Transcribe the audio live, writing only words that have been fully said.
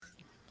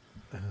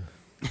Are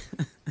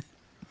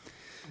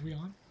we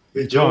on?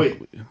 Hey, Joey.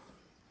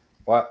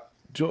 What?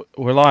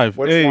 We're live.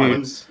 Which hey.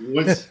 ones?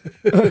 We're live.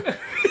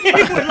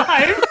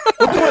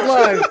 We'll do it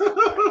live.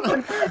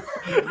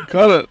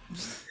 Cut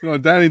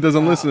it. Danny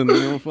doesn't listen.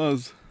 No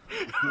fuzz.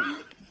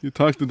 You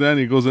talk to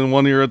Danny, it goes in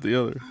one ear at the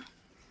other.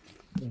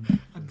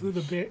 I blew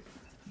the bit.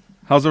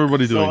 How's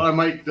everybody doing? So I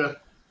might.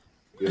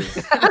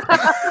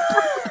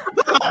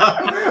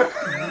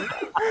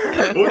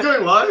 We're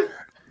going live.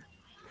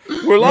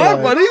 We're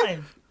live, buddy.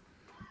 Live.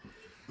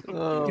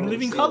 In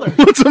living color.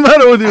 What's the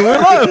matter with you? We're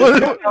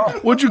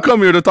live. Would you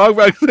come here to talk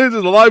backstage? It's a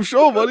live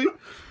show, buddy.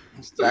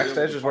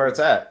 Backstage is where it's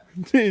at.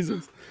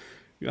 Jesus.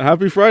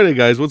 Happy Friday,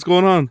 guys. What's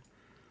going on?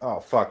 Oh,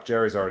 fuck.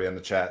 Jerry's already in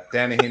the chat.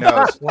 Danny, he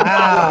knows.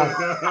 Wow.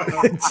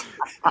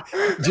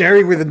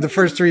 Jerry within the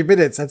first 3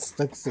 minutes. That's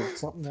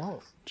something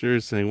else.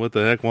 Jerry's saying, what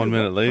the heck, 1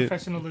 minute late?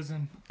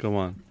 Professionalism. Come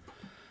on.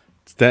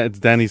 It's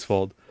Danny's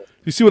fault.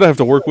 You see what I have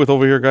to work with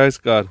over here, guys?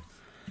 God.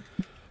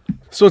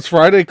 So it's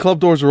Friday. Club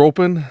doors are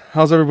open.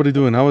 How's everybody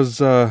doing? How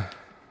was... and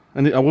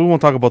we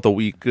won't talk about the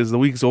week, because the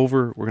week's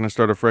over. We're going to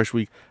start a fresh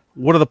week.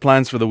 What are the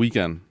plans for the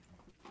weekend?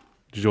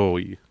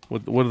 Joey,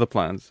 what are the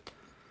plans?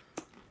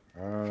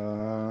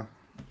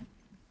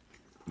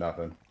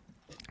 Nothing.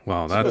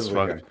 Wow, It's a that's good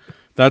fucking... weekend.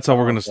 That's how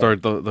we're going to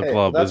start the Hey,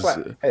 club. that's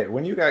why, hey,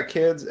 when you got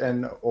kids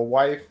and a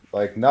wife,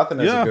 like, nothing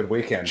is a good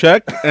weekend.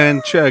 Check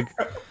and check.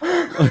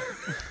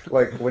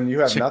 Like, when you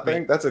have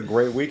nothing, that's a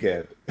great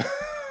weekend.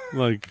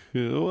 Like,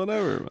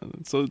 whatever,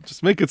 man. So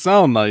just make it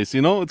sound nice,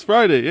 It's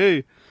Friday.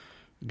 Hey,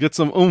 get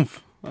some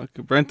oomph.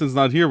 Brenton's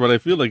not here, but I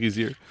feel like he's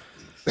here.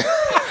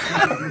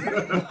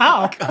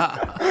 Wow.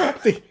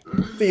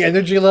 The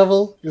energy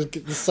level just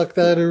getting sucked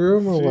out of the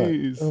room or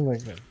Jeez. what? Oh my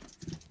god.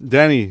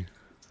 Danny,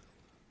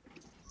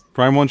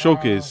 Prime 1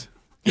 Showcase.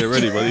 Get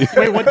ready, buddy.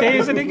 Wait, what day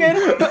is it again?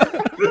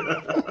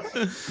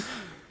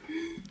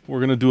 We're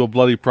going to do a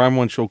bloody Prime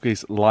 1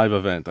 Showcase live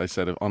event, I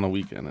said, on the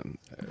weekend. And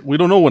we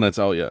don't know when it's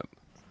out yet.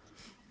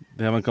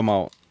 They haven't come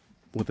out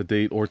with a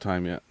date or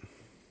time yet.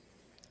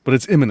 But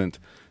it's imminent.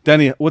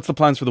 Danny, what's the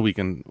plans for the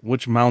weekend?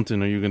 Which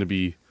mountain are you going to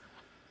be?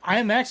 I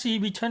am actually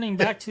returning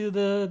back to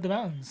the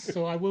mountains,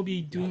 so I will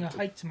be doing a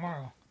hike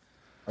tomorrow.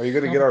 Are you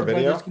going to get our The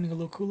video? weather's getting a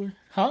little cooler.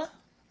 Huh?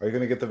 Are you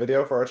going to get the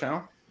video for our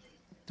channel?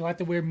 Do I have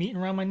to wear meat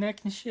around my neck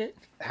and shit?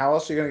 How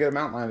else are you going to get a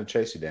mountain lion to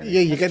chase you, Danny? Yeah,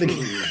 you gotta.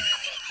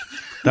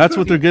 That's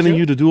what they're getting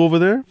you to do over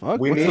there? Fuck.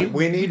 We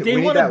need They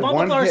want to that bump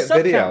one up our hit sub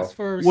video. counts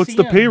for What's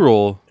the CM.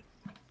 payroll?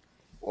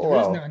 There is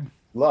Well, none.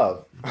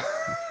 love.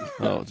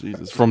 Oh,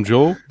 Jesus. From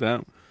Joe?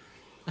 Damn.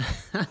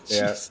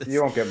 Yeah,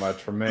 you won't get much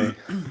from me.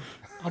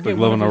 I'll get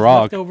Love one on of a his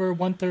rock. leftover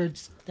 1/3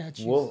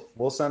 statues.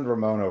 We'll send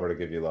Ramon over to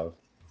give you love.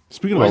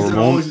 Speaking Why about is it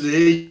Ramon, always the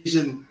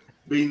Asian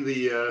being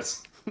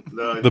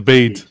the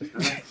bait.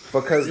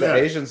 Because the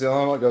Asian's the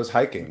only one that goes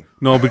hiking.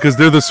 No, because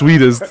they're the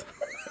sweetest.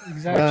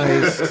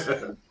 Exactly.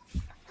 Nice.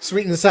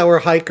 Sweet and sour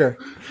hiker.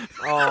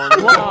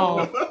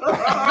 Wow.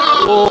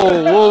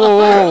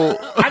 Whoa.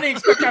 I didn't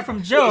expect that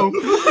from Joe.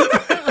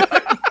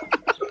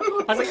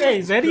 I was like, hey,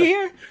 is Eddie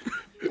here?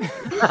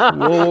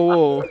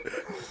 Whoa.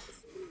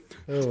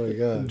 Oh my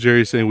god.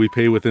 Jerry's saying we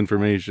pay with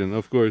information,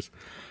 of course.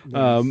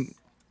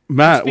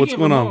 Matt, what's Speaking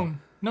going of on?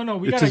 Ramon, No,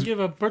 we It's gotta his- give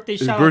a birthday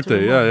His shout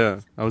birthday, out to Ramon. yeah.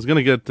 I was going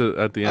to get to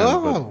at the end,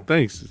 Oh. but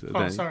thanks, Oh,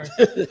 Danny. sorry.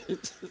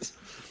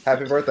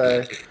 Happy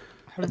birthday.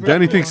 Happy Danny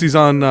birthday, thinks Ramon. he's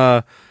on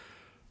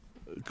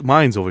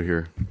mines over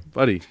here.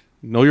 Buddy,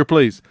 know your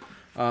place.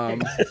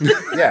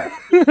 Yeah,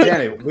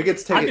 Danny, we get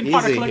to take I've it been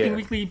part of easy collecting here.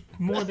 weekly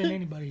more than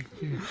anybody.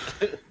 Here.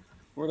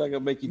 We're not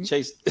gonna make you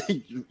chase.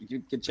 You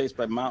get chased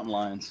by mountain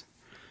lions.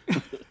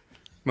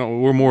 No,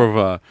 we're more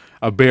of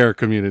a bear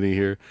community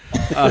here.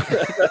 I'll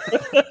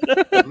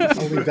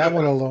leave that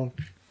one alone.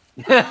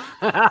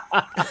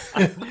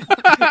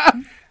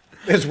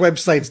 There's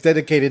websites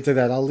dedicated to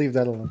that. I'll leave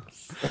that alone.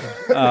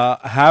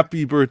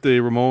 Happy birthday,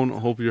 Ramon.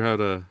 Hope you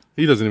had a...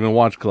 He doesn't even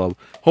watch Club.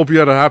 Hope you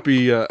had a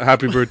happy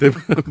birthday,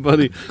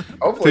 buddy.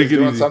 Hopefully, Take he's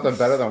it doing easy. something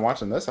better than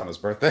watching this on his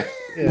birthday.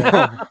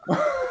 Yeah.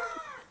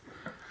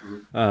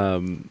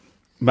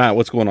 Matt,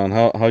 what's going on?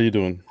 How you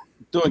doing?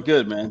 Doing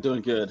good, man.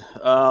 Doing good.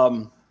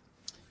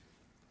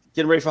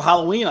 Getting ready for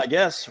Halloween, I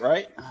guess.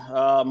 Right?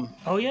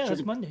 Oh yeah,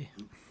 that's Monday.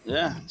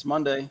 Yeah, it's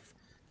Monday.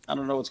 I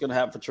don't know what's gonna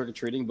happen for trick or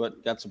treating,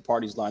 but got some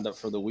parties lined up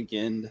for the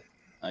weekend,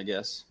 I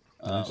guess.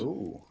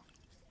 Ooh.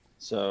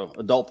 So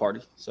adult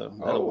party. So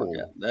that'll work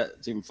Oh. out.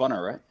 That's even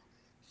funner, right?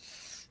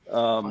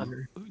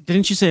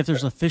 Didn't you say if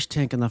there's a fish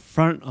tank in the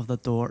front of the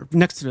door,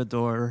 next to the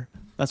door,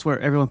 that's where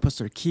everyone puts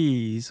their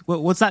keys?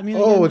 What's that mean?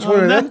 Oh, again? it's one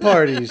of man? them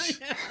parties.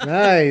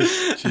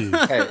 Nice.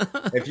 Jeez. Hey,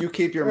 if you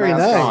keep your Very mask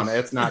nice. on,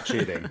 it's not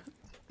cheating.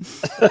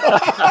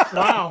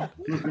 Wow.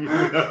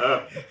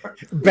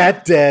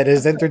 Bat Dad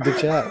has entered the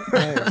chat.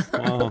 Nice.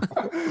 Wow.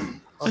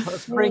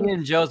 Let's bring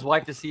in Joe's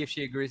wife to see if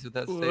she agrees with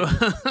that statement.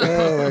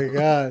 Oh my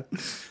god.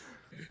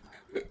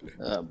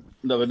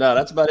 No, but no,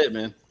 that's about it,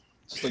 man.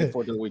 Just looking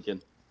forward to the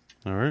weekend.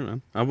 All right,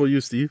 man. How about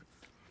you, Steve?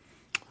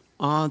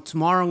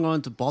 Tomorrow I'm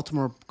going to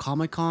Baltimore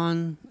Comic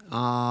Con.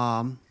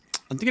 I'm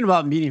thinking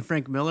about meeting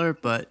Frank Miller,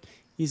 but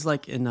he's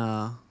like in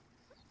I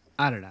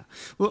I don't know.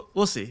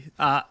 We'll see.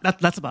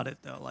 That's about it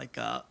though. Like,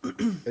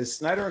 Is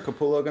Snyder and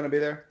Capullo going to be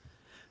there?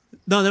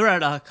 no, they were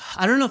at.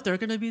 I don't know if they're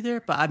gonna be there,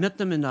 but I met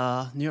them in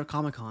New York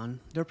Comic Con.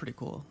 They're pretty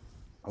cool.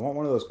 I want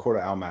one of those Court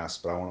of Owl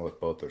masks, but I want it with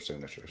both their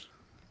signatures.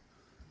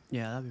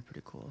 Yeah, that'd be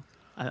pretty cool.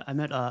 I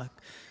met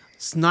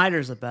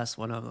Snyder's the best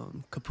one of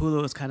them.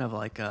 Capullo is kind of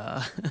like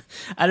I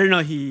don't know.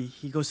 He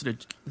goes to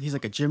he's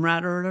like a gym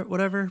rat or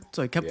whatever.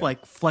 So he kept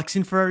like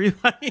flexing for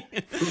everybody.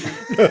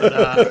 But,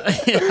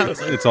 I was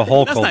like, It's a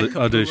Hulk "That's not Capullo."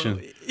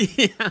 audition.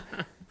 Yeah,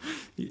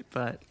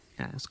 but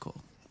yeah, it's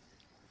cool.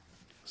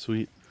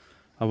 Sweet.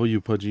 How about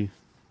you, Pudgy?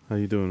 How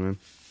you doing, man?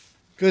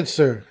 Good,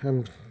 sir.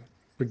 I'm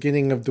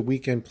beginning of the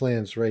weekend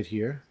plans right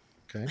here.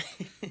 Okay.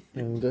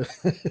 And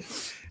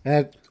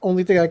and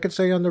only thing I could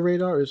say on the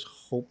radar is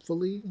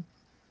hopefully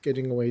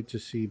getting away to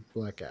see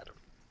Black Adam.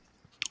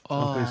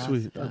 Okay,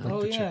 sweet. I'd like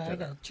Oh to check yeah, I that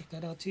gotta check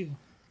that out too.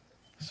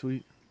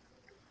 Sweet.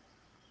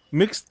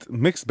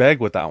 Mixed bag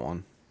with that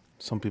one.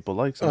 Some people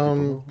like, some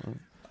people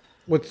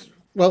don't.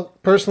 Well,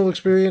 personal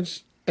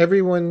experience,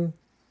 everyone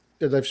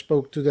that I've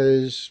spoke to that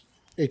is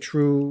a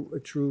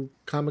true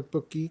comic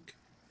book geek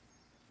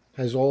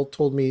has all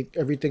told me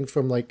everything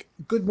from like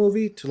good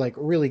movie to like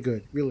really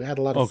good. Really had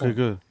a lot of fun.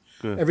 Okay,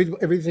 good.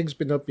 Everything's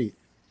been upbeat.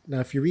 Now,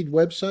 if you read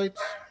websites,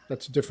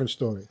 that's a different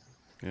story.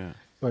 Yeah.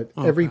 But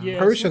every Yeah,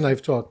 person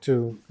I've talked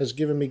to has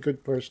given me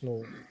good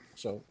personal.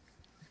 So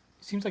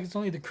Seems like it's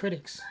only the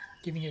critics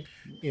giving it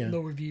yeah, low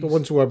reviews. the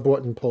ones who are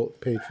bought and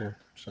paid for.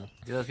 So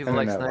Do those people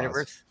like Internet laws.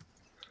 Snyderverse?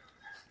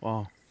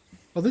 Wow.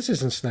 well, this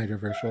isn't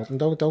Snyderverse, Walton.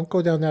 Don't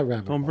go down that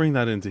rabbit Don't hole. bring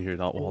that into here,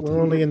 not Walter.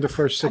 We're only in the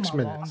first Come 6 on,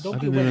 Ron, minutes. don't I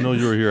be didn't even know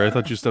waiting. you were here. I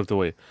thought you stepped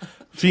away.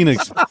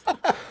 Phoenix.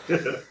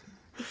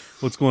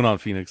 What's going on,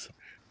 Phoenix?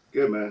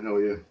 Good man. How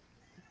are you?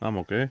 I'm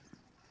okay.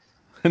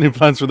 Any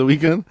plans for the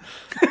weekend?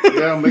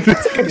 Yeah, I'm making.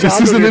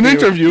 This isn't an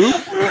interview.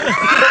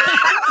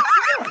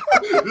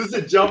 This is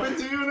a jump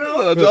into you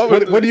now.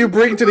 What do you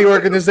bring to the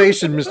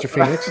organization, Mr.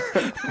 Phoenix?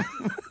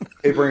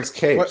 He brings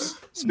capes.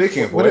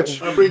 Speaking of which,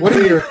 What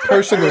are your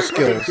personal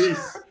skills?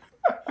 Peace.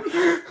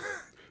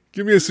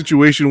 Give me a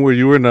situation where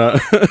you were in a.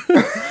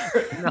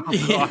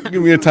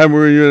 Give me a time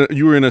where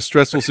you were in a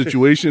stressful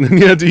situation and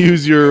you had to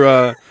use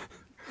your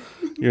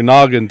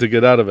noggin to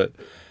get out of it.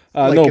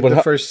 Like no, in but the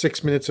how, first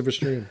 6 minutes of a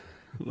stream.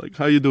 like,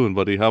 how you doing,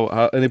 buddy? How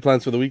any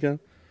plans for the weekend?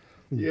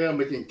 Yeah, I'm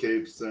making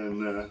capes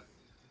and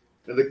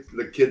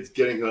the kid's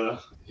getting her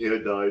hair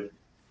dyed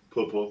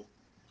purple.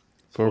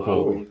 for Purple.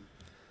 Halloween.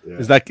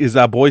 Yeah. Is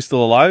that boy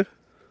still alive?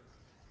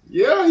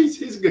 Yeah,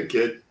 he's a good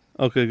kid.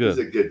 Okay, He's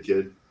a good. good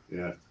kid.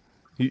 Yeah.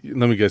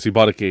 Let me guess. He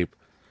bought a cape.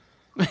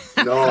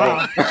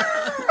 No.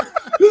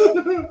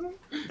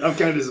 I'm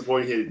kind of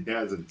disappointed he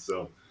hasn't.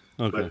 So,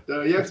 Okay.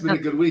 but yeah, it's been a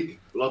good week.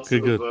 Lots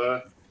Okay,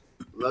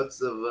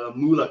 of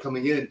moolah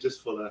coming in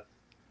just for the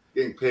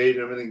getting paid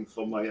and everything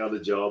for my other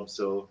job.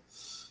 So,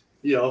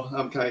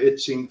 I'm kind of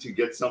itching to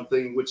get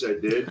something, which I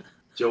did.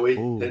 Joey,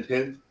 Ooh. hint,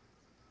 hint.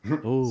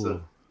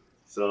 Oh.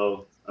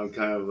 So I'm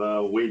kind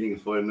of waiting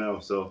for it now.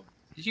 So,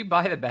 Did you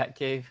buy the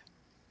Batcave?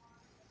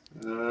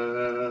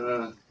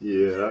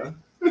 yeah.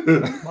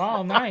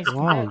 Wow, nice.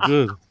 Wow,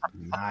 good.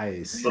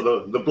 nice.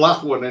 So the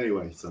black one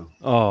anyway. So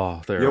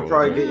Oh, there. You'll we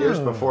probably go. get yours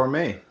before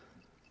me.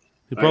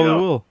 He probably know.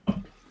 will.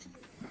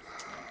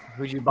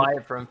 Who'd you buy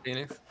it from,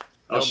 Phoenix?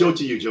 I'll show it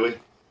to you, Joey.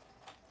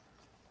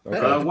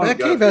 Okay. One That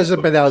guy cave on hasn't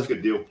Facebook. been out. It's a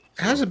good deal.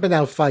 Hasn't been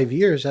out 5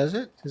 years, has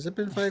it? Has it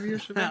been 5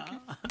 years for that?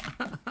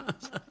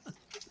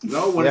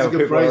 No, when Yeah, it's a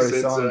good people are price, already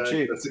it's selling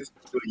cheap. a 6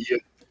 to a year.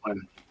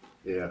 Fine.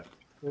 Yeah.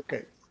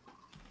 Okay.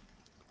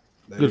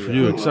 Good for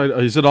you. Excited.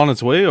 Is it on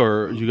its way,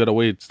 or you gotta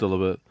wait still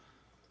a bit?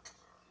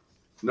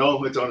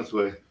 No, it's on its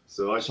way.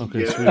 So I should Okay,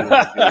 get sweet. it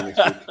next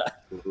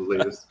week, the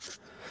latest.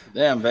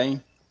 Damn,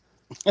 Vane.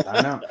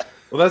 I know.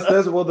 Well, that's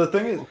the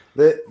thing is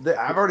that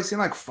I've already seen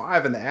like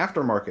 5 in the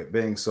aftermarket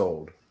being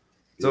sold.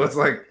 So Yeah. it's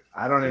like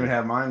I don't even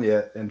have mine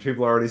yet, and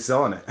people are already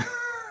selling it.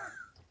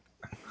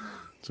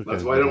 It's okay.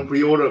 That's why I don't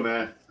pre-order,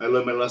 man. I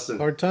learned my lesson.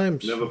 Hard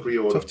times. Never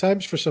pre-order. Tough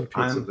times for some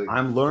people.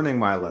 I'm learning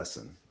my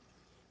lesson.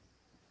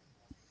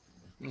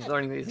 He's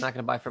learning that he's not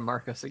going to buy from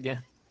Marcos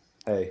again.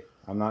 Hey,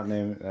 I'm not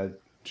naming.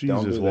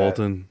 Jesus, do that.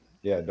 Walton.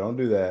 Yeah, don't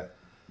do that.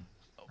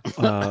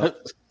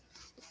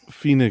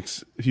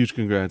 Phoenix, huge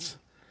congrats.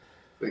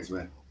 Thanks,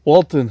 man.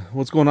 Walton,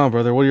 what's going on,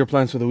 brother? What are your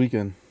plans for the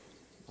weekend?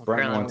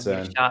 Brent Apparently, wants I'm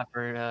gonna in. be shot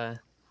for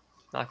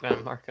knocking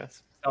out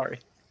Marcos. Sorry.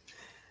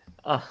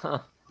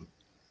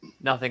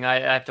 Nothing. I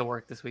have to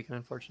work this weekend,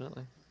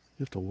 unfortunately.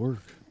 You have to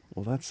work.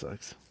 Well, that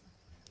sucks.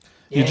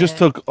 You just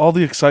took all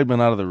the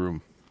excitement out of the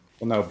room.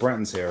 Well, no,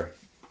 Brenton's here.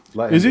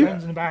 Let Is him he? do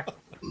Friends in the back.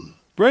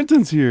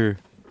 Brenton's here.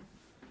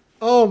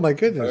 Oh my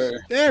goodness!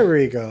 There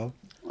we go.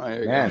 Oh,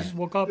 there you Man. Just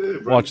woke up. Yeah,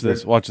 Brent, Watch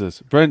this. Watch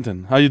this.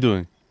 Brenton, how you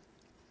doing?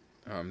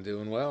 I'm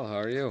doing well. How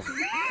are you?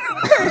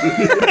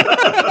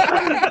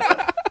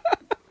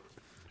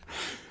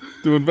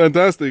 Doing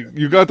fantastic.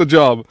 You got the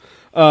job.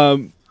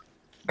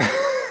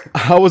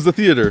 How was the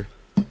theater?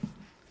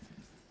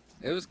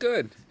 It was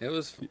good. It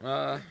was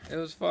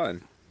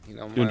fun.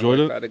 My enjoyed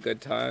wife it? had a good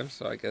time,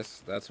 so I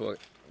guess that's what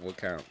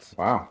counts.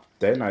 Wow,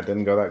 date night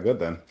didn't go that good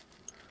then.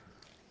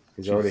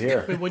 He's already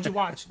here. Wait, what'd you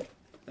watch?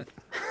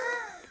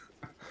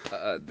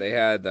 They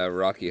had the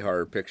Rocky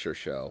Horror Picture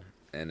Show,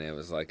 and it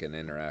was like an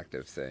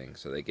interactive thing.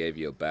 So they gave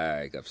you a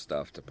bag of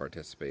stuff to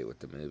participate with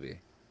the movie.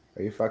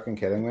 Are you fucking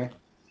kidding me?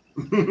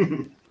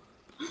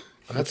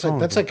 That's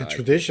like a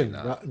tradition.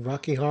 not.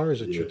 Rocky Horror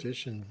is a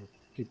tradition.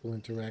 People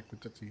interact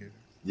with the theater.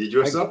 You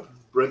dress up,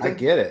 Brendan? I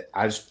get it.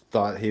 I just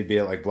thought he'd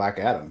be like Black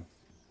Adam.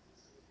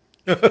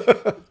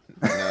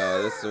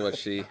 No, this is what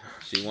she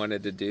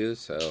wanted to do.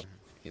 So,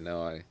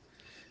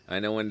 I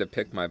know when to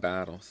pick my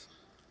battles.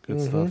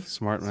 Good stuff.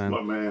 Smart man.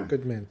 Smart man.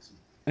 Good man.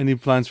 Any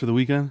plans for the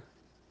weekend?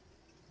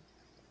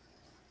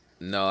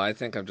 No, I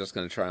think I'm just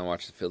going to try and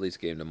watch the Phillies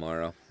game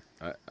tomorrow.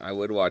 I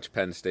would watch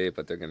Penn State,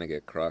 but they're going to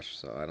get crushed,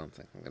 so I don't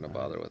think I'm going to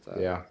bother with that.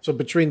 Yeah. So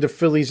between the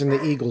Phillies and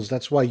the Eagles,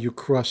 that's why you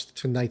crossed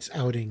tonight's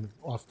outing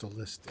off the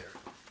list there.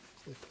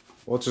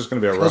 Well, it's just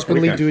going to be a rough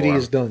Husbandly weekend duty for him.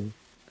 is done.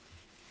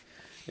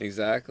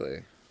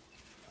 Exactly.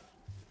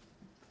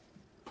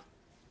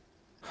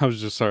 I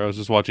was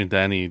just watching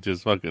Danny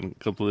just fucking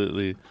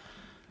completely.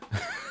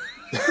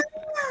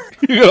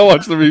 You gotta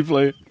watch the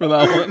replay for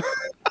that one.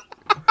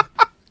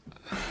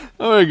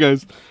 All right,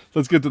 guys,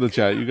 let's get to the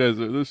chat. You guys,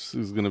 this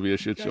is gonna be a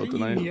shit show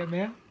tonight. Yeah,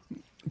 man.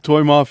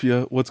 Toy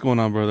Mafia, what's going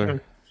on,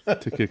 brother?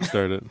 To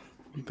kickstart it,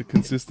 the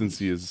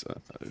consistency is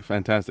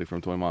fantastic from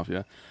Toy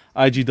Mafia.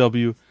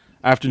 IGW,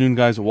 afternoon,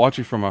 guys,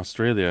 watching from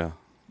Australia.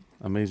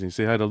 Amazing.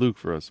 Say hi to Luke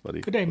for us, buddy.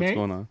 Good day, what's mate.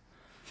 going on?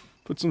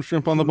 Put some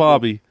shrimp on the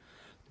bobby.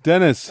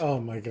 Dennis, Oh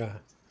my God.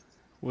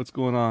 what's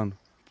going on?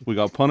 We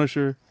got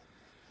Punisher,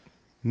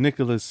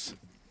 Nicholas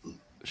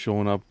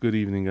showing up. Good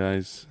evening,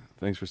 guys.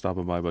 Thanks for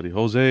stopping by, buddy.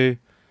 Jose,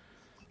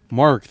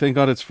 Mark, thank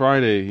God it's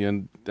Friday.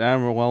 And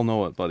damn well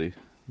know it, buddy.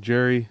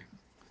 Jerry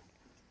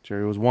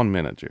was 1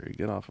 minute, Jerry.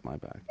 Get off of my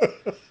back.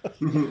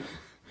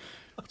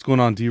 What's going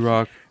on,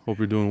 D-Rock? Hope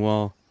you're doing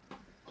well.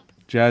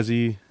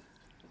 Jazzy.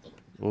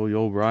 Oh,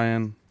 yo,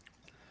 Brian.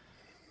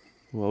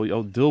 Well,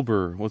 yo,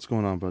 Dilber. What's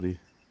going on, buddy?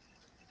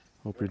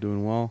 Hope you're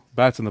doing well.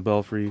 Bats in the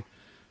Belfry.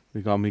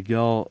 We got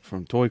Miguel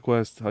from Toy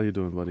Quest. How you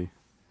doing, buddy?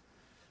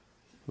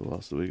 Who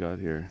else do we got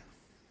here?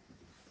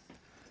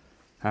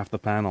 Half the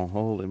panel.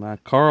 Holy man.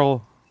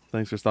 Carl,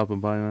 thanks for stopping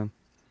by, man.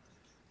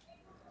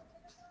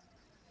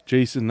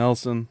 Jason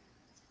Nelson.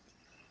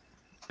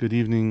 Good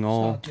evening,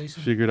 all. up,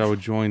 Jason? Figured I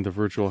would join the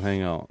virtual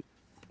hangout.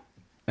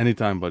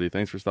 Anytime, buddy.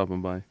 Thanks for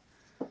stopping by.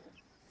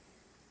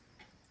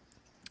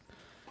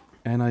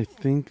 And I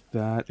think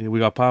that we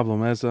got Pablo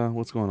Meza.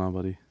 What's going on,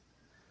 buddy?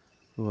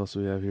 Who else do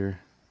we have here?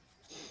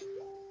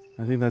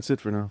 I think that's it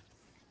for now.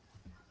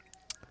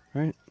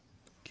 All right.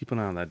 Keep an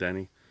eye on that,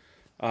 Danny.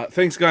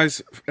 Thanks,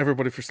 guys,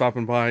 everybody, for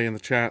stopping by in the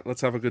chat.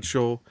 Let's have a good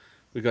show.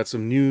 We got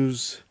some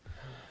news.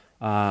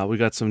 We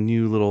got some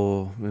new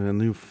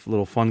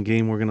little fun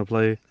game we're gonna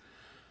play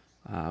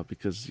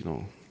because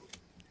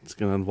it's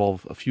gonna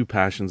involve a few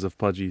passions of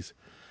Pudgies.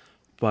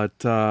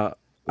 But I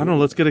don't know.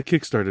 Let's get it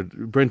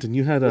kickstarted. Brenton,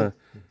 you had a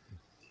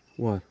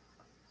what?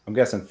 I'm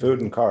guessing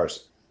food and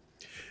cars.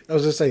 I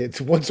was going to say,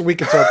 it's once we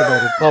can talk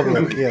about it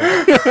public.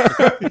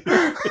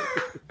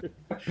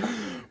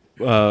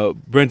 Yeah.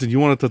 Brenton, you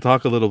wanted to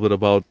talk a little bit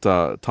about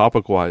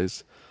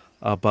topic-wise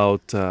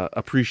about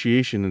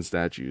appreciation in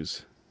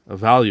statues,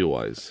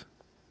 value-wise.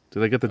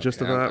 Did I get the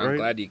gist of that I'm right?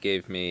 glad you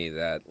gave me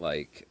that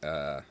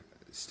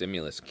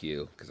stimulus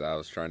cue because I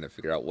was trying to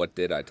figure out what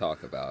did I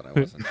talk about. I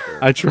wasn't sure.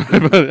 I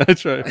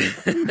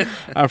tried.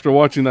 After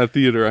watching that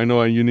theater, I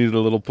know you needed a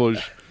little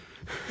push.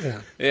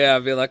 Yeah,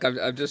 I'd be like,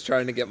 I'm just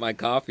trying to get my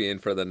coffee in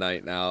for the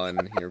night now,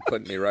 and you're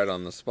putting me right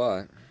on the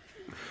spot.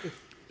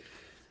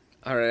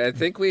 All right, I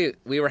think we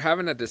were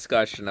having a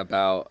discussion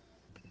about,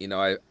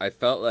 I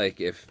felt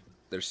like if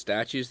there's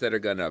statues that are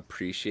going to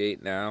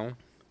appreciate now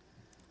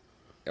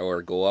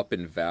or go up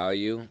in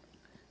value,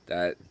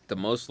 that the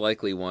most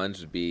likely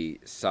ones would be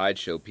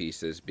sideshow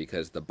pieces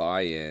because the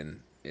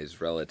buy-in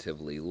is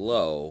relatively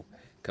low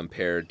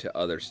compared to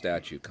other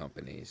statue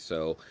companies.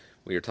 So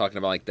we were talking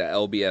about like the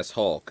LBS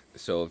Hulk.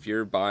 So if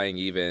you're buying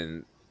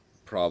even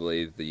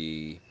probably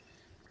the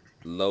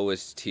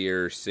lowest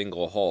tier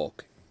single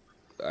Hulk,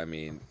 I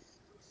mean,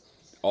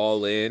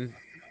 all in,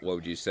 what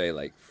would you say,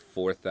 like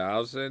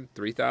 4,000,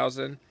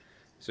 3,000?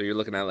 So you're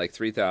looking at like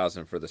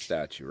 3,000 for the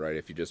statue, right?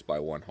 If you just buy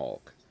one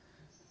Hulk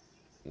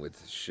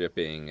with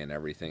shipping and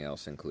everything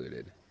else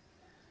included.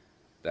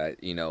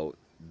 That,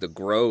 the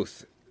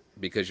growth,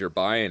 because your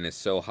buy-in is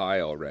so high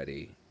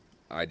already,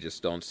 I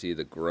just don't see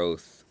the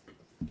growth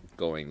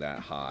going that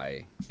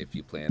high if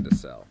you plan to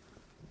sell.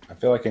 I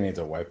feel like he needs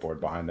a whiteboard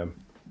behind him.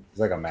 He's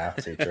like a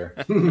math teacher.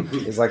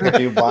 He's like, if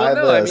you buy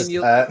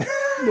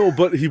No,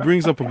 but he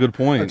brings up a good A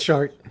point.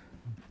 chart.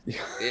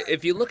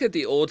 If you look at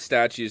the old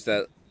statues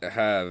that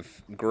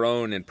have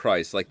grown in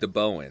price, like the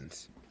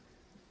Bowens,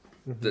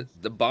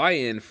 the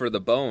buy-in for the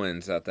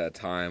Bowens at that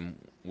time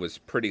was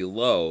pretty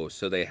low,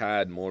 so they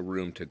had more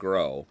room to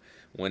grow.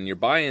 When your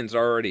buy-in's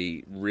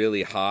already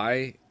really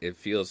high, it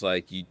feels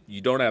like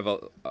you don't have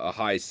a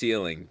high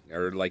ceiling,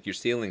 or like your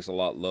ceiling's a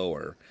lot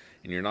lower,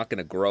 and you're not going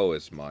to grow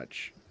as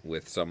much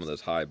with some of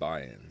those high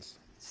buy-ins.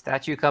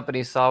 Statue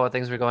companies saw what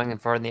things were going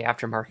for in the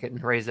aftermarket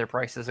and raised their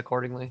prices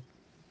accordingly.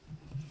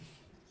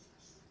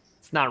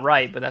 It's not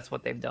right, but that's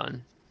what they've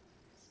done.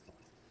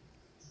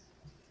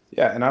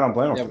 Yeah, and I don't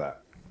blame them Yeah. for that.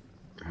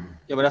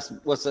 Yeah,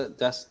 but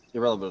that's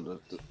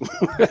irrelevant.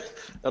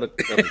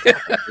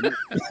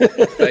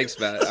 Thanks,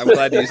 Matt. I'm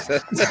glad you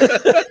said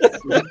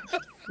that.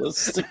 Let's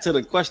stick to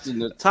the question,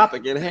 the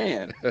topic at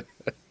hand. No,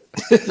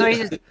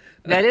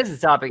 that is the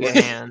topic at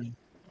hand.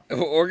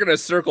 We're gonna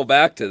circle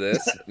back to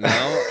this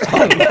now.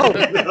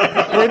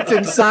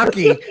 Brenton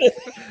Saki.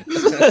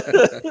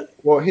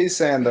 Well, he's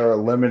saying they're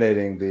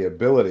eliminating the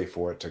ability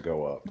for it to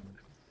go up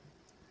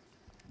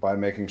by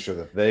making sure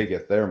that they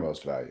get their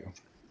most value.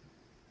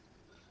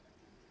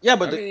 Yeah,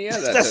 but I mean, yeah,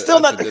 that's still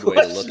not a the good way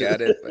to look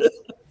at it.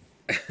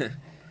 But,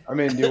 I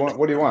mean,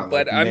 what do you want?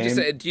 but Like, I'm name- just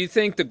saying, do you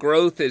think the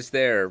growth is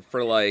there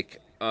for like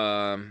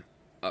Prime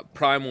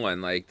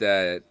One, like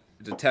the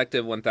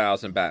Detective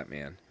 1000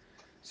 Batman?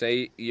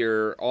 Say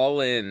you're all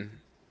in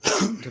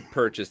to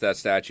purchase that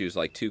statue's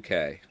like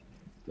 $2K.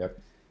 Yep.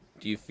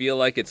 Do you feel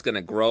like it's going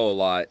to grow a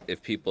lot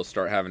if people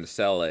start having to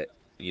sell it,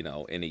 in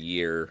a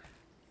year,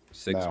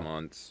 6 No.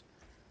 months?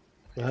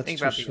 That's Think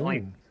too about the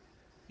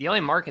only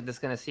soon. market that's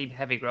going to see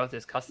heavy growth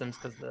is customs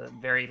because the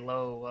very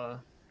low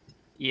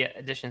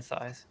edition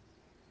size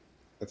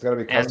It's got to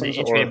be and customs the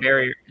entry or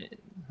barrier.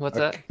 What's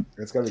that?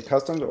 it's got to be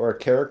customs or a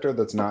character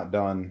that's not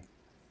done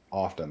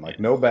often. Like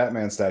no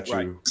Batman statue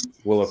Right.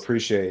 will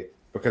appreciate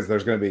because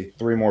there's going to be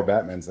 3 more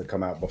Batmans that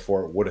come out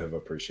before it would have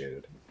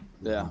appreciated.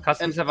 Yeah.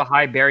 Customs have a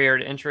high barrier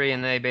to entry,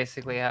 and they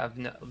basically have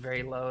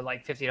very low,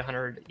 like 50 to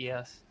 100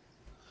 ES.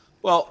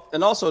 Well,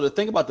 and also to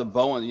think about the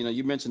Bowens,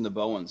 you mentioned the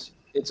Bowens.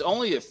 It's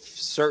only if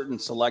certain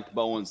select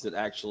Bowens that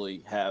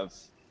actually have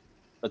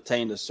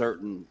attained a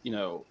certain,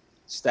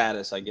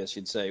 status, I guess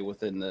you'd say,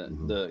 within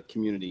the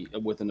community,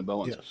 within the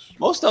Bowens. Yes.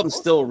 Most of them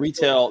still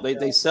retail.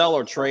 They sell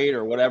or trade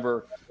or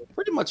whatever,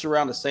 pretty much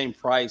around the same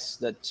price,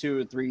 that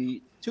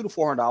 $200 to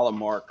 $400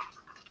 mark,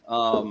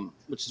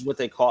 which is what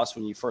they cost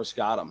when you first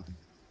got them.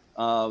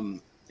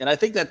 And I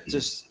think that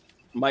just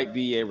might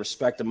be a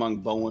respect among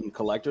Bowen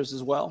collectors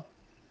as well.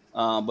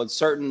 But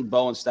certain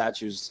Bowen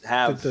statues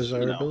have The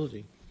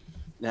desirability.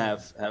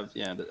 that's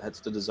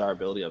the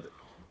desirability of it.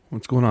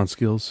 What's going on,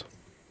 Skills?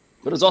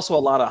 But there's also a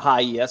lot of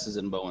high ESs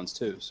in Bowens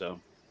too. So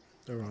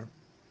There are.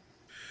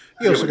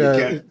 Yeah, You also but you got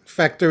to can't-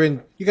 factor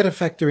in. You got to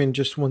factor in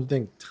just one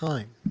thing: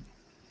 time.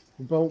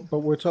 But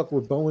we're talking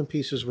with Bowen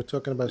pieces. We're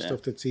talking about Yeah.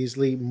 stuff that's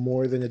easily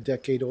more than a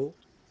decade old,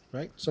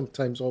 right?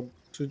 Sometimes all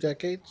 2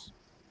 decades.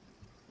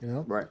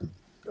 right.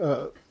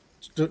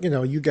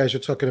 You guys are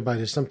talking about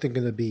is something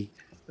going to be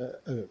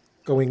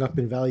going up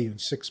in value in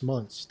 6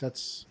 months?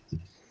 That's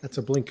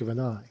a blink of an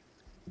eye.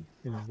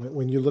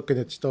 When you're looking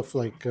at stuff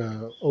like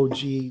the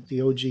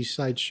OG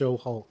Sideshow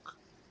Hulk,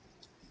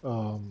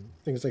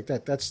 things like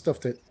that. That's stuff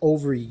that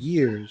over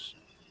years,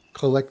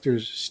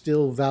 collectors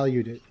still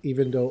valued it,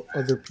 even though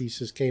other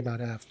pieces came out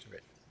after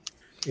it.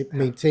 It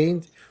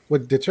maintained.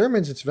 What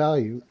determines its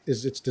value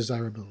is its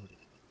desirability,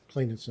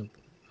 plain and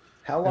simple.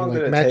 How long And did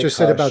like it Matt take just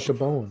said Hush about the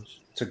Bones.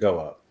 to go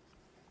up?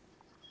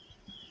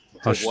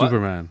 Hush what?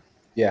 Superman.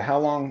 Yeah, how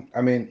long?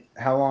 I mean,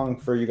 how long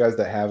for you guys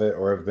that have it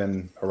or have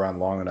been around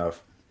long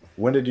enough?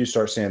 When did you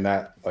start seeing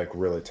that like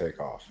really take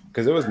off?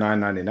 Because it was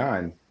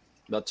 $9.99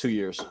 About 2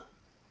 years.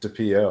 to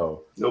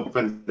PO. No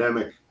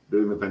pandemic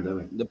during the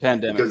pandemic. The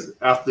pandemic. Because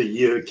after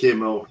year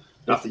came out,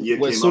 As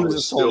soon as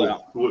it sold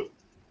out.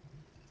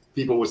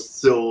 People were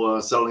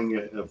still selling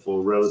it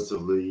for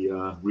relatively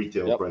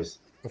retail Yep. price.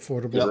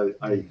 Affordable. Because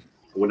I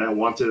when I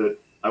wanted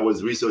it, I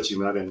was researching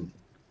that, and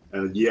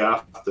a year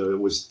after, it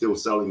was still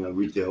selling at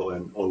retail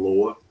or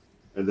lower.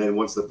 And then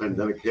once the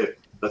pandemic hit,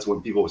 that's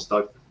when people were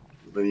stuck.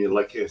 Then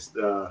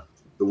the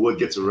word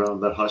gets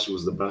around that Hush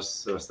was the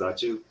best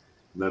statue,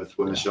 and that's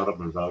when it shot up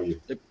in value.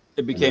 It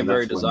became And then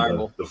very that's when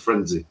desirable. The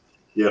frenzy,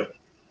 yeah.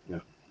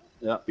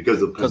 Yeah.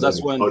 Because of the 'Cause that's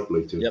pandemic when-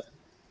 outbreak too. Yep.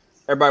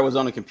 Everybody was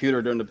on a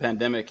computer during the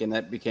pandemic, and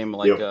that became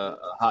like Yep. a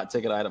hot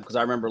ticket item. Because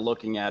I remember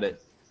looking at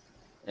it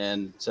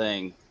and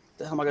saying,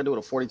 "The hell am I gonna do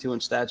with a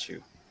 42-inch statue?"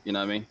 You know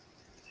what I mean?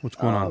 What's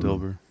going on,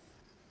 Dilber?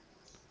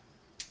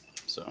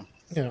 So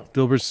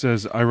Dilbert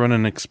says, I run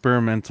an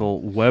experimental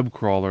web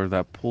crawler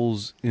that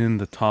pulls in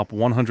the top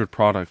 100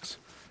 products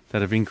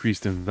that have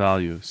increased in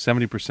value.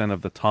 70%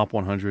 of the top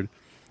 100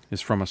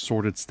 is from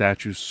assorted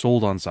statues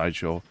sold on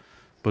Sideshow,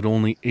 but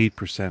only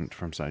 8%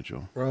 from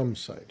Sideshow. From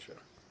Sideshow.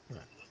 Right.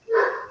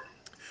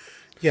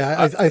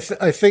 Yeah,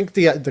 I think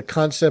the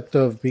concept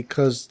of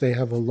because they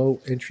have a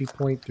low entry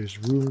point, there's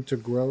room to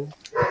grow.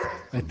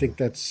 I think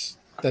that's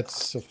a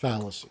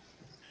fallacy.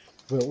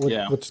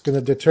 What's going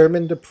to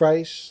determine the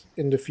price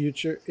in the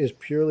future is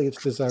purely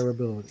its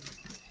desirability.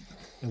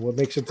 And what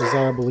makes it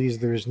desirable is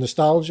there is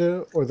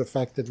nostalgia or the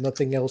fact that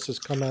nothing else has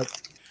come out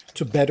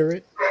to better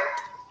it.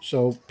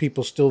 So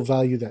people still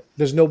value that.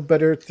 There's no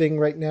better thing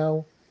right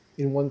now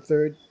in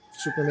 1/3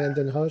 Superman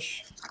than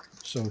Hush.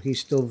 So he's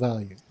still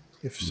valued.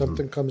 If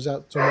something comes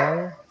out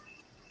tomorrow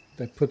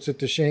that puts it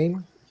to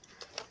shame,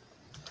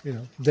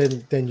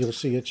 then you'll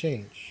see a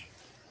change.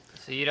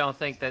 So you don't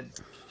think that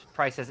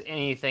price has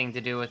anything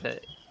to do with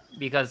it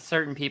because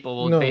certain people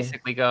will No.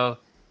 basically go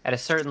at a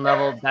certain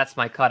level. That's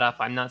my cutoff.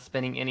 I'm not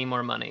spending any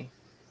more money.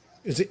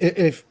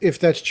 If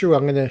that's true,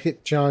 I'm gonna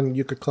hit John.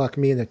 You could clock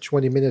me in at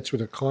 20 minutes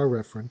with a car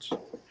reference,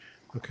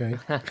 okay?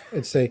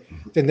 And say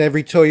then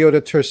every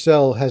Toyota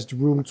Tercel has the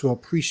room to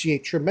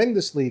appreciate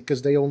tremendously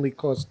because they only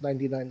cost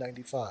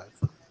 $99.95.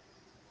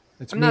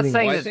 That's I'm not meaningless.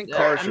 saying Well, I that- think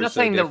cars I'm are not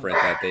so saying that- different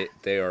that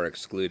they are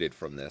excluded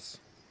from this.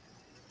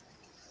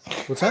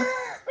 What's that?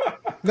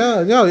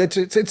 No, it's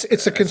a I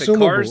said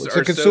consumable. cars It's a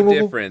are so consumable.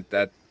 different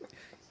that,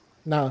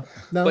 No,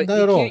 but not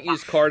you at all. can't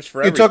use cars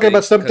for You're talking everything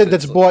about something because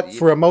that's it's- bought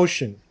for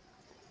emotion.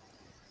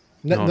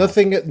 No.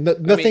 Nothing. I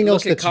Nothing mean,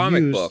 else look at that's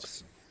comic used.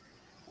 books.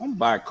 I'm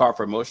buying a car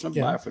for emotion. I'm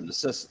Yeah. buying it for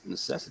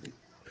necessity.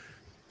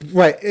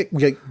 Right.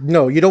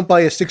 No, you don't buy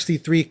a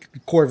 '63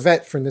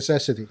 Corvette for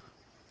necessity.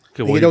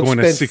 Okay, And well, you you're don't going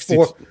at spend 60.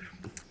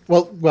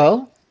 Well,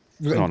 No.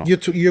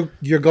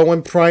 you're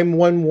going prime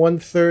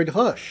 1/3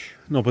 hush.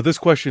 No, but this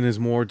question is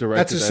more That's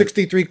directed a at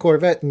 '63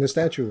 Corvette in the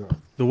statue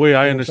room. the way I what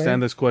I'm saying?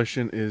 understand this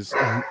question is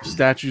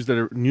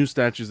new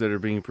statues that are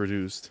being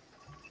produced.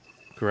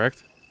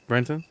 Correct,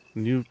 Brenton?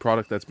 New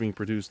product that's being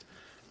produced.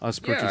 Us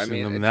Yeah, I purchasing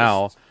mean, them it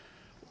now.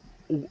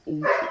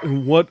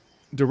 In what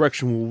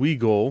direction will we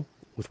go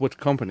with which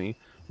company?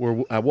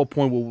 Where at what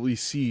point will we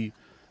see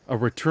a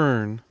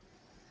return,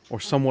 or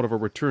somewhat of a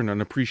return,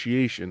 an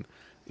appreciation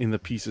in the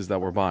pieces that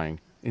we're buying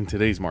in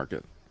today's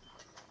market?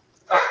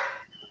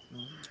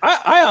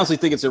 I honestly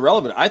think it's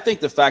irrelevant. I think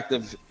the fact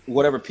of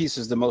whatever piece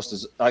is the most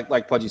is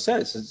like Pudgy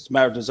said, it's a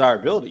matter of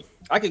desirability.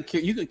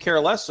 You could care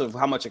less of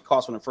how much it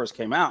cost when it first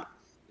came out.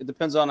 It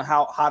depends on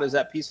how hot is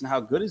that piece and how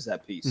good is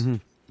that piece. Mm-hmm.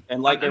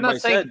 And like I'm not everybody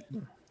saying-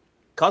 said,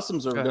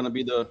 customs are Go ahead. going to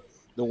be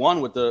the one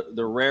with the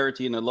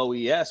rarity and the low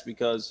ES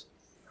because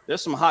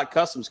there's some hot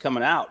customs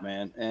coming out,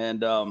 man, and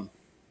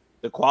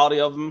the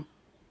quality of them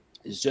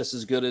is just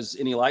as good as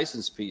any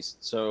licensed piece.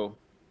 So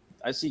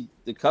I see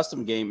the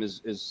custom game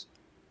is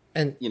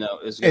And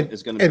is And-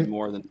 going to be and-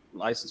 more than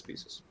licensed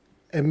pieces.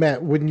 and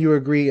Matt, wouldn't you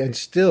agree? And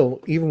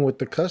still, even with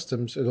the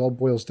customs, it all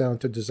boils down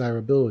to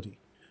desirability.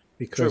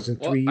 Because True. in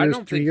Well, 3 I years,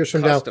 don't 3 think years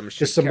from now, customs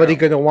should is somebody count.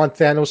 going to want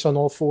Thanos on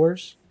all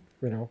fours?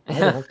 You know, I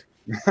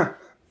don't.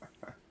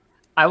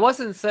 I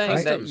wasn't saying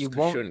that Customs you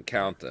won't. shouldn't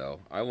count, though.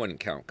 I wouldn't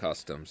count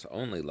customs.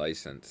 Only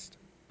licensed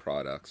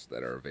products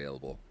that are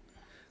available.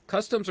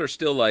 Customs are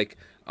still like,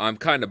 I'm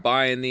kind of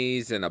buying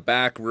these in a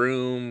back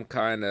room,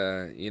 kind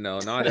of,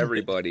 not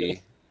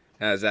everybody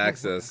has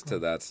access to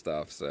that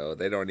stuff, so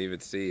they don't even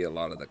see a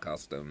lot of the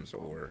customs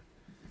or...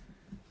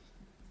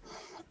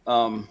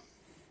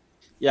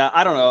 Yeah,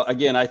 I don't know.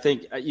 Again, I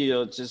think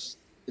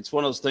it's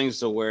one of those things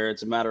to where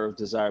it's a matter of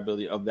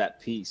desirability of that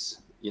piece,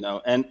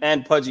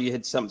 And Pudgy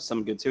hit some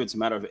good too. It's a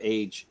matter of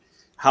age.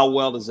 How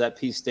well does that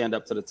piece stand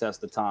up to the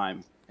test of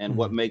time, and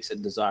what makes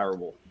it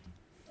desirable?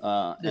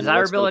 And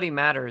Desirability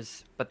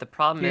matters, but the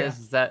problem Yeah.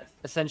 is that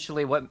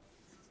essentially what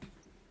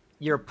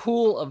your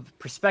pool of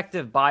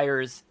prospective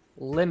buyers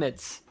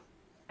limits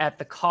at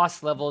the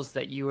cost levels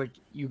that you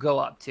go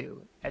up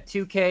to. At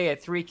 2K,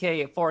 at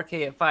 3K, at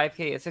 4K, at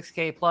 5K, at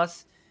 6K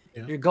plus,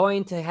 Yeah. you're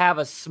going to have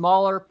a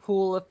smaller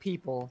pool of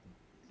people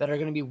that are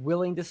going to be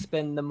willing to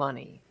spend the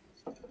money.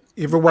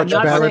 You ever watch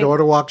not Barrett saying-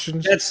 auto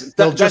auctions? That's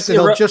they'll just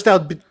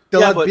outbid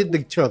Yeah, but-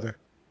 each other.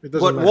 It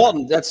doesn't But matter.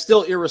 Walton, that's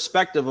still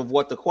irrespective of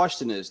what the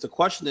question is. The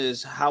question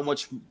is how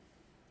much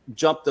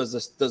jump does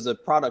the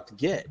product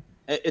get?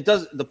 It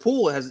does. The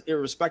pool has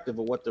irrespective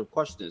of what the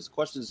question is. The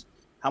question is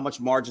how much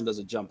margin does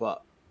it jump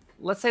up?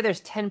 Let's say there's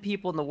 10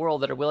 people in the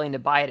world that are willing to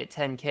buy it at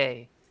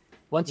 10K.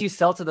 Once you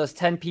sell to those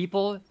 10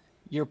 people,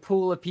 your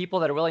pool of people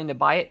that are willing to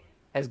buy it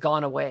has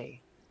gone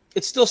away.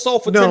 It's still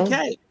sold for No.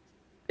 10K.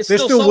 It's They're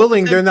still sold for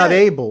willing. They're not 10K.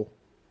 able.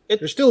 It-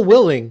 They're still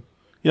willing.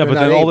 Yeah, They're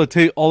but not then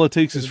able. all it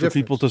takes There's is a for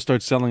people difference. to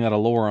start selling at a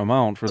lower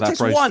amount for It that takes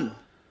price. one.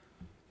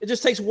 It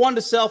just takes one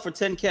to sell for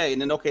 10K,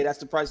 and then okay, that's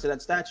the price of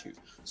that statue.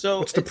 So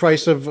What's the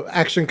price of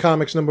Action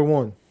Comics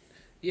 #1?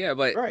 Yeah,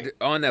 but Right.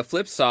 on the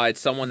flip side,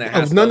 someone that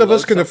Oh, has none to of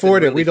us load can something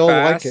afford it. really We don't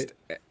like fast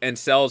and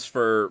sells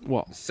for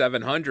Well-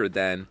 700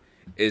 then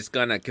is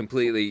gonna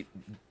completely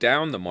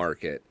down the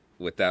market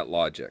with that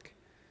logic.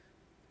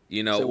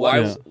 So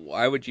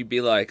Why would you be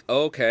like,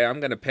 okay, I'm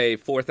gonna pay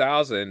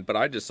 4,000, but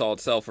I just saw it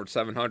sell for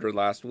 700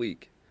 last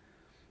week?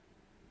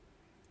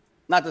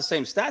 not the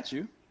same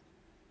statue.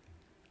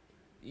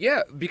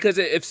 Yeah, because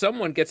if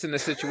someone gets in a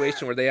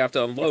situation where they have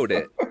to unload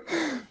it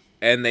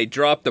and they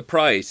drop the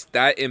price,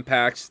 that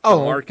impacts the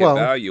Oh, market well.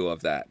 value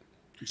of that.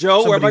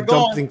 Joe, where am I Somebody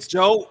dumped going?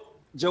 things-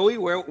 Joey,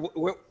 where?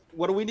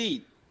 What do we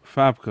need?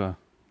 Fabka.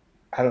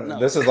 I don't.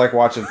 This is like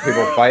watching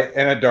people fight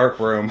in a dark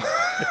room.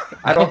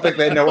 I don't think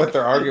they know what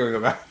they're arguing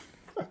about.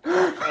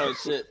 Oh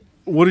shit!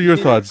 What are your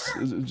thoughts,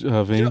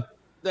 Vane?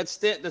 That's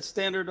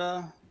standard.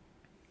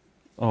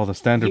 Oh, the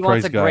standard He price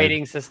wants a guide.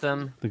 grading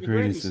system. The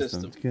grading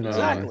system. Get out of here.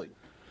 Exactly.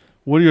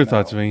 What are your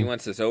thoughts, He Vane?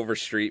 wants this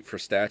Overstreet for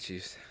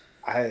statues.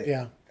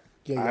 Yeah.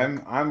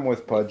 I'm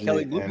with Pudgy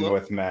Kelly Blue and Blood.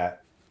 with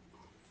Matt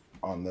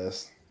on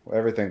this.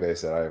 Everything they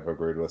said, I've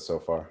agreed with so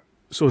far.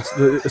 So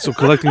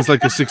collecting's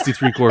like a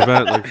 '63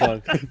 Corvette. Like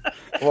fuck.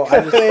 Well, I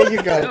just, There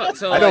you go. No,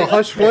 so I know like-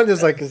 Hush One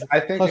is like. I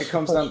think it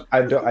comes down.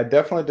 I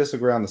definitely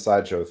disagree on the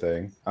sideshow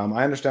thing.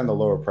 I understand the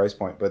lower price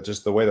point, but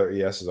just the way their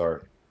ESs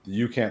are,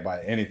 you can't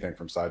buy anything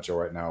from sideshow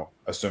right now,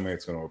 assuming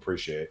it's going to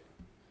appreciate.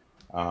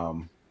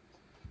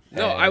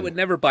 No, I would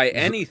never buy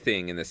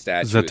anything in the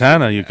statue.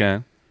 Zatanna, you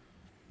can.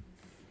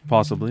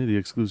 Possibly the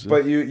exclusive.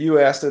 But you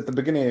asked at the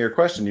beginning of your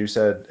question. You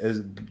said,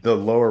 "Is the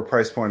lower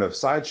price point of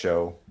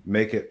sideshow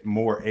make it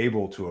more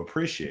able to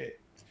appreciate?"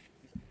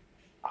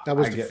 That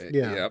was I get-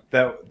 yeah. Yep.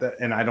 That,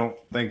 and I don't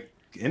think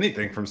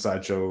anything from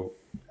sideshow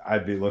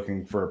I'd be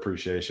looking for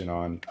appreciation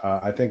on.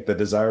 I think the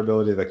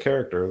desirability of the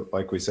character,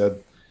 like we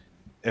said,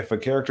 if a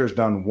character is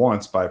done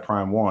once by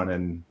Prime One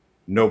and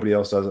nobody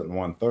else does it in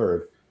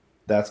 1/3,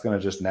 that's going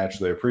to just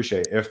naturally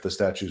appreciate if the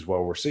statue is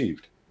well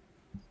received.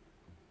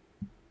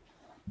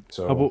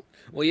 So How about,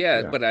 Well,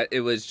 yeah, Yeah. but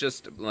it was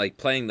just like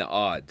playing the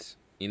odds.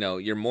 You know,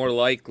 you're more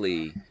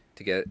likely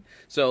to get.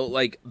 So,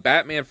 like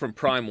Batman from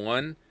Prime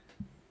 1,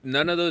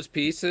 none of those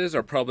pieces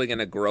are probably going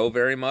to grow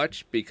very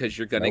much because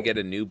you're going to Nope. get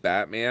a new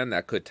Batman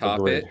that could top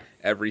Agreed. it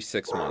every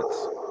 6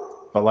 months.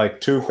 But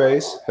like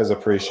Two-Face has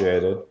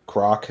appreciated,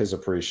 Croc has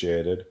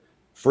appreciated,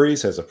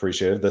 Freeze has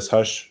appreciated, this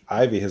Hush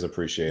Ivy has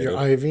appreciated. Your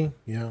Ivy,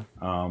 yeah.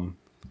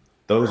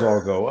 Those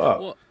all go up.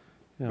 Well,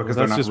 yeah, Because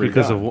well, they're that's not just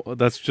because redone. of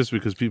that's just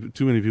because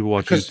too many people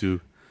watch Because-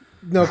 YouTube.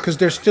 No, because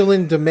they're still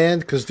in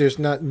demand because there's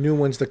not new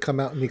ones that come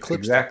out and eclipse.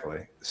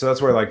 Exactly. So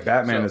that's where like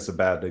Batman So- is a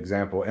bad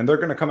example, and they're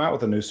going to come out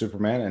with a new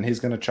Superman, and he's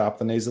going to chop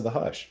the knees of the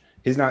Hush.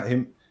 He's not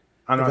him.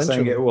 I'm not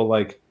saying Eventually. it will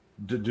like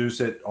deduce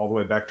it all the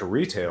way back to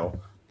retail,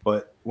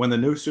 but when the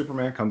new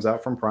Superman comes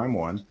out from Prime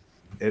One,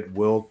 it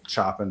will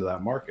chop into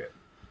that market.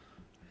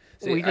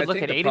 see, We could I look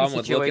think at the Aiden's problem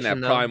with looking at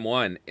situation, though. Prime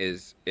 1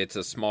 is it's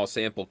a small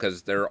sample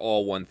because they're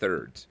all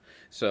 1/3.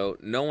 So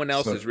no one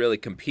else So- is really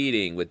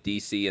competing with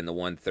DC in the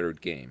 1/3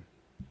 game.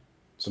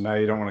 So now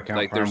you don't want to count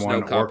Like Prime there's One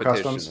no or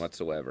competition customs.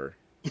 whatsoever.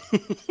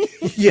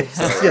 Yes,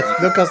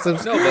 yes. No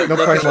customs. No, but no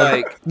look price at, one.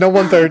 like- No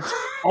 1/3.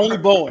 Only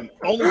Bowen.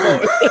 Only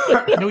Bowen.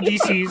 No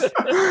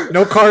DCs.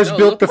 No cars No,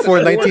 built look at the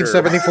before quarter.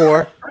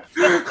 1974.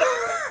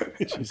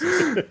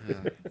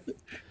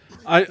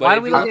 I Why But do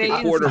if we you look look at at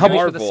Aiden's Quarter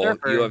situation with the Marvel,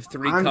 surfer? you have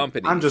 3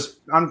 companies.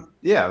 I'm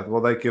yeah,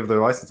 well they give their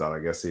license out, I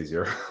guess,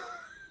 easier.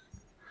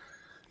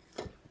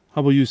 How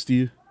about you,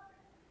 Steve?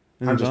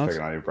 Any I'm just thoughts?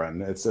 picking on you,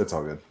 Brenton. It's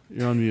all good.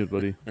 You're on mute,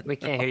 buddy. We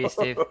can't hear you,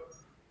 Steve.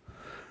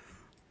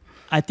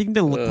 I think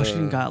the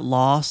question got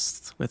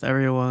lost with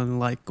everyone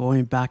like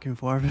going back and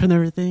forth and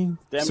everything.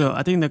 Damn So it.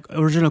 I think the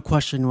original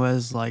question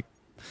was like,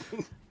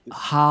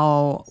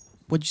 how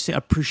would you say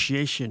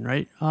appreciation,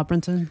 right,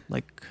 Brenton?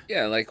 Like,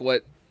 Yeah, like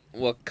what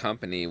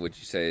company would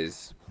you say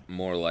is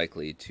more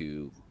likely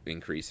to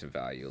increase in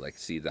value? Like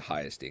see the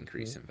highest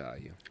increase in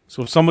value?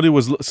 So if somebody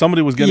was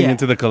getting Yeah.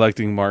 into the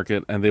collecting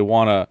market and they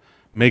want to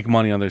make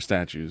money on their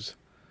statues.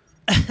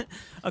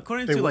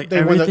 according They, to like they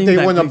everything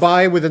want that to we've-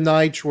 buy with an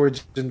eye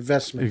towards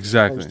investment.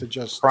 Exactly. As opposed to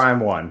just Prime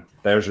One.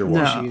 There's your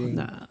one. No, cheating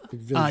no.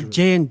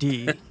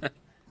 visually.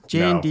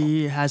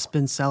 J&D has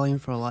been selling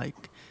for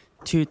like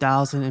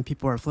 2,000 and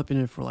people are flipping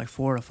it for like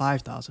 4,000 to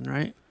 5,000,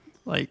 right?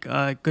 Like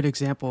a good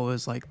example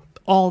is like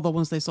all the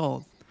ones they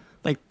sold.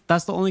 Like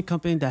that's the only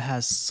company that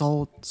has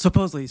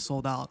supposedly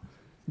sold out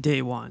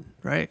day one,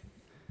 right?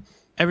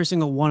 Every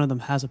single one of them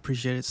has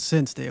appreciated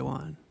since day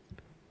one.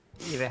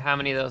 Yeah, but how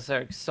many of those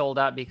are sold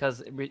out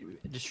because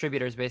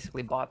distributors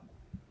basically bought?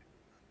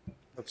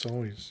 That's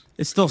always.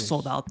 It's still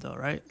sold out though,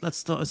 right? It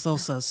still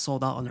says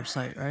sold out on their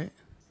site, right?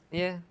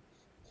 Yeah.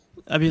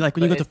 I mean, like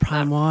when you But go to it's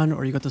Prime not- One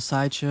or you go to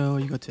Sideshow, or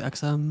you go to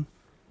XM,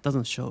 it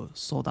doesn't show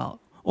sold out.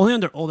 Only on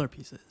their older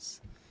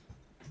pieces.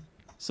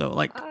 So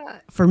like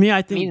for me,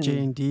 I think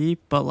mean- J&D,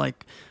 but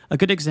like a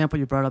good example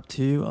you brought up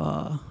too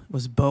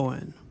was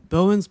Bowen.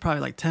 Bowen's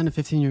probably like 10 to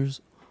 15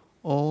 years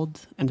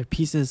old, and their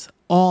pieces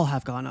all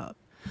have gone up.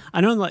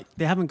 I know like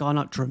they haven't gone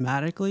up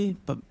dramatically,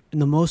 but in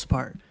the most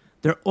part,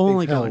 they're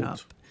only going held.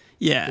 up.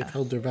 Yeah, They've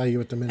held their value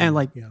at the minimum. and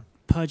like yeah.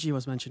 Pudgy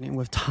was mentioning,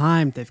 with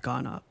time they've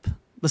gone up.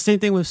 The same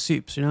thing with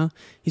Soups, you know?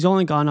 He's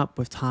only gone up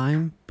with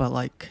time, but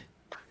like,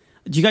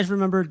 do you guys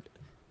remember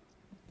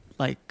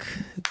like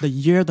the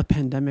year the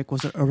pandemic,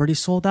 was it already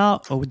sold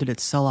out or did it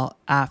sell out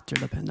after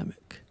the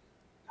pandemic?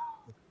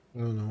 I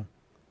don't know.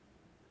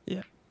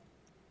 Yeah.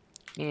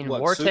 I mean,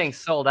 What, War Soup? Tank's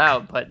sold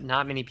out, but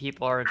not many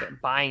people are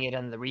buying it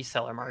in the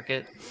reseller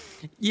market.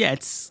 Yeah,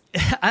 it's,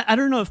 I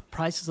don't know if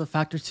price is a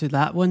factor to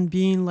that one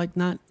being like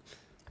not,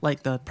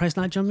 like the price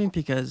not jumping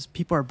because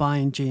people are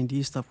buying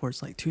J&D stuff where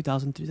it's like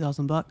 $2,000,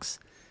 $3,000.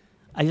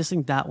 I just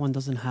think that one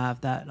doesn't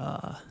have that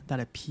that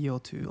appeal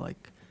to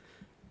like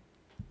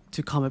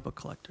to comic book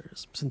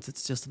collectors since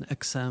it's just an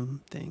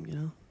XM thing, you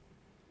know.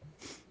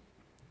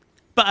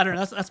 But I don't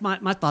know. That's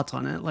my thoughts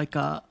on it. Like,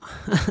 I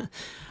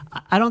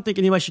don't think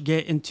anybody should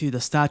get into the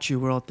statue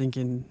world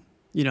thinking,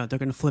 you know, they're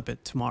gonna flip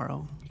it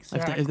tomorrow.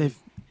 Exactly.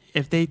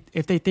 If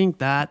they think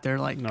that, they're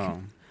like,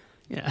 No.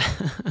 Yeah.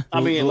 I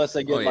mean, unless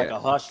they get Oh, like yeah. a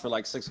hush for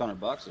like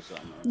 $600 or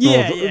something.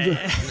 Yeah, the-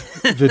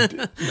 yeah.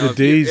 The No,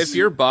 days if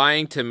you're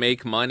buying to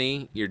make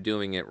money, you're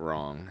doing it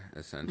wrong.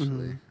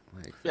 Essentially,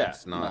 like Yeah,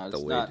 that's not no, the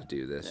it's way not- to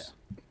do this.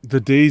 the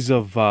days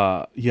of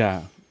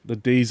the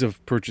days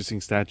of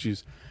purchasing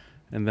statues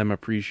and them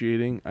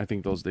appreciating, I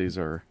think those days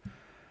are,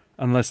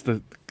 unless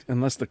the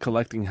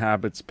collecting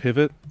habits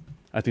pivot,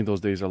 I think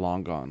those days are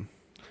long gone.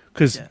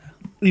 Because Yeah.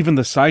 even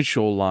the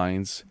sideshow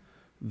lines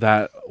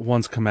that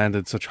once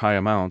commanded such high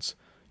amounts,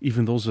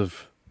 even those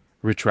have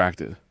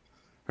retracted,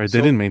 right? They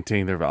So- didn't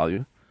maintain their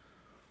value.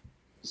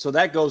 So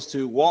that goes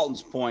to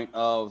Walton's point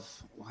of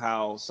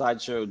how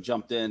Sideshow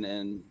jumped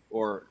in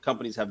or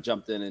companies have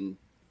jumped in and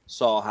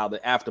saw how the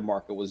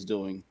aftermarket was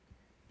doing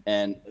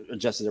and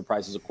adjusted their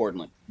prices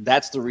accordingly.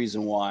 That's the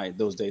reason why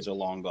those days are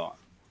long gone.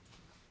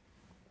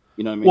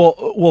 You know what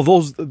I mean?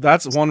 Well,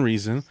 that's one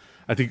reason.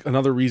 I think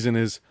another reason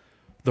is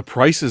the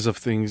prices of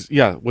things.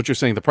 Yeah, what you're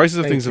saying, the prices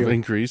of Thank things have you.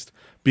 increased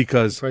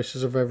because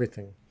Prices of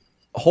everything.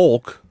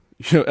 Hulk,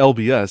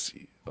 LBS,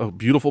 a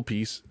beautiful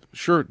piece.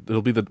 Sure,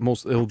 it'll be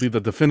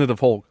the definitive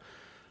Hulk,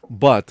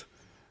 but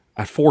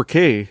at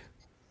 4K,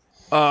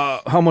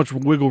 how much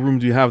wiggle room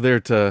do you have there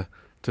to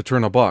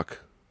turn a buck?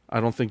 I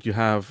don't think you're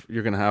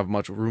going to have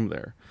much room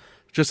there.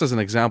 Just as an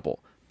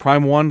example,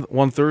 Prime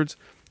 1/3,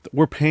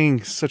 we're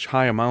paying such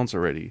high amounts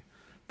already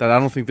that I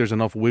don't think there's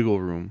enough wiggle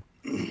room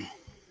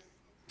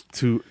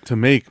to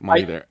make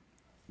money there.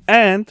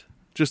 And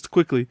just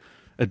quickly,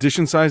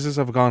 edition sizes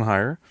have gone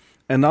higher,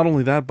 and not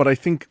only that, but I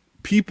think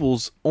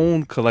people's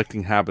own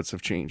collecting habits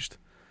have changed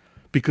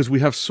because we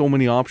have so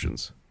many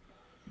options.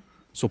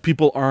 So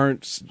people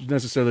aren't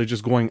necessarily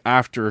just going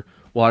after,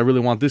 well, I really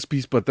want this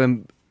piece, but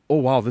then, oh,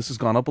 wow, this has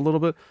gone up a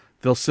little bit.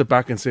 They'll sit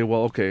back and say,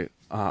 well, okay,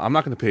 I'm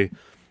not going to pay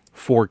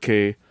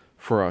 4K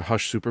for a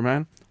Hush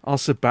Superman. I'll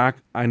sit back.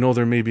 I know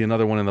there may be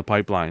another one in the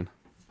pipeline.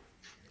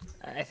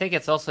 I think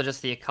it's also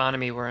just the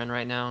economy we're in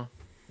right now.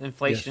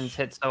 Inflation's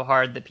hit so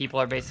hard that people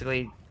are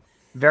basically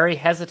very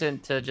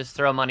hesitant to just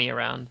throw money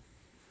around.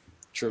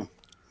 True.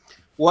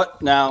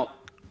 What now?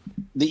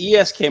 The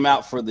ES came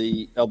out for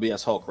the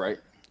LBS Hulk, right?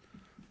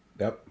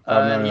 Yep.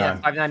 Yeah,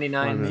 $5.99.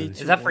 $5.99.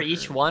 Is that for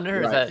each one,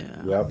 or is Right.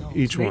 that? Yep.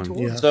 Each Made one. to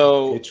order. Yeah.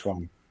 So Each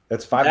one.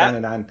 That's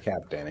 $5.99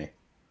 cap, Danny.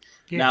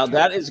 Yeah, now okay.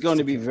 that is going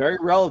to be very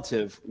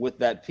relative with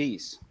that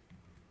piece.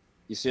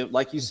 You see,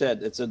 like you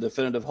said, it's a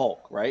definitive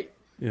Hulk, right?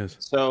 Yes.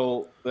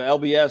 So the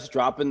LBS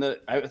dropping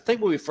I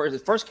think when it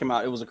first came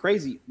out, it was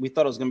we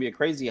thought it was going to be a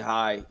crazy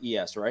high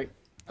ES, right?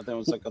 I think it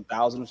was like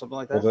 1,000 or something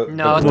like that. Well,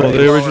 No, it's Well, way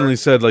they lower. originally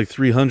said like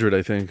 300,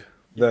 I think.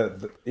 they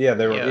were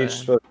Yeah. each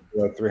supposed to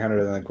be like 300,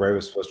 and the gray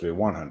was supposed to be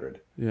 100.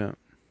 Yeah.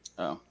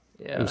 Oh,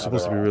 It Yeah. was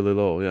supposed to be really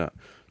low. Yeah.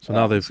 So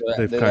now they've so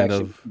kind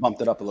actually of,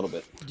 bumped it up a little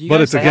bit. Do you but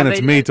guys- it's again, have it's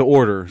they- made to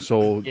order.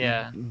 So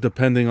Yeah.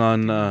 depending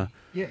on,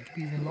 Yeah, it could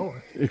be even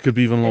lower. it could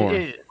be even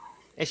lower.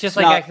 It's just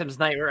Now- like Axum's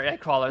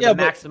Nightcrawler. Yeah, The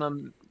but-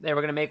 maximum they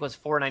were going to make was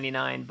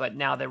 $4.99, but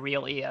now the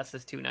real ES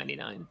is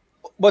 $2.99.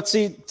 But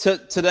see, to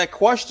that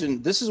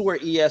question, this is where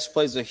ES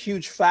plays a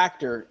huge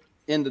factor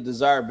in the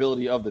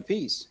desirability of the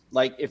piece.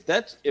 Like if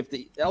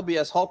the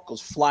LBS Hulk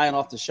goes flying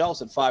off the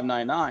shelves at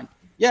 $5.99,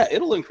 yeah,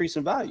 it'll increase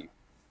in value.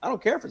 I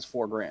don't care if it's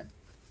 $4,000.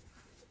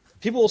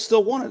 People will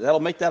still want it. That'll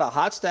make that a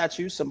hot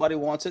statue. Somebody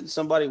wants it, and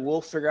somebody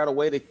will figure out a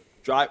way to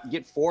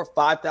get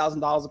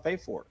 $4,000-$5,000 to pay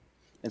for it,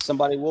 and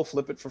somebody will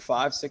flip it for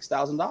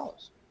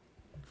 $5,000-$6,000.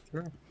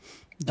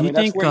 Do you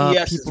think that's where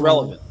ES is people,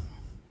 relevant.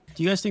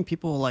 Do you guys think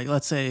people, like,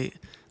 let's say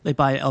they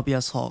buy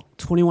LBS Hulk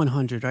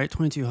 2,100, right?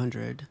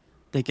 2,200.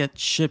 They get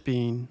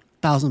shipping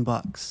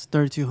 $1,000,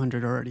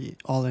 3,200 already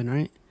all in,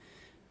 right?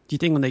 Do you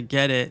think when they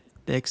get it,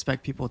 they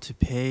expect people to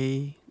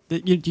pay?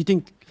 Do you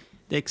think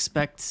they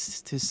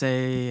expect to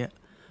say,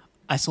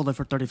 I sold it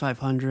for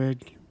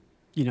 3,500?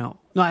 You know,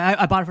 no,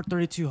 I bought it for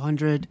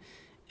 3,200,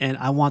 and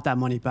I want that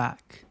money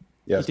back.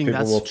 Yes, think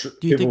people that's- will.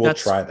 do you think People will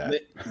that's- try that. They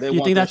Do you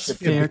want think that that's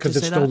shipping. fair Yeah, to because say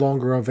it's no that?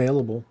 longer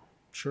available.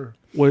 Sure.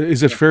 Well,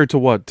 is it fair to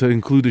what? To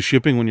include the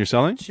shipping when you're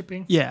selling?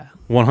 Shipping. Yeah.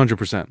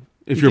 100%.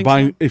 If You you're think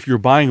buying, so? if you're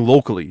buying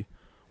locally,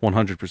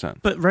 100%.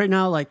 But right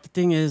now, like, the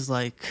thing is,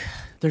 like,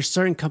 there's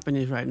certain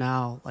companies right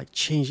now, like,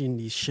 changing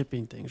these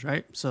shipping things,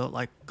 right? So,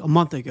 like, a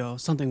month ago,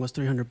 something was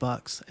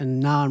 $300, and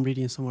now I'm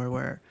reading somewhere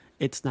where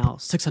it's now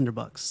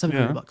 $600,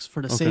 $700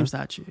 for the Okay. same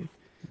statue.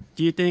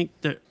 Do you think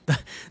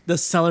the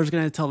seller's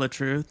gonna tell the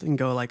truth and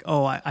go like,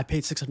 "Oh, I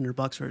paid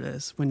 $600 for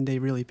this," when they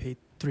really paid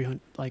 300?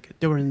 Like,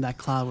 they were in that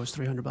cloud was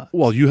 $300.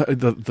 Well,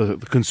 the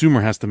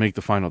consumer has to make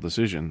the final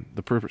decision.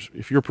 The purpose,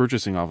 if you're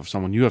purchasing off of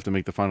someone, you have to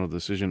make the final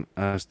decision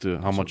as to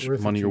how much worth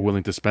it money to you're you.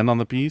 willing to spend on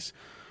the piece.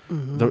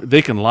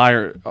 They can lie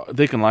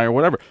or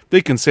whatever.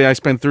 They can say I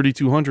spent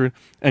 $3,200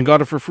 and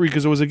got it for free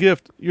because it was a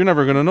gift. You're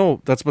never gonna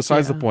know. That's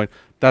besides the Yeah. point.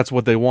 That's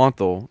what they want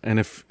though. And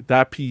if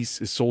that piece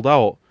is sold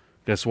out,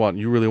 guess what?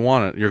 You really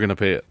want it. You're gonna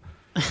pay it.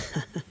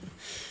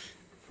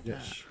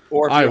 Yes.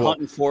 Or if I you're will-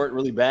 hunting for it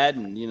really bad,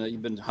 and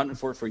you've been hunting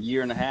for it for a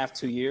year and a half,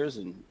 2 years,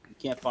 and you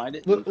can't find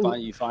it, Look-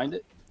 you find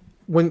it.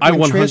 When I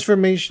 100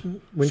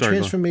 transformation Sorry, go on.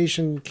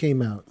 transformation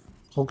came out,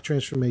 Hulk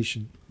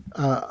transformation,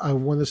 I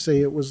want to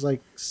say it was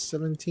like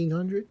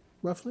 1,700.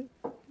 roughly.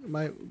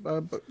 My in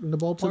the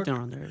ballpark, Something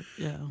around there.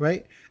 Yeah.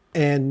 right?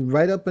 And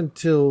right up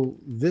until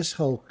this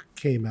Hulk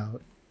came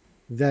out,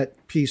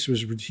 that piece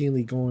was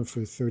routinely going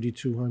for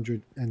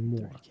 3,200 and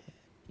more.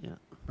 Yeah.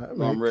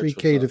 I'm rich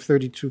 3K with to that.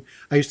 32.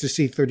 I used to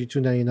see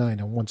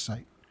 32.99 on one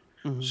site.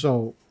 Mhm.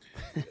 So,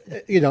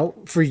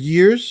 for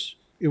years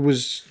it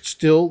was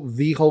still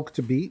the Hulk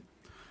to beat.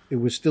 It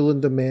was still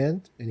in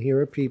demand, and here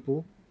are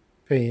people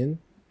paying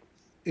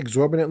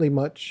exorbitantly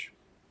much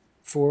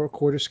for a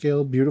quarter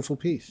scale beautiful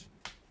piece.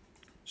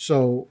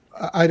 So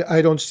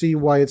I don't see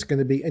why it's going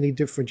to be any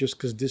different just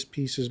because this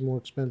piece is more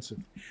expensive.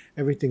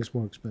 Everything's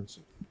more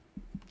expensive.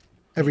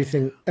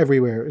 Everything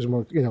everywhere is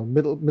more.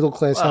 Middle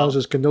class Well-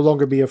 houses can no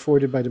longer be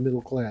afforded by the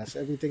middle class.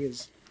 Everything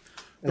is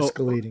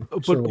escalating.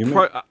 But So,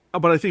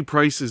 but I think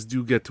prices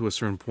do get to a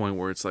certain point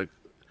where it's like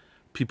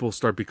people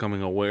start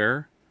becoming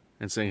aware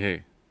and saying,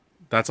 "Hey,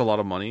 that's a lot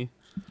of money."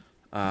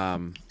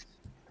 Down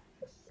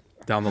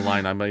the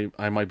line,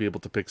 I might be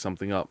able to pick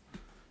something up.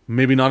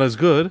 Maybe not as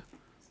good,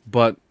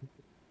 but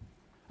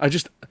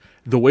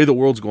the way the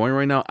world's going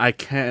right now, I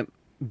can't.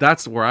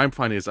 That's where I'm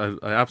finding is I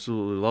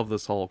absolutely love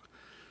this Hulk,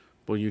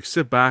 but you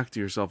sit back to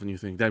yourself and you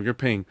think, damn, you're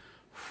paying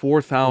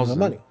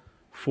money.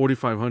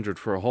 4,500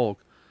 for a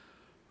Hulk.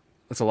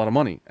 That's a lot of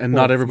money, and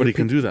not everybody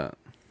can do that.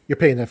 you're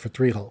paying that for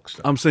 3 Hulks.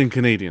 though. I'm saying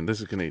Canadian.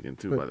 This is Canadian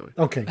too, by the way.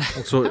 Okay.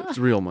 So it's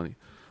real money.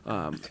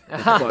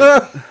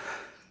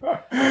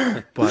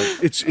 But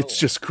it's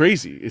just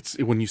crazy. It's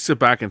when you sit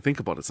back and think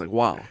about it, it's like,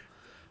 wow.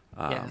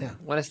 Yeah.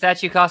 When a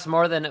statue costs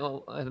more than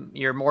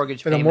your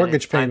mortgage Than a payment,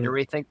 mortgage it's time to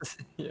payment. rethink this.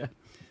 Yeah.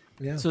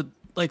 Yeah. So,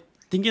 like,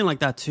 thinking like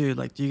that too,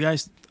 like, do you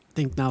guys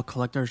think now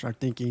collectors are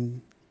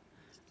thinking,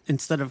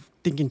 instead of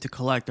thinking to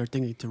collect, they're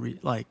thinking to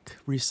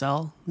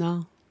resell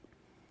now?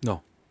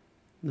 No.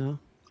 No?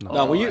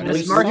 No, when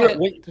this market-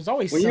 There's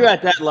always you're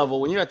at that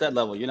level, you're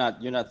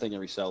not thinking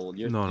resell.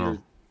 No.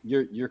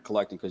 You're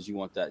collecting because you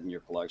want that in your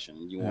collection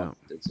and you want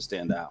it to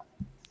stand out.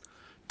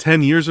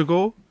 10 years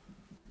ago,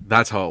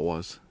 that's how it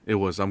was. It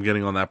was, I'm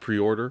getting on that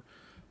pre-order.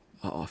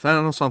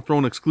 Thanos on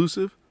Throne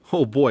exclusive.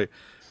 Oh boy,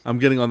 I'm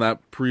getting on that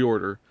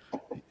pre-order.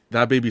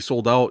 That baby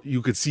sold out.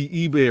 You could see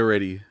eBay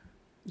already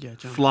Yeah,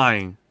 John.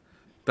 flying.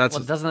 That's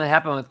Well, doesn't it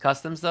happen with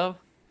customs though?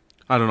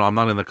 I don't know. I'm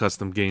not in the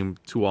custom game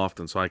too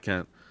often, so I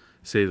can't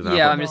say that.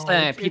 Yeah, but- I'm just No,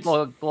 saying it's-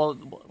 people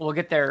will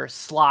get their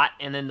slot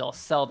and then they'll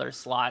sell their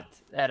slot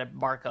at a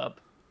markup.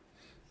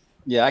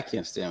 Yeah, I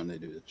can't stand when they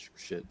do that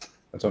shit.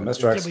 That's what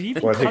Mr. Yeah, X, but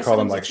even what they call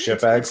them, customs, like it's- ship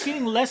it's bags.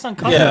 getting less on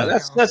customs. Yeah, now.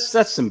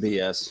 that's some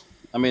BS.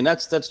 I mean,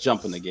 that's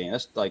jumping the game.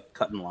 That's like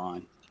cutting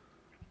line.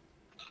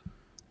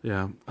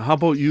 Yeah. How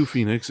about you,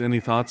 Phoenix? Any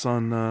thoughts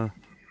on?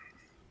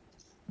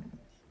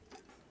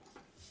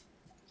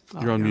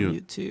 You're on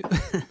mute. too.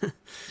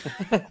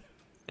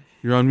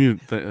 You're on mute.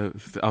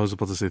 I was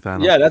about to say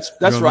Thanos. Yeah, that's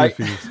You're on right.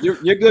 mute,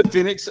 Phoenix. You're good,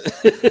 Phoenix.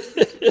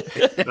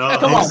 No,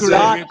 Come on, I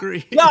Doc.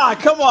 was, God,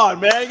 come on,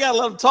 man. You gotta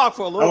let him talk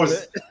for a I little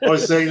was, bit. I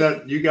was saying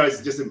that you guys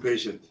are just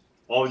impatient.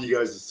 All you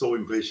guys are so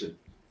impatient.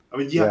 I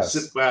mean, you have to Yes.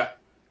 sit back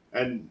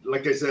and,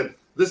 like I said,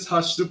 this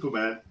Hush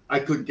Superman, I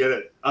couldn't get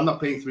it. I'm not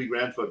paying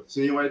 $3,000 for it.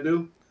 So you know what I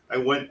do? I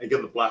went and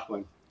get the black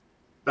one.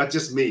 That's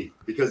just me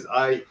because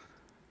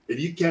if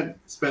you can't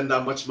spend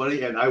that much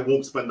money, and I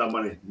won't spend that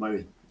money,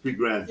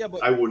 $3,000. Yeah,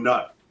 but- I will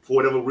not. For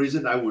whatever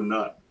reason, I will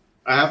not.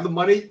 I have the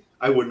money.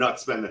 I would not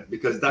spend it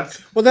because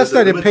that's Well, that's there's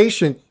not a limit.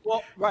 impatient.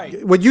 Well,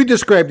 right. What you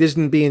described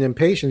isn't being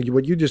impatient.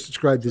 What you just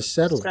described is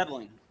settling.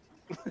 Settling.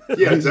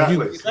 Yeah,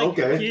 exactly.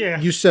 Okay. Yeah.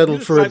 You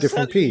settled for a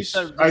different piece.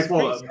 I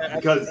thought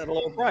because,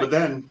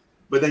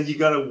 but then you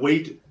gotta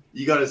wait.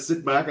 You gotta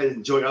sit back and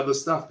enjoy other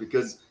stuff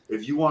because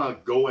if you want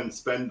to go and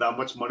spend that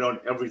much money on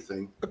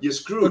everything, you're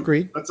screwed.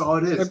 Agreed. That's all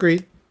it is.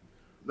 Agreed.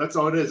 That's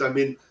all it is. I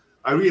mean,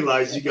 I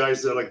realize you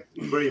guys are like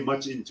very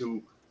much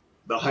into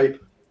the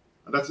hype.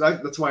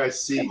 That's why I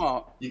see. Come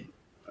on.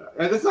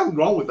 And there's nothing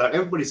wrong with that.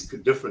 Everybody's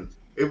different.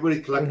 Everybody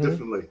collect Mhm.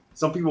 differently.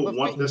 Some people But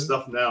want their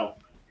stuff now.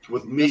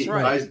 With me, That's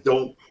right.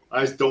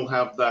 I just don't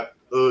have that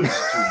urge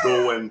to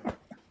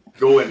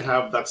go and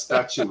have that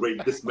statue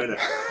right this minute.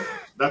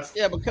 That's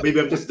Yeah, but maybe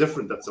I'm just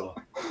different. That's all.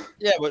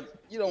 yeah, but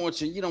you don't want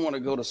to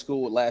go to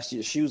school with last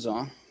year's shoes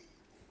on.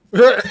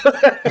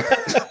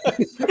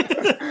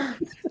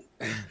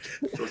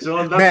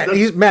 So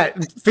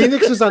Matt,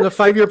 Phoenix is on a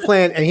 5-year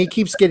plan, and he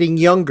keeps getting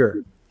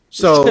younger.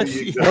 So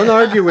don't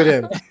argue with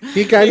him.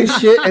 He got his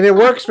shit, and it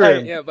works for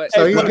him. Yeah, but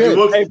So he's But it good.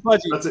 works. Hey,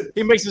 Pudgy, That's it.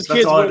 he makes his That's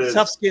kids all it wear is.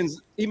 tough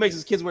skins. He makes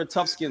his kids wear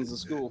tough skins in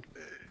school.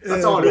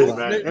 That's all it is,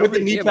 man. With the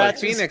Every- knee yeah, but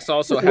patches. Phoenix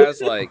also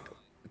has like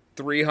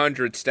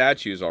 300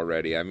 statues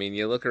already. I mean,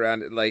 you look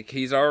around, like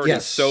he's already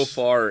Yes. so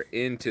far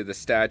into the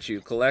statue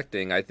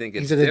collecting. I think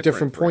it's He's at a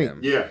different for point. him.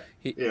 Yeah,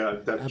 He- yeah,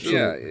 that's Absolutely.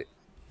 Yeah, true.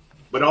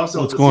 But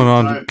also, What's at the going same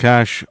on, time,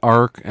 Cash,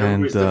 Ark, and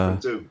everybody's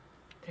different too.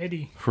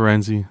 Eddie.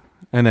 Ferenzi,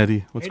 and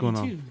Eddie? What's Eddie going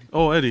on? too.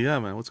 Oh, Eddie, yeah,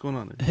 man. What's going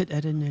on? Eddie, Hit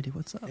Ed and Eddie,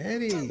 what's up?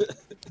 Eddie.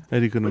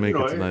 Eddie couldn't But, make you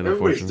know, it tonight,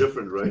 everybody's unfortunately.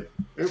 different, right?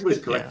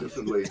 Everybody's collect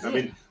differently. I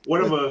mean,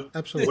 whatever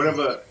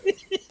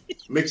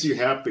makes you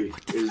happy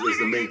is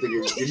the main thing.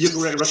 If you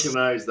can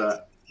recognize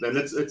that, then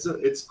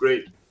it's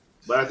great.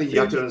 But I think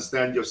you have to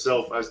understand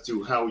yourself as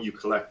to how you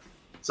collect.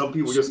 Some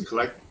people just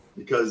collect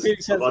because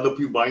of other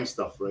people buying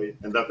stuff, right?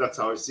 And that's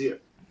how I see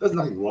it. There's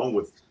nothing wrong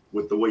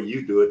with the way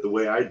you do it, the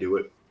way I do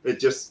it. It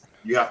just,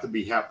 you have to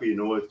be happy in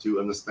order to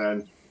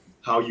understand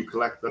how you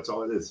collect. That's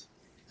all it is.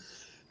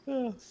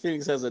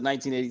 Phoenix has a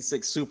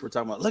 1986 Super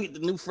talking about, look at the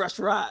new fresh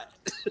ride.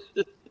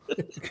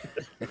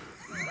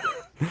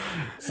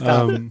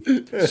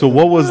 So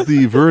what was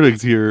the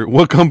verdict here?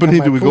 What company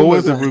do we go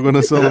with if we're going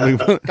to sell them?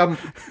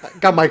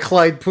 Got my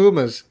Clyde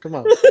Pumas. Come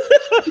on.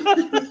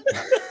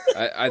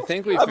 I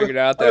think we figured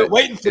out that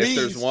if these.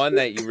 there's one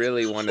that you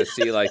really want to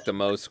see like the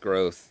most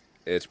growth,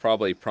 it's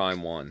probably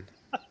Prime 1.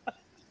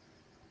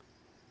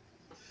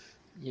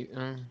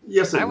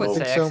 Yes, I would no.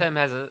 say Think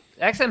so.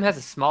 XM has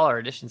a smaller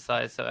edition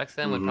size, so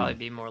XM would probably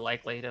be more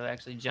likely to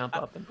actually jump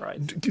up in price.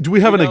 Do we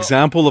have an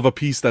example of a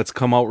piece that's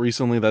come out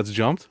recently that's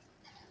jumped?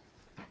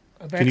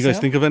 Can you guys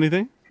think of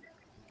anything?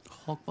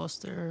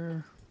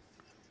 Hulkbuster.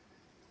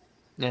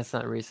 That's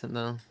not recent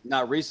though.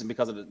 Not recent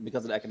because of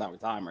the economic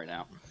time right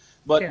now.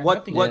 But Yeah,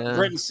 what nothing-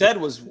 Britton said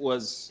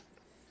was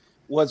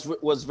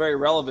very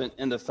relevant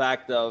in the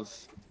fact of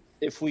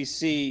if we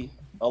see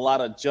a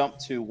lot of jump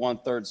to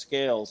 1/3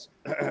 scales,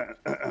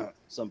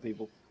 some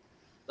people,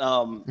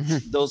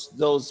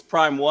 those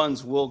prime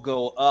ones will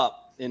go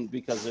up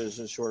because there's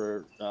a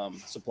shorter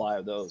supply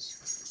of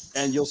those,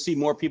 and you'll see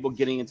more people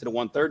getting into the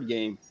 1/3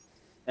 game,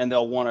 and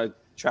they'll want to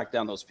track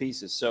down those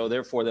pieces. So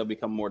therefore, they'll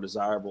become more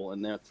desirable,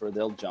 and therefore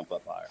they'll jump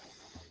up higher.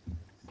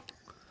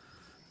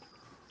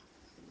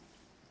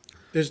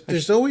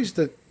 There's always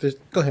go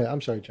ahead.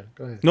 I'm sorry, John.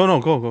 Go ahead. No,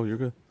 go. You're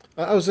good.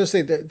 I was going to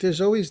say that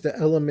there's always the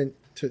element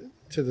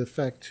to the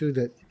fact too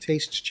that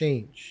tastes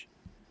change,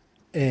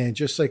 and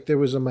just like there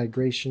was a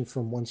migration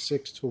from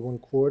 1/6 to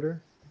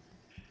 1/4,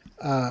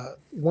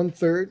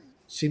 1/3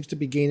 seems to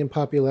be gaining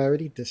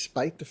popularity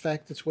despite the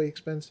fact it's way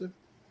expensive,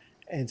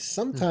 and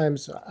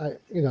sometimes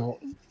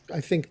I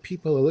think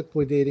people are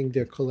liquidating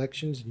their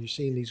collections, and you're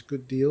seeing these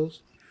good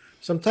deals.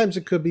 Sometimes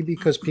it could be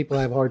because people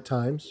have hard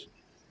times,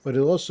 but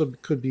it also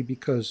could be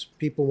because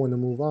people want to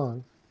move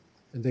on,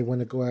 and they want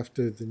to go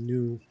after the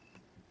new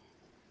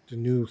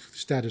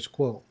status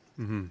quo.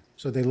 Mm-hmm.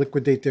 So they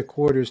liquidate their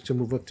quarters to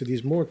move up to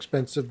these more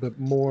expensive but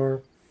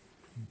more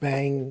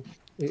bang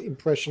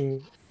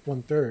impression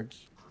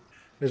 1/3.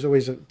 There's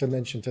always a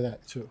dimension to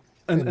that too.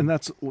 And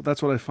that's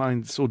what I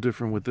find so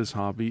different with this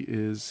hobby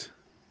is,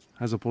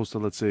 as opposed to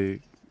let's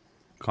say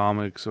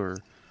comics or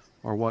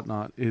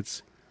whatnot.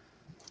 It's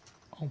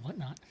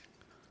whatnot.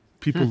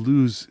 people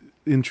lose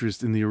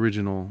interest in the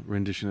original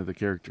rendition of the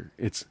character.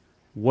 It's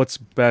what's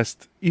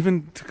best,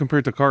 even to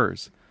compare to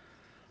cars.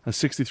 A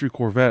 63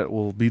 Corvette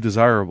will be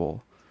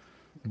desirable,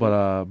 but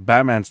a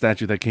Batman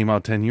statue that came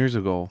out 10 years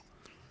ago,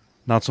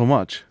 not so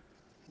much.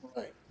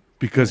 Right.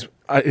 Because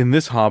in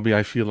this hobby,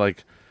 I feel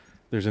like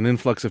there's an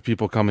influx of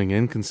people coming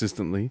in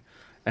consistently,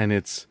 and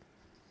it's,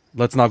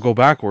 let's not go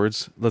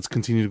backwards, let's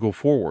continue to go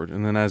forward.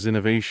 And then as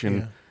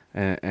innovation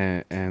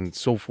and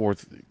so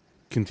forth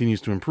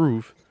continues to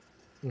improve,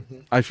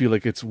 I feel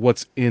like it's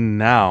what's in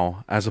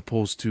now as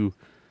opposed to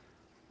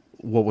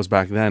what was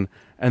back then.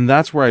 And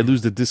that's where I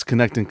lose the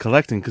disconnect in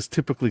collecting, because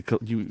typically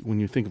when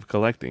you think of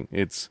collecting,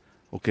 it's,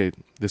 okay,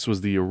 this was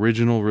the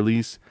original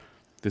release,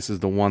 this is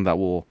the one that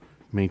will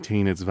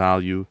maintain its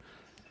value,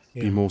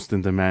 be most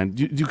in demand.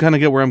 Do you kind of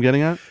get where I'm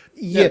getting at?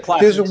 Yeah,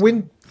 there's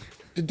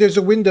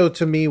a window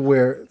to me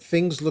where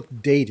things look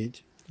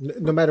dated,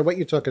 no matter what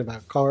you're talking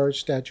about, cars,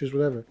 statues,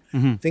 whatever.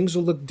 Things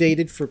will look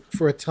dated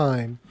for a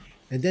time,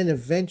 and then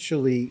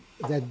eventually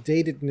that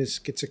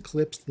datedness gets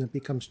eclipsed and it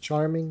becomes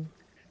charming.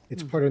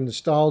 It's part of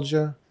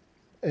nostalgia,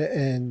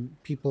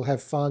 and people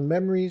have fond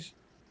memories,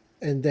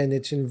 and then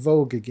it's in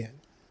vogue again,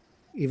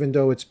 even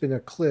though it's been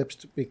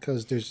eclipsed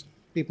because there's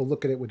people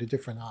look at it with a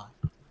different eye.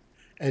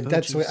 And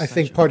that's what I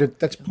think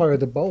that's part of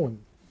the Bowen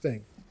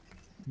thing.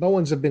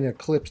 Bowens have been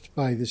eclipsed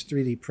by this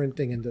 3D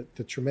printing and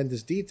the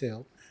tremendous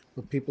detail,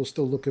 but people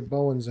still look at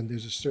Bowens and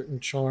there's a certain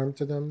charm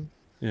to them.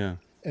 Yeah.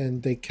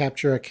 And they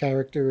capture a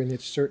character in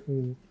its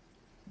certain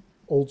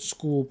old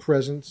school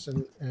presence,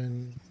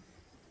 and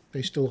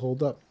they still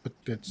hold up. But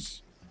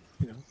it's,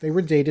 they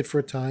were dated for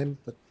a time,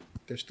 but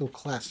they're still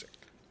classic.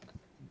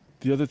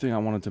 The other thing I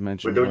wanted to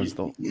mention was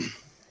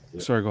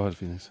Sorry, go ahead,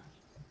 Phoenix.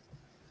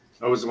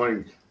 I was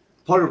wondering,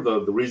 part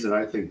of the reason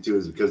I think too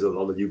is because of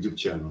all the YouTube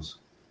channels,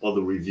 all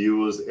the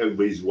reviewers,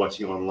 everybody's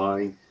watching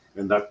online,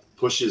 and that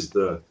pushes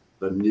the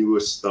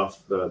newest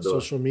stuff, the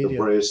social media, the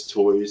brightest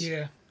toys,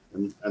 Yeah.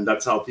 and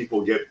that's how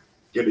people get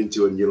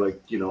into it. And you're like,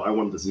 I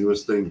want this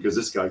newest thing because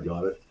this guy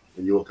got it,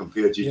 and you all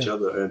compare to each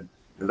other,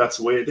 and that's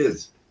the way it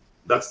is.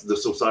 That's the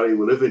society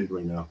we live in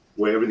right now,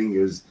 where everything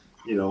is,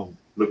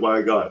 look what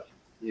I got,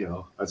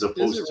 as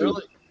opposed Is it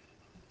really?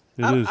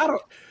 It is.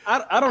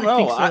 I don't know.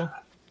 think so.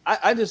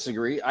 I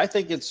disagree. I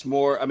think it's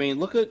more. I mean,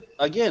 look at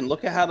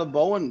how the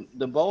Bowen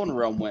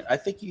realm went. I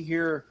think you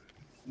hear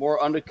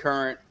more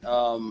undercurrent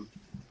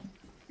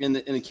in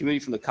the community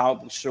from the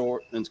comic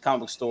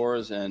book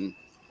stores, and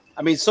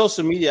I mean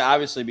social media,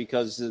 obviously,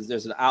 because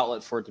there's an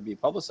outlet for it to be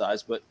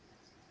publicized. But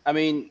I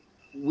mean,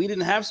 we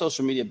didn't have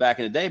social media back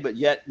in the day, but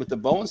yet with the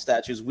Bowen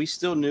statues, we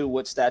still knew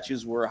what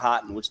statues were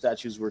hot and which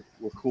statues were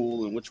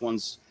cool and which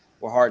ones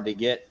were hard to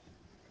get.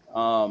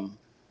 And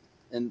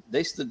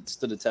they stood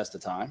the test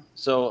of time.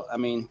 So, I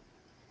mean,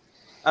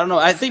 I don't know.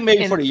 I think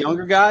maybe for the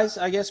younger guys,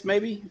 I guess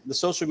maybe the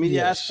social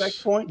media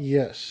aspect point.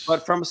 Yes.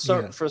 But for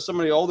some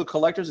of the older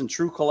collectors and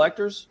true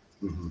collectors,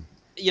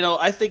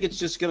 I think it's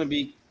just going to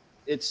be,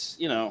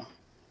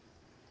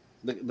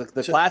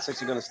 the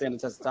classics are going to stand the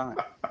test of time.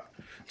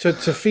 To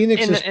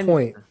Phoenix's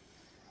point,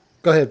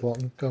 go ahead,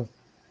 Walton. Go.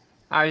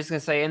 I was just gonna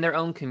say, in their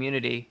own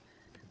community,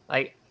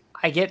 like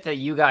I get that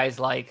you guys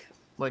like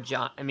what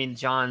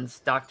John's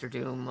Doctor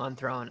Doom on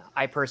Throne.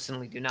 I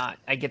personally do not.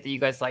 I get that you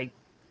guys like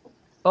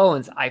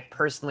Bowens. I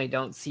personally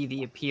don't see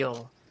the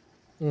appeal.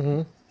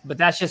 Mm-hmm. But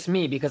that's just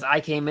me because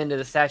I came into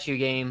the statue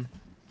game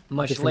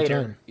much Different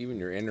later. time. Even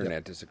your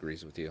internet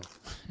disagrees with you.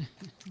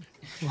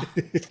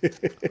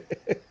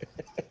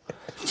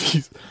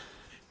 Jeez.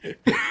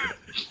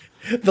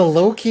 The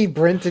low key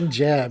Brenton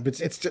jab.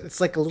 It's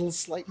like a little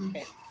slight.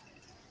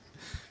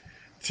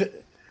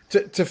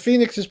 To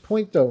Phoenix's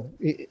point though,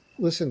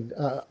 listen.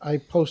 I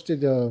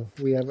posted.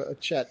 We have a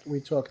chat.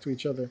 We talk to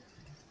each other,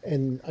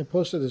 and I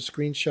posted a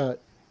screenshot.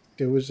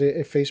 There was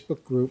a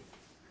Facebook group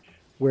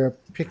where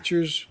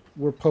pictures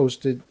were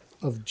posted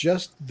of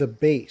just the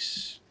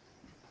base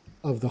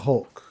of the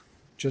Hulk,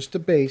 just the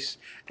base,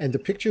 and the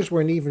pictures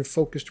weren't even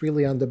focused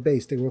really on the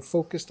base. They were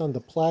focused on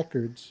the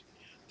placards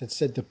that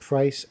said the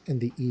price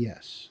and the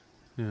ES.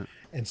 Yeah.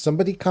 And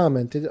somebody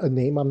commented, a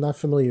name I'm not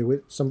familiar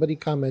with, somebody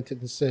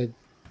commented and said,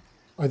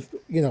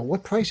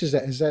 what price is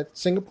that? Is that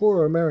Singapore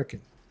or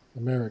American?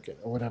 American,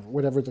 or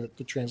whatever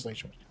the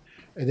translation was.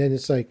 And then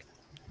it's like,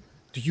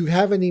 do you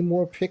have any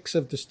more pics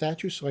of the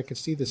statue so I can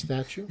see the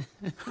statue?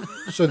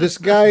 So this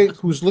guy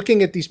who's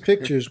looking at these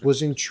pictures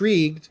was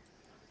intrigued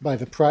by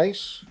the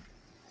price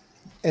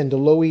and the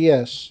low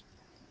ES,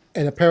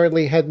 and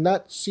apparently had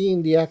not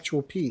seen the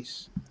actual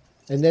piece.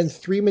 And then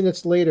 3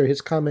 minutes later,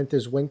 his comment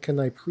is, when can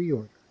I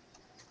pre-order?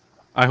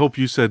 I hope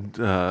you said,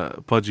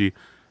 Pudgy,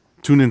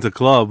 tune into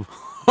Club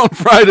on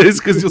Fridays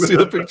because you'll see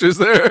the pictures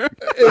there.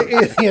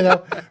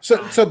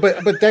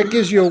 But that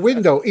gives you a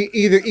window.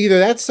 Either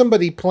that's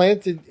somebody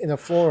planted in a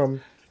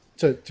forum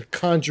to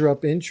conjure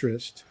up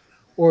interest,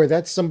 or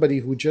that's somebody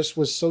who just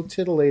was so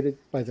titillated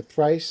by the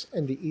price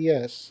and the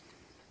ES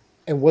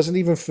and wasn't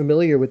even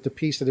familiar with the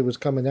piece that it was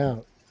coming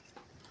out,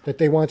 that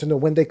they want to know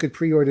when they could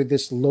pre-order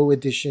this low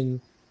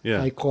edition,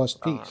 high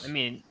cost piece.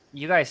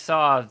 You guys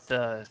saw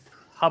the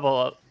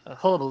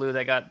hullabaloo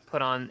that got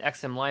put on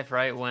XM Life,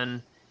 right?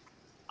 When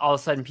all of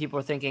a sudden people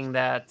were thinking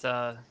that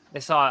they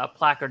saw a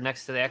placard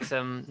next to the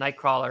XM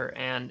Nightcrawler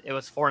and it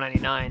was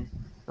 $4.99.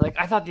 Like,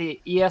 I thought the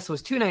ES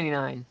was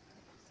 $2.99,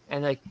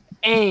 and like,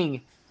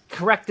 Aang,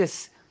 correct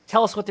this.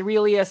 Tell us what the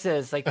real ES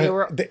is. Like, they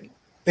came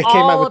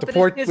out with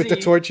the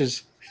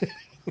torches.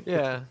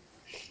 Yeah.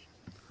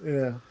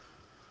 Yeah.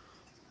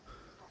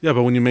 Yeah,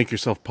 but when you make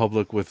yourself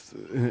public with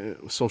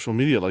social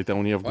media like that,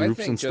 when you have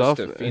groups and stuff.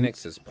 To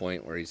Phoenix's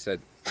point where he said,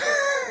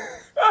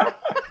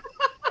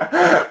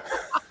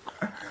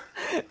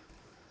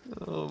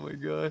 oh my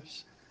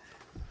gosh.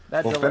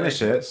 We'll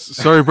finish it.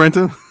 Sorry,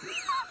 Brenton.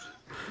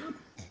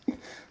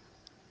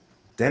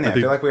 Danny, I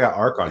feel like we got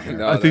arc on here.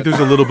 No, I think there's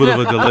a little bit of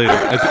a delay.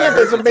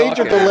 There's a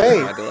major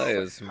delay. My delay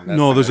is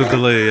No, there's a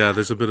delay. Yeah,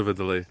 there's a bit of a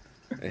delay.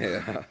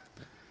 Yeah.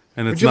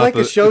 And Would you like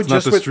a show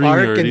just with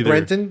Ark and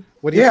Brenton?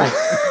 What do you think?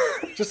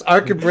 Just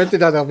Ark and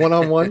Brenton on a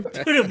one-on-one?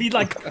 It'll be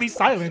like complete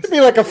silence. It'll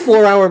be like a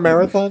 4-hour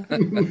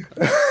marathon.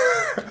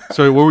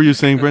 Sorry, what were you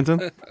saying,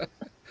 Brenton?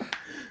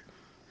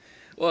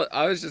 Well,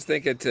 I was just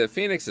thinking to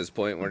Phoenix's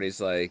point where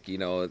he's like,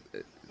 the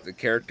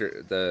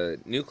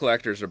new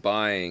collectors are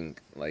buying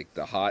like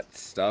the hot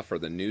stuff or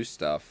the new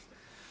stuff.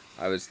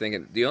 I was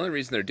thinking the only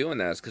reason they're doing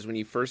that is because when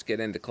you first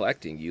get into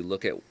collecting, you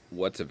look at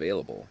what's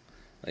available.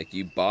 Like,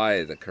 you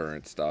buy the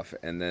current stuff,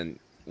 and then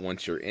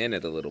once you're in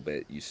it a little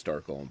bit, you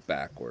start going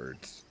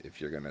backwards if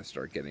you're going to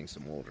start getting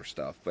some older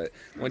stuff. But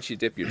once you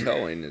dip your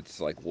toe in, it's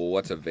like, well,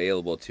 what's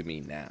available to me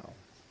now?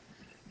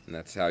 And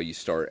that's how you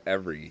start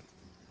every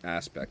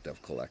aspect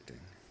of collecting.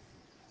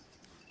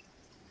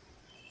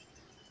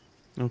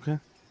 Okay.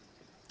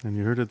 And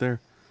you heard it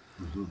there.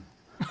 Mm-hmm.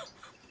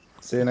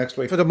 See you next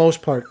week. For the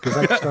most part, because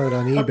I started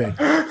on eBay.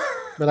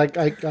 But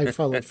I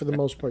follow it. For the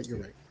most part, you're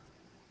right.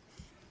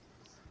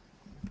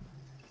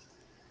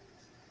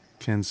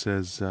 Ken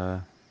says,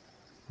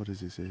 what does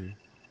he say here?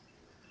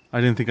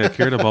 I didn't think I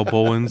cared about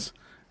Bowens,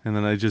 and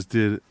then I just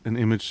did an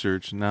image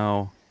search.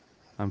 Now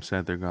I'm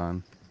sad they're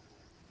gone.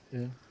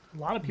 Yeah. A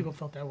lot of people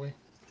felt that way.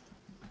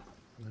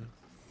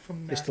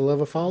 From They still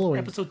have a following.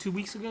 episode 2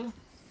 weeks ago.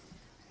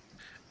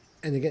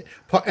 And again,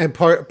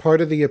 part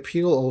of the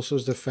appeal also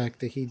is the fact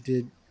that he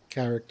did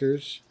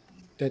characters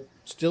that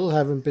still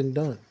haven't been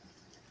done.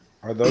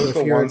 Are those If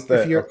the you're- ones if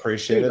that you're-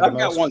 appreciated Dude, the I've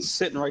got most? one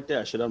sitting right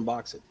there. I should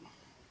unbox it.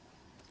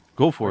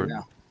 Go for it.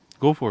 now.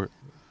 Go for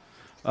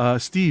it.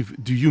 Steve,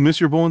 do you miss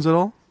your Bowens at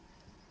all?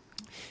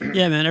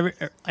 Yeah, man.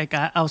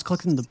 I was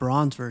collecting the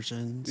bronze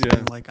versions. Yeah.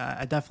 And, like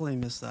I definitely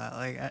miss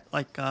that.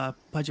 Like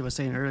Pudgy was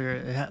saying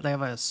earlier, they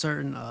have a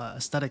certain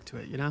aesthetic to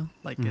it. You know,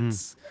 like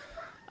it's.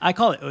 I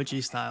call it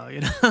OG style.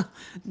 You know,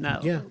 no.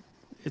 Yeah.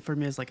 For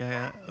me, it's like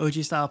a OG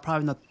style.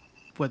 Probably not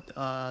with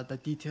the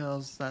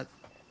details that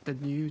the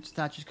new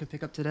statues could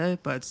pick up today,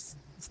 but it's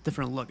a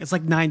different look. It's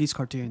like '90s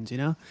cartoons. You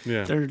know.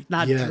 Yeah. They're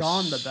not Yes.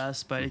 drawn the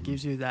best, but it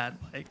gives you that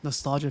like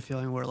nostalgia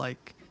feeling where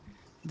like.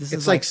 This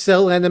It's is like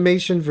cell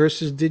animation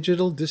versus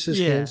digital. This is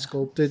Yeah. hand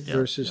sculpted Yep,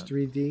 versus yep.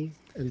 3D,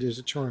 and there's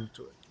a charm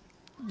to it.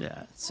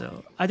 Yeah,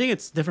 so I think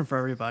it's different for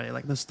everybody.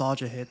 Like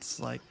nostalgia hits.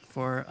 Like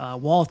for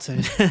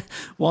Walton,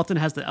 Walton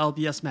has the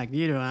LBS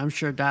Magneto, and I'm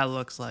sure that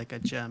looks like a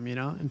gem, you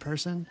know, in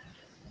person.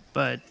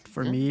 But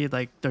for me,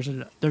 like there's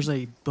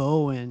a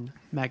Bowen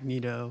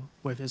Magneto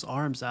with his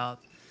arms out,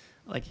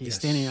 like he's Yes.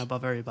 standing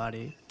above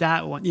everybody.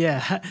 That one,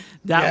 that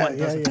one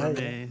does it for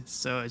me.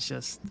 So it's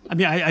just, I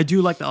mean, I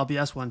do like the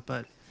LBS one,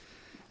 but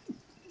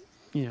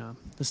you know,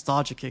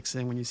 nostalgia kicks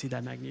in when you see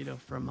that Magneto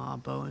from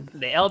Bowen.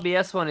 The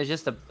LBS one is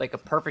just a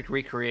perfect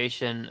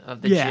recreation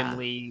of the Yeah. Jim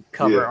Lee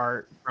cover Yeah.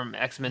 art from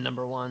X-Men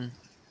 #1.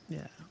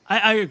 Yeah,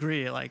 I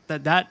agree. Like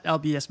that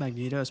LBS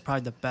Magneto is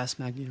probably the best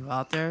Magneto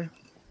out there.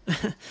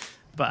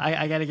 But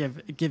I gotta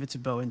give it to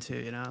Bowen too.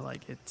 You know,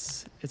 like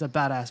it's a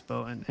badass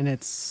Bowen, and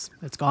it's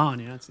gone.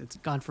 You know, it's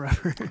gone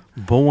forever.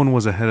 Bowen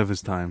was ahead of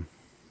his time.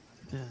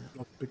 Yeah.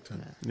 Oh, big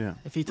time. Yeah.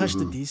 If he touched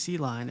the DC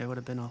line, it would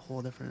have been a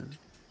whole different.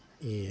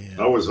 Yeah.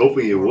 I was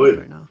hoping he world would,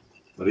 right now.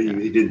 but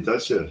he didn't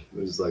touch it. It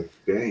was like,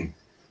 dang.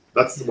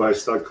 That's why I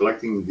started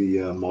collecting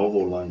the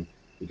Marvel line,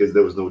 because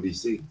there was no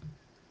DC.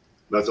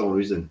 That's the only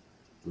reason.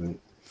 Right?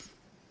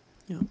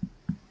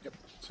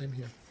 Same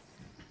here.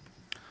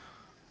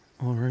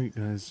 All right,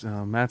 guys.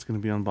 Matt's going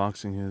to be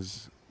unboxing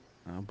his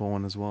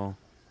Bowen as well,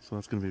 so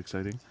that's going to be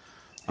exciting.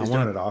 He's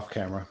doing it off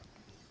camera.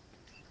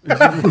 Yeah,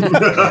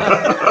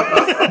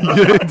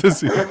 to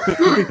see.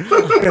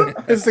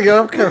 It's the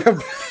camera.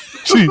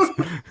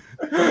 Jeez.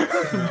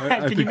 I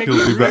Can you think make he'll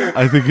it be back.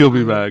 I think he'll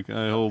be back.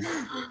 I hope.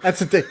 That's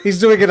the thing. He's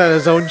doing it on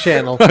his own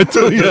channel. I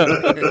tell you.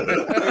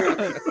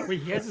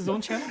 Wait, he has his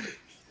own channel?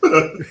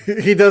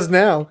 He does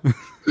now.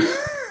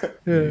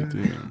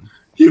 Damn.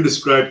 He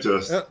described to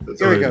us. Oh, That's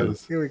here all we it go.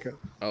 is. Here we go.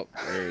 Oh,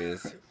 there he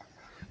is.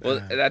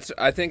 Well,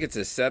 I think it's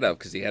a setup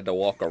because he had to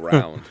walk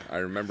around. I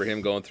remember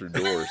him going through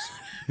doors.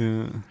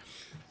 Yeah.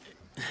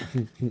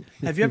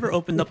 Have you ever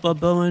opened up a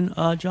Bowen,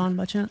 John,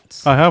 by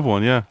chance? I have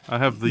one. Yeah, I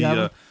have You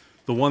have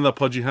the one that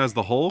Pudgy has,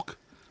 the Hulk.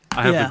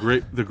 I have Yeah.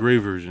 the gray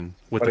version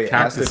with But the he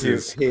asked if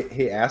cactuses.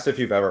 he asked if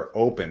you've ever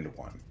opened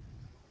one.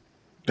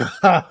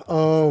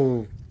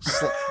 Oh,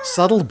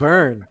 subtle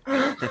burn.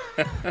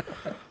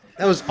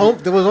 That was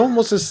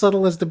almost as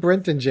subtle as the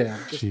Brenton jam.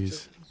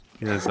 Jeez.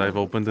 Yes, I've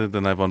opened it,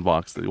 then I've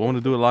unboxed it. You want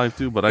me to do it live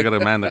too? But I gotta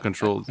man the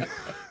controls.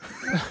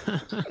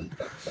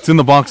 It's in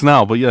the box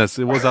now, but yes,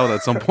 it was out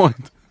at some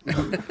point.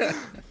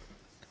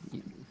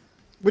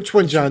 Which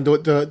one, John?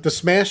 The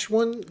smash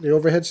one, the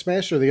overhead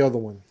smash, or the other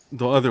one?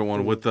 The other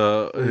one with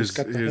He's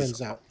got the his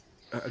hands out.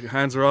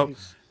 hands are up,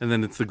 and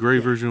then it's the gray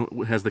version.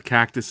 It has the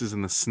cactuses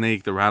and the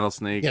snake, the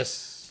rattlesnake,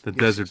 Yes. the Yes,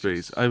 desert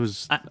yes,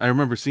 base. I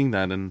remember seeing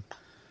that, and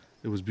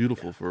it was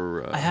beautiful.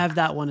 For I have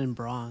that one in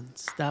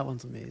bronze. That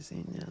one's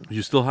amazing. Yeah,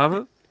 you still have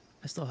it?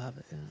 I still have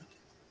it. Yeah,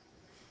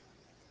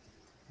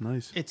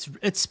 Nice.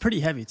 it's pretty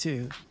heavy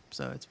too,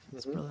 so it's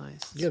really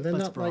nice. Yeah, they're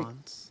But it's not like-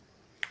 bronze.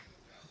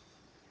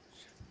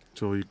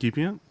 So you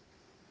keeping it?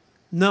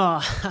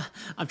 No,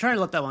 I'm trying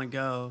to let that one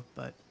go,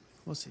 but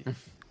we'll see.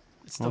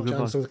 It's still Well, good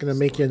John's luck. looking to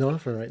make you an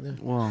offer right now.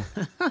 Well,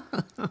 I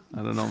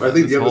don't know. I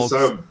think This the other Hulk's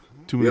side,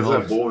 too the many other side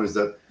of Hulks. Bowen is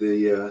that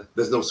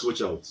there's no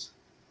switch outs.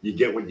 You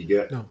get what you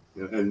get, No.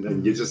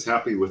 and you're just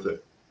happy with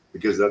it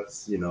because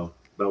that's that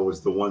was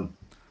the one.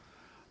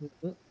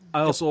 I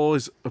also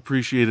always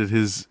appreciated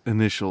his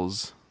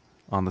initials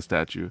on the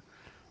statue.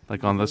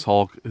 Like on this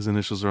Hulk, his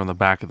initials are on the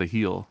back of the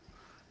heel.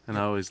 And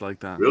I always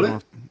like that. Really?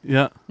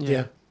 Yeah.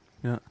 Yeah.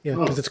 Yeah. Yeah,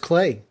 because it's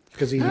clay.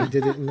 Because he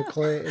did it in the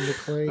clay. I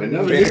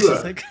never knew Phoenix,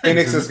 that. like,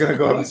 Phoenix is going to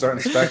go up and start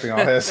inspecting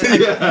all this. he's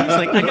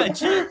like, I got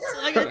chips.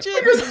 I got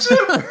chips.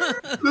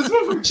 This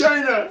one from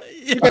China.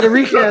 You got to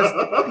recast.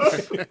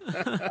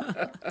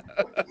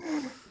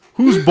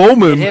 Who's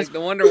Bowman? Like,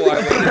 no wonder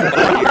why.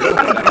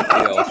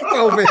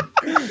 Oh, man.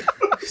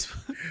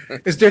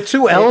 Is there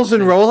two L's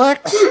in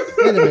Rolex?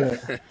 Wait a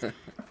minute.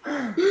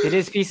 Did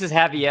his pieces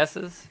have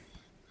ESs?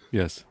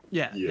 Yes.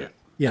 Yeah. Yeah,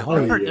 Yeah, Oh,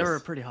 yeah. yeah. They were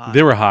pretty hot.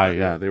 They were high.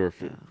 Yeah, they were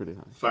pretty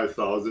high.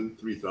 5,000,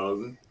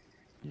 3,000.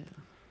 Yeah.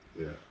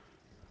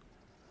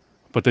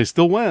 But they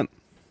still went.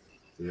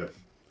 Yeah.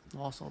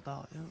 all sold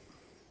out. Yeah.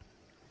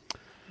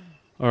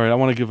 All right, I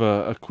want to give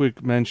a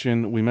quick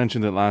mention. We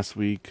mentioned it last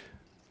week,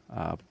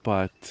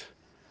 but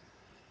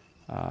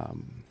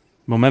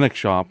Momentic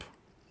Shop,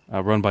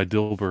 run by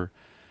Dilber,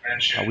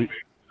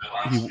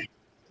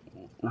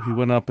 he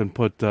went up and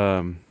put.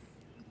 What's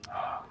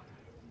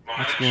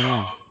going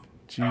on?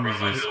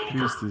 Jesus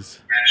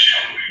Christ!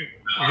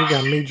 We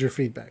got major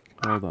feedback.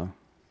 Hold on.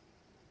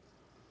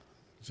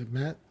 Is it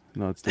Matt?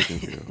 No, it's taking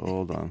here.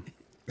 Hold on.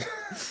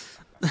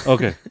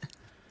 Okay.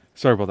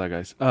 Sorry about that,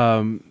 guys.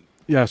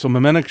 Yeah, so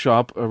Memenic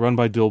Shop, run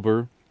by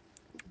Dilber.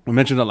 We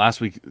mentioned it last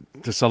week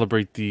to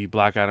celebrate the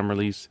Black Adam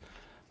release.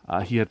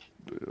 He had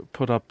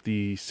put up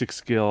the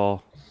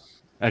 6-scale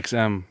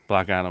XM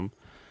Black Adam,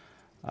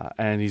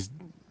 and he's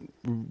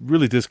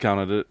really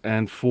discounted it.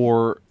 And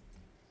for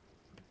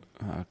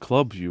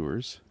club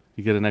viewers,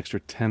 you get an extra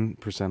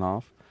 10%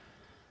 off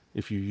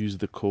if you use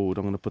the code.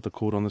 I'm going to put the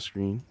code on the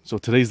screen. So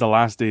today's the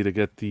last day to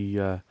get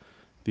the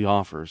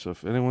offer. So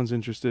if anyone's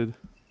interested,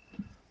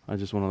 I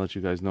just want to let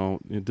you guys know.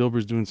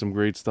 Dilber's doing some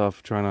great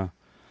stuff, trying to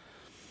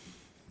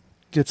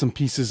get some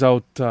pieces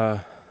out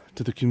to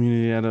the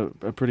community at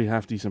a pretty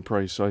half decent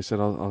price. So I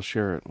said I'll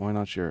share it. Why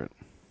not share it?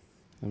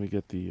 Let me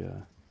get the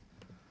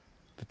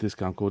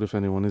discount code if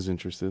anyone is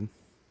interested.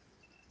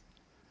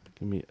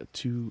 Give me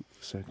 2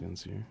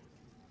 seconds here.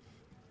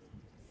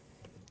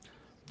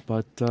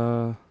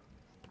 But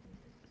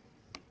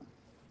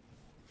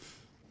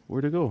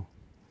where'd it go?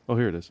 Oh,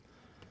 here it is.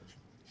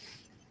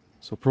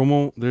 So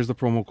there's the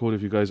promo code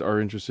if you guys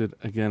are interested.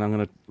 Again,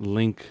 I'll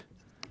link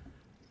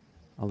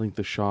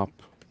the shop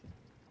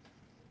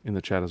in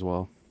the chat as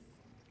well.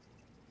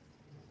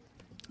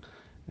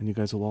 And you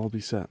guys will all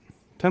be set.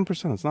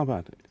 10%, it's not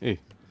bad.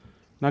 Hey,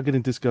 not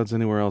getting discounts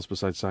anywhere else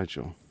besides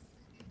Sideshow.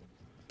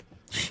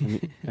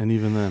 and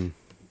even then.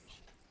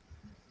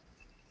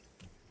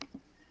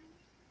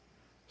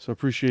 So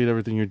appreciate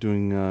everything you're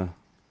doing,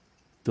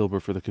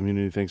 Dilber, for the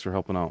community. Thanks for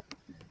helping out.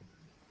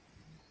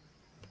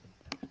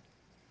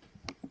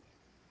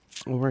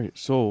 All right,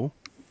 so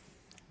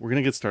we're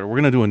going to get started. We're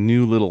going to do a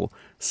new little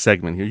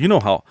segment here. You know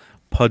how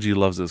Pudgy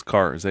loves his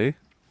cars, eh?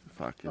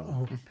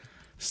 Fucking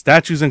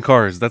statues and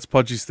cars. That's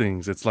Pudgy's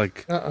things. It's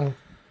like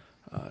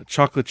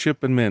chocolate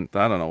chip and mint.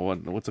 I don't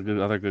know what's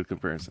a other good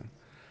comparison.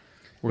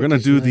 We're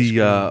going to do the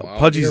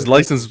Pudgy's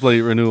license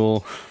plate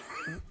renewal.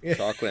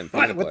 Chocolate and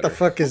peanut What butter. the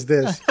fuck is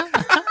this?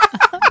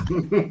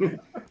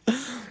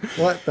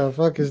 What the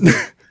fuck is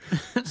this?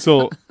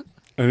 So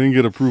I didn't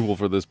get approval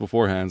for this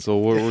beforehand, so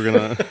we're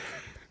going to...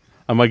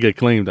 I might get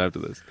claimed after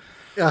this.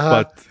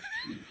 But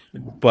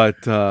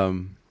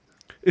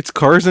it's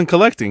cars and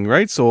collecting,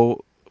 right?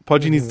 So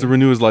Pudgy needs to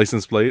renew his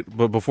license plate,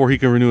 but before he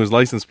can renew his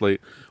license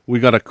plate, we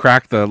got to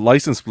crack the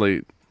license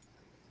plate.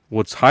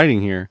 What's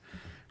hiding here,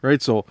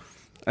 right? So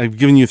I've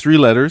given you 3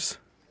 letters.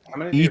 How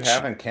many do you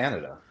have in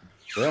Canada?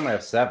 We only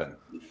have 7.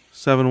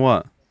 7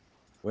 what?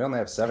 We only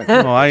have 7.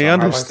 Oh, I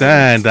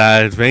understand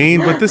that,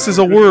 Vane, but this is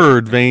a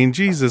word, Vane.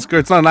 Jesus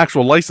Christ, it's not an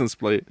actual license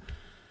plate.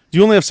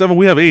 You only have 7.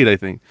 We have 8, I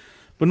think.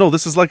 But no,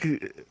 this is like,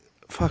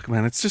 fuck,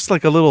 man. It's just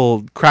like a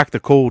little crack the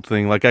code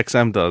thing, like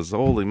XM does.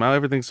 Holy man,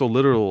 everything's so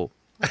literal.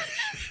 I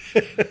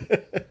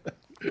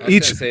was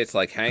gonna say it's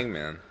like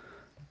Hangman.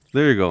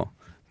 There you go.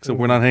 Except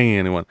we're not hanging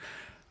anyone.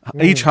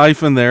 Each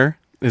hyphen there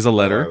is a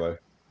letter.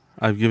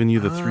 I've given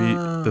you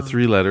the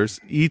three letters.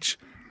 Each,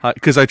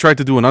 because I tried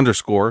to do an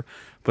underscore,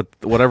 but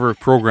whatever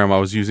program I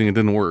was using, it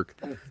didn't work.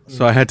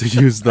 So I had to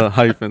use the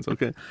hyphens.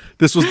 Okay,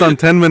 this was done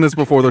 10 minutes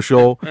before the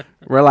show.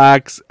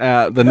 Relax.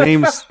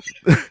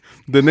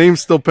 The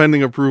name's still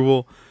pending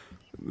approval.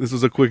 This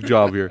was a quick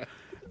job here.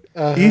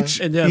 And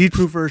the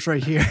approver's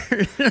right here.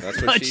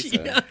 That's what she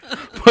said.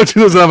 But she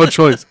doesn't have a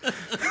choice.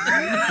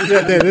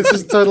 Yeah, this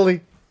is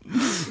totally.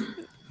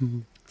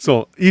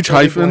 So each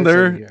hyphen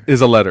there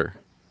is a letter,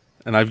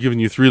 and I've given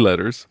you 3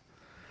 letters.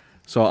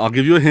 So I'll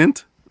give you a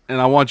hint, and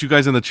I want you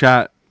guys in the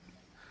chat.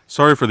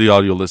 Sorry for the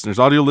audio listeners.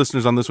 Audio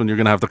listeners on this one, you're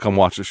gonna have to come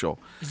watch the show.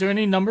 Is there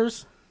any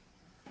numbers?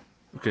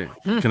 Okay.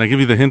 Can I give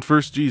you the hint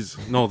first?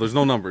 Jeez. No, there's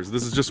no numbers.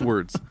 This is just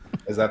words.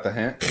 Is that the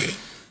hint?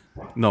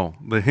 No.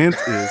 The hint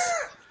is...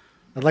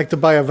 I'd like to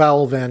buy a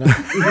vowel, Vanna.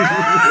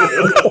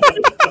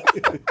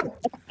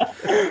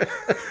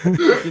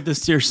 Did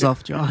this to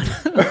yourself, John.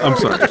 I'm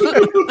sorry.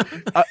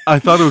 I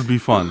thought it would be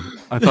fun.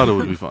 It's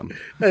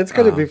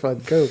going to be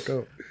fun.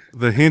 Go.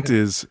 The hint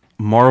is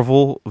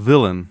Marvel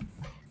villain.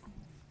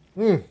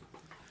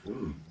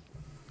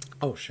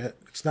 Oh, shit.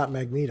 It's not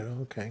Magneto.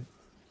 Okay.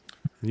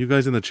 You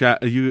guys in the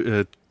chat,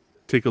 you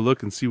take a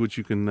look and see what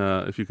you can,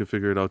 if you can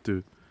figure it out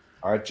too.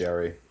 All right,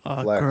 Jerry.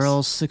 Flex.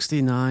 Girls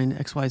 69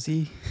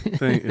 XYZ.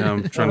 Yeah,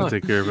 I'm trying to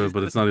take care of it,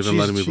 but it's not even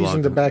letting me She's blog.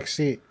 in the back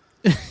seat.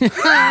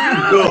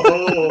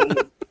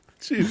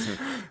 Jeez.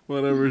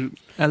 Whatever.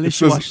 At least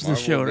she watches the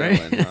show, right?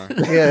 Villain, huh?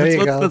 Yeah, there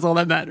you go. That's all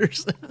that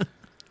matters.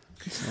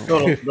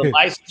 So the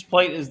license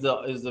plate is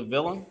the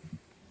villain.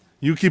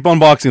 You keep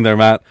unboxing there,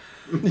 Matt.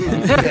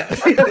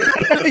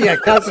 Yeah,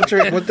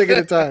 concentrate one thing at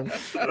a time.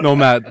 No,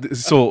 Matt.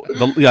 So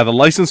the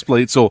license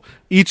plate. So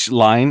each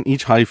line,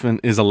 each hyphen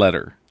is a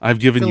letter. I've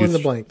given Fill you in the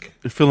blank.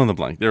 Fill in the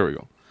blank. There we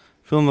go.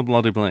 Fill in the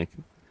bloody blank.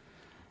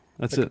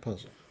 That's Like a it.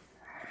 puzzle.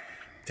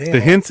 Damn,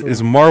 The hint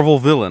is Marvel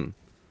villain.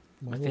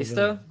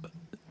 Mephisto?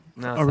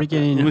 No, Are we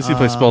getting Let me see if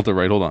I spelled it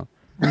right. Hold on.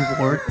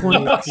 reward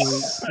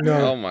points?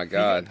 No, Oh my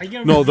god. Are you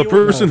gonna No, the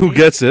reveal person the who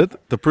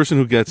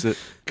gets it,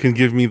 can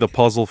give me the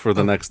puzzle for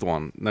the next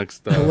one.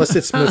 Next. unless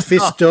it's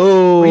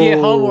Mephisto. We get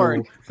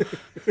homework.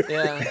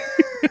 Yeah.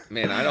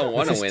 Man, I don't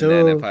want to win Mephisto.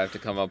 then if I have to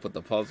come up with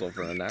the puzzle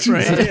for the next one.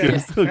 Right.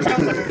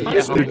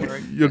 Yeah,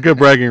 homework. You'll get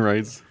bragging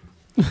rights.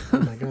 Oh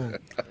my god.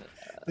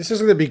 This is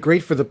going to be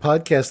great for the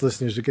podcast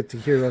listeners who get to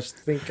hear us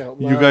think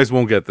out loud. You guys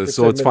won't get this, for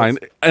so 10 it's fine.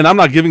 minutes. And I'm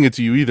not giving it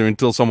to you either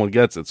until someone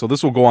gets it. So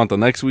this will go on to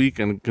next week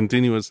and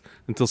continuous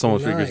until someone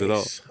figures it out.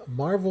 Nice.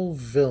 Marvel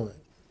villain.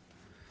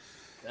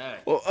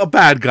 Well, a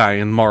bad guy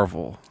in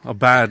Marvel, a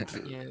bad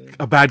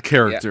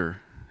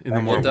character in the Well,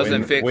 it Marvel.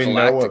 doesn't fit We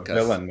know what Galacticus.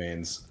 villain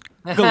means.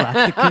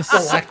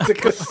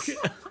 Galacticus.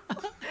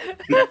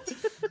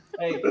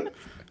 Hey,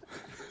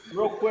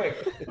 real quick.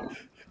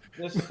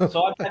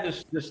 So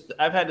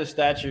I've had this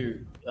statue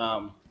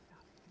a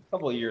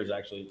couple of years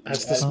actually.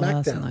 That's the Oh,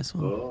 that's a SmackDown. nice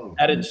one. Oh.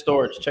 Added in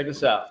storage. Check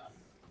this out.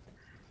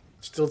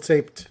 Still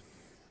taped.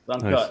 It's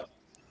uncut.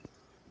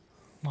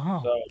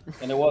 Wow. So,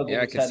 and it was.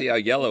 Yeah, I can see how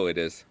yellow it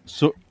is.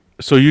 So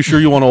you sure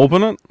you want to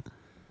open it?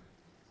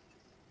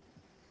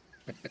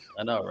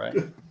 I know, right?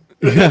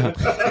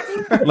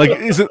 Like,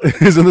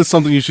 isn't this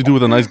something you should do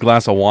with a nice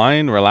glass of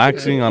wine,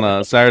 relaxing on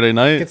a Saturday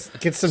night?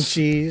 Get some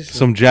cheese.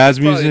 Some jazz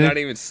Probably music. not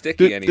even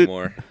sticky Did-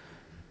 anymore.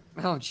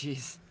 Oh,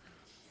 jeez.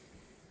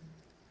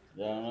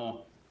 Yeah, I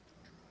know.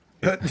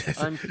 Uncut,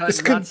 This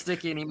not could-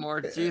 sticky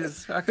anymore.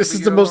 Jesus. how could This we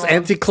is the go most wrong?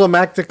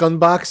 anticlimactic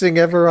unboxing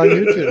ever on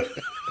YouTube.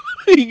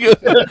 He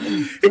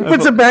He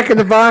puts it back in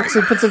the box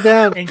and puts it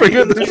down. And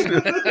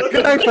Good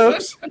night,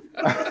 folks.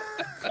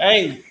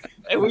 Hey,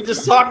 we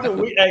just talked.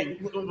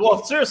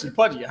 Well, seriously,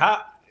 Pudgy,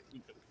 how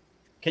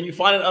can you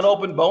find an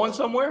unopened Bowen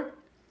somewhere?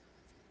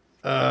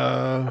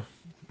 Uh,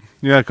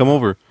 Yeah, come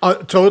over.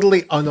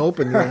 totally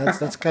unopened. Yeah,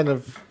 that's kind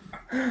of.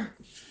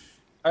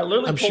 I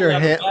literally. I'm pulled sure it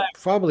out of the bag.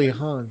 probably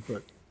Han,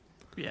 but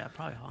Yeah,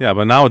 probably. Hot. Yeah,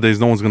 but nowadays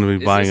no one's going to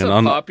be Is buying this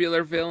an a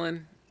popular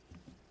villain?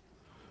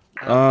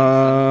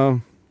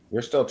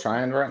 You're still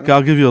trying right now?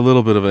 I'll give you a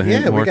little bit of a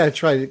hint. yeah, we Mark. gotta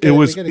try it.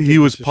 He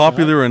was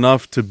popular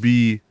enough to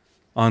be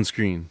on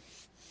screen,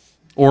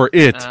 or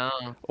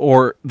Oh.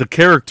 or the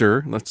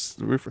character.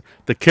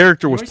 The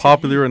character was Where's the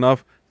popular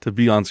enough to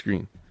be on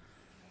screen.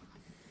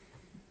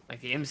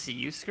 Like the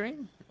MCU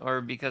screen?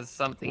 Or because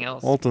something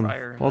else Walton,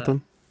 prior? to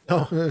Walton.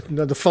 No,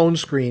 no, the phone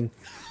screen.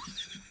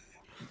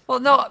 that? Well,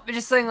 no, I'm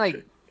just saying,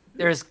 like,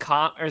 there's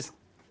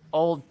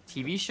old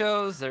TV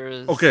shows,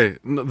 there's... Okay,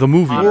 the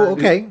movie. Oh,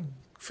 okay,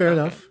 fair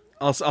enough.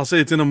 I'll say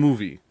it's in a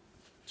movie.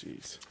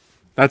 Jeez,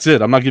 that's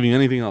it. I'm not giving you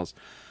anything else.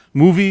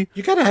 Movie.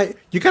 You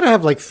gotta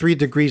have like 3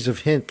 degrees of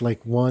hint,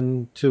 like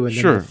 1, 2, and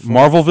then Sure. the fourth,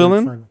 Marvel third,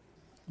 villain?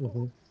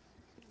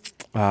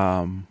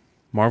 final.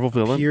 Marvel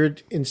villain.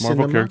 Appeared in Marvel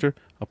cinema. character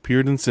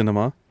appeared in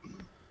cinema,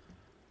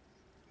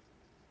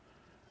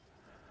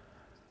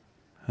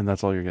 and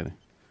that's all you're getting.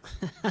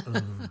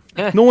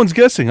 No one's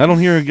guessing. I don't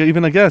hear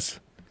even a guess.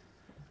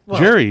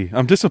 Jerry,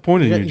 I'm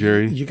disappointed in you,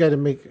 Jerry. You got to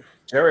make.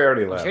 Jerry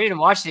already left. Jerry didn't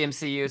watch the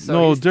MCU, so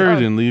No, he's Jerry done.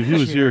 didn't leave. He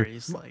was here.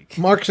 Jerry's like,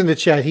 Mark's in the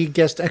chat. He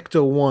guessed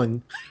Ecto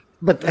 1,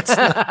 but that's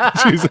not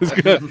Jesus,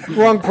 God.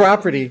 wrong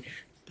property.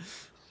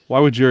 Why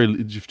would Jerry?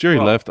 If Jerry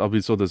left, I'll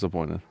be so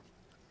disappointed.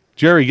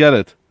 Jerry, get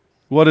it.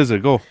 What is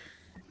it? Go.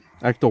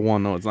 Ecto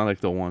 1. No, it's not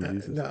Ecto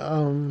 1.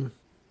 Jesus.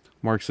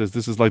 Mark says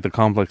this is like the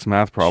complex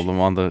math problem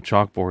on the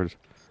chalkboard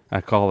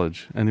at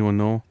college. Anyone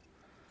know?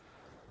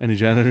 Any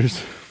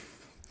janitors?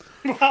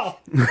 wow.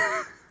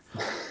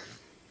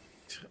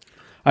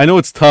 I know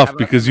it's tough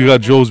because you got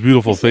Joe's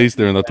beautiful face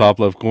there in the top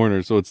left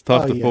corner, so it's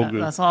tough Oh, to yeah.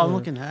 focus. that's all I'm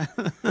looking at.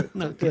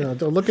 No, You know,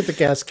 don't look at the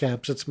gas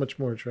caps. It's much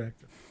more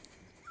attractive.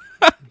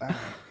 They're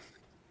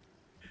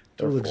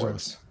Don't look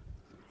Fords.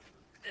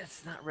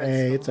 It's not Red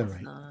Hey, Skull, it's all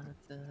right. not,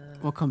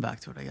 we'll come back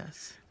to it, I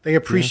guess. They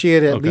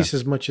appreciate it at Okay. least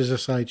as much as a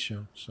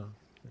sideshow. So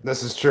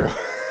This is true.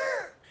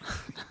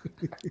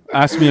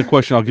 Ask me a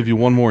question. I'll give you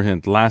one more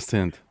hint. Last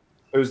hint.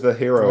 Who's the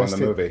hero in Last the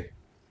hit. movie?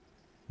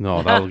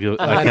 No, that'll give.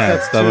 I can't.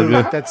 that's That'll too.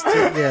 give. That's too.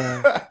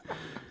 Yeah.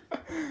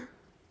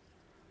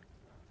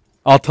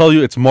 I'll tell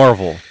you, it's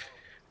Marvel.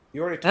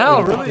 You already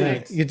Oh, told me. really?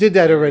 Yeah, you did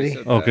that already.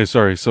 Okay,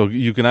 sorry. So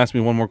you can ask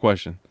me one more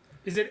question.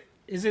 Is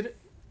it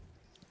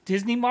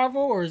Disney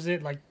Marvel or is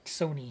it like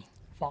Sony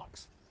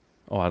Fox?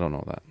 Oh, I don't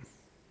know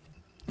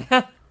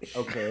that.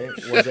 Okay.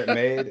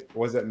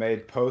 Was it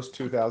made post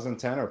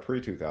 2010 or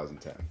pre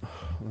 2010?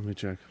 Let me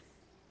check.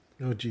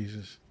 Oh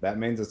Jesus. That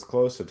means it's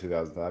close to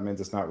 2010. That means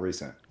it's not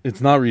recent.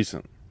 It's not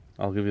recent.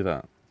 I'll give you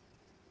that.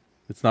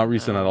 It's not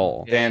recent at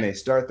all. Danny,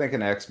 start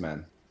thinking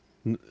X-Men.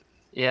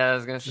 Yeah, I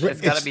was gonna say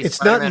it's gotta be.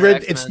 It's not Spider-Man or red.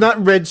 X-Men. It's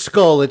not Red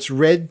Skull. It's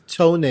Red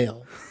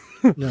Toenail.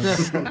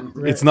 No.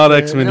 It's not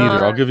X-Men No.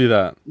 either. I'll give you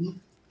that.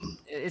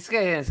 It's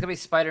gonna be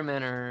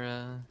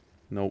Spider-Man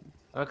Nope.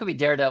 or it could be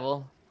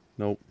Daredevil.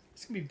 Nope.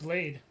 It's gonna be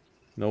Blade.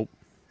 Nope.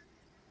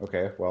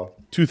 Okay, well.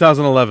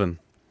 2011.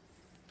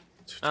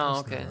 Oh,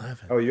 okay.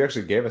 2011. Oh, you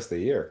actually gave us the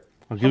year.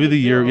 I'll give you the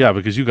year. Yeah,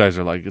 because you guys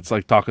are like, it's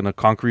like talking to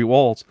concrete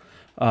walls.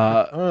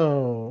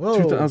 Oh.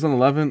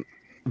 2011.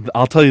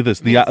 I'll tell you this: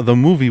 the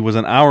movie was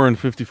an hour and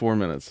 54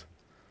 minutes.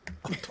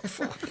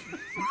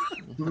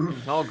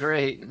 Oh,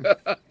 great.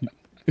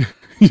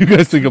 You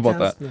guys think about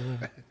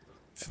that?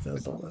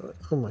 2011.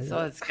 Oh my So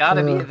god. it's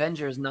gotta be Uh,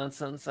 Avengers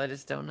nonsense. I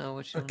just don't know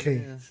which one Okay.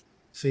 it is.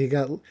 So you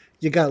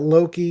got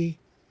Loki,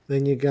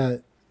 then you got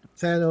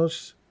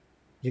Thanos,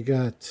 you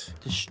got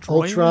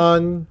Destroyer?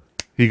 Ultron.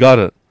 He got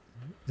it.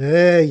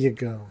 There you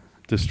go.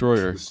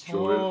 Destroyer.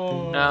 Destroyer.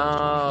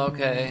 Oh,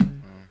 okay.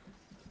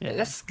 Yeah.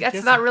 That's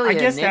guess- not really I a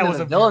guess name that of was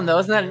the a villain,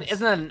 though. villain. Isn't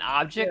that an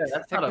object? Yeah,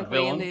 that's not a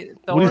technically, in villain.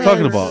 the What are you Thor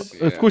talking universe?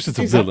 about? Of course, it's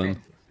a He's a-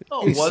 villain.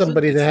 No, He's he wasn't.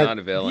 somebody It's that had. not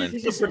a villain.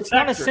 He's It's a not a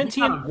protector. He's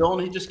sentient- not a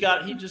villain. He just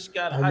got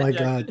Oh my hijacked.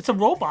 God. It's a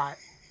robot.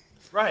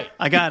 Right.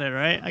 I got it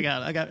right.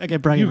 I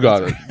get bragging. You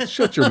got it.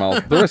 Shut your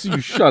mouth. The rest of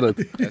you, shut it.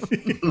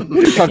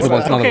 You're talking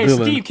about it's not Okay, a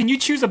villain. Steve, can you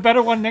choose a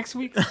better one next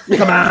week?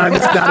 Come on,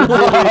 it's not a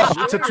villain.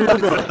 It's a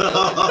trooper.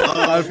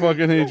 I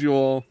fucking hate you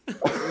all.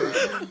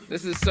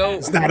 This is so.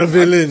 It's not a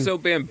villain. I'm so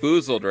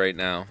bamboozled right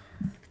now.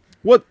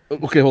 What?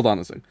 Okay, hold on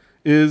a second.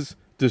 Is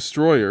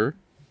Destroyer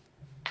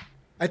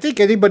I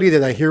think anybody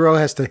that a hero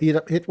has to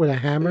hit with a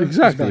hammer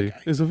exactly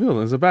is a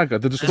villain? Is a bad guy.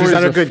 The Destroyer He's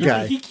not is a good He,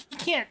 guy. he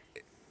can't.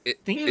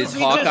 Think Is so.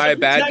 Hawkeye a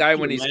bad guy protect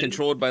when you, he's man.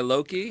 controlled by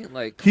Loki?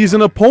 Like, He's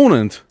an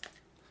opponent.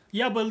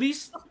 Yeah, but at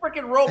least,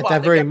 Freaking robot. At that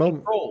They very got moment.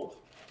 controlled.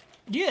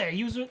 yeah,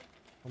 he was.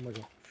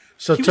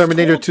 So He was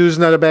Terminator told- 2 is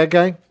not a bad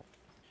guy?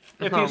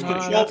 If he was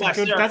controlled That's by a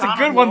good, Sarah that's a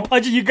Connor, good one, no.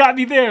 Pudgy. You got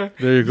me there.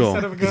 There you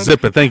son of a go. gun.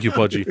 Zip it. Thank you,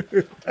 Pudgy.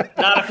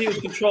 Not if he was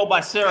controlled by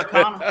Sarah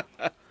Connor.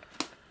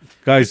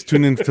 Guys,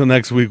 tune in until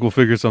next week. We'll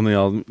figure something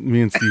out.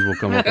 Me and Steve will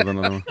come up with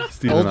another one.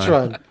 Steve and I.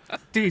 Ultron.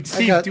 Dude, I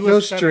Steve, got do no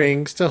us better.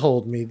 strings to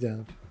hold me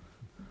down.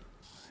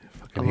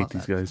 I hate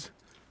these guys.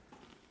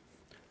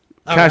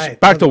 All Cash, right,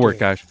 back to another work,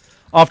 game. Cash.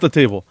 Off the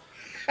table.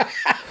 I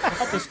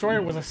thought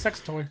Destroyer was a sex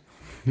toy.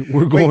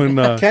 We're going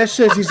Cash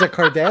says he's a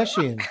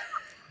Kardashian.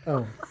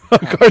 Oh,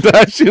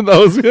 Kardashian. That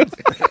was good.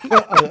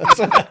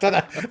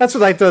 that's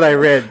what I thought I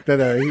read.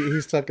 That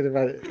he's talking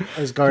about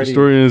Asgardian.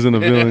 Destroyer isn't a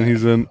villain.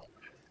 He's a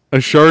I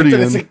thought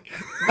Shardian.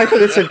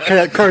 it said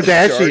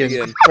Kardashian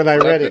Guardian when I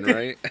read it. weapon,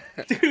 right?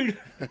 Dude,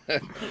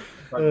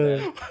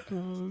 Oh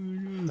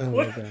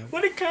my God.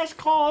 what did Cash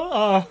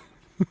call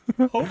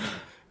Hope?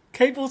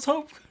 Cable's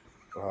Hope?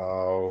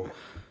 Oh,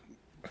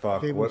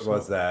 fuck! He What was-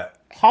 was that?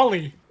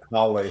 Holly.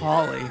 Holly.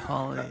 Holly.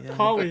 Yeah.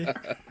 Holly.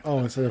 Oh,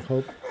 instead of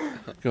Hope.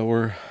 Okay,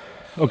 we're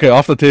okay.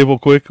 Off the table,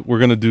 quick. We're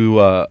gonna do.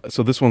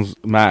 So this one's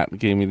Matt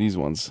gave me these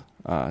ones.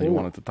 He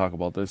wanted to talk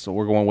about this, so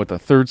we're going with the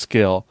third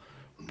scale,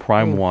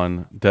 Prime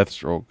 1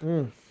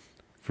 Deathstroke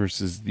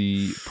versus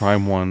the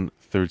Prime 1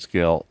 third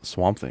scale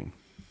Swamp Thing.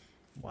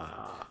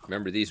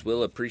 Remember, these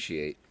will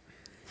appreciate.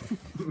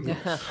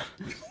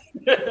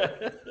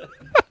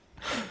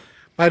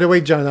 By the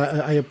way, John,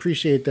 I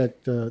appreciate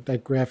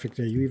that graphic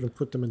there. You even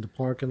put them in the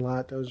parking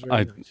lot. That was very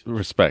I nice.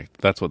 respect.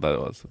 That's what that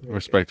was.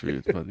 Respect for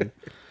you. Buddy.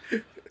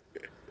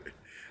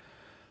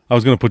 I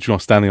was gonna put you on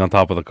standing on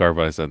top of the car,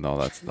 but I said no.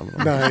 That's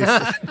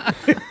Nice.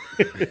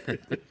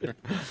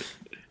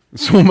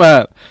 so.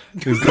 Matt,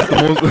 is this the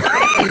most?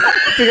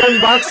 The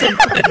unboxing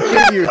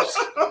continues.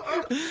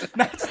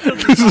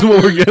 This is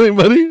what we're getting,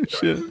 buddy.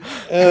 Shit.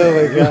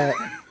 Oh my God.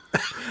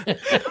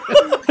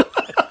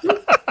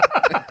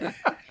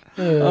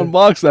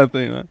 Unbox that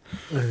thing.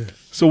 Man.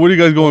 So what are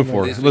you guys going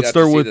for? At least we Let's got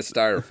to start see with the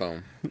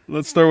styrofoam.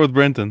 let's start with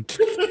Brenton.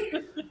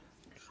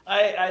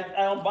 I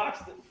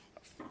unboxed it.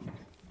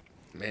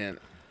 Man,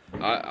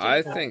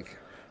 I think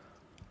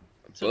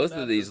both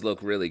of these look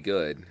really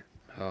good.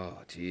 Oh,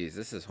 geez,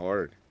 this is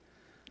hard.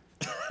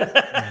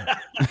 I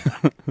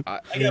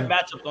got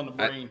matchups on the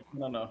brain.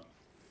 No.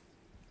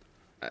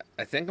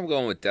 I think I'm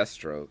going with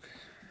Deathstroke.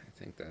 I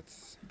think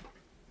that's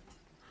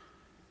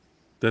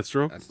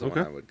Deathstroke. the one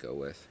I would go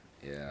with.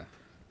 Yeah.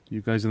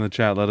 You guys in the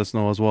chat, let us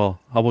know as well.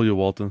 How about you,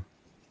 Walton?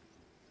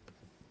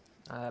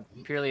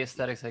 Purely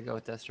aesthetics, I go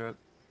with Deathstroke.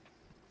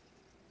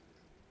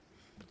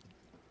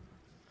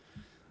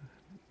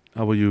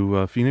 How about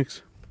you,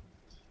 Phoenix?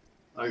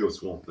 I go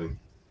Swamp Thing.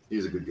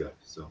 He's a good guy.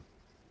 So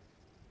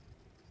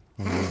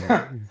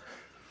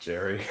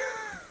Jerry.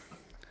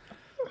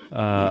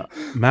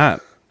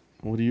 Matt,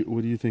 what are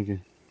you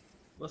thinking?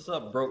 What's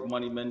up, broke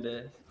money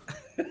Mendez?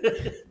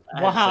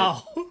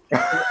 Wow.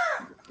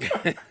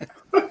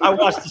 I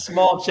watched the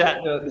small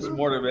chat this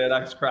morning, man.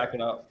 I was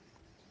cracking up.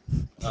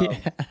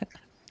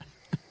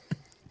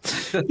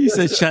 He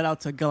said, "Shout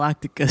out to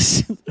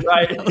Galacticus."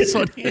 Right. That was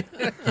funny.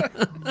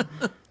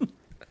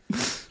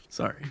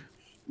 Sorry.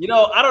 You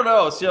know, I don't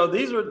know. So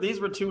these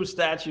were two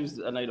statues.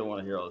 I know you don't want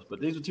to hear all this, but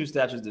these were two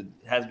statues that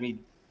has me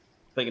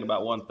thinking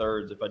about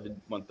 1/3. If I did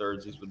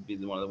 1/3, these would be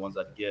one of the ones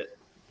I'd get.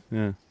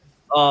 Yeah.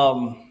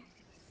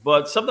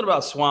 But something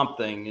about Swamp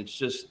Thing, it's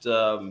just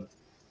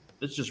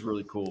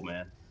really cool,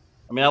 man.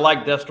 I mean, I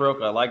like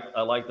Deathstroke. I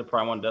like the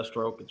Prime 1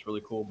 Deathstroke. It's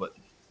really cool, but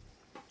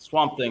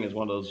Swamp Thing is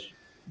one of those,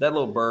 that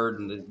little bird,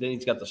 and then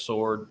he's got the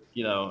sword.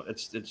 You know,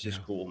 it's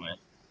just cool, man.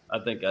 I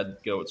think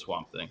I'd go with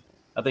Swamp Thing.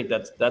 I think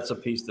that's a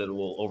piece that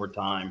will, over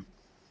time,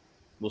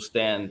 will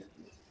stand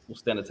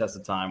the test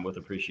of time with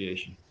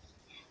appreciation.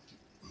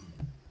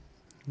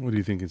 What are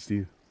you thinking,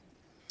 Steve?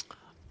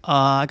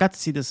 I got to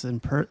see this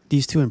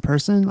these two in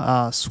person.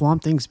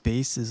 Swamp Thing's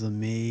base is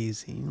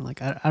amazing.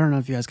 Like I don't know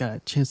if you guys got a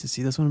chance to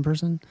see this one in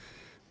person,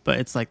 but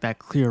it's like that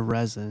clear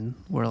resin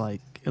where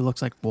like it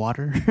looks like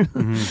water,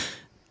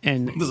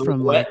 and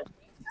from like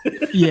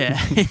yeah,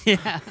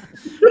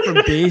 from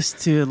base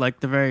to like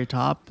the very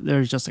top,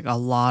 there's just like a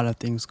lot of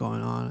things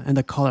going on, and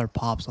the color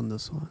pops on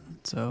this one.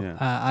 So Yeah.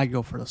 I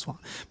go for the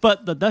Swamp.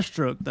 But the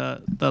Deathstroke,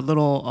 the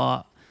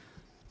little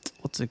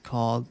what's it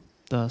called?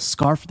 The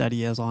scarf that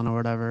he has on or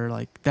whatever,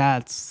 like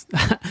that's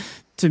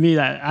to me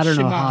that I don't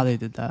know how Shimano. they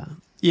did that.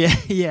 Yeah,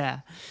 yeah.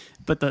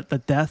 But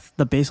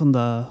the base on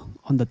the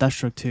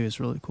Deathstroke too is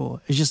really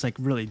cool. It's just like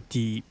really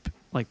deep.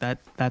 Like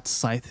that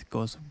scythe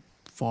goes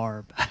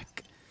far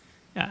back.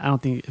 Yeah, I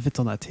don't think if it's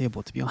on that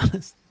table, to be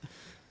honest.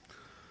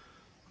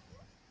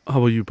 How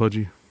about you,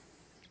 Pudgy?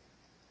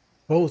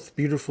 Both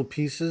beautiful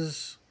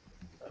pieces.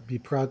 I'd be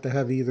proud to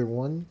have either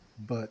one,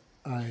 but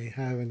I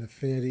have an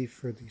affinity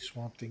for the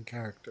Swamp Thing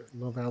character.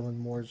 Love Alan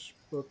Moore's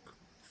book,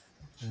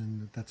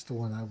 and that's the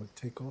one I would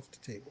take off the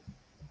table.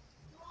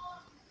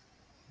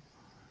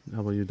 How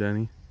about you,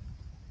 Danny?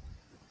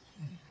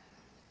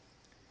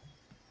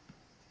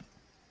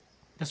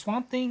 The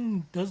Swamp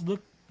Thing does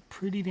look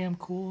pretty damn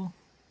cool,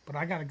 but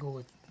I gotta go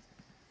with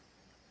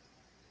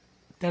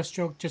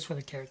Deathstroke just for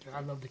the character. I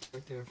love the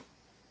character of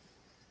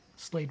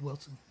Slade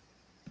Wilson.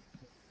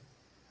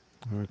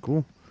 All right,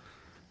 cool.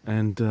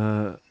 And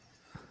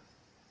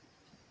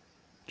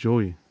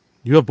Joey,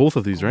 you have both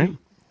of these, right?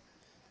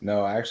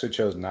 No, I actually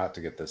chose not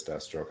to get this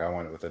Deathstroke. I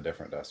went with a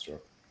different Deathstroke.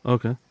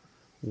 Okay.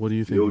 What do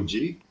you The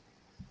think?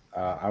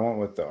 OG? I went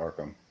with the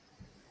Arkham.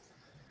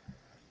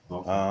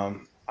 Oh.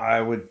 I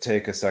would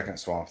take a second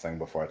Swamp Thing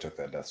before I took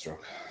that Deathstroke.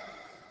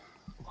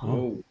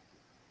 Oh.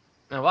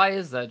 Now, why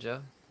is that,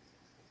 Joe?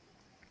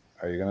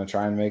 Are you gonna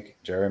try and make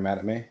Jerry mad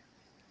at me,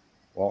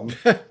 Walton?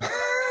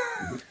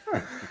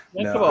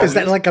 Yeah, No. come on, Is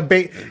that man. like a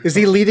bait? Is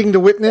he leading the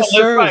witness,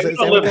 sir? Right, Is you that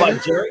don't live what that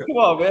like Jerry. Come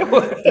on,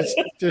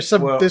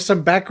 man. there's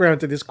some background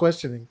to this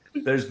questioning.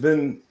 There's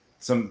been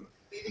some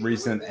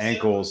recent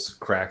ankles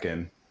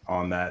cracking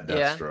on that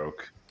Yeah. Deathstroke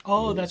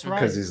Oh, that's right.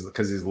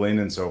 because he's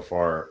leaning so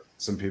far.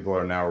 Some people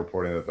are now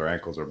reporting that their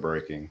ankles are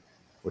breaking,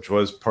 which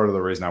was part of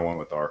the reason I went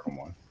with the Arkham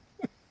one.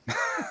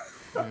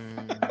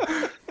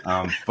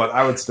 But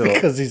I would still,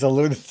 Because he's a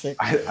lunatic.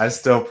 I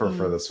still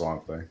prefer the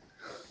Swamp Thing.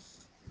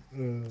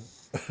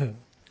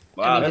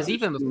 Wow, Because that's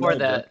even interesting before to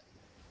know, that,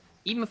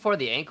 even before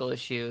the ankle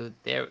issue,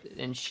 there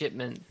in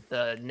shipment,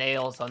 the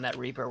nails on that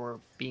Reaper were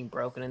being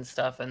broken and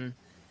stuff, and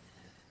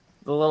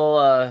the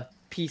little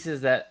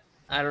pieces that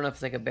I don't know if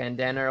it's like a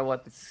bandana or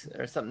what,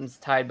 or something's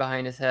tied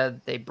behind his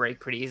head. They break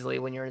pretty easily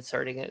when you're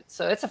inserting it,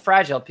 so it's a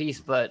fragile piece.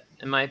 But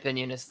in my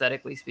opinion,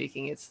 aesthetically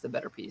speaking, it's the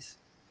better piece.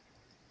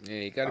 Yeah,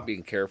 you got to be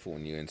careful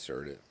when you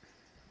insert it.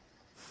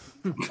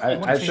 I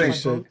wanna I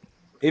change think my vote.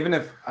 even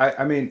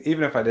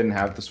if I didn't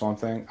have the Swamp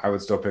Thing, I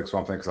would still pick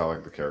Swamp Thing because I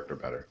like the character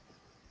better.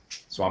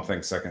 Swamp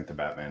Thing's second to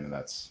Batman, and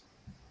that's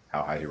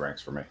how high he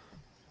ranks for me.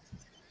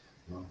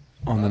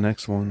 On the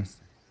next one.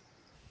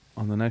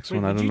 On the next Wait,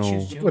 one, I what'd don't you know.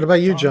 choose, Joe? What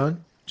about you,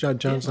 John?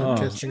 John's not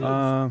Oh, casting.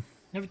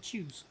 Never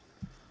choose.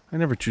 I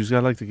never choose. I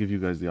like to give you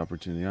guys the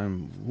opportunity.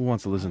 Who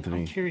wants to listen to I'm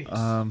me? curious.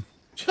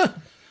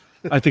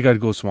 I think I'd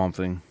go Swamp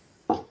Thing.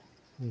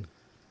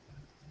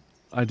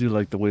 I do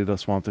like the way the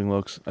Swamp Thing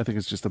looks. I think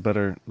it's just a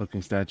better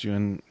looking statue,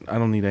 and I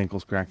don't need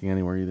ankles cracking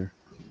anywhere either.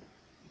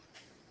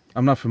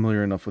 I'm not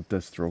familiar enough with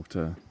Deathstroke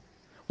to,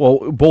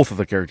 well, both of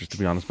the characters to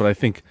be honest. But I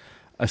think,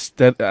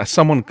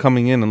 someone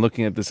coming in and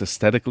looking at this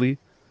aesthetically,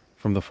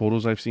 from the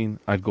photos I've seen,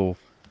 I'd go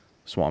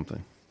Swamp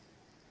Thing.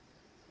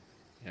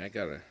 Yeah, I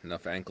got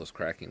enough ankles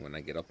cracking when I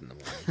get up in the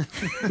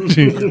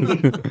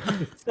morning.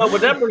 No,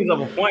 but that brings up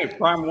a point.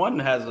 Prime One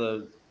has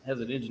an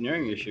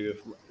engineering issue.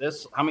 If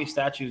this, how many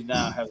statues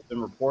now have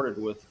been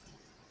reported with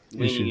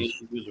leaning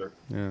issues or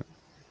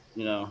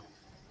Yeah.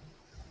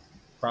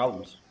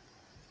 Problems?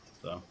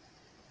 So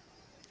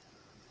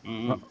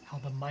How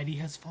the mighty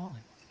has fallen.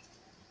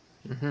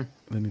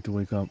 They need to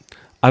wake up.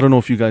 I don't know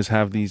if you guys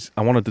have these.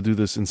 I wanted to do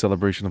this in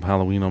celebration of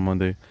Halloween on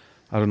Monday.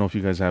 I don't know if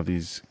you guys have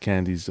these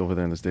candies over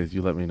there in the States.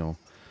 You let me know.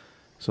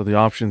 So the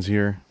options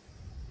here,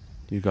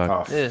 you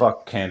got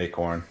Fuck candy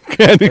corn.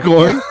 candy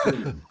corn.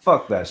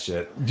 Fuck that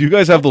shit. Do you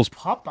guys have those?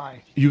 Popeye.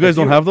 You guys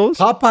don't have those?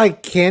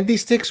 Popeye candy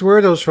sticks? Where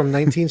are those from?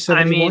 I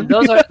 1971? mean,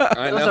 those are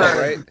I know,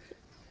 right?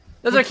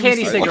 those are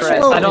candy What's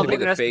cigarettes. wrong I don't with think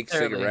The they're fake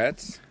necessarily-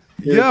 cigarettes.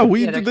 Yeah, Yeah,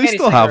 they're they candy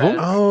still have them.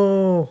 cigarettes.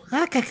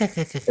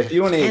 Oh, If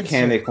you want to eat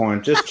candy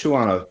corn, just chew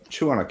on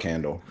a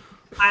candle.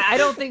 I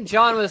don't think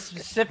John was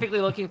specifically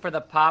looking for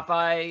the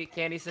Popeye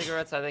candy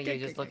cigarettes. I think he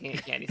was just looking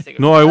at candy cigarettes.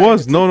 No, I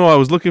was. No, I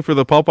was looking for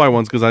the Popeye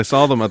ones because I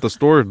saw them at the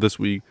store this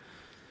week.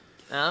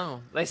 Oh,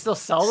 they still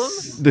sell them?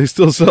 They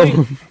still sell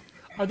them.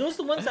 Are those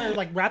the ones that are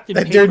like wrapped in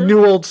they're paper?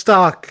 new old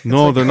stock.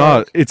 No, they're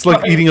not. It's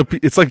like eating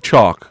it's like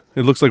chalk.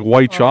 It looks like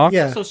white chalk.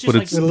 Yeah, So it's just but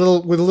like it's with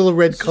a little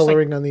red It's just like-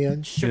 coloring on the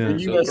end. sugar. Yeah.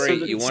 You So guys great.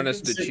 said You that want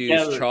us to sit choose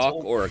together, chalk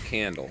it's or a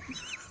candle?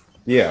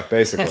 Yeah,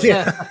 basically.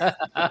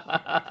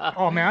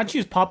 Oh man, I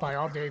choose Popeye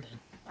all day. Then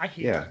I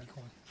hate Yeah. candy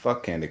corn.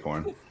 Fuck candy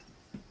corn.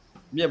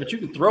 Yeah, but you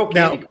can throw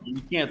Now- candy.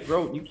 You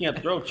can't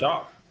throw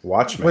chalk.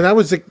 Watch me. When I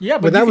was a Yeah,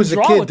 but when you I can was a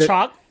draw kid, with that-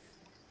 chalk.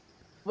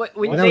 When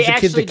I they was a kid,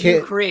 actually the do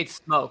kid- create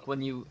smoke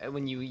when you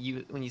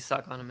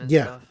suck on them and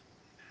Yeah. stuff.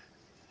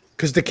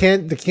 because the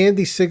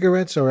candy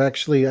cigarettes are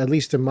actually, at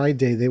least in my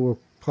day, they were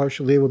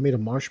made of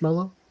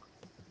marshmallow.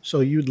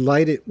 So you'd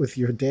light it with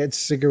your dad's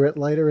cigarette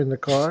lighter in the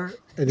car,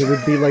 and it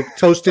would be like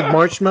toasted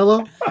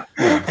marshmallow,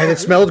 and it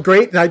smelled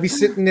great. And I'd be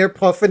sitting there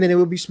puffing, and it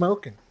would be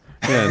smoking.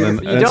 Yeah, and,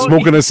 then, You and don't-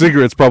 smoking a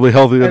cigarette's probably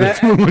healthier And,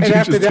 than what you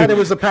after just that, did. it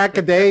was a pack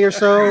a day or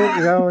so,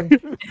 you know. And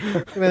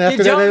then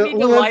after that, don't need a to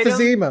little light 'em.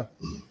 emphysema.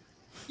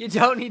 You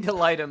don't need to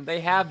light them.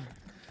 They have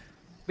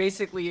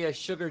basically a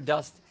sugar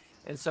dust,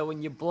 and so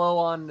when you blow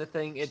on the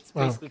thing, it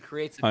Wow. basically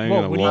creates. I ain't Whoa,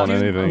 gonna what do blow you on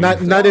do?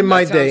 anything. Not in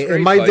my That day. sounds In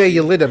great, my day, Mikey.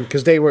 you lit them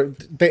because they were.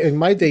 In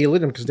my day, you lit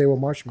them because they were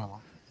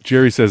marshmallow.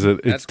 Jerry says it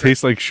That's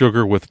tastes like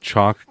sugar with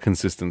chalk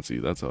consistency.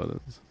 That's how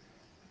it is.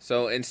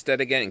 So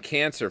instead of getting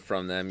cancer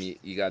from them,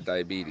 you got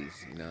diabetes.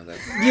 You know that's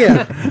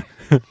Yeah.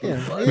 Yeah.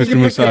 Mr. You pick your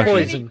Musashi.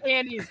 poison.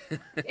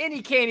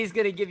 Any candy's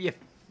gonna give you,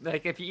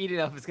 like, if you eat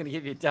enough, it's gonna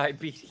give you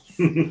diabetes.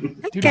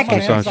 Dude, I'm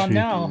on Amazon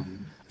now.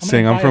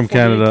 Saying gonna I'm buy from a 48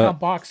 Canada. count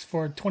box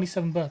for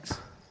 $27.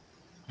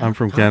 I'm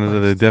from Canada.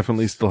 They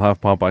definitely still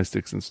have Popeye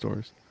sticks in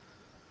stores.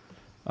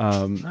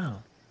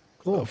 Wow.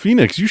 Cool.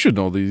 Phoenix, you should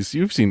know these.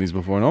 You've seen these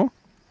before, no?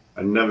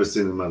 I've never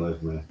seen it in my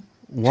life, man.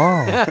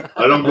 Wow.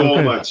 I don't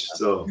go much,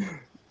 so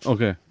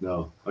Okay.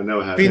 no, I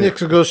never had. Phoenix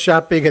will go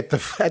shopping at the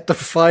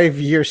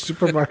 5-year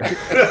supermarket.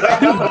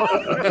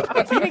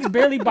 Phoenix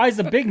barely buys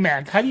a Big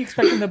Mac. How do you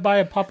expect him to buy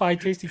a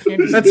Popeye tasty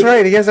candy? That's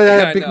right. He hasn't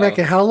had Yeah, I a Big know. Mac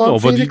in how long? Oh,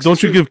 but Phoenix?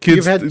 don't you give kids?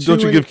 You've had Don't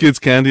two you give kids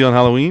candy on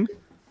Halloween?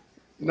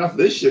 Not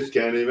this shit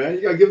candy, man.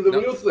 You gotta give them the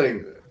real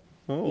thing.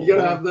 Oh. You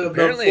gotta have the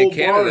apparently full in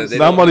Canada. bars. They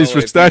That don't money's know for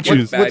if you get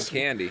statues. Bad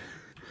candy.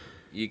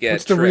 You get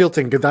What's the tricked. real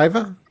thing?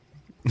 Godiva?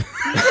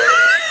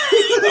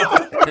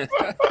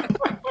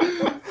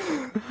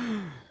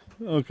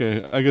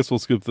 Okay, I guess we'll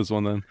skip this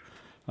one then.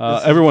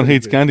 Everyone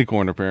hates candy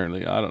corn.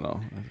 Apparently, I don't know.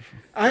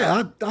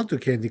 I'll do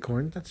candy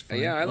corn. That's fine.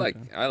 Yeah, I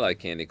like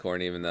candy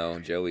corn, even though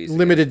Joey's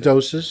Limited against it.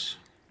 doses.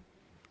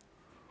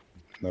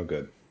 No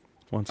good.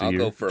 Once a I'll year.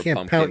 go for Can't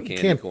pumpkin pound-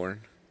 candy can't-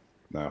 corn.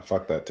 No,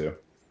 fuck that too.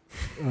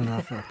 Oh,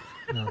 no, fuck.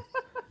 No.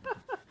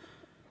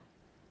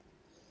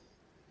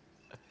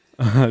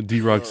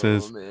 D-Rock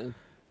says. man.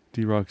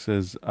 D-Rock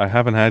says, I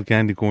haven't had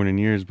candy corn in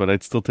years, but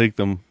I'd still take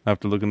them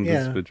after looking at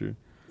Yeah. this picture.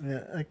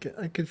 Yeah,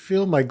 I could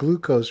feel my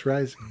glucose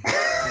rising.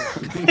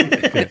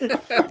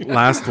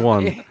 Last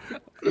one.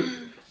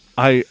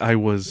 I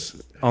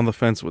was on the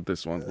fence with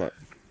this one, but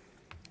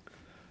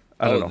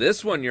I don't know.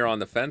 This one you're on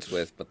the fence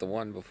with, but the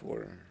one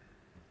before.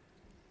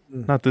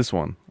 Not this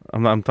one.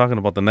 I'm talking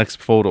about the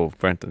next photo,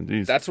 Brenton.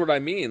 Jeez. That's what I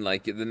mean.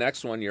 Like the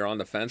next one you're on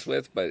the fence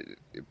with, but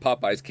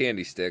Popeye's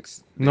candy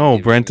sticks. No, give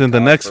you Brenton. The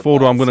cause next for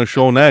photo I'm balls. going to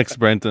show next,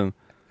 Brenton.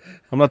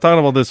 I'm not talking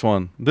about this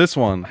one. This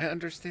one. I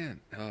understand.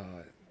 Oh,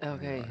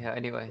 Okay. Yeah.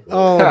 Anyway.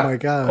 Oh my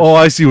god. Oh,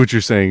 I see what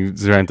you're saying,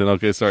 Brenton.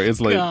 Okay, sorry. It's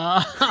late.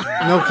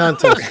 No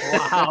contest.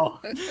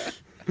 Wow.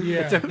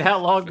 Yeah. It took that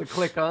long to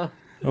click, huh?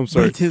 I'm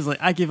sorry. It is like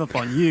I give up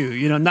on you.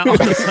 You know, not on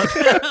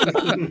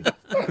the subject.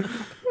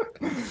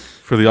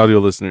 For the audio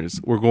listeners,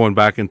 we're going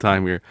back in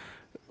time here.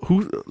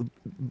 Who,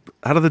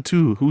 out of the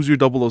two, who's your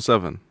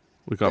 007?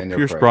 We got Daniel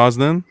Pierce Craig.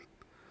 Brosnan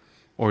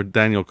or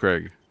Daniel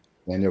Craig.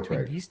 Daniel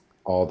Craig. He's-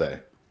 All day.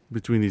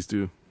 Between these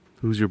two,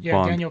 who's your Yeah,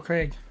 Bond? Daniel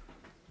Craig.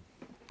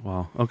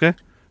 Wow. Okay,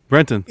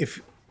 Brenton.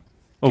 If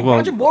Oh well.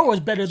 Roger Moore was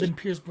better than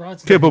Pierce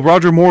Brosnan. Okay, but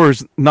Roger Moore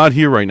is not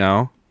here right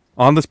now,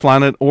 on this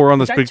planet or on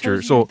this That picture.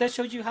 tells you- So that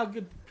shows you how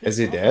good. Is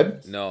he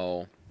dead?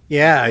 no.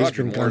 yeah, he's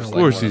Roger been Moore's gone. like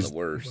course one of he's- the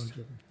worst.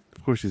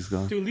 of course he's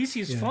gone. Dude, at least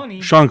he's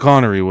funny. Sean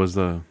Connery was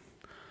the.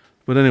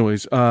 But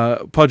anyways,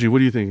 Pudgy,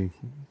 what are you thinking?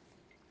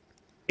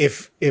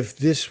 If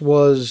this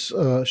was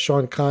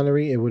Sean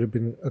Connery, it would have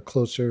been a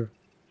closer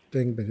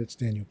thing, but it's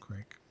Daniel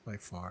Craig by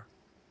far.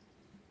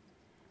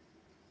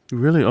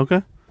 Really?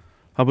 Okay.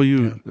 How about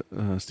you,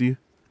 Steve?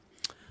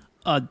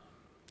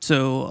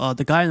 So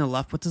the guy on the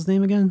left, what's his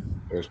name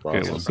again? There's Okay,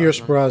 Brosnan. well, Pierce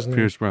Brosnan.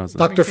 Pierce Brosnan.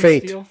 Dr.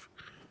 Fate. Steele.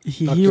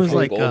 He Dr. was Fate.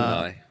 like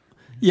Goldeneye.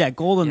 yeah,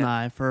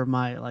 GoldenEye for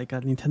my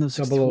Nintendo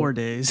 64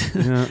 days.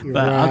 Yeah. You're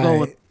But I'll go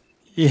with right.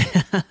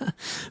 yeah.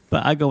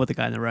 But I go with the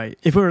guy on the right.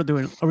 If we were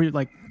doing, are we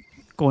like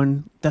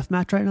going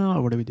deathmatch right now,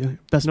 or what are we doing?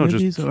 Best No,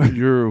 movies, just or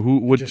your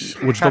which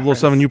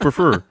 007 you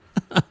prefer?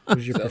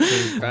 Who's your So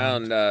preferred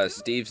found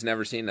Steve's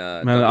never seen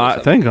a. Man,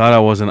 007. thank God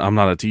I'm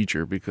not a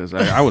teacher because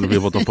I wouldn't be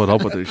able to put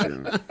up with this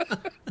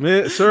shit.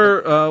 Man,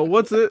 sir,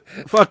 what's it?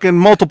 Fucking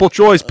multiple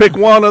choice. Pick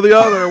one or the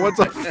other. What's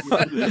up?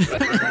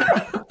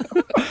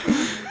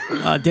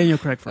 Daniel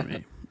Craig for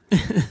me.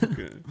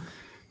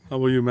 How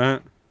about you,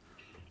 Matt?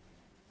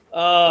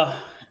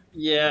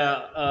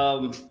 Yeah.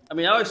 I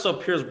mean, I always saw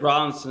Pierce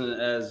Brosnan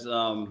as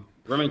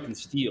Remington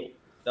Steele.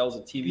 That was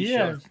a TV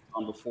Yeah.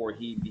 show before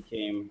he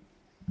became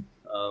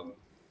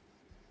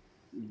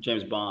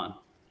James Bond.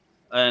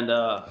 And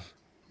I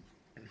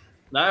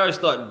always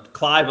thought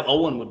Clive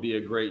Owen would be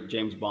a great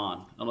James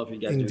Bond. I don't know if you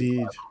guys knew who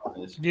Indeed. Clive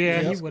Owen is.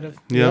 Yeah, Yep. he would have.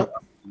 Yeah.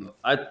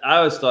 I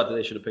always thought that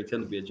they should have picked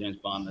him to be a James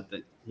Bond. I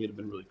think he'd have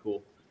been really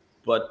cool.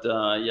 But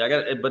yeah, I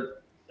got it.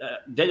 But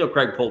Daniel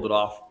Craig pulled it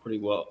off pretty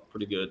well,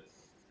 pretty good.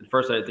 At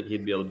first, I didn't think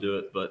he'd be able to do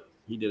it, but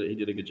he did. He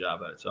did a good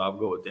job at it. So I'll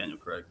go with Daniel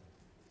Craig.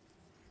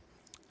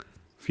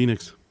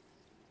 Phoenix.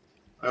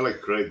 I like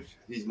Craig.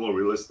 He's more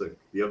realistic.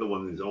 The other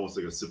one is almost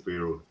like a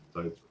superhero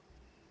type.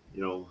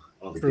 all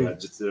the True.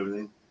 gadgets and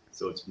everything.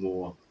 So it's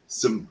more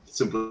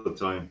simpler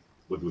time.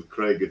 But with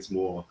Craig, it's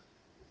more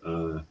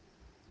More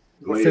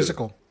layered,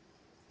 physical.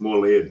 more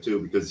layered too,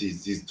 because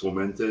he's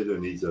tormented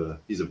and he's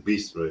a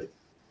beast, right?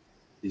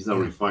 He's not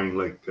refined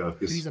like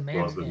He's Pierce a man's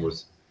Brosnan man.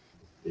 was.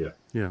 Yeah.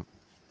 Yeah.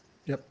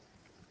 Yep.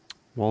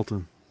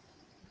 Walton.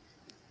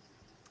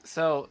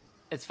 So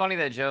it's funny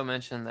that Joe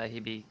mentioned that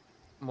he'd be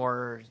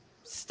more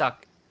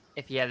stuck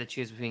if he had to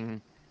choose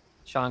between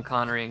Sean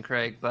Connery and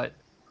Craig, but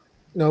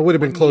No, it would have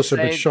been Wouldn't you closer,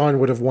 but say- Sean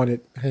would have won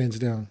it hands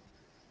down.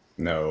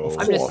 No.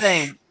 I'm just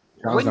saying,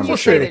 Sean's wouldn't number you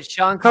say two. that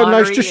Sean How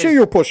Connery nice to see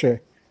you, Pushy.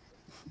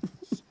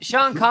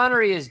 Sean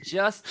Connery is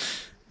just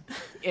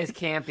as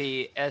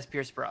campy as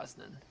Pierce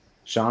Brosnan?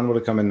 Sean would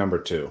have come in number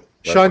 2. right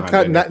Sean,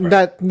 behind Daniel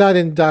Craig. not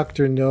in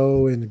Doctor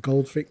No and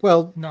Goldfinger.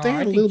 Well, No, they I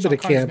had a think little Sean bit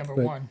of Connery's camp, number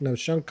but one. no,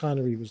 Sean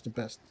Connery was the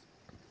best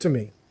to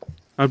me.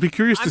 I'd be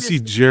curious I'm to see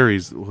just-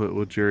 Jerry's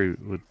what Jerry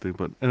would think.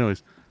 But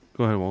anyways,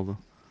 go ahead, Walton.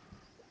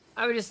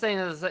 I was just saying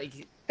that it's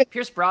like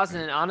Pierce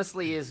Brosnan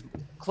honestly is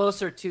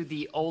closer to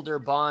the older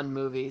Bond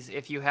movies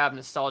if you have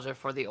nostalgia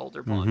for the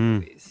older Bond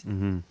movies.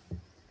 Mm-hmm.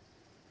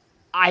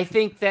 I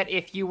think that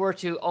if you were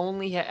to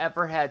only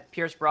ever had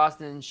Pierce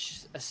Brosnan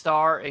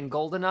star in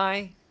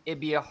GoldenEye,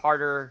 it'd be a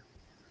harder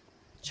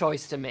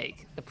choice to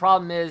make. The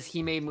problem is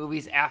he made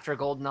movies after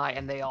GoldenEye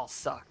and they all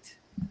sucked.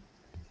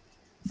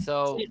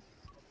 So,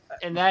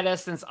 in that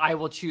essence, I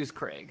will choose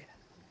Craig.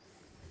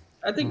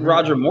 I think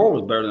Roger Moore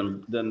was better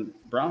than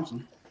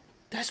Bronson.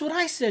 That's what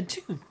I said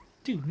too,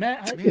 dude.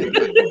 Matt, Man,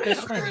 we're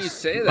best how can you friends.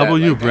 say that? How about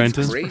you, Like, that's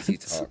Brenton? Crazy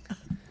talk.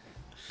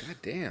 God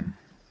damn.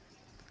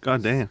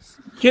 God damn.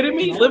 Kidding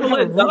me? I Live don't and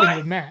have a let ruling die.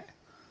 with Matt.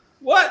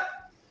 What?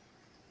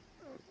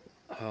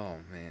 Oh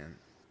man.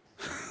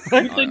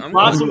 You think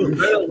Bronson was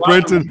better than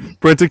Roger Moore?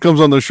 Brenton comes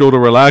on the show to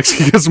relax.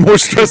 He gets more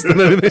stressed than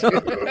anything.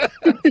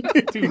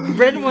 Dude,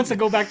 Brendan wants to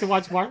go back to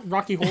watch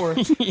Rocky Horror.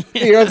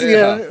 He goes,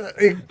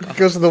 he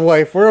goes to the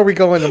wife. Where are we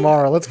going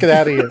tomorrow? Let's get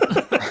out of here.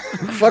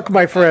 Fuck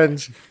my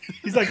friends.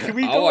 He's like, can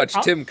we I'll go watch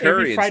out Tim every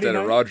Curry Friday instead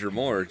of night? Roger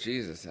Moore.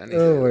 Jesus. I need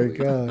Oh to my leave.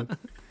 god.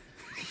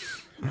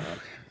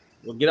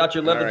 Well, get out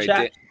your leather All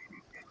right, chat.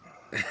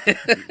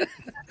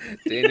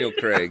 Daniel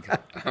Craig.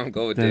 I'm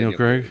going with Daniel Daniel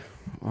Craig.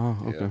 Oh,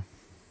 okay.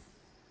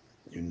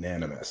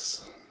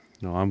 Unanimous.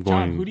 No, I'm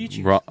John, going. who do you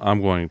choose?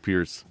 I'm going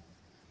Pierce.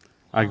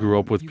 I grew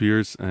up with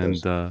Pierce and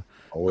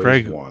Always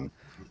Craig. one.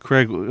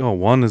 Craig. Oh,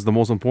 one is the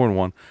most important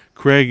one.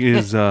 Craig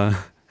is.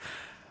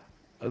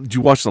 Did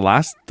you watch the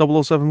last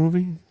 007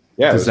 movie?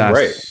 Yeah, it was Disaster.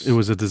 great. It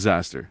was a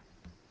disaster.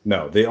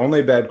 No, the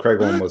only bad Craig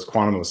one was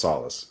Quantum of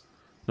Solace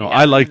No,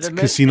 I liked the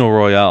mi- Casino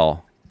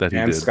Royale that he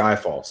and did.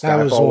 Skyfall. That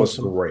was Skyfall was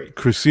awesome. great.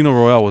 Casino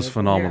Royale was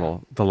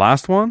phenomenal. The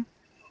last one,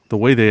 the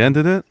way they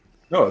ended it.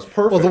 No, it's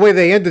perfect. Well, the way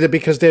they ended it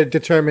because they're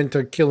determined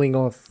to killing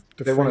off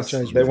the they want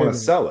franchise. to they want within to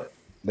it. sell it.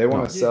 They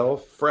want to sell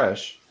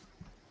fresh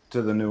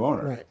to the new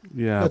owner. Right.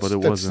 Yeah, That's, but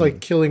it that's wasn't.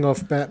 like killing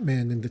off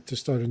Batman and to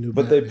start a new.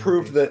 But they Batman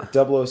proved base.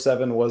 that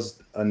 007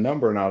 was a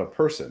number, not a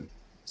person.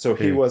 So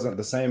he Hey. wasn't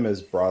the same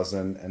as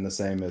Brosnan and the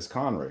same as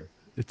Connery.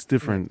 It's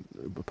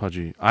different,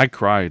 Pudgy. I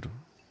cried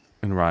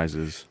in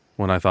Rises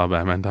when I thought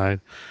Batman died.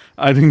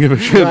 I didn't give a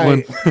shit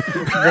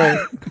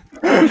Right.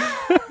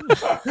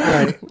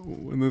 Right.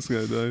 when this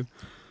guy died.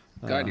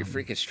 God, you're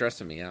freaking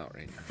stressing me out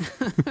right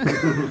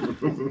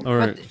now. All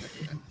right.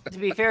 To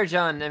be fair,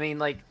 John, I mean,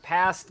 like,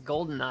 past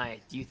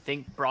GoldenEye, do you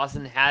think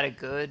Brosnan had a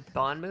good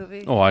Bond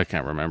movie? Oh, I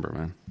can't remember,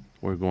 man.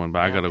 We're going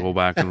back. I got to go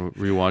back and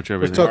rewatch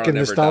everything. talking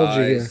Tomorrow never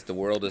nostalgia here. dies. The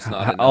world is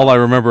not enough. All I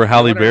remember,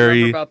 Halle You know what I remember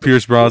Berry, about the-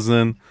 Pierce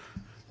Brosnan.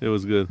 It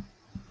was good.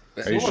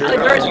 Are you sure? Halle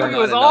Berry's movie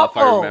was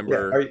awful. I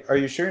remember. Are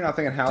you sure you're not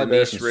thinking Halle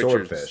Berry Denise from Richards.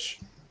 Swordfish?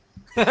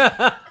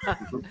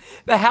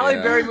 The Halle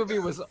Yeah. Berry movie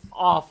was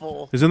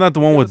awful. Isn't that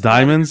the one with was a really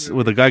diamonds, good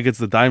where the guy gets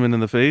the diamond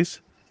in the face?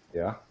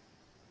 Yeah.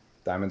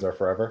 Diamonds Are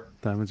Forever.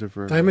 Diamonds are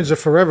forever. Diamonds Are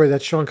Forever.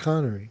 That's Sean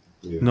Connery.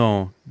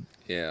 No,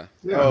 Yeah.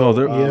 no,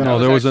 there, yeah. no,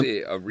 That there was a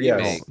actually a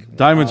remake.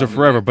 Diamonds are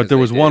forever, but there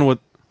because was they one did. with.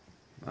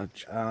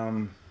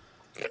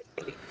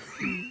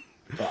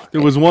 Fuck.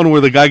 There was one where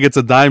the guy gets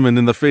a diamond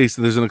in the face.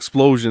 And there's an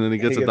explosion, and he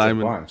gets He a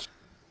diamond. bunch.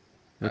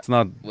 It's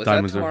not Was that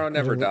diamonds. Tomorrow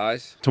Never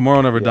Dies?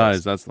 Tomorrow never Yes.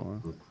 dies. That's the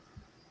one.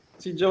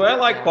 See, Joe, I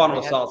like Quantum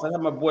of Solace. I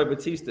had my boy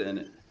Batista in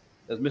it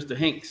as Mr.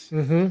 Hinks.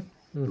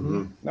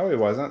 Mm-hmm. No, he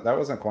wasn't. That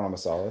wasn't Quantum of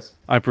Solace.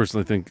 I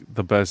personally think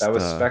the best. That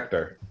was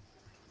Spectre.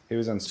 He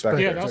was in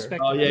Spectre. Yeah, that was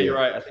Spectre. Oh yeah, you're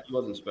right. I think he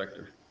was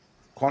Inspector.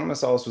 Quantum of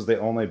Solace was the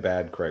only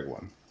bad Craig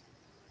one.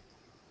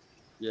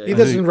 Yeah, He yeah.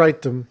 doesn't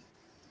write them,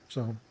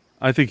 so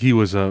I think he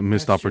was a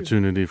missed That's true.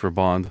 opportunity for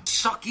Bond.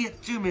 Suck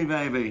it to me,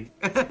 baby.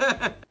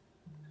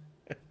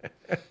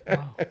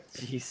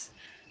 Jeez.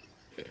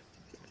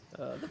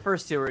 The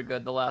first two were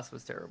good. The last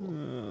was terrible.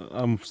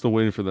 I'm still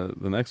waiting for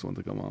the next one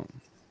to come out.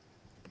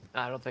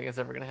 I don't think it's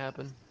ever gonna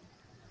happen.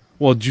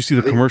 Well, did you see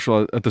the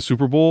commercial at the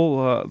Super Bowl?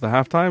 The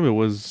halftime, it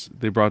was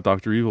they brought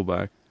Dr. Evil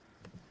back.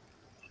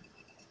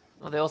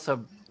 Well, they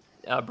also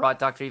brought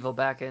Dr. Evil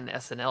back in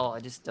SNL. I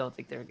just don't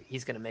think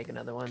he's gonna make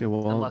another one. Okay,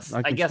 well, unless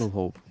I can guess. still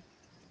hope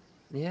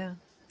Yeah.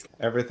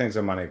 Everything's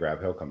a money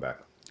grab. He'll come back.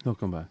 he'll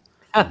come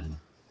back.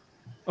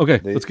 Okay,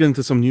 let's get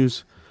into some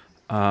news.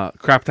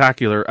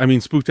 Craptacular. I mean,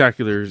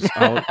 Spooktacular's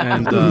out,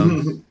 and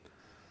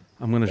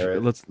I'm gonna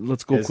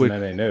let's go Isn't quick.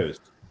 any news.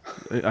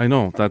 I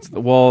know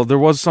there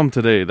was some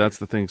today. That's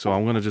the thing. So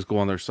I'm gonna just go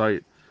on their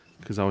site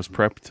because I was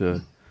prepped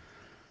to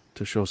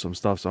show some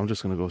stuff. So I'm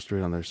just gonna go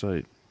straight on their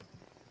site.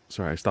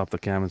 Sorry, I stopped the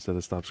cam instead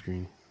of stop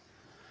screen.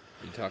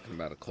 Are you talking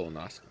about a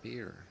colonoscopy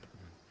or?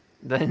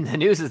 The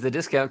news is the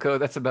discount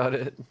code. That's about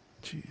it.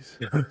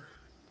 Jeez.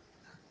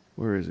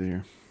 Where is it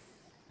here?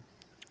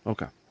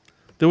 Okay.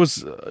 It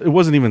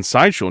wasn't even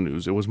Sideshow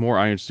news. It was more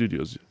Iron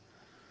Studios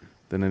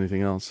than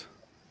anything else.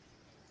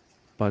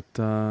 But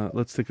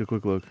let's take a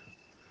quick look.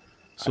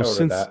 So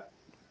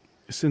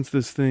since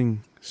this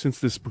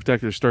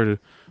spectacular started,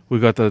 we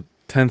got the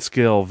 10th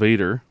scale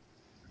Vader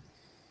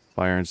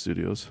by Iron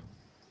Studios.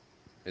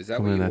 Is that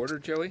what you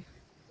ordered, Joey?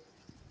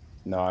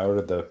 No, I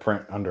ordered the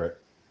print under it.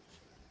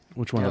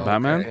 Which one? The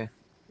Batman? Okay.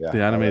 Yeah,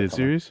 the animated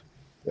series?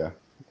 Yeah.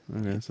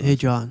 Okay, so Hey,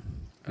 John.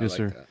 yes,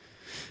 sir. That.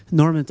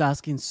 Norman's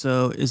asking,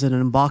 so is it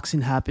an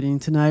unboxing happening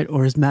tonight,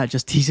 or is Matt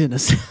just teasing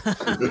us?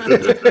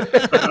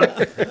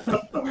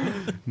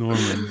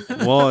 Norman.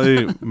 Well,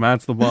 hey,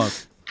 Matt's the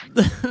boss.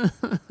 I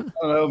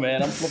don't know,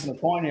 man. I'm flipping a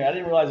coin here. I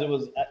didn't realize it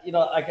was,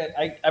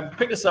 I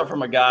picked this up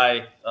from a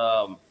guy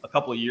a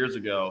couple of years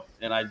ago,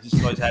 and I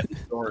just always had it in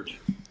storage.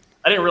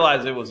 I didn't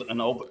realize it was an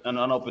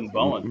unopened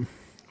Bowen.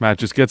 Matt,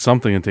 just get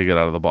something and take it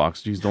out of the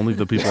box. Jeez, don't leave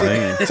the people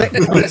hanging.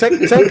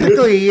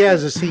 Technically, he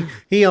has.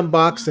 He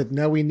unboxed it.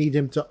 Now we need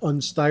him to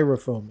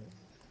unstyrofoam it.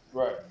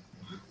 Right.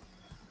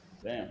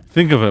 Damn.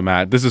 Think of it,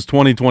 Matt. This is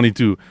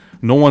 2022.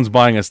 No one's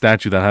buying a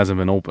statue that hasn't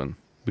been opened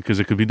because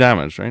it could be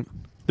damaged, right?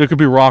 There could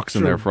be rocks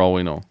in there for all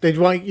we know. They'd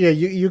want, yeah.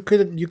 You could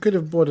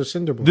have bought a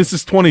cinder block. This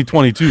is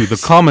 2022. The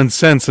common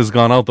sense has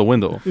gone out the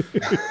window.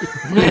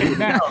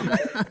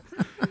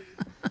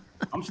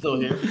 I'm still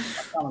here. My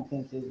common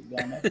sense isn't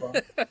gone that far.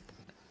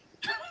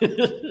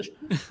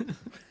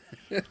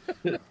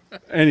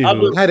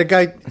 Anywho,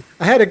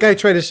 I had a guy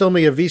try to sell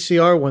me a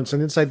VCR once,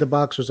 and inside the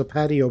box was a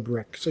patio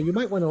brick. So you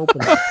might want to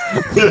open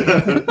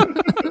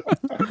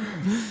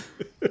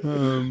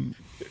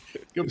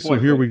it. so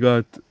here we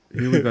got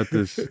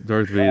this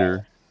Darth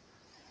Vader.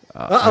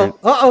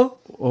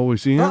 Oh, we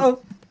see him?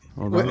 Uh-oh.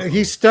 Hold on.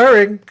 He's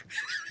stirring.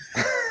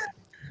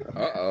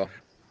 Uh-oh.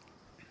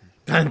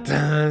 Dun,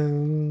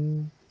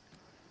 dun.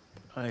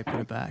 I put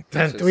it back.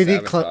 We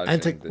need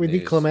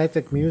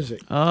climactic music.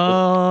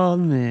 Oh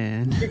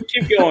man!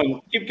 Keep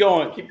going,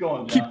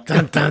 John.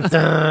 Dun, dun,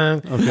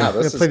 dun. Okay. Wow,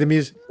 Play the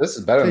music. This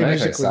is better Play than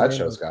anything music with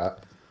Sideshow's Rambo.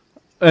 got.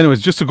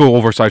 Anyways, just to go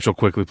over Sideshow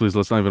quickly, please.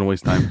 Let's not even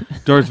waste time.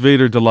 Darth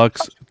Vader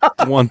Deluxe,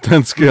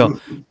 110 scale,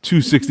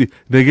 260.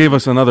 They gave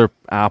us another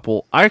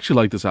apple. I actually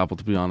like this apple,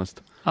 to be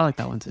honest. I like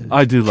that one too.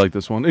 I did like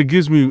this one. It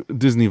gives me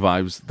Disney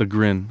vibes. The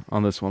grin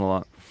on this one a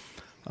lot.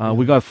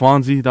 We got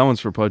Fonzie. That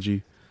one's for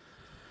Pudgy.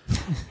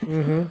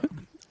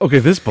 Okay,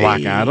 this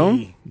Black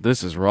Adam.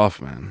 This is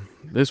rough, man.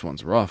 This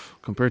one's rough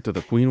compared to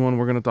the Queen one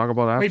we're going to talk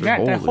about after. Wait,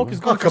 Matt, that Hulk is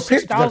going for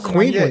compared to the 6,000.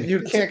 Queen Yeah, one.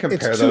 you can't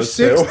compare It's those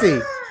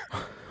 260.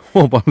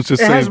 Well, but I was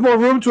just It has saying, more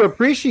room to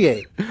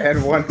appreciate.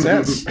 And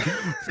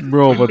 110.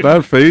 bro. But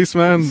that face,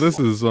 man. This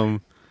is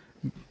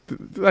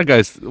that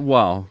guy's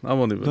wow. I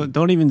won't even.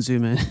 Don't even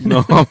zoom in.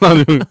 No, I'm not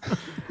even.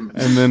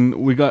 And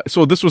then we got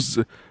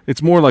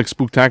it's more like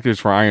Spooktaculars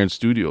for Iron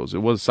Studios. It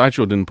was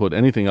Sideshow didn't put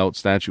anything out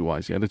statue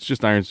wise yet. It's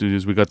just Iron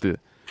Studios. We got they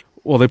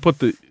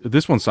put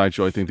this one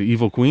Sideshow, I think, the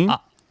Evil Queen.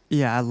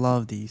 Yeah, I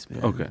love these,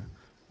 man. Okay,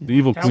 the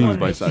Evil That Queen one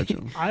by is-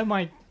 Sideshow. I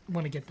might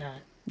want to get that.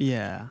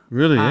 Yeah.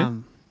 Really? Eh?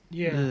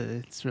 Yeah.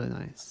 It's really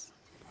nice.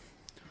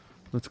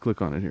 Let's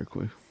click on it here,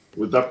 quick.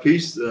 With that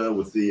piece,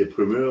 with the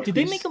premiere. Did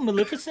they piece, make a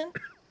Maleficent?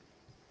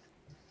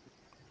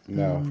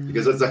 No.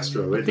 because that's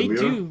extra, right? If they the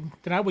mirror. do,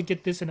 then I would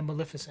get this in a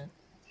Maleficent.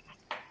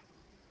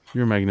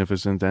 You're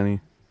magnificent, Danny.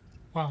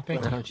 Wow,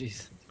 thank Oh, you.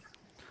 jeez.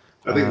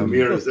 I think the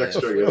mirror is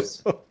extra,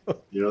 guys.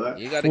 You know that?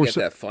 You got to get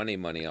that funny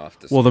money off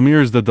the. Well, the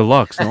mirror is the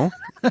deluxe, no?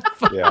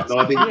 Yeah. No,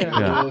 I think.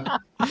 Yeah.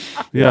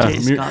 Yeah, J.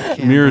 Scott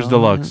mirror's Campbell,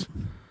 deluxe.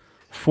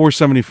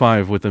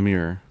 $475 with the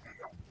mirror.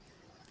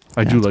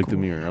 I do That's like the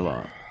cool. mirror a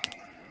lot.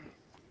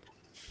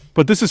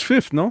 But this is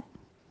fifth, no? I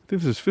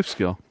think this is fifth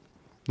scale,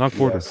 not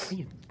quarter. Yes.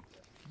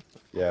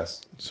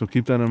 Yes. So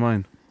keep that in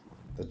mind.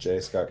 The J.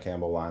 Scott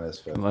Campbell line is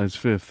fit. It's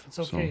fifth. It's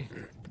okay.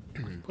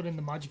 Put in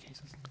the Maji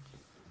cases.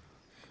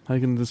 How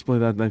you can display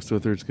that next to a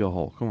third scale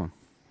Hulk? Come on.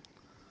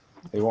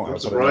 He won't I'm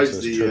have to put it next to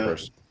surprised his the.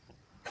 troopers.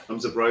 I'm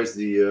surprised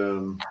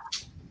the.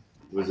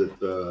 Was it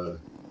the?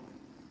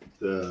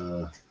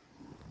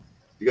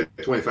 You got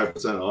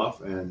 25%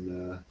 off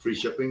and free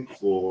shipping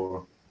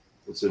for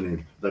what's her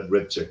name? That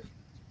red chick.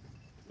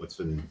 What's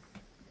her name?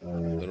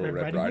 Little Red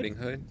Red Riding Riding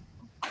Hood.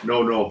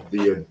 No,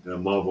 the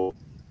Marvel,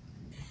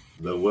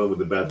 the one with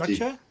the bad teeth.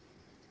 Lecture?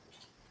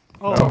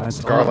 Oh, No,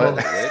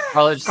 Scarlet.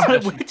 College.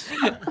 Scarlet Witch.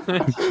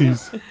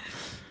 Jeez.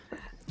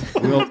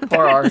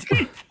 Poor Art.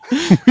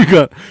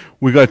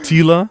 we got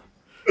Tila,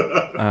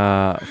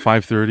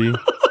 530.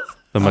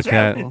 The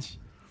Maquette.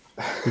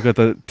 We got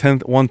the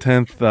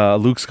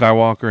 1/10 Luke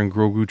Skywalker and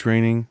Grogu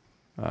training,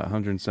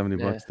 170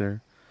 bucks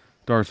there.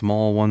 Darth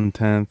Maul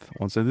 1/10.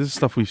 This is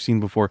stuff we've seen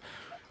before.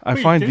 I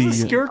Wait, find there's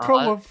the a scarecrow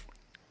of.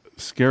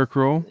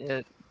 Scarecrow,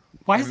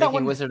 Why They're is that making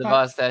one Wizard of not-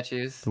 Oz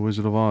statues? the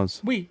Wizard of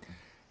Oz. Wait,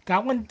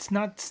 that one's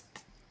not.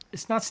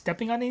 It's not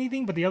stepping on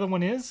anything, but the other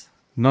one is.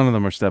 None of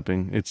them are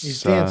stepping. It's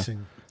He's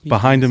dancing.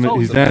 behind him. Oh,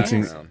 He's he's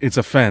dancing. dancing. It's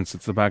a fence.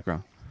 It's the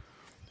background.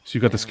 So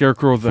you got the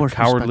Scarecrow, the Force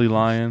Cowardly perspective.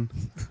 Lion.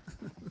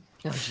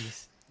 Oh,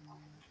 jeez.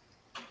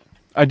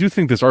 I do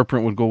think this art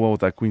print would go well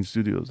with that Queen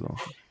Studios though.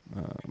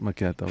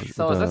 Maquette.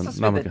 So is that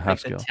supposed to be half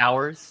the scale.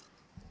 towers?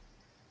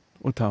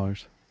 What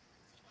towers?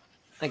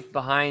 Like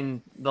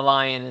behind the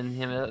lion and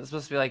him. It's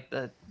supposed to be like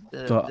the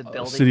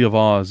building. City of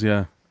Oz.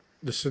 Yeah.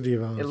 The city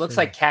of Oz. It looks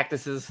yeah. like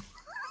cactuses.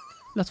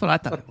 That's what I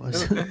thought it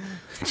was.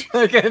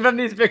 Okay, from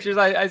these pictures,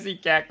 I see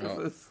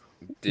cactuses.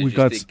 Did We you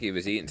got think he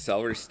was eating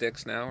celery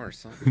sticks now or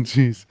something?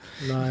 Jeez.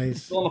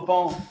 Nice. Still on the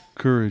phone.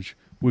 Courage.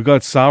 We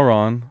got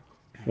Sauron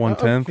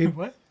 1/10. Hey,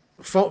 What?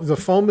 the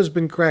foam has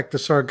been cracked. The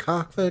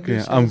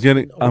sarcophagus.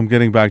 Yeah, I'm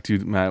getting back to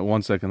you, Matt.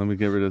 1 second. Let me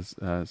get rid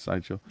of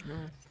Sideshow.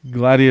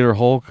 Gladiator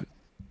Hulk.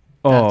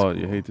 Oh,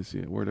 you hate to see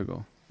it. Where'd it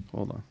go?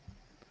 Hold on.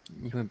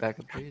 You went back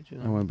a page.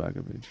 I went back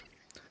a page.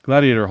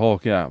 Gladiator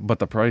Hulk, yeah, but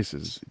the price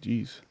is,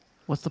 jeez,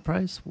 What's the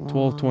price?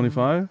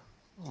 $12.25.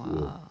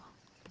 Wow.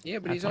 Yeah,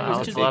 but he's Wow, always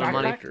that's a a big lot of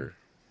money. character.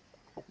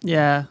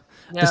 Yeah.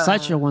 Yeah. The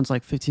sideshow one's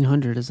like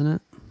 1,500, isn't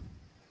it?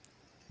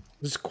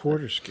 This is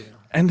quarter scale.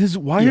 And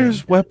why are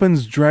his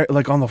weapons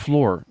like on the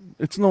floor?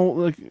 It's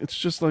it's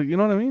just like, you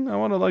know what I mean? I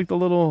want to like the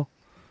little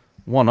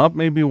one up,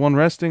 maybe one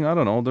resting. I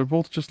don't know. They're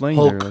both just laying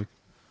Hulk. there, like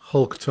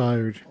Hulk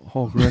tired.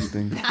 Hulk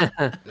resting.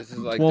 This is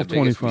like the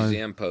biggest $12.25.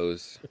 museum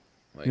pose.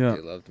 Like Yeah.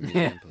 they love the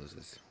museum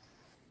poses.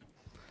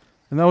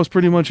 And that was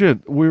pretty much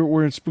it.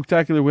 We're in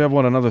Spooktacular. We have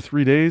another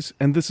 3 days,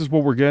 and this is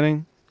what we're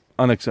getting.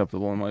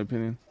 Unacceptable, in my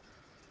opinion.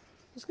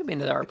 This could be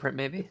another art print,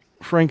 maybe.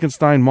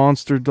 Frankenstein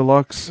Monster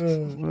Deluxe.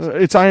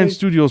 It's Iron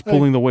Studios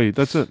pulling the weight.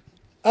 That's it.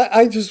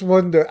 I just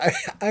wonder.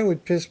 I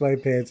would piss my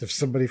pants if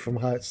somebody from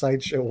Hot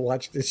Sideshow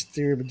watched this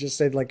theory and just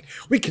said, like,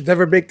 we could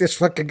never make this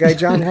fucking guy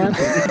John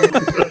happy.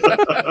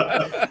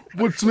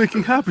 What's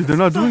making happy? They're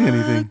not doing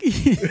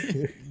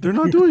anything. They're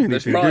not doing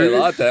There's anything. probably a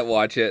lot that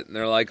watch it and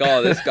they're like,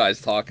 "Oh, this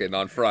guy's talking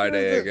on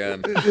Friday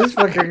again." This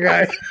fucking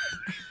guy.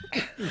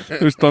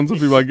 There's tons of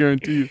people, I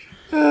guarantee you.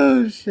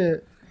 Oh,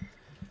 shit.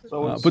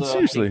 So it's, But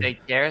seriously,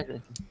 Take care.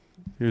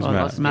 here's Oh,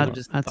 Matt. that's Matt.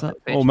 That's up.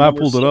 Oh, Matt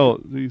pulled it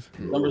out. Jeez.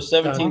 Number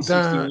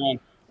 1761.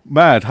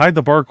 Matt, hide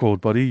the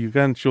barcode, buddy. You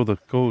can't show the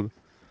code.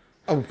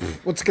 Oh,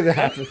 what's gonna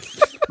happen?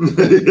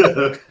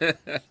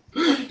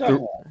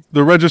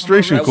 The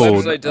registration That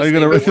code. website Are you doesn't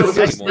gonna even work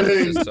register? anymore.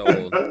 It's just so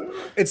old.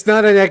 It's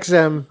not an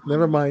XM.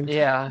 Never mind.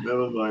 Yeah.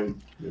 Never mind.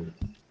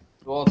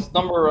 Well, it's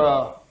number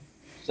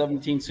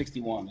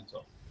 1761. That's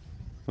all.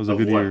 That was a Of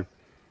good what? year.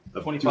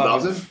 2500.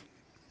 2000?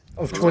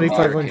 Of Came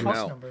 2,500. House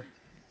out. number.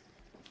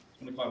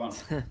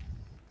 2500.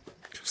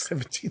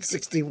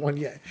 1761.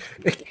 Yeah,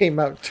 it came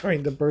out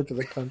during the birth of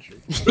the country.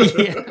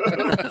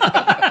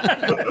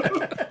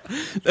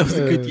 That was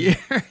a good year.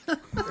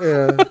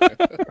 Yeah.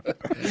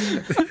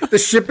 The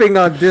shipping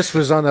on this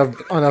was on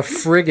a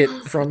frigate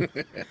from Look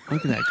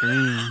at that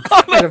green.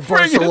 out of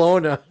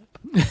Barcelona.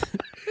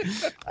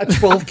 A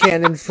 12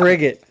 cannon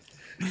frigate.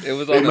 It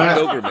was on a Matt.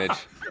 pilgrimage.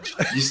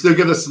 You still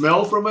get a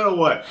smell from it or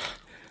what?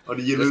 Or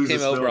do you This lose came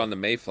the over smell? on the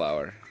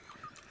Mayflower.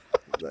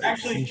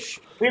 Actually,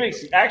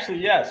 Phoenix,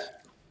 yes.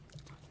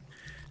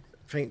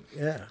 Faint.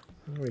 Yeah.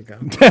 There we go.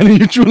 Danny,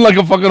 you're chewing like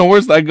a fucking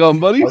horse, that gum,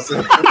 buddy.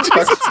 Shit,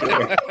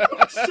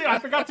 I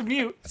forgot to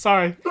mute.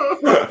 Sorry.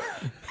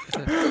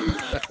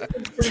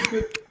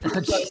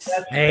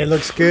 Hey, it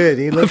looks good.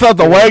 He I looks thought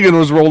the good. wagon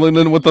was rolling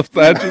in with the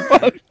statue.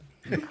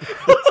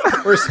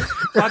 Where's,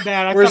 My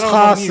bad. I where's thought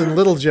I was on Haas mute. and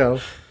Little Joe?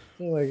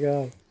 Oh my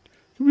god.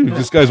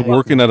 This guy's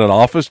working at an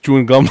office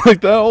chewing gum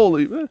like that.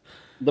 Holy man.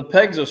 The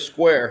pegs are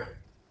square.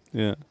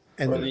 Yeah.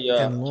 And, Or the,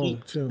 and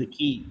long too. the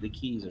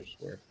keys are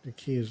square. The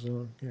key is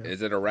long. Yeah.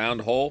 Is it a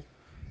round hole?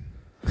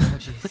 Oh,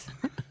 jeez.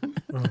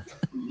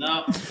 No,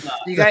 no.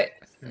 You guys.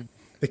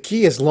 The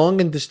key is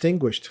long and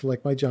distinguished,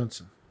 like my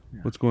Johnson.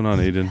 What's going on,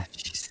 Aiden?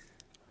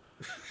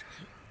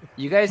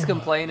 You guys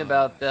complain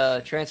about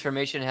the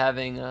transformation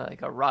having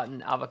like a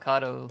rotten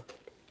avocado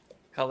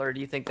color. Do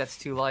you think that's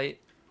too light?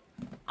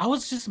 I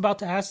was just about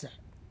to ask that.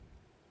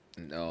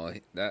 No,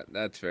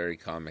 that's very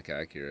comic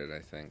accurate, I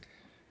think.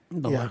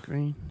 The Yeah. light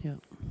green. Yeah.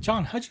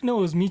 John, how'd you know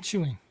it was me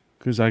chewing?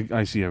 Because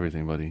I see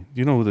everything, buddy. Do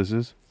you know who this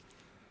is?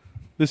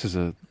 This is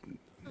I'm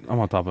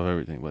on top of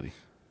everything, buddy.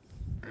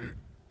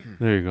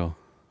 There you go.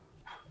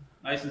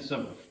 Nice and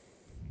simple.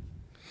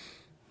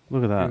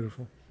 Look at that.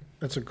 Beautiful.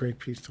 That's a great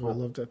piece too. I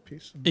love that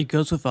piece. It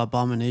goes with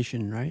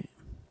Abomination, right?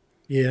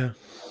 Yeah.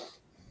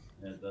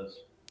 Yeah, it does.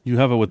 You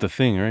have it with the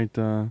thing,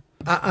 right?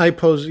 I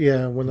pose,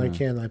 yeah, when I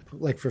can.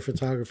 Like for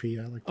photography,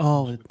 I like. to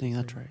Oh, pose the with thing.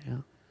 the That's right.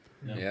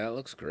 Yeah. Yeah, it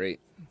looks great.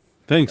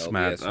 Thanks, LBS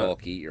Matt.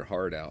 Hulk, eat your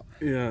heart out.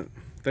 Yeah.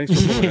 Thanks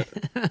for pulling it.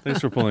 Thanks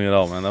for pulling it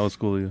out, man. That was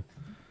cool of you.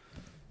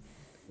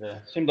 Yeah,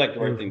 seemed like the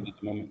right thing at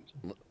the moment.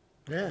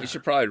 Yeah. You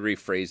should probably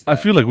rephrase that. I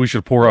feel like we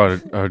should pour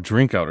out a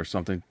drink out or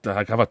something.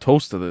 Like have a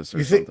toast to this or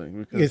You think? something.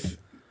 You Because th-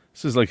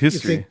 This is like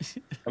history.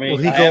 I mean, Will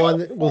he I go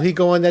have- on? Will he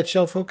go on that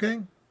shelf? Okay.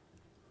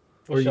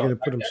 Or are you shelf? going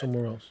to put him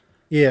somewhere else?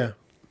 Yeah.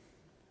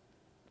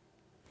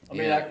 I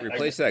mean, Yeah,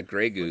 replace that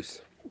Grey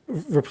Goose.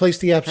 Replace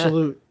the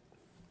absolute.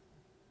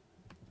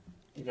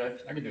 Okay,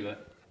 I can do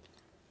that.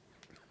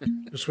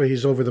 This way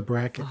he's over the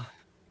bracket.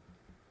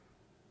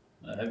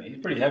 He's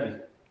pretty heavy.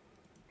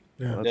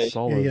 Yeah. That's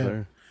solid yeah.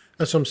 there.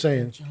 That's what I'm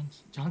saying.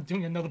 John's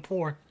doing another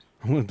pour.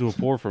 I'm gonna do a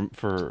pour for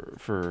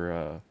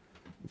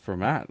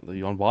Matt.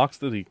 He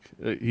unboxed it.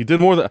 He did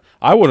more than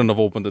I wouldn't have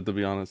opened it, to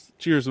be honest.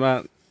 Cheers,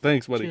 Matt.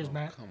 Thanks, buddy. Cheers,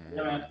 Matt.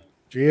 Yeah, man.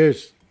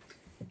 Cheers.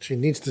 She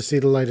needs to see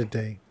the light of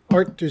day.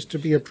 Art is to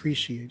be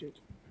appreciated.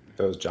 If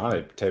it was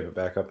Johnny, tape it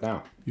back up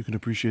now. You can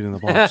appreciate it in the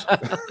box.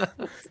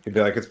 He'd be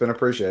like, "It's been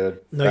appreciated."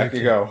 No, back you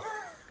you go.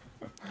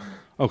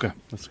 Okay,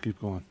 let's keep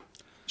going.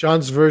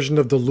 John's version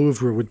of the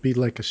Louvre would be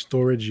like a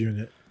storage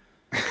unit.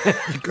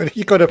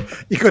 you go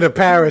to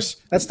Paris.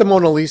 That's the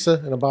Mona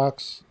Lisa in a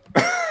box.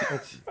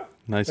 Nice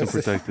and That's it.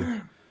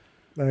 protected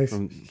Nice.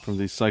 from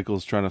these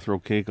cycles trying to throw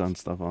cake on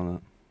stuff on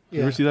it. You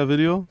Yeah. ever see that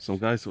video? Some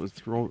guys was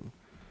throwing.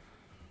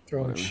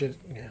 Throwing shit.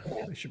 Yeah,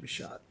 they should be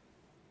shot.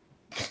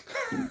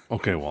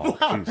 Okay, well, geez.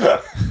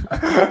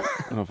 I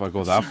don't know if I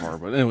go that far,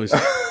 but anyways,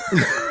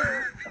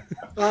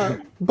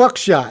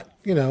 Buckshot.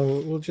 You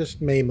know, we'll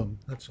just maim them.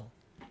 That's all.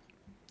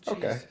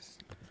 Okay.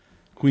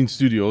 Queen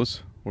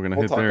Studios. We're gonna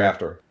We'll hit talk there.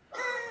 after.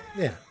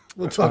 Yeah,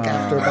 we'll talk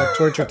after about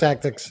torture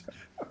tactics.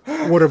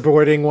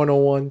 Waterboarding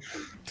 101.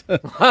 Come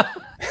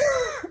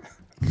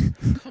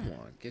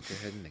on, get your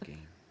head in the game.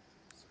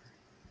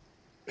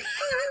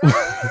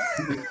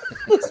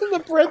 Listen to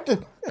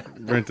Brenton.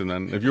 Brenton,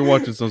 man, if you're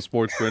watching some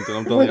sports, Brenton,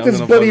 I'm telling you, I'm Brenton's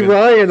gonna Buddy fucking-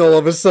 Ryan all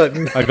of a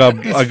sudden. I got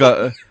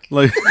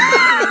like.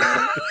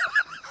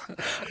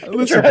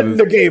 Put your head in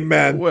the game,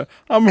 man. Well,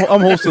 I'm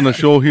hosting a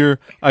show here.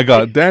 I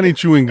got Danny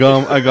chewing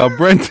gum. I got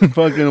Brenton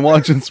fucking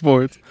watching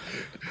sports.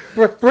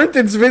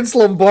 Brenton's Vince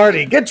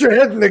Lombardi. Get your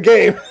head in the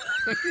game.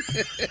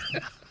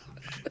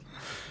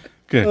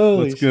 Okay,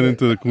 Holy let's get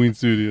into the Queen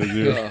Studios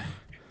here.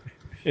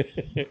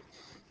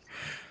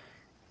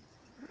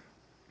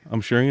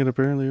 I'm sharing it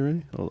apparently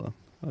already. Hold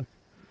on.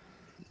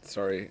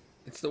 Sorry,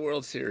 it's the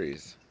World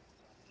Series.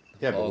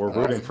 Yeah, but we're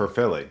rooting for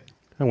Philly.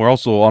 And we're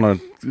also on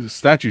a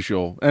statue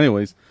show.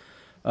 Anyways,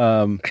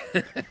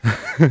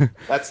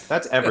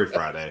 That's every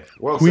Friday.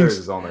 World Queens- Series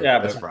is only Yeah,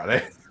 this but-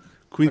 Friday.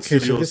 Queen Okay, so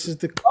Studios. this is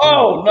the.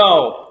 Oh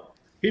no,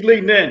 he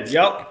leaned in.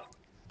 Yep.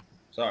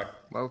 Sorry.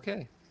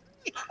 Okay.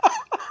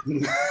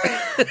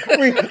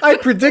 I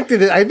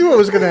predicted it. I knew it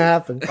was going to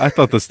happen. I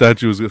thought the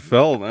statues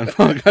fell, man.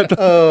 Fuck, I thought-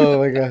 Oh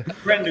my god.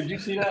 Brendan, did you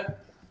see that?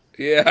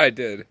 Yeah, I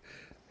did.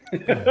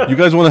 You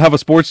guys want to have a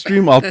sports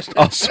stream? I'll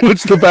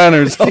switch the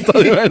banners. I'll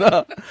tell you right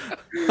now.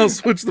 I'll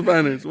switch the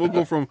banners. We'll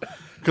go from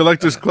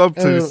Collectors Club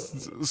to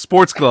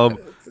Sports Club.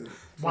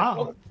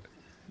 Wow.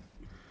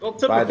 Well,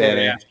 typical Bye,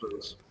 Danny.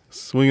 Astros.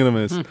 Swing and a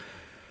miss.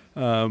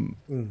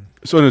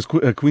 So anyways,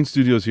 Queen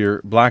Studios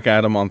here. Black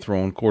Adam on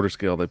Throne, quarter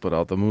scale. They put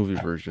out the movie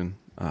version,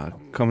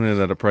 coming in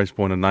at a price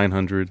point of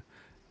 $900,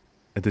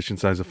 edition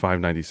size of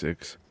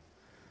 $596.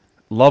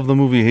 Love the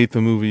movie, hate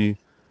the movie.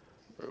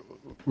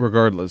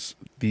 Regardless,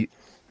 the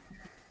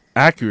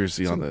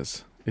accuracy on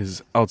this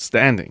is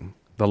outstanding.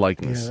 The Yeah,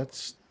 likeness.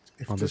 that's.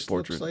 If On this this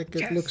looks portrait. like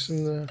it looks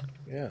in the.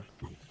 Yeah.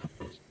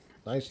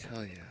 Nice.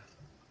 Hell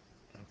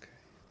yeah.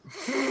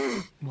 Okay.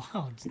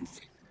 Wow.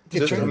 Just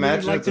Do you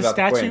imagine like it's the about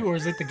the statue Queen. or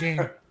is it the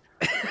game?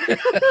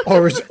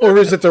 Or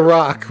is it The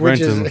Rock? Which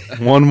Brenton, is.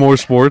 one more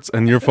sports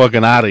and you're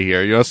fucking out of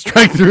here. You're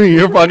strike three.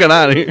 You're fucking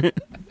out of here.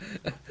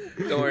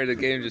 Don't worry, the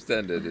game just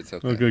ended. It's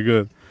okay. Okay,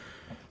 good.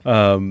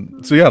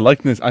 So yeah,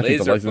 likeness. I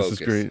think the Laser likeness is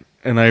focus. great,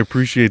 and I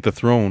appreciate the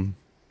throne.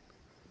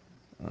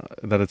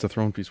 That it's a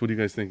throne piece. What are you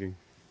guys thinking?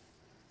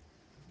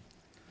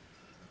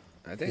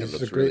 I think This it is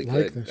looks a great really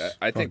good. likeness.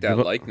 I think Oh, that give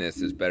up.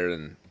 likeness is better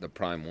than the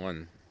Prime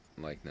 1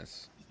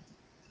 likeness.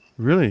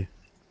 Really?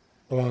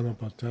 Oh, I don't know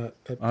about that.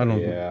 I don't.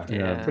 Yeah.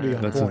 Yeah, Pretty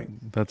on that's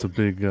point. that's a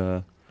big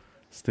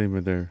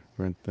statement there,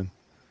 Brenton.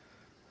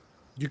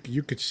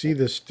 You could see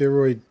the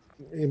steroid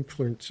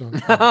influence on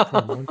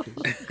from One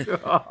Piece.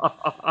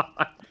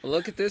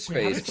 Look at this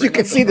face. You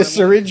can see the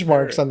syringe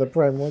marks on the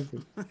Prime One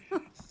Piece.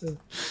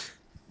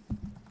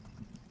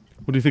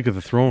 What do you think of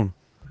the throne?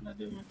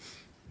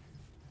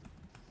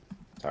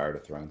 Tired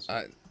of Thrones.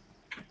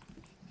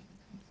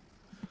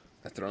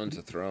 A throne's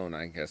a throne,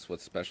 I guess.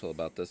 What's special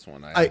about this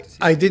one?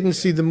 I didn't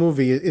see the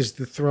movie. Is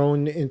the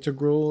throne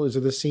integral? Is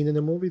it a scene in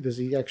the movie? Does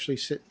he actually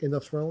sit in the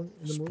throne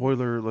in the movie?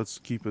 Spoiler. Let's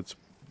keep it.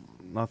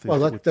 Nothing. Well,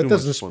 with that too much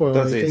doesn't spoil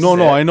Does anything. it- No,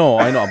 I know,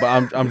 but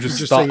I'm You just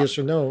just say yes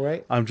or no,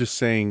 right? I'm just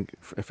saying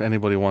if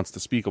anybody wants to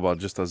speak about it,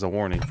 just as a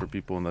warning for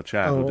people in the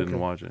chat Oh, who okay. didn't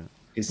watch it.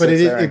 He But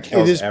sits it- there and it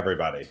kills is-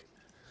 everybody.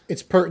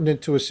 It's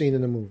pertinent to a scene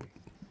in the movie.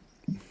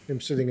 Him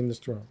sitting in this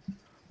throne.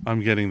 I'm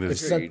getting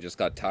this. Sure, you just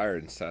got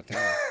tired and sat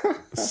down.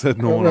 Said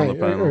no one on the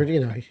panel. Or, you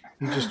know, he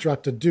just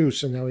dropped a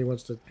deuce and now he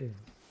wants to.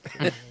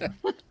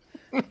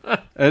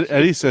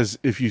 Eddie says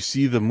if you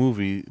see the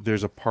movie,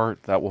 there's a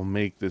part that will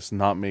make this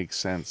not make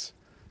sense,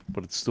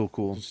 but it's still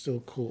cool. It's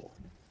still cool.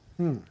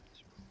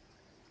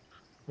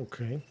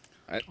 Okay.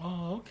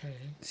 Oh, okay.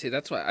 See,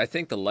 that's why I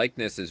think the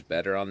likeness is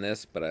better on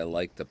this, but I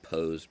like the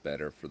pose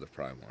better for the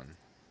Prime one.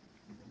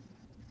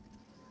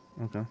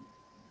 Okay.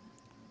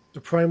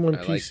 The Prime One I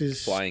piece like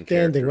is flying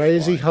standing, characters right?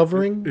 Is he flying.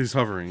 hovering? He's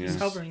hovering. Yeah. He's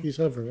hovering. He's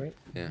hovering, right?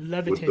 Yeah. With the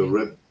Levitating.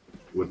 red,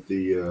 with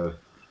the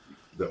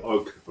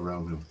arc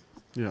around him.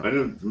 Yeah. I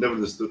never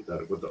understood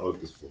that, what the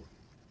arc is for.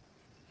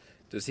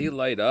 Does he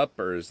light up,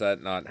 or does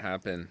that not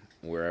happen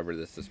wherever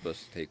this is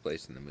supposed to take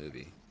place in the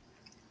movie?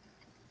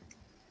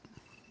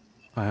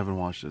 I haven't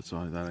watched it,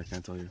 so that I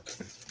can't tell you.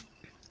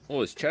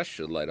 Well, his chest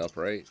should light up,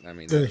 right? I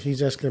mean,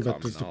 He's asking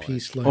about common the knowledge.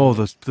 piece. Line. Oh,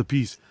 the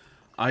piece.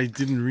 I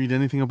didn't read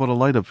anything about a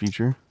light up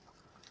feature.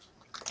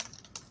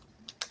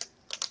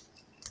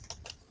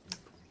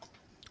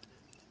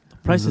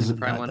 Price Does isn't it-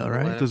 bad Prime though, one,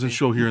 right? light It doesn't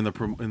show here in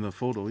the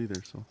photo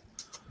either. So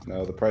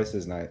No, the price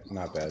is not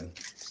bad,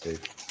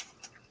 Steve.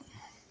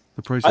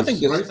 the price I is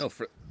think it's, No,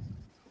 for,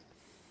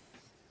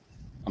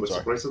 I'm What's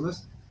sorry. the price on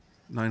this?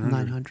 900.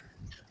 900.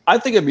 I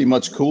think it'd be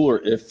much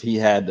cooler if he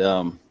had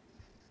the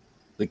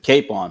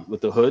cape on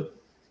with the hood.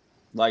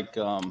 Like,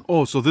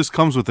 Oh, so this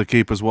comes with the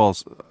cape as well.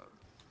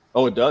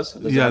 oh, it does?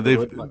 Does it Yeah, have the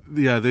they've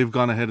hood? they've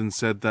gone ahead and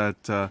said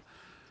that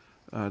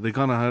they've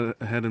gone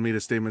ahead and made a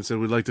statement. Said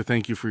we'd like to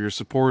thank you for your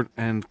support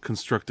and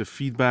constructive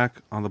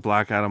feedback on the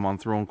Black Adam on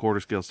Throne quarter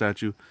scale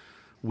statue.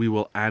 We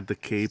will add the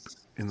cape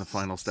in the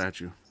final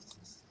statue.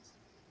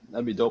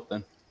 That'd be dope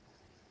then.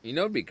 you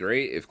know, it'd be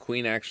great if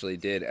Queen actually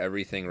did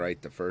everything right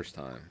the first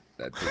time.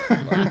 That took a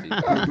lot of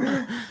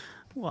feedback.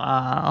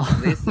 Wow.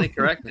 At least they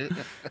corrected.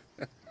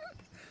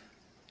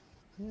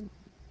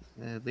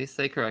 At least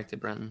they corrected,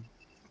 Brenton.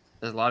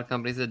 There's a lot of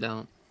companies that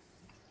don't.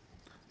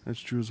 That's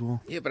true as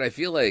well. Yeah, but I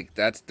feel like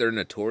they're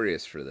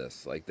notorious for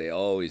this. Like they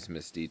always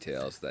miss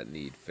details that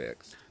need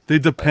fixed. They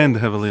depend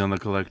heavily on the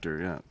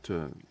collector,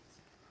 yeah,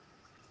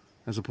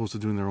 as opposed to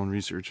doing their own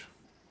research.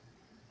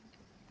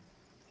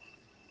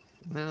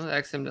 Well,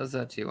 XM does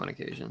that too on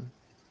occasion.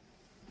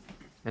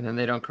 And then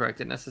they don't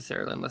correct it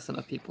necessarily unless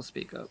enough people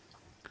speak up.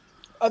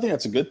 I think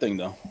that's a good thing,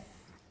 though.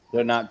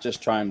 They're not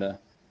just trying to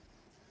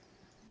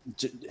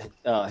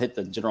hit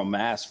the general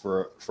mass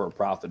for a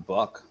profit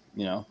buck.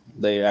 You know,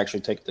 they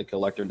actually take the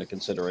collector into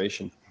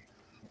consideration.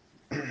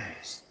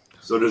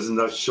 So doesn't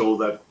that show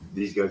that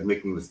these guys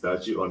making the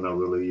statue are not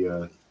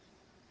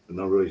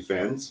really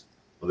fans?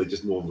 Are they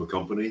just more of a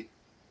company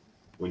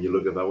when you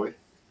look at it that way?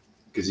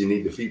 Because you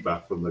need the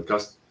feedback from the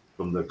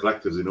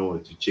collectors in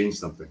order to change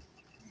something.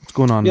 What's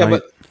going on, Yeah,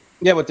 Knight?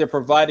 but they're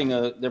providing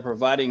a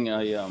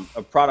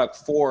product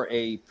for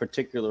a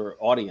particular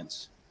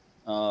audience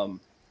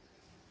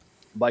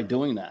by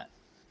doing that.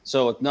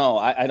 So no,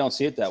 I don't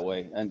see it that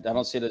way, and I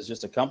don't see it as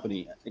just a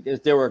company.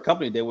 If they were a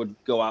company, they would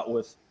go out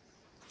with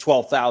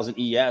 12,000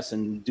 ES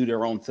and do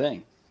their own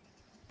thing.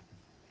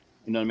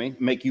 You know what I mean?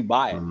 Make you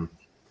buy it.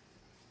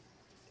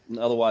 Mm-hmm.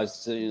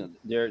 Otherwise, they're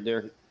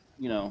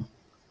Yeah, but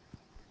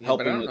I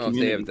helping don't the know if they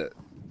community. have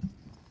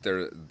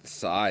their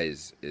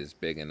size is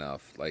big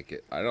enough.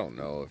 Like I don't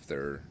know if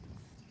they're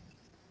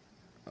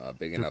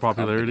big Their enough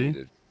popularity?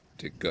 company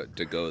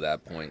to go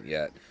that point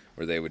yet,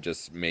 where they would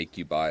just make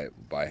you buy it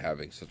by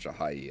having such a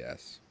high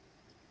ES.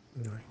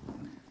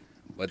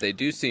 But they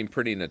do seem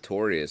pretty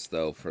notorious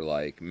though for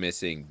like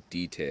missing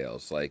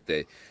details. Like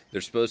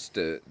they're supposed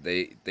to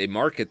they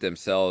market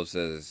themselves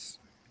as,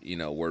 you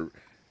know, we're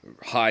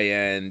high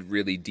end,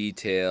 really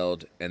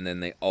detailed, and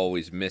then they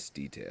always miss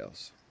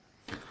details.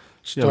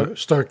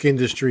 Stark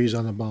Industries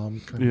on a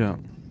bomb. Yeah.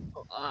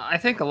 I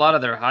think a lot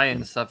of their high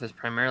end stuff is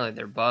primarily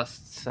their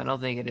busts. I don't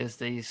think it is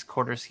these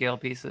quarter scale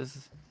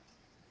pieces.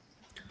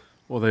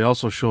 Well, they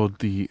also showed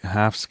the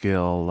half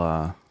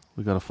scale.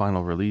 We got a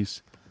final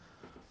release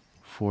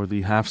for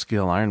the half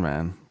scale Iron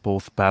Man,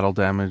 both battle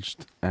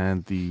damaged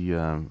and the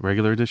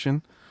regular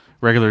edition.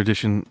 Regular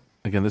edition,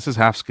 again, this is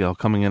half scale,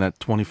 coming in at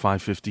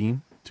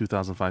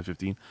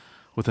 2515,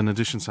 with an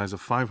edition size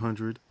of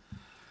 500,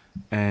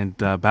 and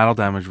battle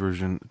damage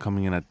version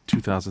coming in at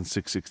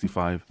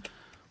 2665,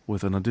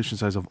 with an edition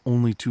size of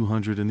only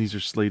 200, and these are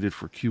slated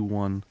for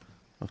Q1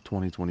 of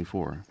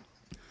 2024.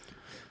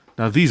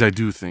 Now, these I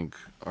do think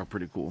are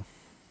pretty cool.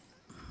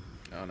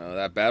 I don't know.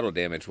 That battle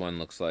damage one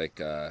looks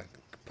like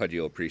Pudgy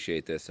will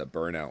appreciate this. A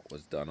burnout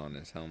was done on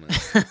his helmet.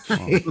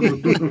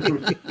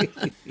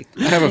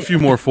 I have a few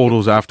more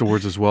photos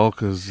afterwards as well,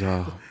 because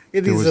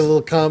It needs a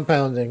little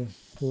compounding.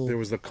 there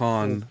was the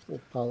con.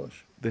 Little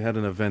polish. They had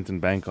an event in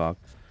Bangkok,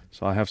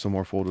 so I have some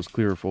more photos,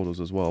 clearer photos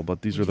as well.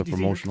 But these are the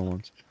promotional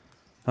ones,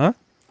 huh?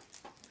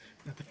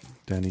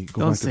 Danny,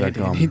 go Don't back to say that it,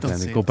 gum. Danny. Don't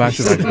Danny, say go it, back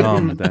to please. that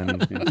gum, Danny.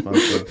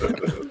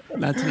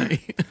 Not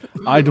tonight.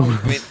 I don't.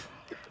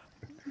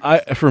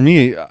 For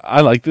me,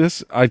 I like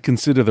this. I'd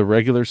consider the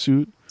regular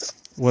suit.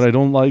 What I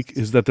don't like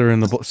is that they're in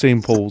the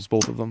same pose,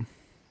 both of them.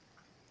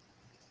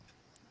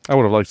 I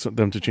would have liked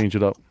them to change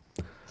it up.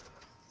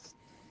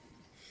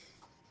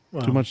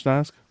 Too much to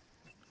ask?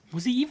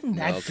 Was he even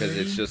that? Well, because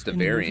it's dirty just a in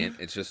the movie? variant.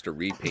 It's just a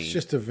repaint. It's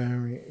just a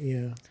variant,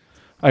 yeah.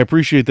 I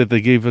appreciate that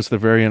they gave us the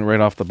variant right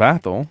off the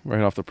bat, though,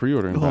 right off the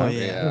pre-ordering Oh, bat.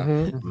 yeah.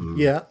 Mm-hmm.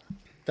 Yeah,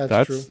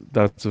 that's true.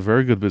 That's a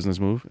very good business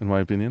move, in my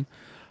opinion.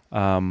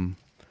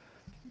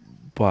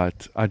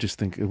 but I just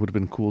think it would have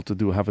been cool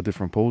to have a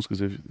different pose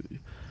because if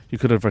you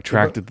could have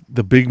attracted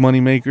the big money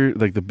maker,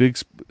 like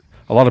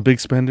a lot of big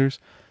spenders.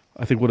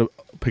 I think would have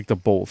picked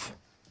up both.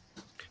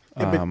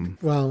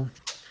 Well,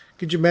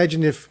 could you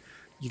imagine if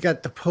you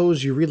got the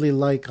pose you really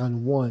like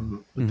on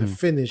one, but the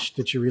finish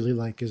that you really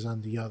like is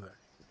on the other?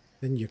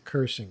 Then you're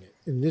cursing it.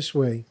 In this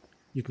way,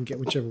 you can get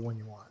whichever one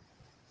you want.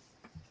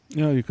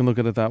 Yeah, you can look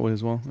at it that way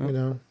as well. Yeah. You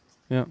know?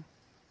 Yeah.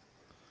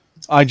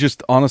 I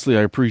just honestly,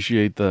 I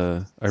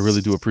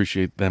really do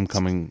appreciate them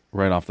coming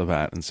right off the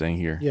bat and saying,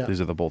 "Here,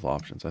 these are the both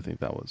options." I think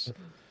that was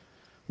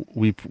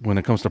when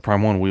it comes to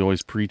Prime 1, we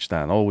always preach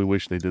that. Oh, we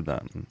wish they did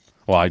that. And,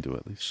 well, I do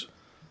at least.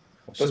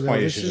 At this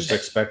point, you should just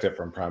expect it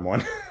from Prime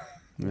 1.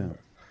 Yeah.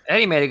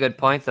 Eddie made a good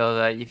point though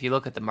that if you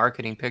look at the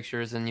marketing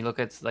pictures and you look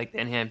at like the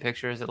in-hand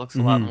pictures, it looks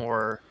a lot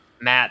more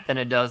matte than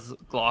it does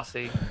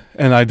glossy.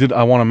 And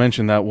I want to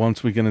mention that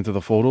once we get into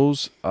the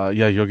photos,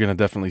 you're gonna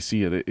definitely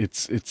see it.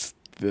 It's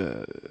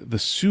the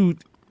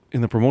suit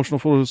in the promotional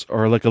photos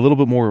are like a little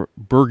bit more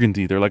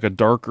burgundy. They're like a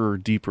darker,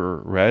 deeper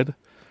red,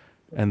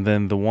 and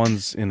then the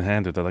ones in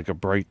hand are like a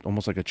bright,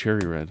 almost like a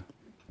cherry red.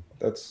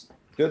 That's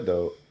good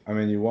though. I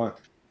mean, you want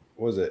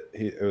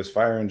it was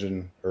Fire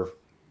Engine or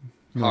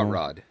Hot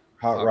Rod.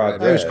 Hot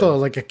Rod. I was called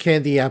like a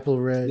candy apple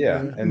red. Yeah,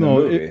 in the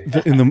movie.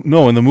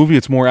 In the movie,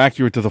 it's more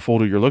accurate to the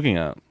photo you're looking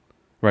at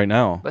right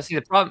now. But see,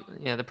 the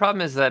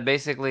problem is that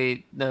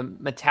basically the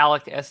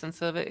metallic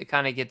essence of it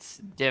kind of gets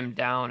dimmed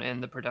down in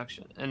the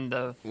production and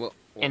the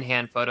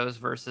in-hand photos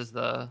versus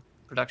the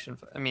production.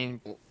 I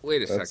mean,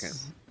 wait a second.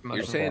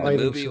 You're saying the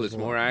movie was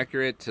more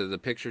accurate to the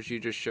pictures you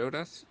just showed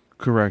us?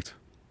 Correct.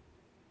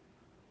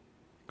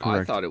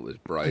 I thought it was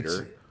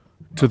brighter.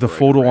 To the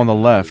photo on the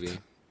left.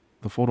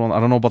 The photo I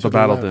don't know about the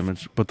battle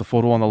damage, but the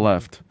photo on the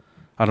left.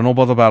 I don't know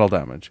about the battle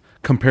damage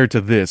compared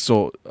to this.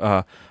 So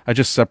I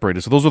just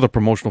separated. So those are the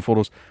promotional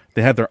photos.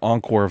 They had their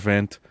encore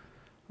event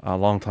a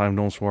long time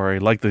no soiree,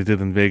 like they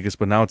did in Vegas,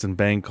 but now it's in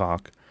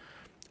Bangkok.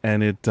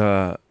 And it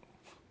Come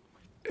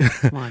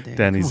on,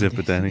 Danny, zip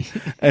it, Danny.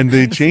 And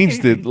they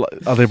changed it.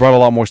 They brought a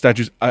lot more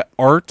statues.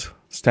 Art,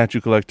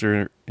 statue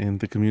collector in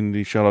the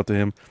community, shout out to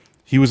him.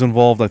 He was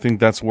involved. I think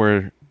that's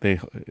where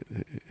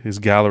his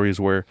gallery is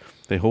where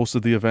they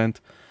hosted the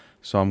event.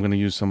 So I'm going to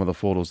use some of the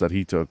photos that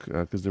he took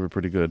because they were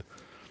pretty good.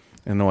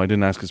 And no, I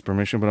didn't ask his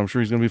permission, but I'm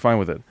sure he's going to be fine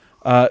with it.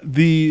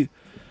 The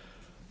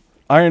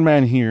Iron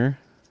Man here,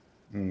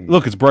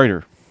 look, it's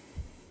brighter.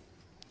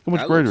 How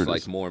much brighter looks it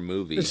is. like more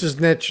movie. This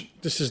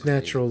is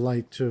natural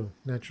light too,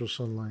 natural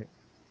sunlight.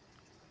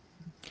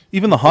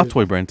 Even the Hot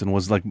Toy Brenton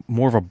was like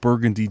more of a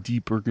burgundy,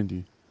 deep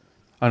burgundy.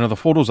 I know the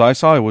photos I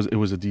saw, it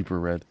was a deeper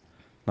red,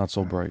 not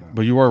so bright.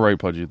 But you are right,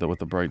 Pudgy, with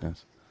the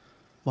brightness.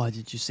 Why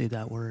did you say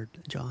that word,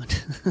 John?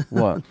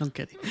 What? I'm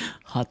kidding.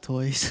 Hot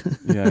toys.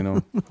 Yeah, I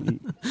know.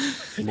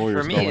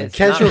 For me, it's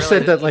Casual not said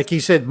really that like he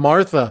said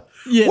Martha.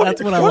 Yeah,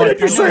 that's what I Why wanted.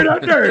 did you say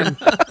that name?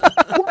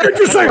 Why did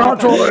you say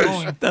Hot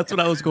Toys? That's what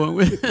I was going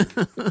with.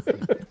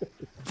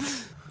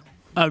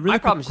 Really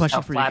quick problem is just question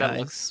how for you flat it guys.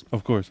 looks.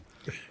 Of course.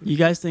 You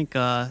guys think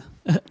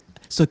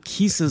so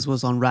Keeses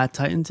was on Rat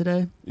Titan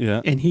today? Yeah.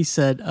 And he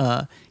said,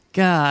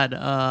 God,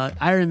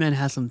 Iron Man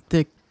has some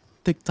thick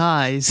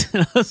thighs.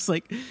 And I was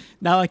like,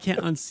 now I can't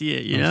unsee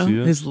it, you know?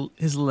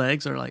 His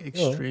legs are like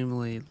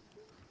extremely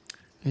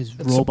his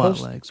robot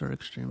legs are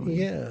extremely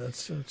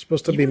it's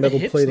supposed to be Even the metal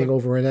hips plating look-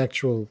 over an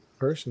actual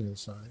person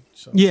inside.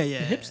 So Yeah.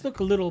 The hips look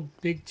a little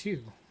big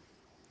too.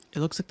 It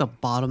looks like the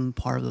bottom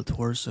part of the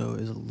torso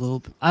is a little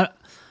bit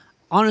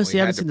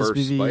honestly, I haven't seen this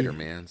movie.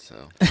 Spider-Man,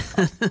 so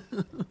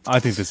I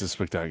think this is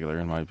spectacular,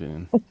 in my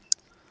opinion.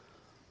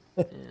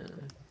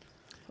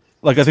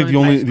 Like I think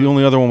the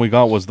only other one we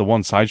got was the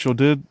one Sideshow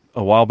did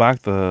a while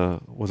back.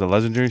 Was a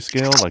legendary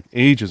scale like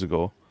ages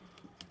ago.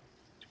 Do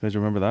you guys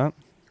remember that?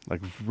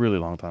 Like really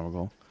long time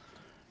ago.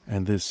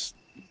 And this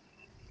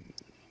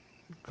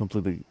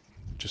completely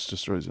just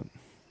destroys it.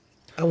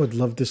 I would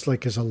love this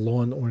like as a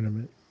lawn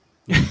ornament,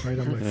 right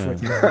on my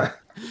foot.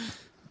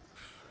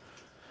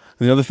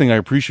 And the other thing I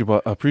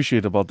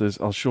appreciate about this,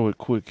 I'll show it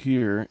quick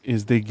here,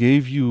 is they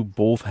gave you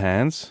both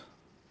hands.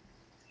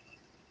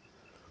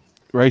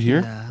 Right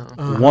here,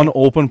 one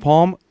open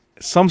palm.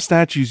 Some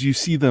statues you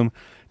see them,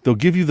 they'll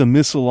give you the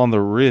missile on the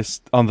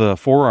wrist, on the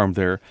forearm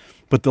there,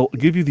 but they'll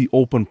give you the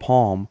open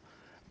palm,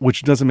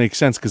 which doesn't make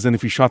sense because then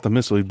if he shot the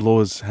missile, he'd blow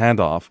his hand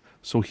off.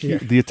 So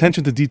the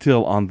attention to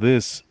detail on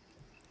this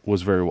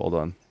was very well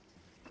done.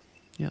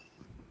 Yeah,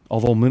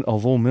 although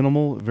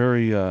minimal,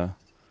 very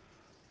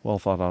well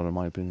thought out in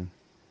my opinion.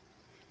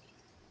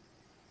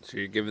 So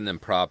you're giving them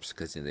props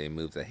because they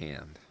move the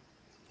hand.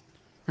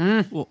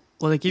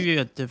 Well, they give you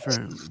a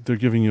different. They're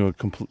giving you a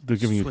complete. They're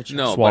giving you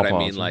no, swap but I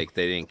mean, offs. like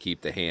they didn't keep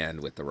the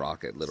hand with the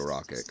little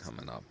rocket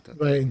coming up.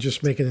 Right, and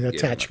just making an Give 'em a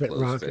attachment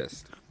closed rocket.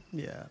 fist.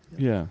 Yeah.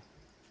 Yeah.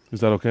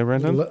 Is that okay,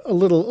 Brandon? A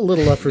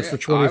little effort for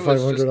I was $2,500.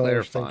 just Thank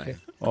clarifying. you.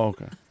 Oh,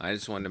 okay. I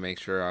just wanted to make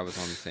sure I was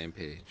on the same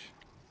page.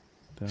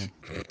 Damn.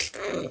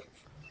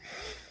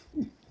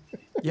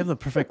 You have the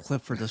perfect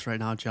clip for this right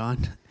now,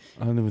 John.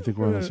 I don't even think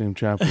we're on the same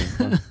chapter.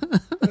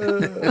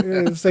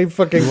 Same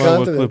fucking What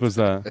continent. clip is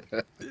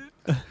that?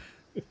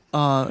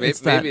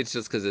 Maybe it's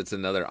just because it's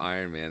another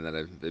Iron Man that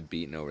I've been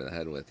beaten over the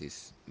head with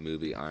these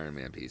movie Iron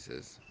Man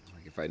pieces.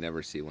 Like if I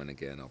never see one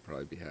again, I'll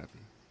probably be happy.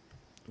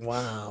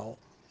 Wow.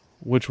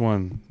 Which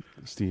one,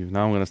 Steve?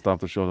 Now I'm gonna stop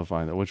the show to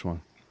find it. Which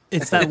one?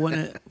 It's that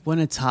one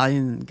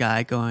Italian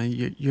guy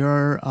going,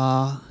 you're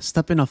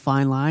stepping a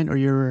fine line, or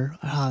you're,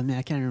 oh man,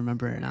 I can't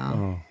remember it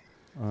now.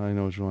 Oh, I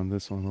know which one.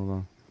 This one. Hold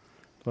on.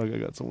 Fuck, I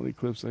got so many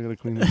clips. I gotta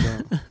clean this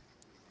out.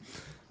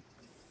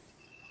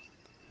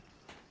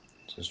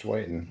 Just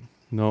waiting.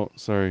 No,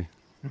 sorry.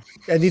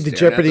 I need the Staring at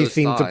Jeopardy those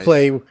theme to thighs.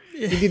 play. You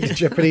need the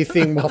Jeopardy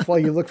theme while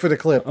you look for the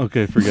clip.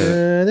 Okay, forget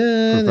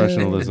it.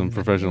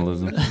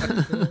 Professionalism.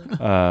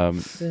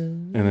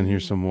 And then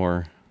here's some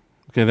more.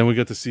 Okay, then we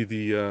get to see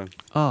the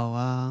Oh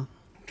wow.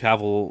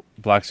 Cavill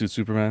black suit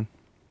Superman.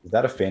 Is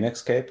that a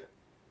Phoenix cape?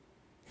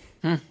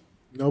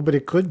 No, but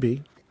it could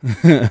be.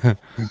 You'll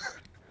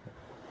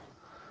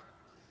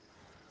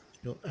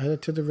add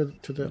it to the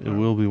It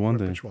will be one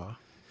day. repertoire.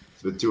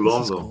 It's been too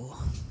long though.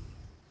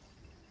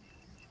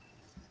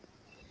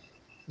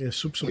 Yeah,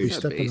 Soups will be What's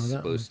that stepping base on that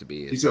one. supposed to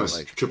be? He's Is gonna that,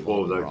 like, trip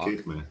all of that rock?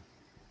 cake, man.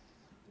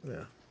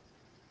 Yeah.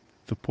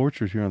 The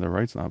portrait here on the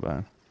right's not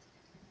bad.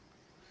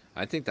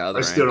 I think the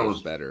other still angle is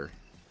don't- better.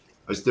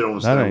 I still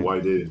don't That understand ain't-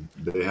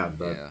 why they have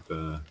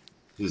that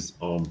his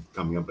arm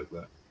coming up like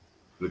that.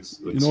 Looks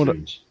know what-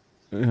 strange.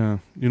 Yeah.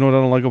 You know what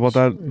I don't like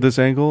about this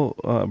angle,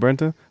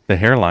 Brenta? The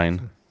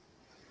hairline.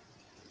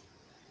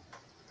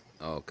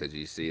 Oh, because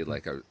you see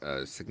like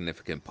a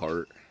significant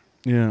part.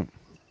 Yeah.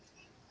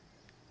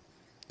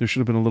 There should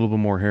have been a little bit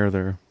more hair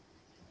there.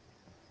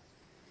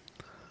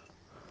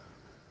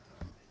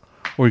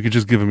 Or you could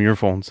just give him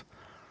earphones.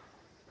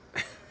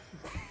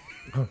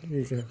 Oh, there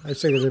you go. I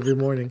say that every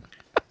morning.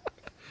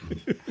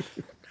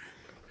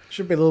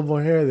 Should be a little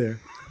more hair there.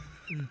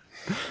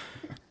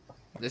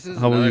 This is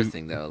How will another you-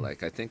 thing though.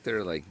 Like I think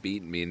they're like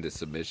beating me into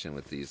submission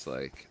with these.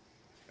 Like,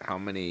 how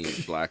many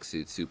black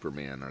suit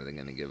Superman are they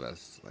going to give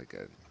us? Like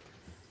a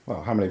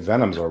Well, how many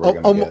Venoms are we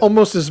going to get?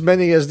 Almost as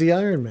many as the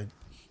Iron Man.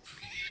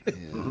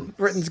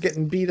 Britain's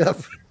getting beat up.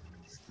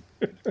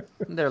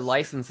 Their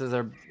licenses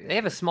are. They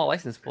have a small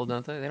license pool,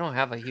 don't they? They don't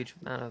have a huge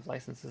amount of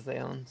licenses they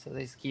own, so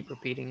they just keep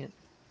repeating it.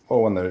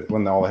 Well,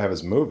 when all they have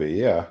is movie,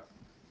 yeah.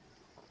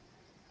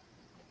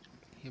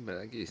 yeah, but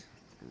I guess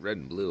red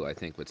and blue I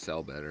think would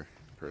sell better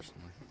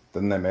personally.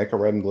 Didn't they make a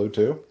red and blue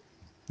too?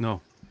 No,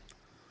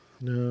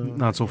 No.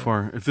 not so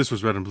far. If this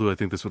was red and blue, I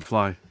think this would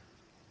fly.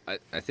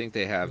 I think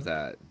they have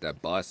that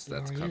bus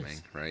that's Oh, yes. coming,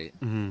 right?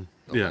 Mm-hmm.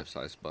 The Yeah. life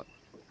size, but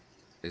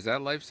is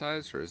that life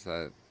size or is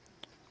that?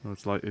 No,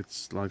 it's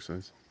life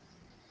size.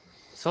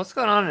 So what's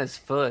going on in his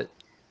foot?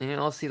 You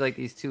know, I'll see like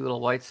these two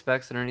little white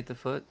specks underneath the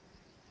foot.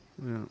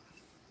 Yeah.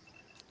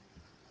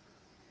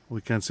 We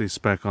can't say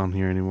spec on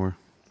here anymore.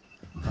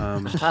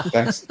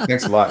 Thanks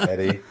a lot,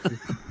 Eddie.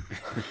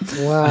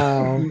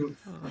 Wow.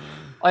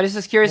 I was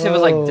just curious if it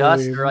was like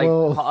dust or like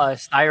Holy moly.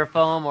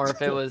 styrofoam, or if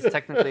it was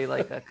technically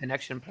like a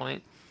connection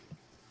point.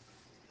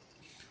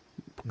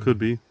 Could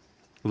be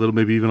a little,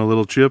 maybe even a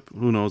little chip.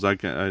 Who knows? I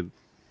can't.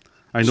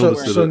 I So,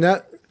 noticed so it.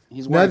 now,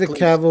 He's now wearing the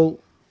cleats.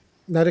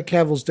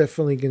 Cavill's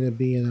definitely going to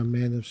be in a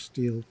Man of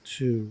Steel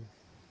 2.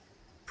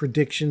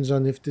 Predictions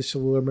on if this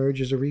will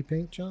emerge as a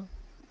repaint, John?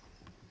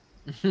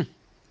 You have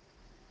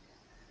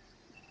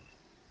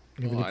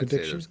any Well, I'd say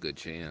prediction? there's a good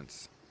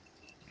chance.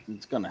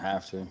 It's gonna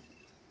have to.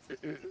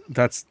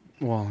 That's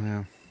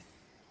yeah.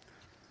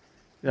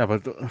 Yeah,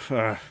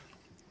 but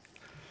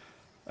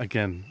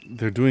again,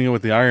 they're doing it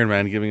with the Iron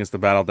Man, giving us the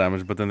battle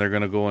damage, but then they're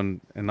gonna go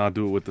and not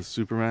do it with the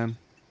Superman.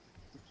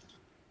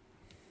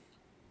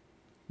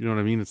 You know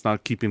what I mean? It's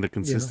not keeping the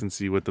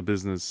consistency with the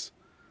business.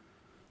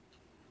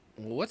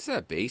 Well, what's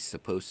that base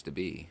supposed to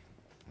be?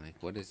 Like,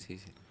 what is he?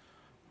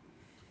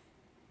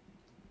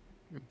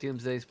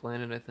 Doomsday's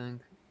planet, I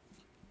think.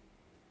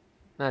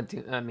 Not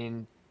Doom. I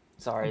mean,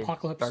 sorry,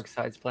 Apocalypse.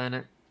 Darkseid's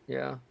planet.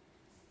 Yeah.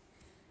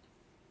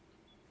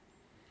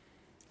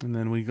 And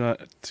then we got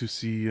to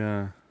see.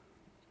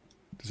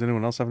 Does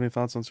anyone else have any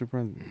thoughts on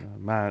Superman?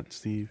 Matt,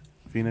 Steve,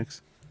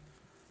 Phoenix.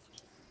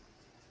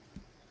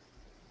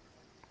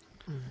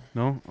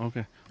 No.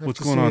 Okay. I have What's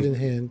to going see on? it in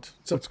hand.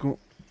 So,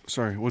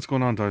 Sorry. What's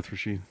going on, Darth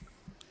Rashid?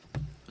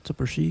 What's up,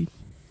 Rashid?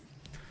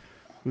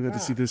 We got to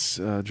see this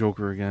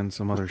Joker again.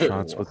 Some other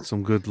shots with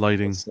some good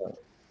lighting.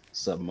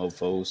 What's up,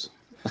 mofos?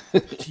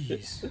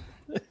 Jeez.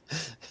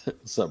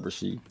 What's up,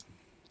 Rashid?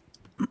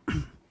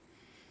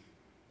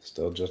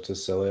 Still just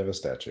as silly of a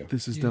statue.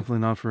 This is definitely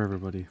not for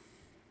everybody.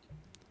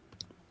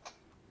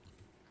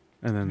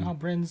 And then Now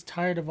Bryn's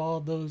tired of all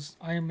of those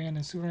Iron Man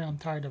and Superman. I'm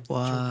tired of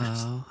Jokers.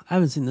 Wow. I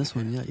haven't seen this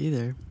one yet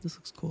either. This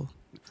looks cool.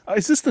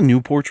 Is this the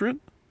new portrait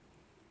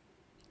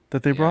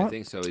that they Yeah, brought? I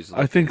think so. He's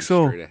I think looking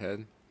so. Straight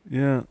ahead.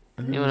 Yeah.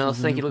 I think Anyone this else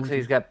is the think he new looks like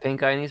he's portrait. got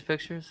pink eye in these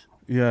pictures?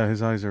 Yeah,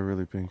 his eyes are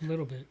really pink. A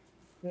little bit.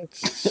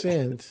 that's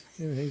sand.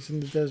 Yeah, he's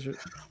in the desert.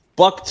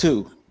 Buck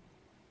 2.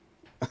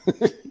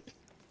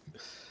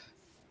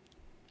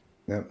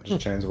 Yep,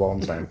 just change the wall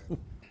and time.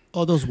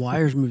 Oh, those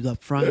wires moved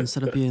up front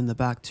instead of being in the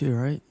back too,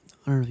 right?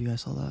 I don't know if you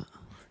guys saw that.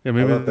 Yeah,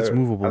 maybe I thought it's they-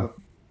 movable.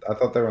 I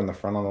thought they were in the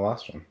front on the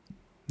last one.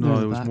 No,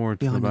 the it was back, more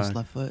to the behind his back.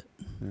 left foot.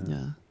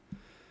 Yeah.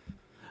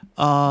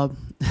 Yeah.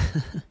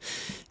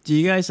 Do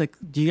you guys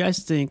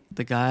think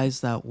the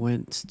guys that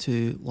went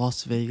to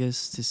Las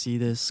Vegas to see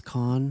this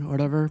con or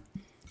whatever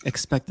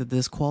expected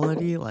this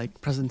quality like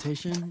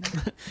presentation?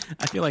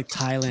 I feel like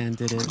Thailand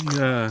did it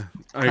Yeah,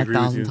 I agree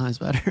with 1,000 you. times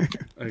better.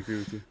 I agree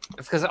with you.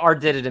 It's because Art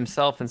did it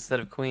himself instead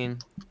of Queen.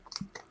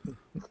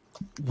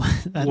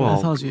 that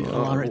Well, tells you a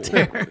lot right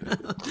there.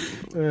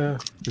 Yeah.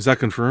 Is that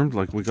confirmed?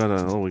 Like we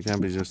gotta. Oh, we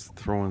can't be just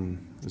throwing.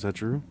 Is that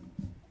true?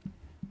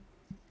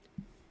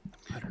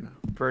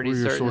 Pretty What are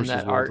your certain sources,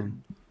 that Art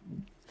Walton?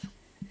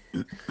 I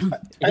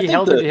he think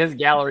held it the- to his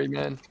gallery,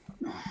 man.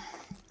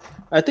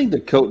 I think the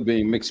coat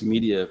being mixed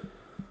media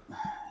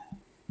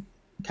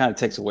kind of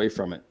takes away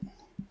from it.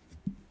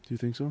 Do you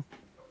think so?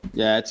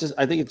 Yeah, it's just.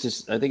 I think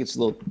it's a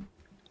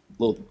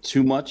little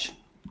too much.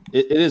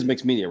 It is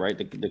mixed media, right?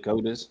 The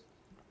coat is,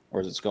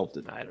 or is it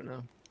sculpted? I don't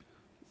know.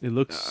 It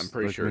looks. I'm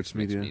pretty like sure it's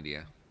mixed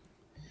media.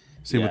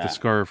 Same with the Yeah.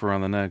 scarf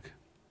around the neck.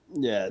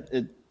 Yeah,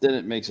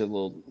 it makes it a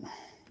little.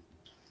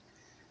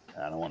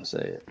 I don't want to say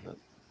it, but a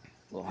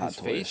little hot His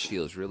face toyish.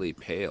 feels really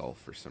pale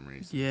for some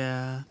reason.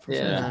 Yeah. For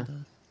Yeah. some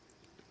reason.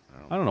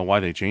 I don't know why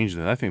they changed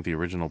it. I think the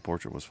original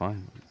portrait was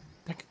fine.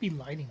 That could be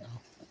lighting though.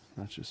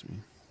 That's just me.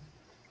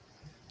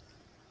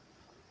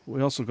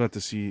 We also got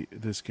to see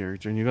this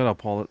character, and you got to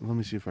Paul. Let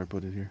me see if I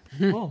put it here.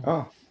 Whoa.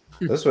 Oh,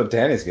 this is what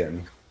Danny's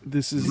getting.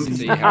 This is.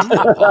 So you have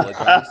to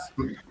apologize.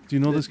 Do you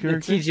know this The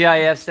character?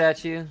 TGIF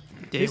statue.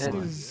 This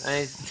And is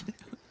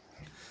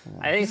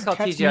I think it's called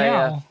Cat's TGIF.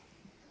 Meow.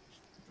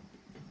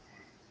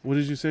 What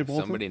did you say, Paul?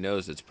 Somebody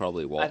knows it's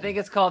probably Walton. I think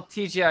it's called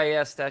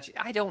TGIF statue.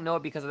 I don't know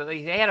because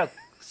they had a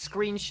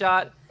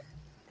screenshot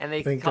and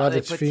they Thank God they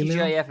it's put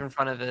female? TGIF in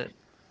front of it.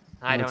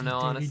 I don't know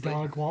Dirty honestly.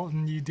 dog,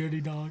 Walton, you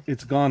dirty dog.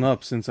 It's gone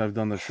up since I've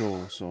done the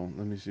show, so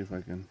let me see if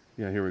I can.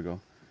 Yeah, here we go.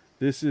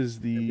 This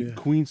is the Yeah.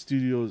 Queen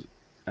Studios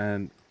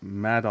and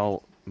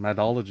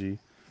Madology.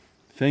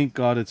 Thank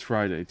God it's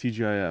Friday.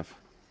 TGIF.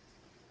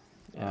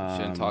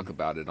 Shouldn't talk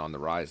about it on the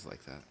rise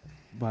like that.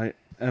 By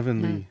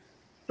Evan Lee.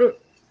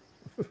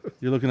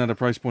 You're looking at a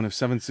price point of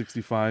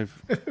 $765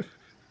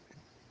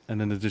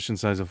 and an edition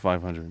size of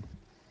 500.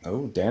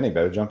 Oh, Danny,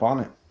 better jump on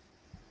it.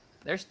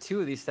 There's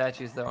two of these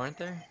statues though, aren't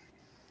there?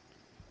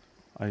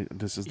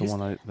 This is the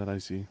one that I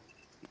see.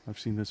 I've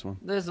seen this one.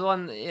 There's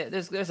one. Yeah,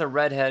 there's a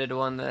redheaded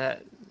one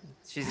that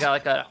she's got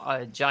like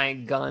a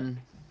giant gun.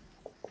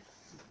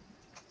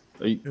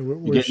 Are you,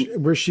 And you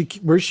getting,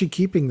 where's she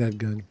keeping that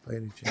gun? By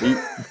any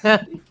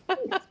chance?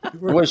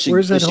 where's she,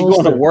 where's that is she going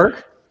to holster?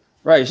 work?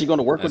 Right, is she going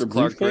to work As with a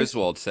Clark briefcase?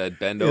 Griswold said,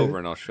 bend over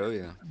and I'll show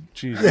you.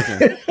 Jeez.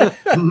 Okay.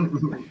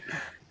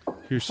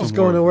 Here's some She's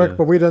more going to of work, the-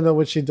 but we don't know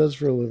what she does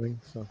for a living.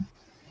 So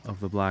of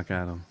the Black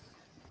Adam.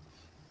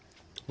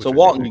 So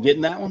Walton, you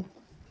getting that one?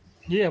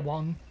 Yeah,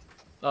 Walton.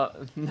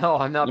 No,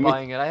 I'm not Let me-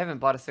 buying it. I haven't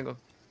bought a single.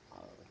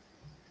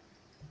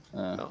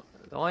 No.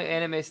 The only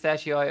anime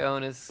statue I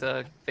own is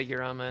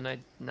Figurama, and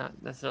I'm not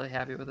necessarily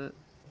happy with it.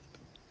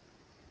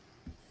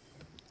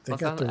 they Well,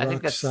 got the I think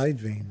rock that's- side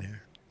vein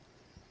there.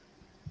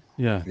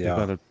 Yeah, they Yeah.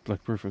 got it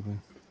like perfectly.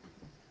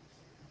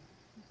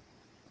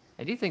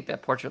 I do think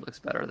that portrait looks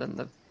better than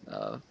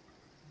the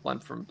one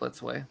from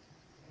Blitzway.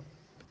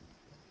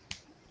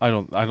 I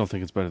don't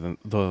think it's better than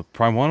the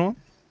Prime one.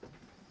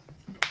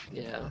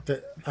 Yeah.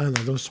 I don't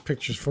know, those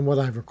pictures. From what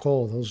I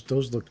recall,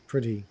 those looked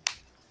pretty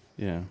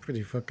Yeah.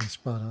 fucking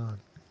spot on.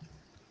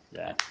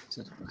 Yeah.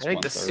 I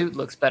think the suit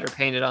looks better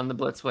painted on the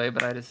Blitzway,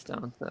 but I just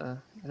don't. I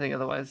think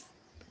otherwise,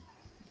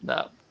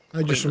 no.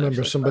 I just Queen remember actually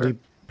looks somebody better.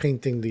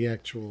 painting the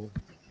actual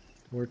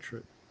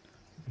portrait.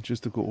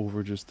 Just to go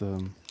over just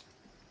does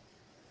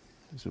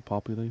it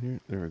populate here?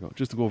 There we go.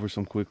 Just to go over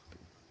some quick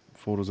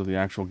photos of the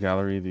actual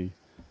gallery, the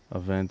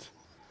event.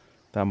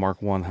 That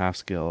Mark 1 half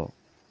scale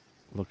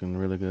looking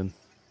really good.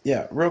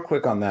 Yeah, real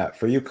quick on that.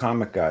 For you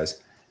comic guys,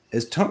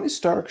 is Tony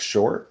Stark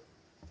short?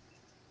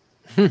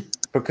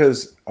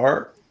 Because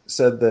Art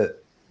said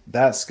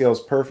that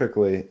scales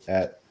perfectly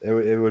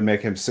it would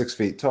make him 6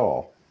 feet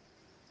tall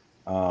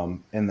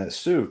in that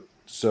suit.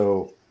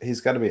 So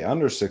he's got to be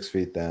under 6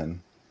 feet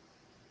then.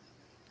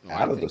 Well,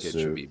 Out I of the think it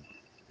suit. should be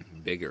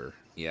bigger.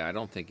 Yeah, I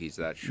don't think he's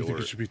that You short. think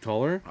it should be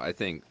taller? I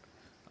think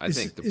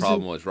Is the it-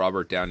 problem was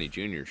Robert Downey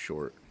Jr. 's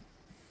short.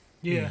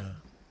 Yeah.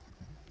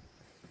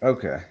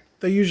 Okay.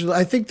 They usually,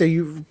 I think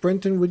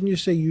Brenton, wouldn't you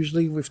say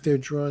usually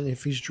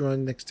if he's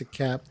drawn next to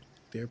Cap,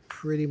 they're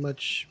pretty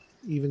much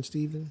even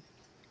Steven?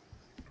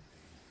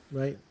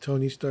 Right?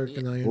 Tony Stark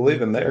and Iron Well, Man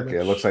even there, pretty it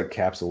much. looks like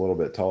Cap's a little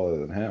bit taller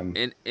than him.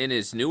 In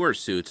his newer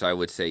suits, I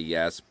would say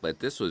yes, but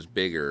this was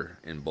bigger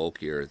and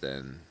bulkier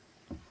than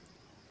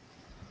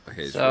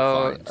his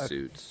So, refined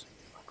suits.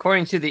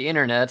 According to the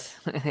internet,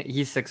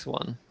 he's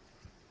 6'1".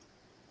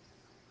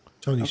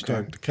 Tony Okay.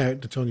 Stark,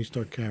 the Tony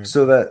Stark character.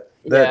 So that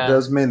Yeah.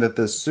 does mean that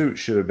this suit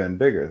should have been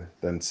bigger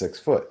than 6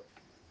 foot.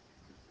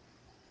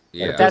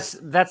 Yeah, That's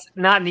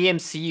not in the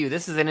MCU.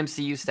 This is an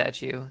MCU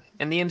statue.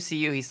 In the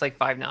MCU, he's like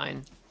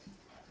 5'9".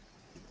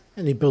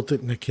 And he built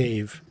it in a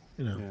cave.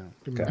 You know. Yeah.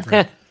 Give him a Okay.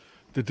 break.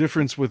 The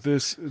difference with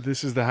this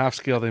is the half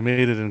scale. They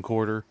made it in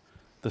quarter.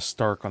 the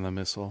Stark on the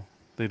missile.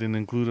 They didn't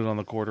include it on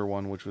the quarter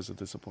one, which was a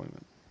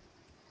disappointment.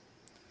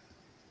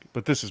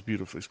 But this is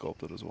beautifully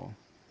sculpted as well.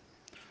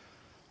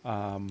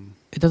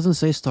 It doesn't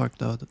say Stark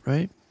though,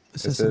 right? It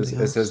says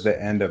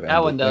the end of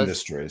That one does.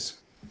 Industries.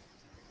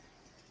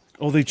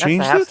 Oh, they That's the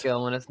changed half it?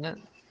 scale one, isn't it?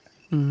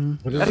 Mm-hmm.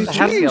 What did That's they the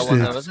half change scale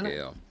one, it? though, isn't it?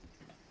 Scale.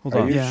 Hold Are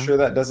on. you Yeah. sure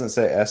that doesn't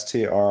say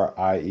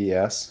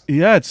STRIES?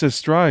 Yeah, it says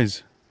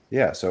Strides.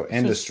 Yeah, so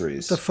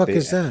Industries. What the fuck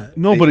is that?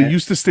 No, but it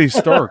used to stay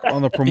Stark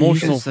on the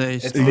promotional. say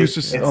It's It the- used to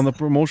it's- on the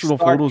promotional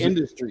Stark photos.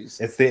 Industries.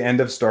 It's the end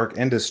of Stark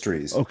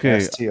Industries. Okay,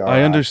 STRIES.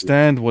 I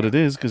understand what it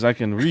is because I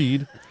can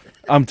read.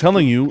 I'm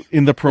telling you,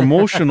 in the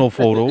promotional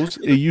photos,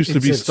 it used to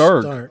It be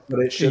said Stark. But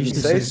it shouldn't used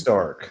to say say-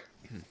 Stark.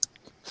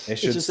 It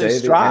should should say say the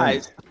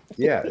Strides. end.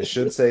 Yeah, it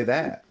should say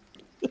that.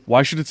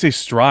 Why should it say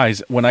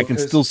Strides when I can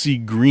Because- still see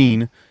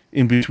green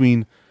in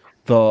between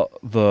the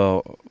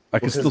I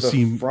can Because still the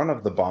see front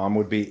of the bomb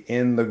would be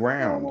in the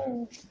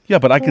ground. yeah,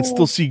 but I can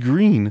still see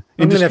green.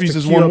 I'm gonna have Industries to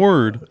is queue one up-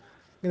 word. I'm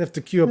gonna have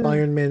to queue up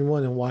Iron Man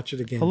 1 and watch it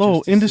again. Hello,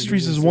 just to see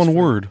Industries what is this one for.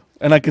 word,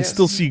 and I can Yes.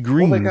 still see Well,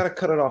 green. they got to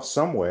cut it off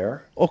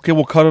somewhere. Okay,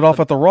 we'll cut it off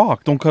at the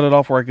rock. Don't cut it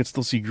off where I can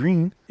still see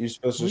green. You're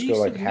supposed to We just used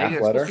go to like be half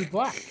supposed letter. to be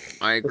black.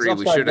 I agree. We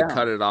upside should have down.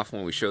 cut it off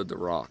when we showed the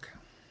rock.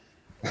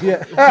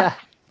 Yeah.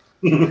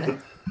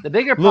 The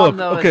bigger problem,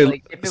 though, okay, is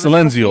like if it was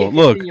supposed to be Silenzio, a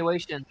look.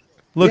 continuation-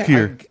 Look Yeah,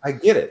 here. I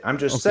get it. I'm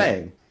just Okay.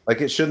 saying.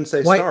 Like, it shouldn't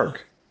say Why-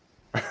 Stark.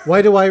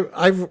 Why do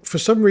I for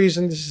some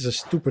reason, this is a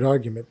stupid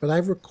argument, but I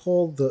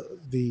recall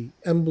the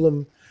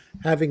emblem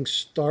having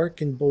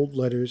Stark in bold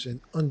letters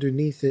and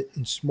underneath it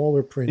in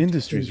smaller print.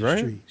 Industries, right?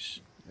 Industries.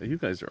 You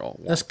guys are all.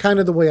 That's kind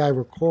of the way I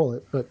recall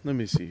it, but Let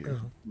me see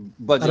here.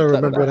 Budget I don't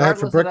remember what I had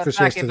for regardless of that breakfast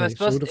fact, yesterday.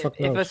 So who the fuck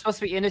if it was knows? supposed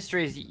to be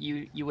Industries,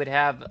 you would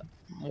have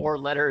more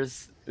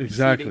letters.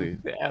 Exactly. preceding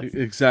the F.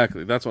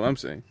 Exactly. That's what I'm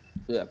saying.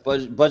 Yeah,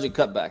 budget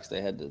cutbacks.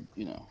 They had to,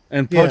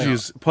 And Yeah.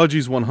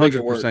 Pudgy's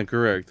 100%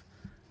 correct.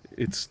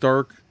 It's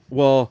Stark.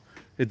 Well,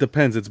 it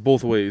depends. It's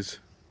both ways.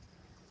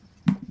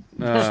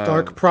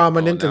 Stark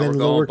prominent now and then we're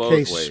going both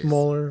lowercase ways.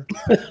 smaller.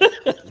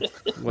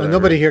 Whatever.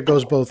 Nobody here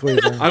goes both ways.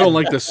 I don't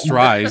like the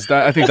strides.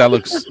 I think that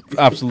looks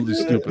absolutely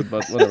stupid,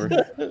 but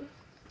whatever.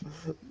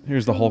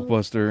 Here's the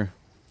Hulkbuster.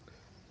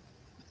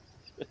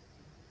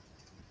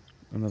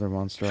 Another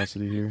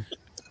monstrosity here.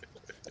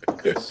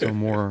 Some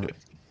more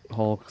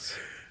Hulks.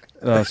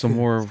 Some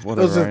more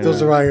whatever.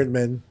 Those are Iron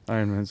Men.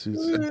 Iron Man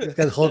suits. You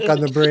got Hulk on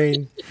the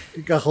brain.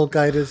 You got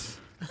Hulkitis.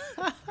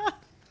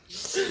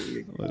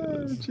 Look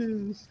at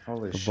this.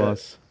 Holy The shit.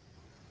 bus.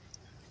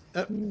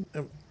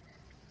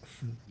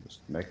 Just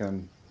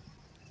making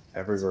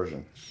every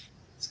version.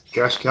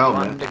 Cash cow,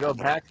 Wanting man. to go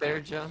back there,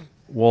 John?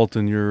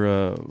 Walton,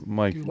 your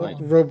Mike.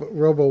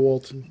 Robo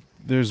Walton.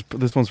 There's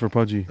this one's for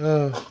Pudgy.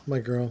 Oh, my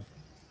girl.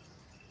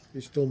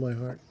 You stole my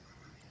heart.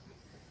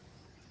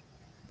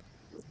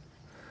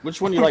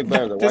 Which one do you like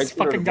better, the This white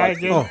kid or the fucking guy black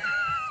kid? again.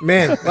 Oh,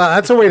 man. Wow,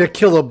 that's a way to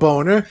kill a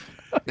boner.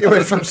 You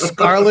went from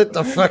Scarlet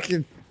to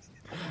fucking.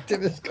 To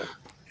this guy.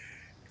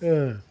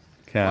 Why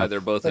Cat.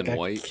 they're both Like in a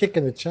white. kick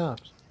in the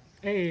chops.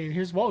 Hey,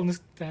 here's Walton's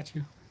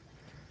statue.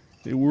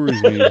 It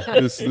worries me.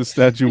 This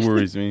statue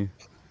worries me.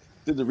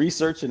 Did the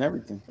research and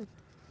everything.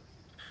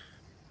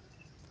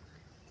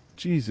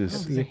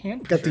 Jesus. There's a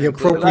hand Got the print.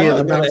 appropriate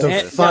amount of Got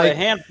a thigh.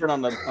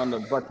 handprint on the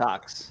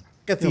buttocks.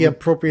 Got the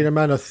appropriate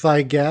amount of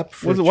thigh gap.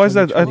 for Why is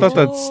that? I 2020. thought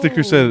that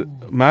sticker said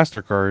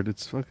MasterCard.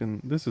 It's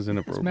fucking. This is It's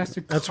inappropriate.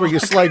 Master That's where you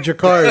slide your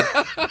card.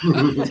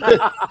 Doesn't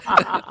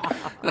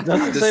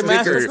The say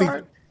sticker-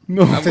 MasterCard.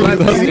 No, I'm glad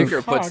the that's,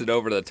 sticker puts it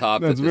over the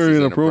top. That's that this very is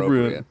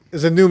inappropriate.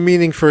 There's a new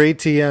meaning for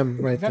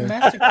ATM right Is that there.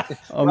 Master?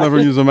 I'll never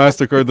use a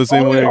MasterCard the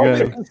same way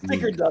Only again. the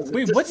sticker does it.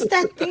 Wait, what's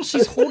that thing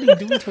she's holding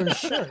doing to her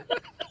shirt?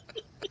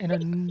 And her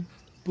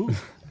boot.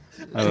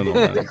 I don't know.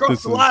 Man. Across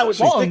This the is, line with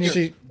the Walton, sticker.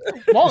 She,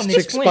 Walton, Chick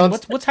explain.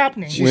 spons- What's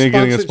happening? she's We ain't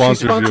getting a she's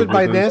sponsorship sponsored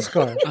by with this.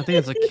 NASCAR. I think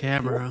it's a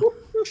camera.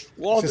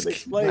 Walton, Just-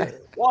 explain.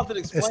 Walton,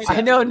 explain.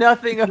 I know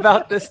nothing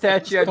about the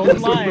statue. I've Don't never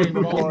lie, seen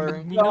before.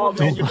 Walton. We know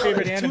that's your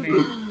favorite anime.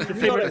 Your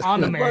favorite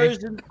anime.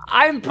 Version.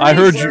 I'm pretty I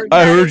heard you. certain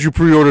I that heard you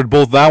pre-ordered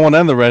both that one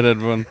and the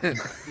redhead one. Yep.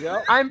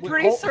 I'm With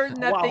pretty hol-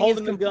 certain that while thing is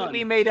holding the gun.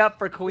 completely made up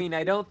for Queen.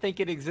 I don't think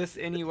it exists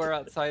anywhere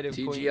outside of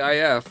Queen.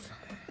 TGIF.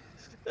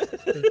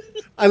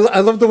 I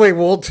love the way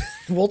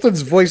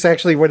Walton's voice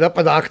actually went up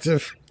an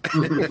octave.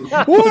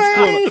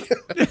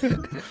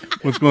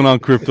 What's going on,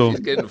 Crypto? He's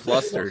getting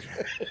flustered.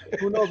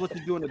 Who knows what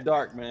you do in the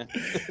dark, man?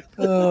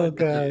 Oh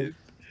god.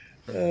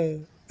 Oh,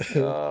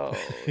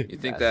 You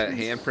think that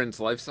handprint's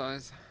life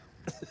size?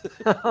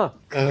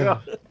 Yeah.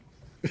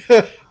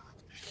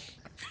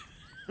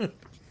 A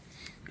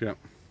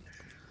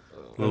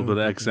little bit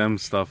of XM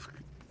stuff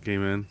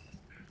came in.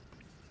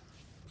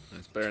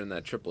 It's better than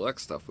that triple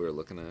X stuff we were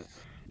looking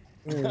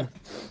at.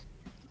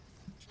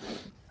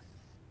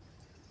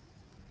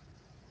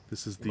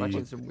 This is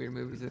watching the. some weird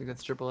movies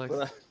against Triple X.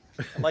 But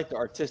I like the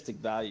artistic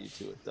value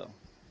to it, though.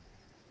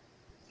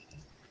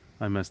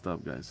 I messed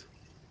up, guys.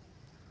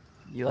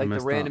 You like the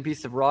messed random up.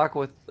 piece of rock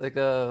with like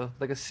a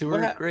sewer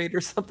What hap- grate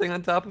or something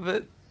on top of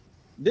it?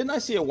 Didn't I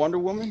see a Wonder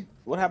Woman?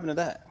 What happened to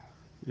that?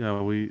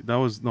 Yeah, that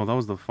was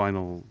the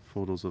final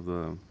photos of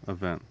the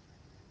event.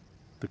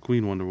 The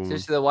Queen Wonder Woman.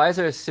 Seriously, though, why is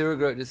there a sewer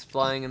grate just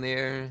flying in the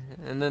air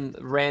and then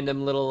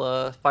random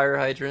little fire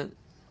hydrant?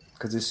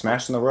 Because he's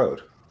smashing the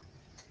road.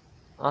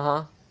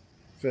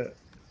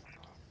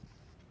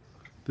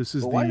 This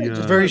is But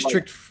the Very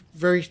strict,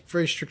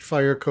 very strict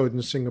fire code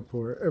in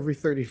Singapore. Every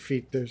 30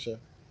 feet, there's a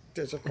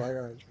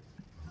fire hydrant.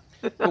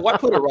 But why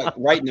put it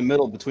right in the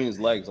middle between his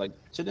legs? Like,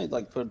 shouldn't they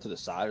like put it to the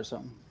side or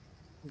something?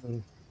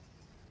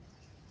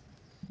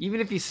 Even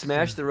if you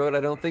smash the road, I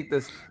don't think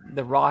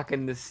the rock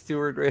and the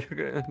sewer grate are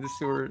gonna the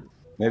sewer.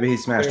 Maybe he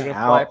smashed They're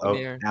gonna fly up in out the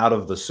air.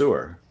 of the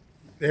sewer.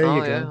 There Oh,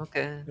 you go. yeah,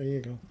 okay. There you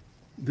go.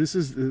 This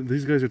is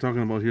these guys are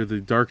talking about here the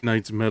Dark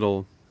Knight's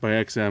Medal by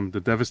XM, the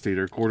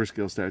Devastator quarter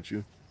scale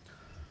statue.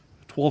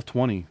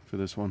 $12.20 for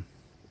this one.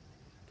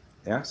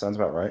 Yeah, sounds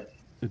about right.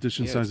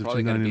 Edition Yeah, size it's of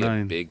probably gonna be a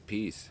 $2.99. big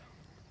piece.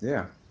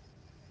 Yeah.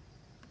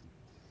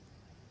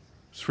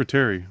 It's for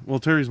Terry. Well,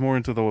 Terry's more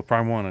into the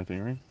Prime 1, I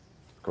think, right?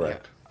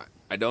 Correct. Yeah,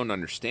 I don't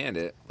understand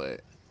it,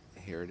 but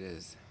here it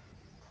is.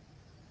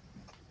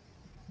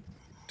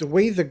 The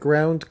way the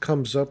ground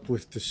comes up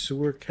with the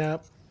sewer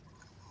cap,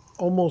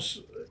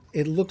 almost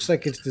it looks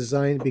like it's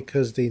designed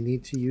because they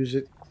need to use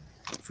it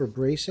for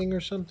bracing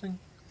or something.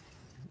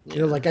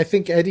 You know, like I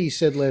think Eddie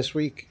said last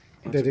week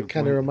that it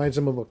kind of reminds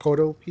him of a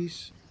Kodo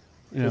piece.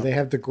 Yeah. Where they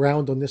have the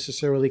ground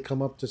unnecessarily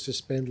come up to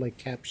suspend like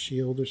Cap's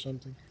shield or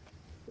something.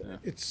 Yeah.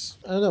 It's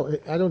I don't know.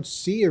 I don't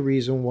see a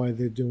reason why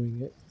they're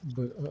doing it,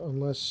 but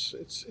unless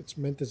it's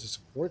meant as a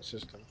support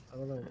system, I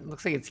don't know. It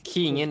looks like it's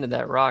keying into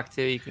that rock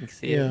too. You can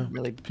see Yeah. it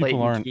really People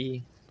blatant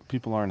key.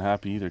 aren't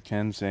happy either.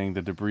 Ken saying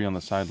the debris on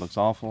the side looks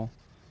awful.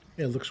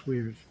 Yeah, it looks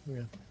weird.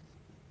 Yeah,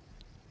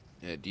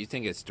 Yeah, do you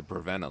think it's to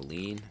prevent a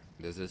lean?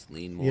 Does this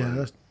lean more? yeah.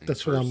 in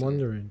That's what I'm person?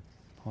 wondering.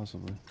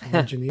 Possibly. An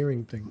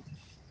engineering thing.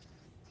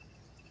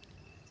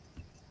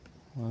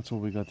 Well, that's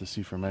what we got to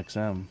see from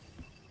XM.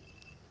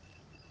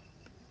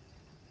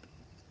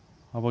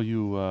 How about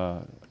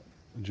you,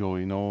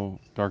 Joey? No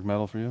dark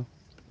metal for you?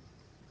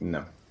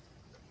 No.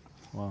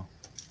 Wow.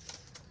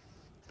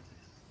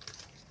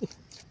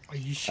 Are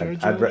you sure,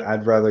 I'd Joey?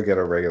 I'd rather get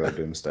a regular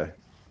Doomsday.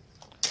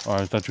 Oh,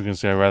 I thought you were going to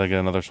say I'd rather get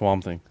another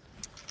Swamp Thing.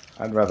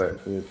 I'd rather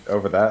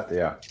over that.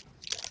 Yeah.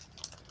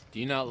 Do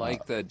you not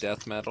like the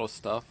death metal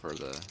stuff or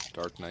the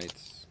Dark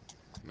Knight's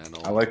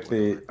metal? I like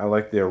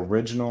the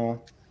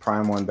original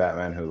Prime 1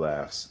 Batman Who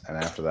Laughs, and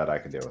after that I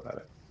can deal without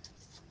it.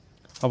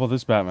 How about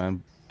this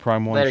Batman?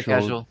 Prime 1 Later, showed...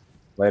 casual.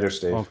 Later,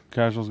 Steve. Oh,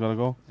 Casual's got to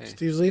go? Hey,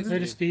 Steve's leaving.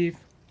 Later, Steve.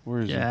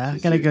 Where is Yeah, he?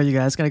 gotta go, you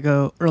guys. Gotta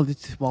go early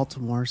to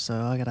Baltimore, so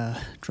I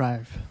gotta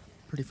drive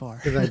pretty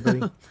far. Good night, buddy.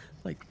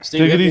 Like,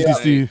 Steve, Take it hit me easy, up.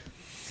 Steve.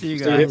 see you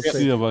Steve, guys. hit me up.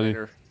 See ya, buddy.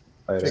 Later.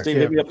 Later. Steve,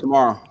 hit me up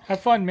tomorrow. Have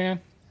fun, man.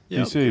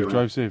 Be safe.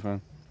 Drive safe,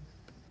 man.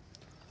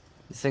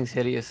 This thing's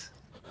hideous.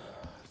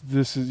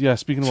 This is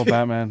speaking about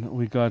Batman,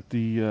 we got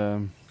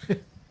the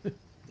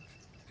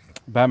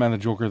Batman the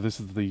Joker. This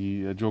is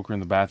the Joker in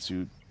the bat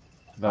suit.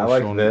 That I was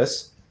like shown,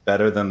 this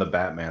better than the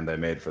Batman they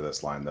made for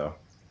this line, though.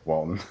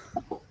 Walton.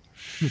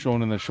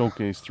 shown in the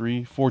showcase.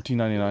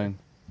 $14.99.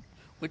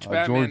 Which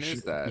Batman George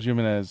is that?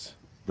 Jimenez.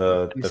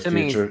 The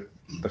assuming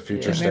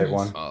future Yeah. state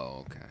one.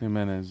 Oh, okay.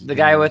 Jimenez. The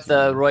guy with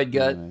the roid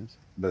gut. Jimenez.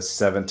 The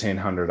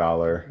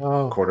 $1,700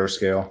 Oh. quarter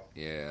scale.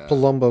 Yeah.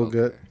 Palumbo okay.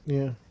 gut.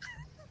 Yeah.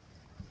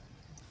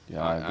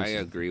 Yeah, I this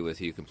is- agree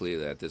with you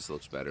completely that this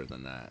looks better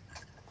than that.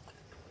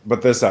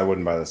 But this, I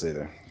wouldn't buy this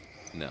either.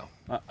 No.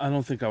 I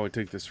don't think I would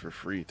take this for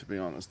free, to be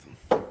honest.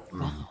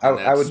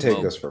 I would take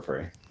smoke. this for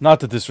free. Not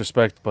to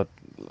disrespect, but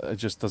it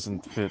just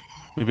doesn't fit.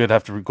 Maybe I'd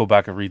have to go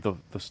back and read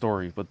the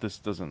story, but this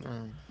doesn't.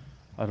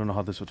 I don't know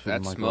how this would fit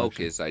in That my smoke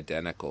collection. is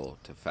identical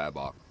to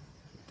Fabok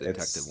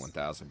Detective It's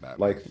 1000 Batman.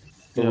 Like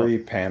 3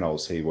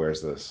 panels, he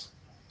wears this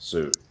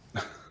suit.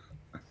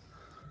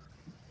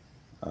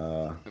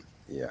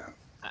 Yeah.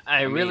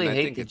 I mean, really I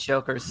hate think the it's-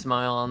 Joker's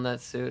smile on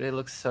that suit. It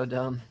looks so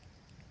dumb.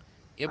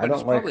 yeah, I but it's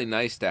don't like- probably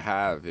nice to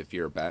have if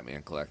you're a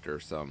Batman collector,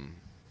 some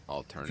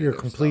alternative. If you're a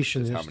stuff, 'cause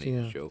completionist, how many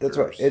yeah. Jokers?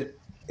 That's why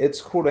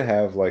it's cool to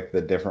have like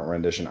the different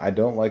rendition. I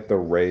don't like the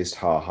raised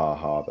ha ha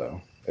ha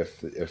though.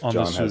 If On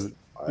the John has suit,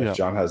 yeah.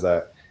 John has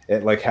that,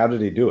 like how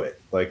did he do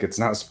it? Like it's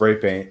not spray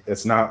paint.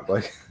 It's not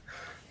like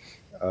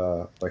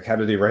like how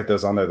did he write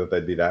those on there that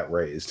they'd be that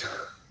raised?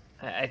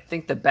 I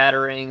think the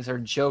Batarangs or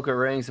Joker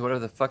rings, or whatever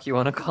the fuck you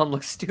want to call them,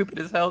 look stupid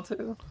as hell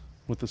too.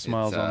 With the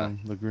smiles It's, on them,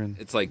 the grin.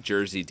 It's like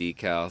jersey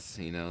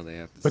decals, you know. They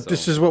have. To But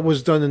this sew- is what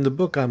was done in the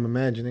book, I'm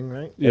imagining,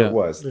 right? Yeah. It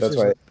was. This That's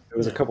is- why it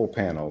was a yeah. couple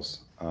panels.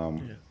 Yeah.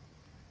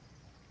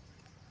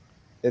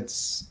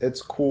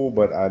 It's cool,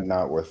 but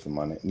not worth the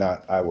money.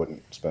 I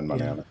wouldn't spend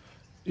money Yeah. on it.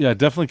 Yeah,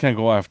 definitely can't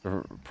go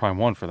after Prime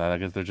 1 for that. I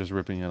guess they're just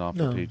ripping it off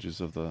No. the pages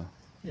of the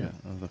Yeah.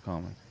 of the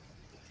comic.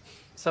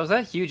 So is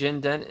that huge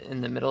indent in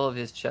the middle of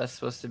his chest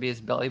supposed to be his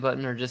belly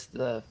button, or just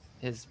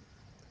his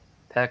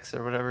pecs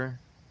or whatever,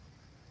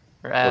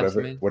 or abs?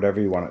 I mean?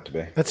 Whatever you want it to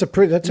be. That's a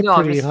pretty No,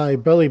 I'm pretty just- high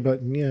belly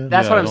button. Yeah.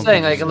 That's Yeah, what I I'm don't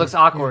saying. think Like so. it looks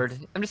awkward.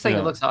 I'm just saying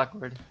Yeah. it looks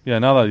awkward. Yeah,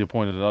 now that you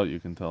pointed it out, you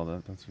can tell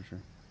that's for sure.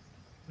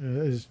 Yeah,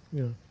 that is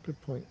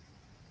good point.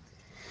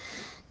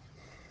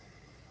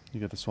 You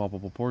got the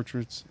swappable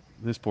portraits.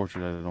 This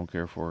portrait I don't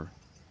care for.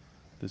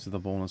 This is the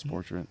bonus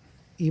portrait.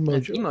 Emo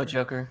That's Joker. Emo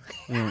Joker.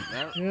 Yeah.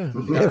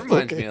 That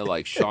reminds me of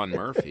like Sean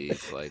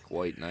Murphy's like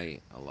White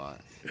Knight a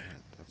lot.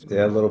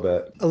 Yeah, a little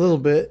bit. A little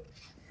bit.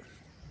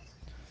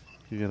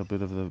 You get a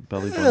bit of the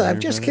belly button. I've here,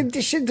 just Brandon.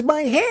 conditioned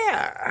my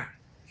hair.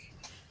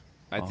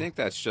 I think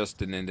that's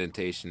just an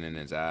indentation in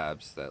his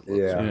abs that looks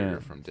Yeah. weirder Yeah.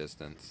 from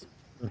distance.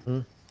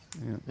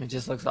 It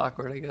just looks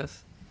awkward, I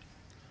guess.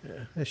 Yeah,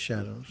 there's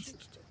shadows.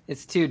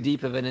 It's too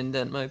deep of an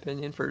indent, in my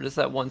opinion, for just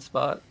that one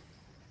spot.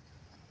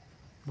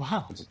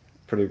 Wow.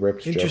 Pretty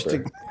ripped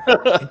Interesting,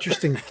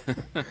 Joker.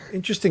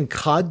 interesting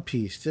cod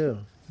piece too.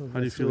 How do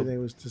you That's the feel? way they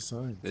was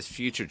designed. This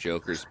future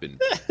Joker's been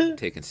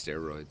taking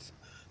steroids.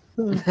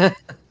 How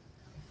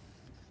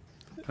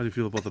do you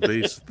feel about the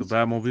base, the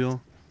Batmobile?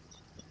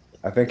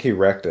 I think he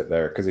wrecked it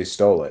there because he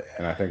stole it,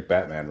 and I think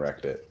Batman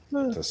wrecked it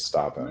to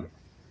stop him.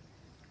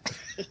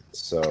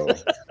 So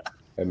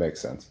it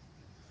makes sense.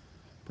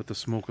 But the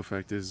smoke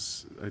effect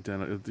is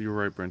identical. You're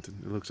right, Brenton.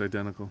 It looks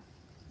identical.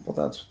 Well,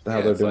 that's how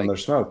Yeah, they're it's doing like- their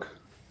smoke.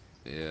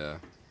 Yeah.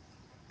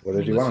 What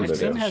did you want them to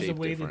Sim do? has a Shape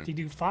way different. that they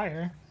do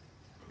fire.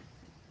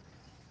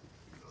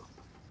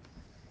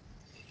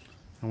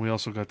 And we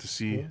also got to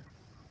see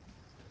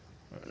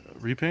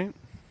repaint.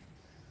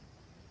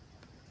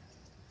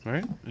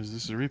 Right? Is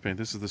this a repaint?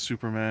 This is the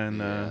Superman.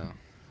 Yeah.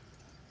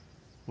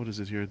 What is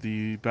it here?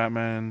 The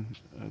Batman.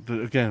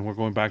 Again, we're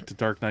going back to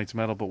Dark Knight's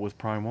Metal, but with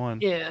Prime 1.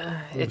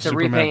 Yeah, it's a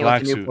Superman repaint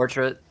black with a new suit.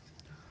 portrait.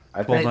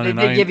 I They, think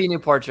they give you a new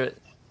portrait.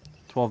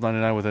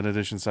 $12.99 with an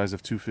edition size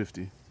of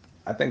 250.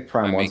 I think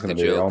Prime I 1's make going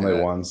the to be the joke only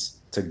that- ones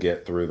to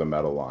get through the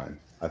metal line.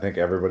 I think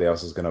everybody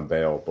else is going to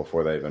bail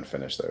before they even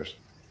finish theirs.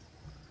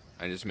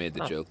 I just made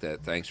the joke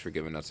that thanks for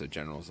giving us a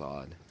General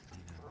Zod.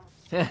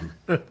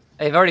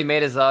 They've already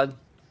made a Zod.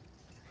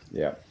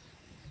 Yeah.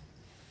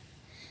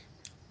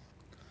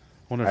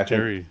 Wonder I if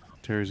think-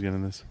 Terry's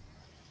getting this.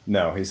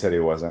 No, he said he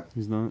wasn't.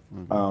 He's not.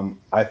 Okay.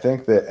 I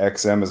think that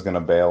XM is going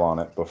to bail on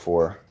it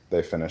before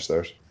they finish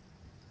theirs.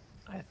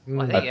 I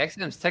think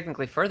X-Men's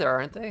technically further,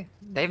 aren't they?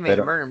 They've made a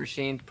don't- Murder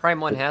Machine.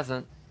 Prime 1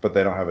 hasn't. But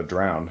they don't have a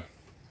drowned.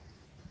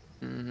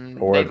 Mhm.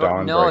 Or a They've-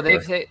 No,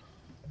 Dawnbreaker.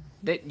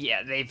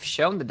 they've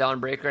shown the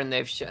Dawnbreaker and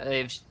they've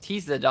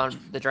teased the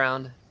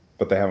Drowned.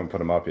 But they haven't put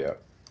them up yet.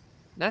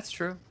 That's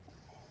true.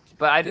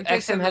 But Didn't they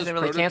XM send hasn't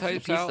those really canceled the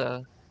prototypes piece out?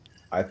 though.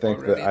 I think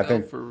Already, that I though,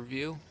 think for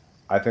review.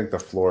 I think the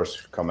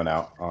floor's coming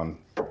out on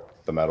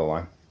the metal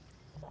line.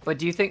 But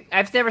do you think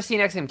I've never seen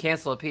XM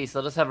cancel a piece?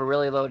 They'll just have a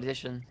really low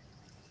edition.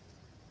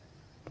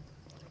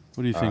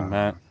 What do you think,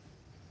 Matt?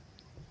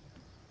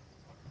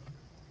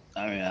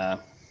 I mean,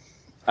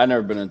 I've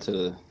never been into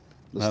this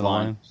That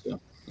line. line? So,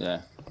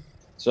 yeah.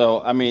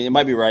 So, I mean, it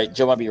might be right.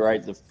 Joe might be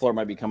right. The floor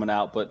might be coming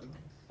out, but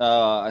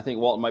I think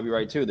Walton might be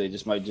right too. They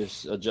just might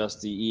just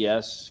adjust the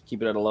ES,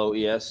 keep it at a low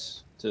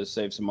ES to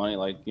save some money,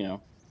 like, you know,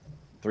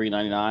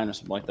 $3.99 or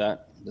something like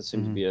that. That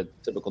seems to be a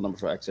typical number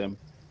for XM.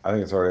 I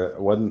think it's already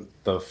wasn't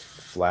the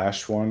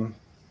Flash one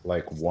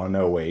like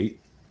 108.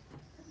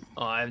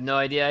 Oh, I have no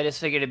idea. I just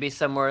figured it'd be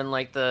somewhere in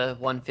like the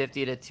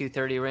 150 to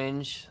 230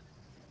 range.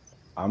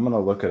 I'm gonna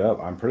look it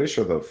up. I'm pretty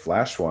sure the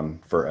Flash one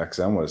for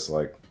XM was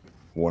like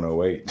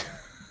 108.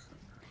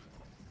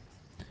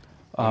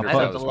 Wonder I if thought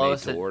that the was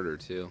lowest made to it- order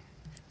too.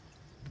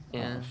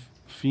 Yeah.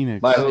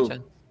 Phoenix. By who?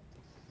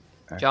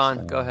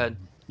 John, go ahead.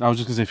 I was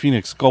just gonna say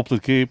Phoenix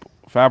sculpted cape,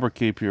 fabric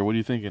cape here. What are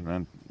you thinking,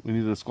 man? We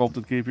need a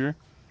sculpted cape here.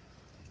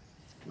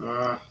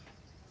 I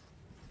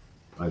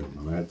don't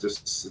know, man.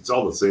 It's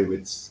all the same.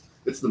 It's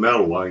the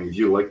metal line. If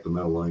you like the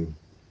metal line,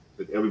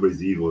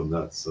 everybody's evil and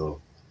nuts.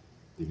 So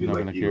if you Not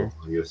like gonna evil,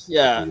 I guess.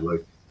 Yeah. that's what you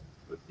like.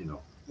 But you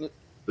know,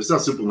 it's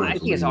not Superman. I for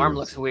think his me, arm so-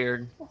 looks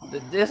weird.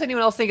 Does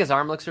anyone else think his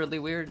arm looks really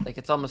weird? Like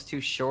it's almost too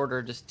short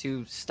or just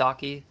too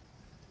stocky.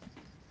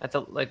 At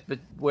the like, but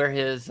where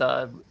his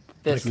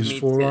fist his meets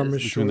forearm his,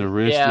 is Between the short.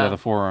 wrist, Yeah. yeah, the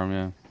forearm,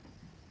 yeah.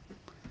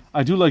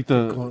 I do like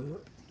the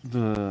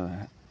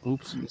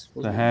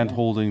hand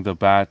holding the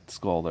bat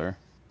skull there.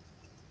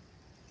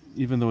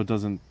 Even though it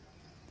doesn't,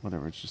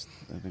 whatever. It's just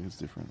I think it's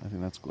different. I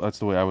think that's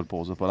the way I would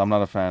pose it. But I'm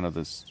not a fan of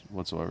this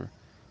whatsoever.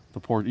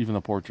 Even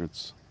the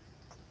portraits,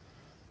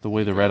 the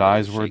way the red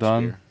eyes were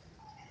done.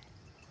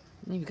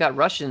 You've got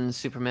Russian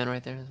Superman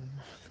right there.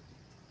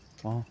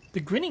 Well, The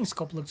grinning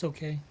sculpt looks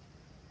okay.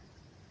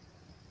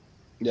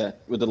 Yeah,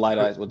 with the light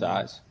eyes, with the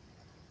eyes.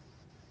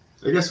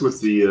 I guess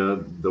with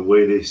the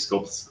way they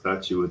sculpt the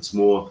statue, it's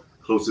more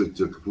closer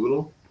to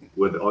Capullo,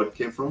 where the art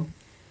came from,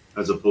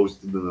 as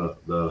opposed to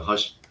the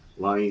Hush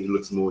line. It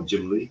looks more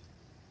Jim Lee,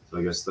 so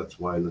I guess that's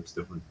why it looks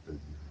different.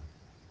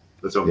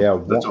 That's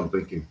what I'm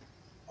thinking.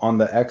 On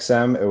the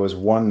XM, it was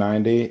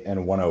 190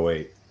 and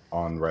 108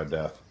 on Red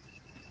Death.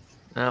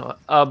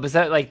 Oh, was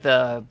that like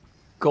the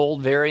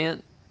gold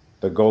variant?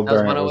 The gold That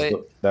was variant was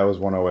 108? that was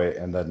 108,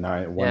 and the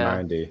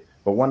 190.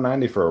 But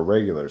 190 for a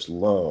regular is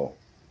low.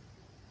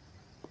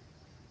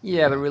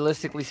 Yeah, but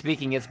realistically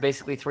speaking, it's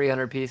basically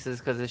 300 pieces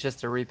because it's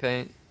just a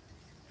repaint.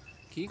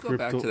 Can you go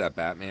back to that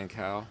Batman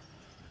cowl?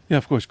 yeah,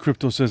 of course.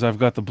 Crypto says I've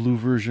got the blue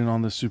version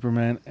on the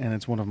Superman, and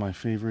it's one of my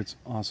favorites.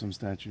 Awesome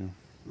statue.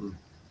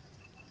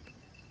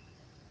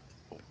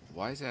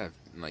 Why does it have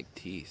like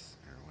teeth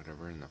or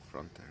whatever in the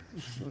front there?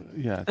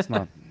 Yeah, it's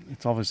not.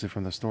 It's obviously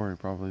from the story.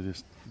 Probably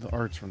just the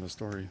art's from the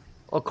story.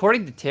 Well,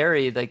 according to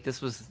Terry, like this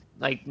was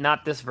like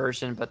not this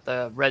version, but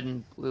the red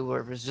and blue where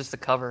it was just a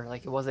cover.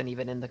 Like it wasn't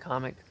even in the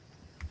comic.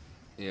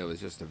 Yeah, it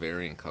was just a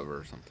variant cover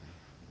or something.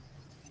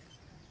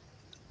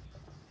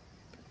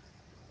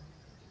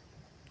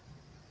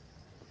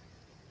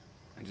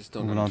 I just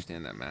don't Moving on.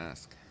 understand that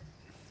mask.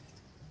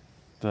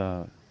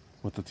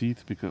 With the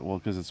teeth,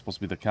 because it's supposed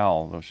to be the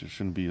cowl, though it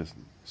shouldn't be a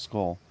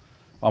skull.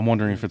 I'm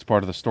wondering if it's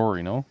part of the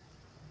story. No.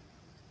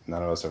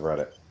 None of us have read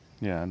it.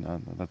 Yeah, no,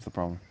 that's the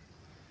problem.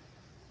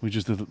 We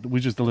just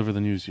deliver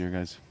the news here,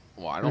 guys.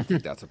 Well, I don't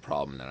think that's a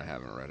problem that I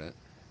haven't read it.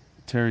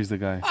 Terry's the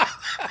guy.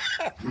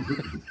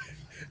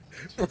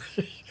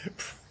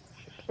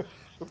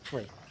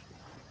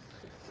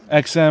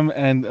 XM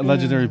and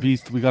Legendary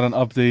Beast. We got an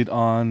update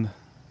on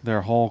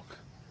their Hulk.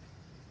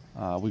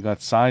 We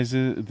got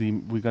sizes.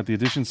 We got the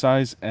edition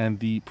size and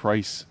the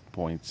price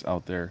points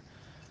out there.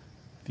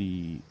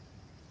 The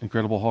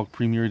Incredible Hulk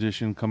Premier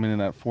Edition coming in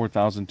at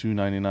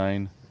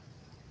 $4,299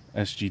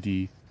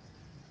 SGD.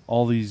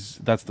 All these,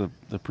 that's the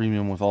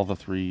premium with all the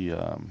three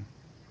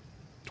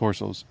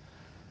torsos.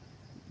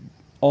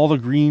 All the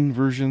green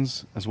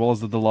versions, as well as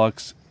the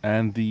deluxe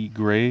and the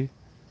gray,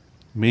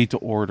 made to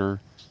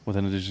order with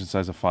an edition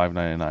size of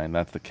 $599.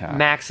 That's the cap.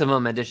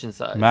 Maximum edition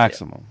size.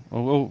 Maximum. Yeah.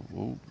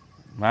 Oh.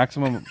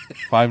 Maximum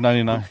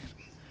 $599.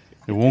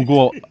 It won't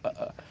go.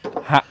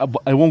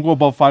 It won't go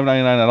above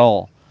 $599 at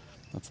all.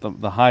 That's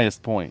the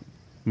highest point.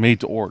 Made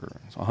to order.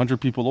 So 100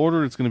 people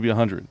ordered. It's going to be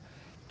 100.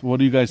 What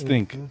do you guys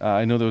think?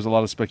 I know there was a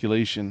lot of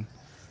speculation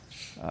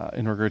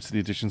in regards to the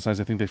edition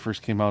size. I think they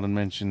first came out and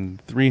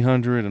mentioned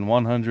 300 and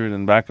 100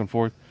 and back and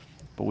forth,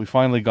 but we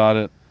finally got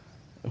it.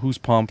 Who's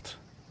pumped?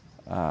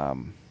 I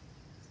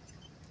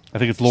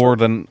think it's lower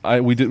than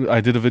I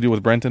did a video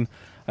with Brenton.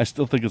 I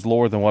still think it's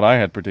lower than what I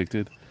had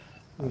predicted.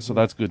 So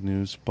that's good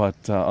news,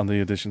 but on the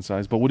edition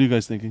size. But what are you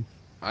guys thinking?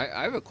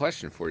 I have a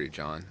question for you,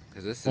 John,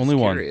 because this is Only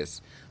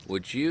curious.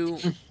 Would you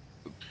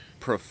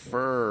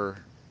prefer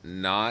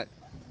not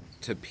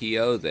to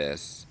PO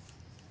this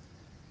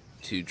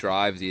to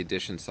drive the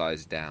edition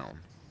size down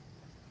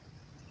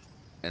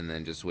and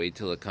then just wait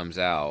till it comes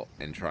out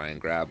and try and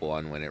grab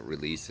one when it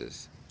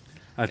releases?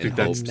 I think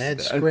that's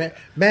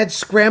mad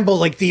scramble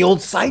like the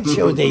old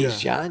Sideshow days,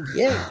 John.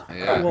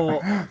 Yeah.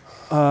 Well,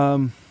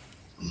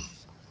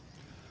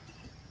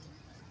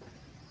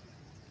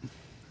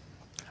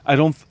 I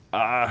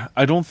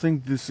don't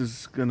think this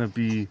is gonna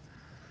be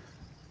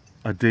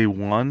a day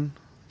one.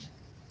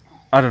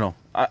 I don't know.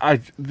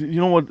 You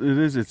know what it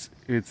is? It's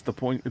the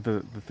point.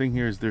 The thing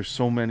here is there's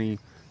so many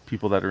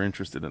people that are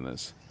interested in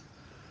this.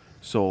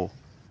 So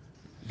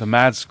the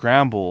mad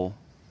scramble.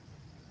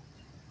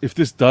 If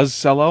this does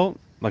sell out,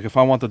 like if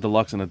I want the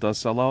deluxe and it does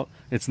sell out,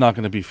 it's not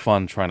going to be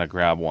fun trying to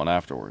grab one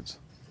afterwards.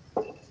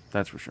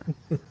 That's for sure.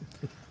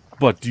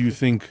 But do you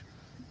think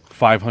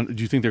 500?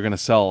 Do you think they're going to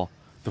sell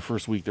the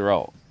first week they're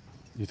out?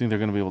 Do you think they're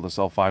going to be able to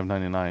sell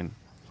 599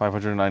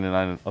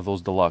 of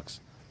those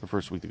deluxe the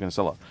first week they're going to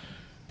sell out?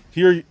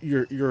 Here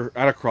you're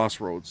at a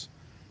crossroads.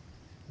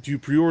 Do you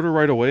pre-order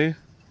right away?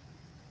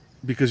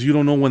 Because you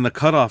don't know when the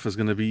cutoff is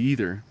going to be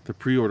either. The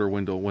pre-order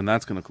window, when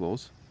that's going to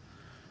close.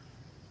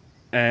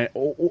 And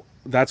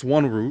that's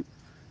one route.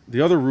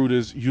 The other route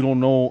is you don't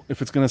know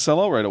if it's going to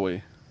sell out right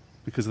away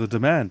because of the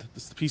demand.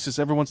 This the pieces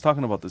everyone's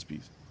talking about this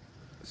piece.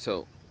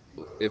 So,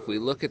 if we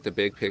look at the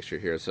big picture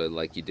here, so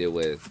like you did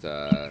with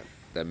the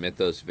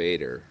Mythos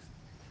Vader,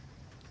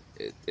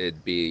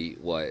 it'd be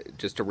what,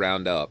 just to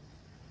round up,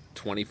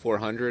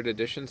 2,400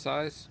 edition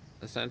size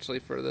essentially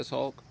for this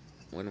Hulk.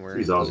 When we're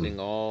 3,000. including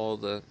all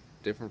the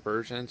different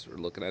versions, we're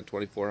looking at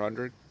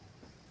 2,400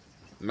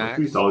 max.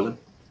 3,000.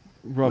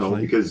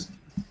 Roughly. Because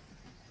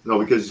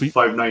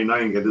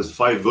 599 got there's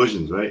 5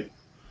 versions, right?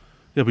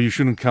 Yeah, but you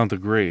shouldn't count the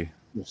gray.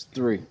 There's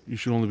 3. You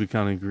should only be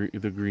counting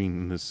the green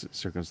in this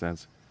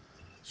circumstance.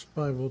 It's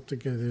 5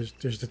 altogether.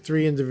 There's the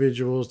 3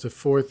 individuals. The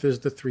 4th is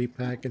the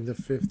 3-pack, and the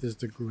 5th is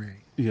the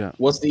gray. Yeah.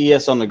 What's the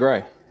ES on the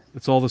gray?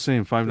 It's all the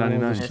same,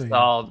 $599. It's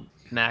all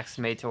max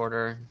made to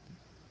order.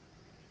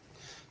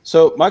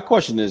 So my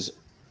question is,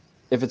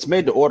 if it's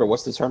made to order,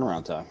 what's the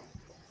turnaround time?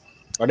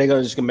 Are they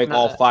just gonna make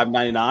all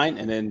 $599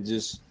 and then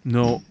just?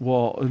 No,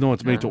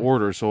 it's made to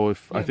order. So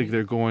if I think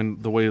they're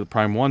going the way the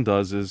Prime 1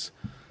 does is,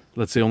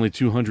 let's say only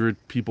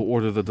 200 people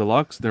order the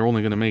deluxe, they're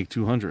only going to make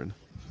 200.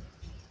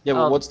 Yeah,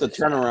 but what's the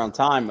turnaround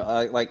time?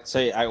 Like,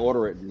 say I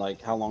order it, and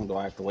like, how long do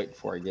I have to wait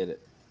before I get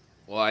it?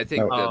 Well, I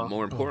think the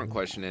more important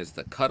question is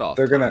the cutoff.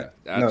 They're gonna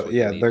time.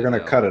 they're gonna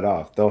cut it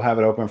off. They'll have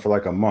it open for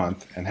like a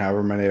month, and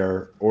however many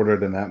are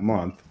ordered in that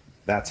month,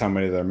 that's how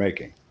many they're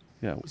making.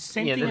 Yeah,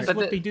 Same thing as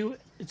what they do.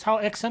 It's how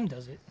XM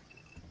does it,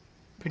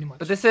 pretty much.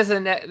 But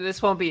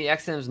this won't be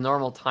XM's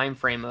normal time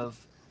frame of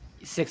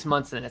 6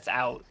 months and it's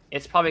out.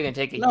 It's probably going to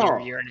take a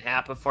year and a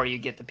half before you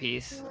get the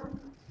piece.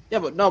 Yeah,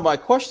 but no, my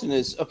question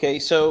is, okay,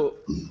 so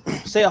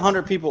say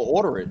 100 people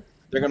order it,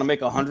 they're going to make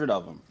 100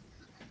 of them.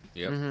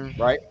 Yep.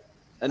 Mm-hmm. Right?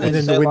 And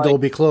then the window will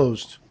be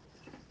closed.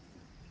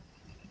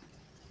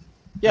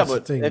 Yeah,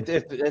 That's the but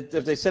thing.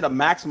 if they said a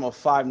maximum of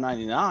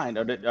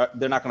 $5.99,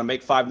 they're not going to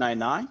make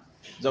 $5.99.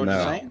 Is that what No.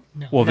 you're saying?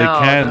 Well, they No,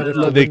 can. not if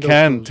the They window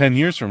can closes. 10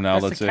 years from now.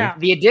 That's Let's the say. cap.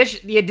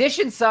 The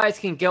edition size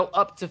can go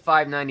up to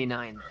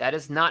 $5.99. That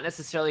is not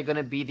necessarily going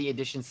to be the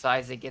edition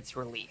size that gets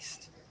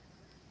released.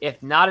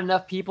 If not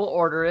enough people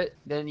order it,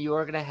 then you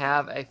are going to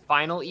have a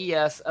final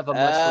ES of a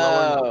much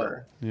lower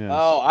number. Yes.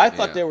 Oh, I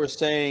thought Yeah. they were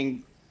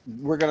saying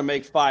we're going to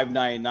make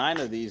 $5.99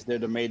 of these. They're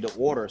made to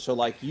order. So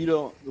like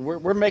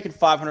we're making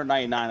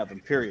 $599 of them.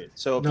 Period.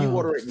 So if you No,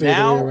 order it it's the other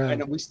now way around.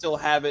 and if we still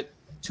have it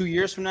 2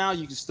 years from now,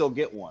 you can still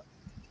get one.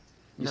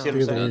 You see what I'm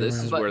No. saying? No, Way this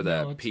is around. where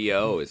the No, it's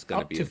PO is going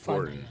to up be to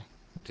important $5.99.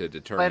 to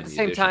determine the the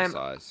same edition time-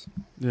 size.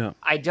 Yeah.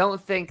 I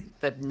don't think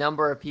the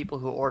number of people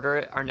who order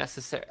it are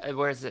necessary.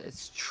 Whereas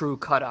it's true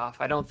cutoff.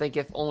 I don't think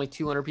if only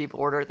 200 people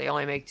order it, they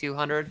only make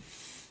 200.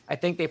 I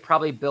think they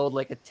probably build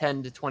like a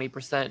 10 to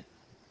 20%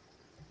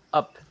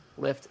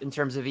 uplift in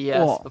terms of ES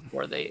Well-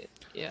 before they.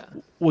 Yeah.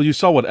 Well, you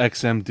saw what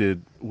XM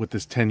did with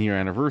this 10-year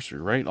anniversary,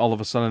 right? All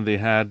of a sudden they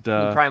had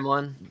Prime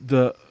One.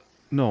 the Oh,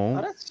 no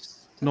that's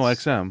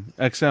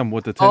XM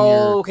with the 10-year.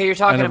 Oh, okay. You're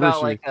talking about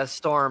anniversary. like a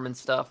Storm and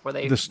stuff where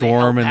they The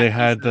Storm, held and they back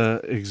had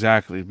pieces.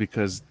 exactly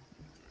because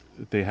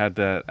they had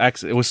that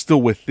access. It was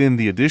still within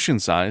the edition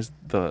size,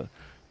 the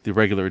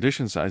regular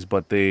edition size,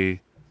 but they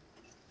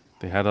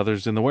had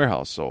others in the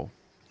warehouse, so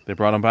they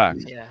brought them back.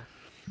 Yeah.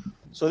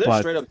 So they're But-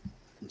 straight up.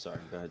 I'm sorry.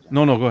 Go ahead, John.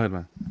 No, go ahead,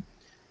 man.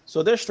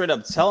 So they're straight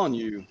up telling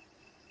you,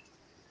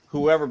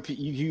 whoever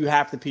you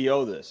have to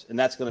PO this, and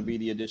that's going to be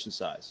the edition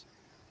size.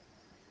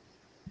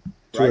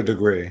 To a Right.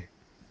 degree.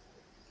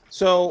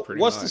 So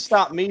Pretty what's to much.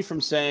 stop me from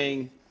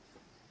saying,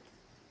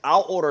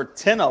 I'll order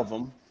 10 of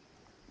them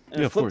and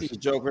Yeah, of flip course. these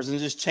jokers and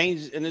just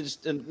change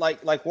and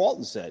like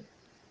Walton said,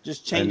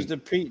 just change And-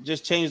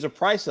 the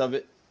price of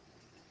it.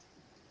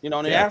 You know,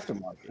 in the Yeah.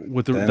 aftermarket.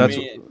 With the Then- that's I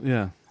mean-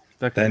 yeah.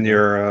 That Then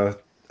you're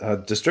a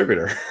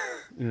distributor.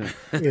 yeah.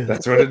 Yeah.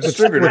 That's what a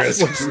distributor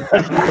is.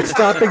 What's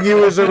stopping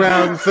you is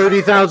around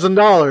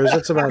 $30,000.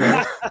 That's about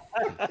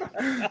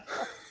it.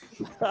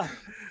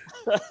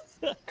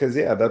 Because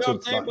You yeah, that's know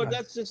what I'm what.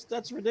 saying? But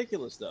that's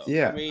ridiculous though.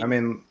 Yeah, I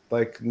mean,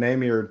 like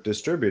name your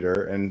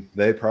distributor, and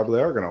they probably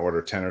are going to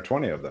order 10 or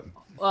 20 of them.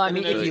 Well, I and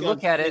mean, then if they're you gonna-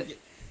 look at it,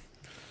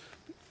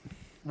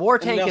 War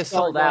and Tank they'll is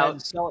sell it, sold go ahead out.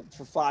 and sell it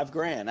for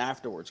 $5,000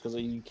 afterwards because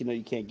you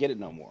can't get it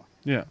no more.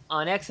 Yeah.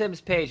 On XM's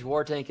page.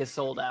 War Tank is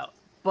sold out,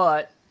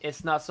 but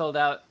it's not sold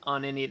out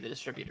on any of the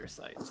distributor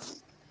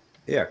sites.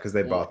 Yeah, because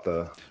they bought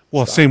the.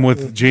 Well, stock. same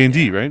with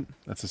J&D, right?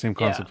 That's the same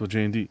concept with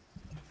J&D.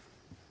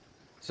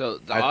 So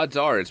the odds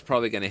are it's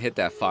probably going to hit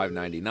that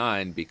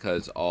 $5.99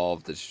 because all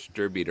of the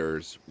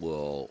distributors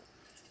will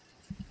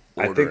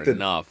I order think that-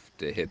 enough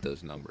to hit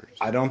those numbers.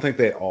 I don't think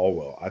they all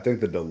will. I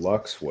think the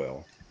deluxe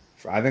will.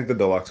 I think the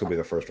deluxe will be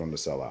the first one to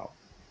sell out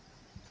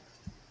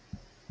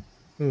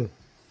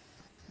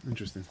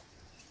Interesting.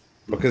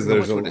 because How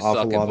there's much an would it awful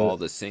suck if lot all of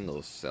the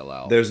singles sell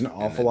out? there's an and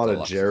awful the lot of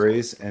deluxe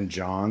Jerry's and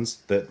Johns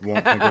that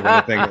won't think of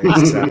anything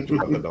except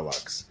for the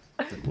deluxe.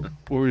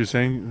 What were you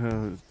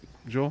saying,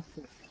 Joel?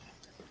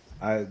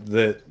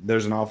 That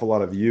there's an awful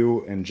lot of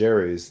you and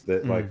Jerry's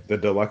that like the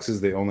deluxe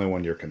is the only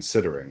one you're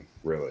considering,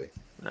 really.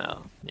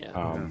 No,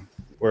 yeah.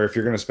 Where if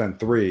you're going to spend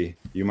 3,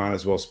 you might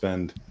as well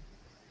spend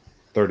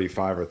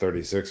 35 or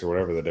 36 or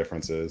whatever the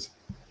difference is,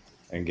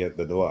 and get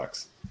the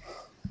deluxe.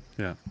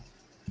 Yeah.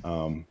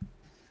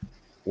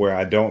 Where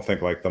I don't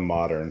think like the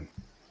modern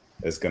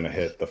is going to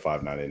hit the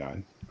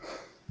 $5.99.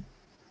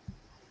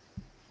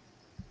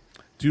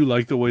 Do you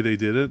like the way they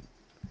did it,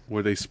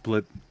 where they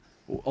split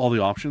all the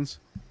options?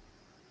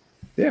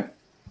 Yeah,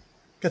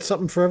 Got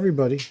something for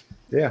everybody.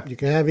 yeah. You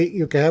can have it.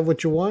 You can have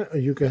what you want, or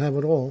you can have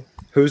it all.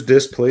 Who's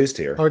displeased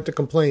here? Hard to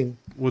complain.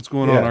 What's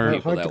going Yeah. on, Art?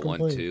 People Hard to that want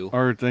complain. to.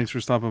 Art, thanks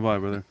for stopping by,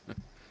 brother.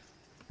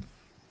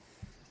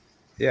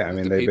 Yeah, I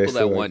mean The they people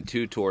basically that want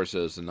 2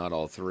 torsos and not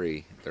all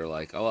 3, they're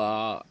like,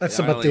 oh, That's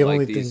I about only the like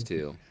only these thing.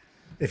 2.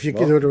 If you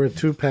could order a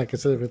 2-pack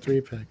instead of a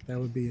 3-pack, that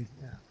would be.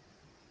 Yeah.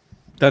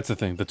 That's the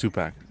thing, the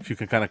 2-pack. If you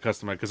can kind of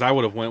customize, because I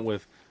would have went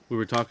with. We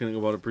were talking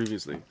about it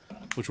previously.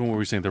 Which one were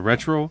we saying? The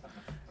retro,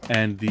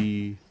 and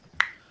the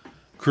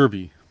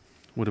Kirby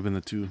would have been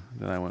the 2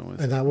 that I went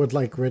with. And I would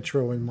like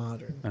retro and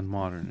modern. And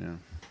modern,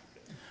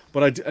 yeah.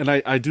 But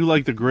I do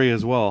like the gray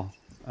as well.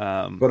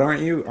 But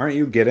aren't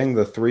you getting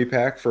the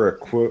 3-pack for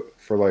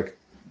like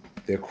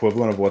the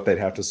equivalent of what they'd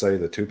have to sell you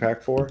the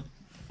 2-pack for?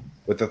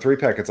 With the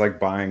 3-pack, it's like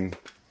buying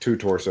 2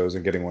 torsos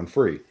and getting one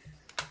free.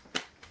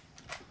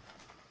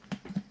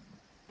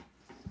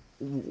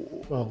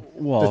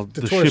 Well,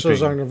 the the torsos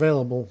shipping. aren't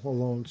available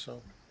alone,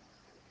 so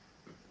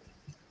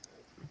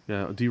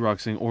Yeah, D-Rock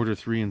saying order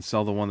 3 and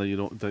sell the one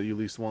that you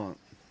least want.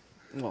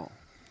 Well,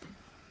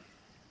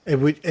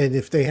 and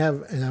if they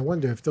have, and I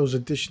wonder if those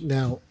edition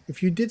now,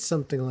 if you did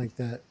something like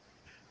that,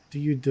 do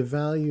you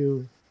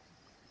devalue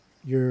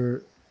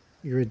your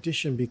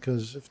edition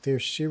because if they're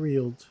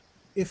serialed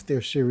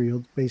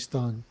based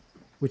on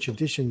which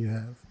edition you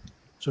have?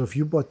 So if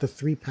you bought the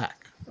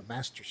 3-pack, the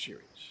Master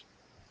Series,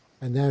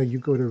 And now you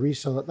go to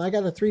resell it. And I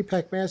got a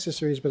 3-pack Master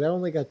Series, but I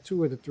only got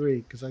 2 of the 3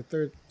 because I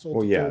sold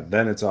Well, the yeah, third.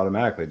 then it's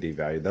automatically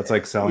devalued. That's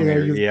like selling You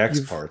know, your EX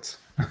you've- parts.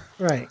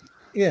 Right.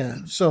 Yeah.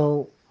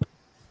 So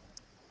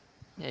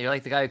Yeah, you're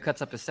like the guy who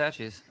cuts up his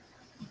statues.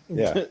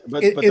 Yeah.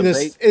 but in, the in, a,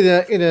 base, in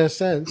a in a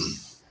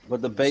sense,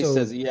 but the base so-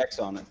 says EX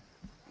on it.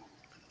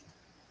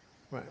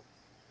 right.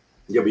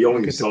 Yeah, but you're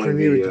only Get the selling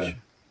Premier the,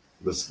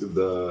 Edition.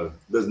 the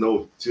there's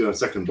no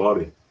second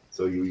body,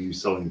 so you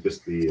selling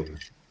just the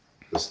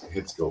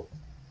hit scope,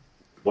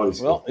 body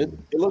Well, scope.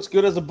 it looks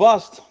good as a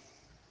bust.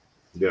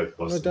 Yeah,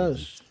 Well, it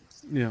does.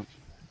 Yeah,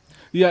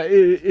 yeah.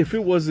 If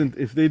it wasn't,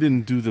 if they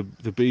didn't do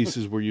the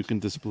bases where you can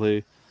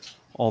display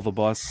all the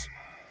busts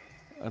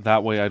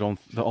that way,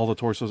 all the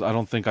torsos. I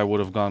don't think I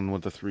would have gone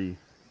with the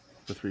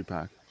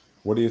 3-pack.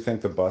 What do you think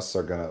the busts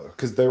are gonna?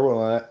 Because there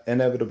will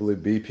inevitably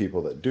be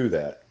people that do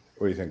that.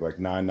 What do you think? Like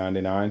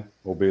 $9.99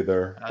 will be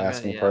their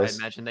asking I price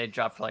imagine they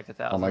drop for like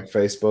 $1,000. on like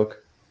Facebook.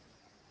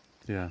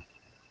 Yeah.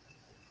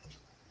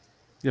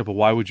 Yeah, but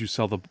why would you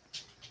sell the?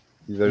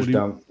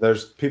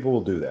 There's people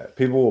will do that.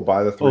 People will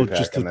buy the 3-pack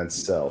just and to- then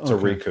sell to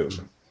okay. recoup.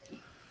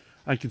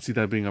 I can see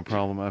that being a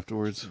problem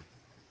afterwards.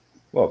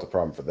 Well, it's a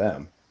problem for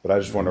them. But I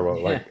just wonder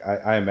what. Like,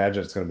 I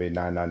imagine it's going to be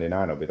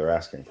 $9.99 will be their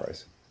asking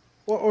price.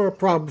 Or a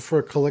problem for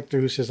a collector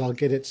who says, I'll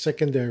get it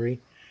secondary,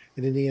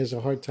 and then he has a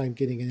hard time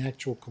getting an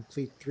actual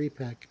complete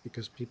 3-pack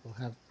because people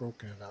have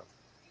broken it up.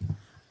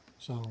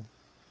 So,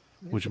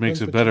 Which depends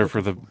makes it what better you're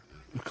for the looking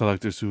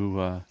collectors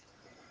who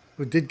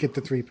did get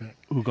the 3-pack.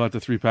 who got the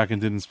 3-pack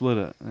and didn't split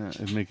it. Yeah,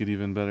 it'd make it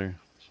even better.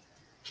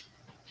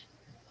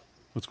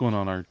 What's going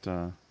on, Art?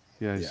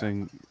 Yeah, he's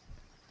saying.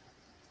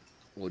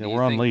 Well, Yeah, do we're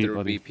you on think late, there would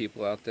buddy. be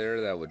people out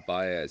there that would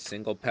buy a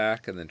single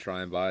pack and then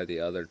try and buy the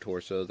other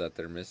torso that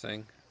they're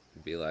missing?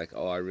 And be like,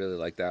 oh, I really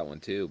like that one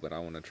too, but I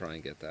want to try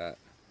and get that.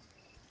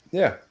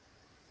 Yeah.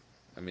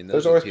 I mean,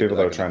 There's those always the people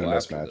that are gonna trying to go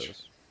after mismatch.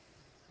 those.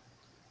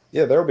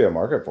 Yeah, there will be a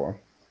market for them.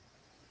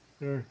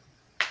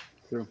 Sure.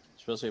 True,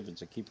 especially if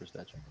it's a keeper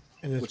statue.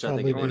 And it's Which I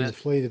think probably it been is.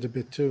 inflated a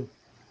bit too.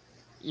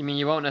 You mean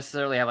you won't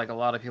necessarily have like a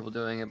lot of people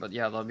doing it, but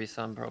yeah, there'll be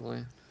some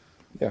probably.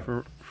 Yeah.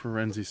 For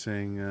Renzi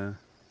saying,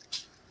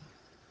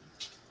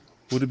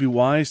 would it be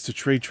wise to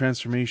trade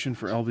transformation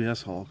for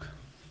LBS Hulk?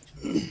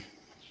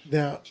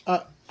 Now,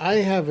 I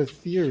have a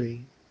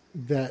theory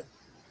that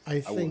I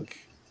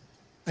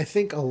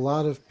think a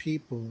lot of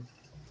people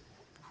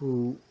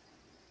who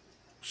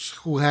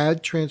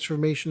had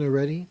transformation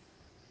already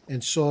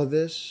and saw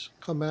this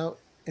come out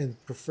and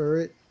prefer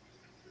it,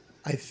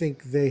 I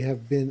think they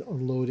have been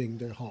unloading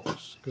their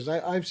Hulks. Because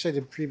I've said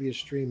in previous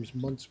streams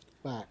months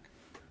back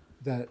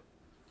that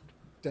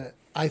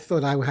I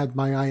thought I had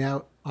my eye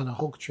out on a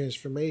Hulk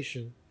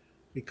transformation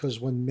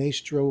because when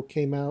Maestro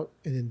came out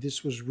and then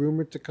this was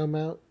rumored to come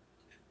out,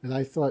 and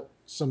I thought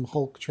some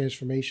Hulk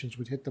transformations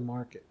would hit the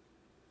market.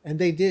 And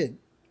they did.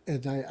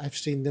 And I've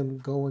seen them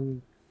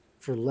going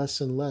for less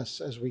and less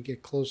as we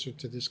get closer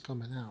to this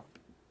coming out.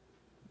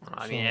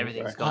 I mean,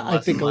 everything's I- going I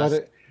less think and a less.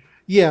 lot of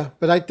yeah,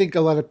 but I think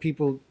a lot of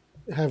people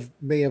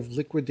may have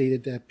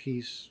liquidated that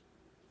piece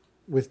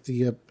with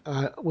the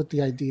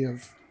idea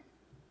of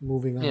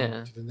moving on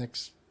Yeah. to the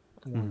next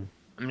one.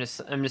 I'm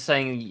just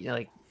saying, you know,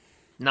 like,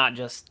 not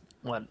just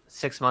what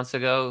 6 months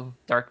ago,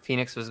 Dark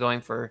Phoenix was going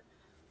for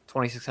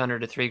 $2,600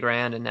 to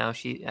 $3,000, and now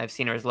I've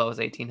seen her as low as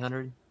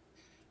 $1,800.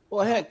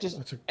 Well, heck,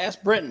 just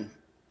ask Brenton.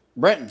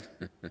 Brenton.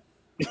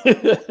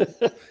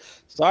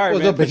 Sorry, Well,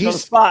 man. no, but put you on the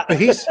spot.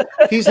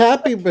 he's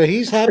happy, but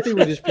he's happy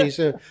with his piece.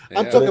 I'm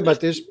Yeah. talking about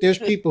there's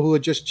people who are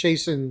just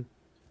chasing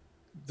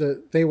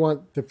they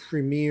want the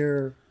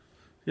premier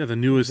Yeah, the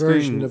newest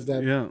version thing. of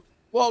that. Yeah.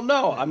 Well,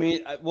 no, I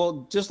mean,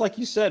 well, just like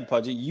you said,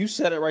 Pudgy, you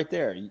said it right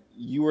there.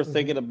 You were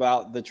thinking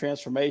about the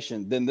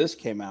transformation. Then this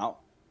came out,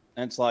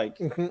 and it's like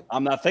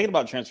I'm not thinking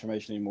about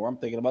transformation anymore. I'm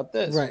thinking about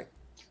this. Right.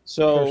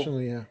 So,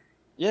 Personally, yeah.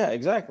 yeah,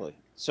 exactly.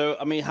 So,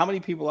 I mean, how many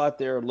people out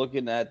there are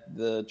looking at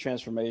the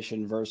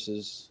transformation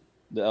versus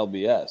the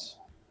LBS?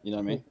 You know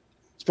what I mean?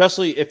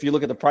 Especially if you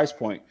look at the price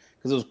point,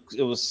 because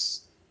it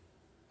was.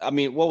 I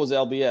mean, what was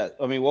LBS?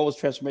 I mean, what was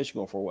transformation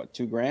going for? What,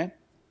 $2,000?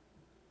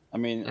 I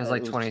mean, It was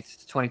like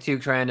 22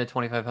 grand to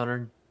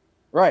 2,500.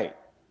 Right.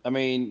 I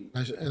mean,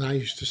 And I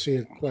used to see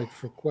it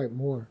quite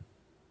more.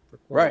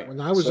 Right. When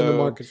I was in the So-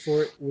 market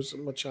for it, it was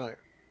much higher.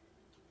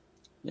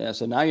 yeah.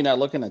 So now you're not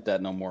looking at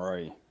that no more, are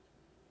you?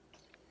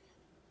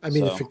 I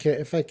mean, So-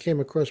 if I came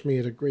across me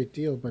at a great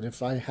deal, but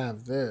if I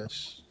have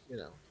this,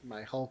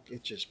 my Hulk,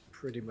 it's just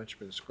pretty much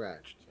been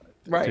scratched.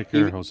 Right. Take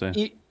care, even,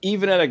 Jose.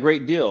 Even at a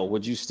great deal,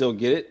 would you still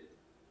get it,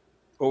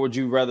 or would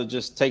you rather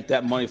just take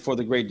that money for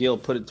the great deal,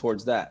 put it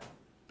towards that,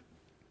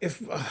 If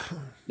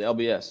the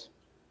LBS?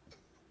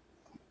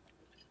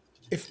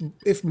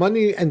 if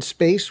money and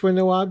space were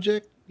no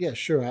object, yeah,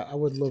 sure, I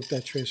would love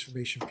that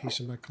transformation piece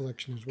in my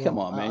collection as well. Come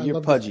on, man. I You're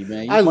love pudgy, the-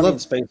 man. I Money love.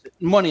 and space.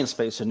 Money and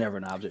space are never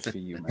an object for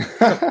you,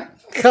 man.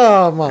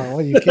 Come on,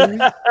 are you kidding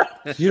me?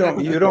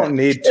 You don't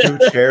need two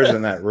chairs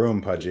in that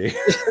room, Pudgy.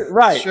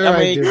 Right. Sure I I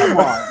mean, do. come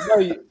on.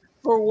 No,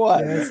 for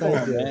what? Yes, Come I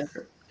on, do. man.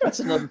 That's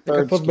another I third.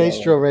 could put scale.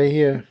 Maestro right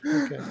here.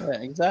 Okay.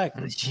 Yeah,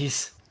 exactly.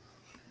 Jeez.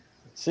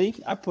 See,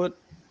 I put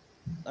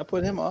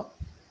him up.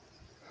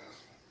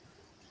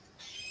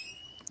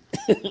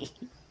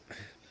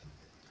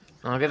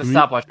 I'll get a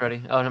stopwatch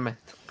ready. Oh, never mind.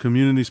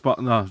 Community spot.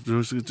 No,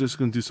 just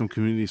going to do some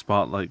community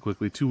spotlight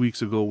quickly. 2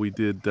 weeks ago, we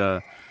did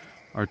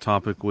our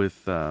topic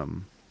with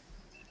in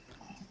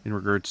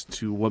regards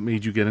to what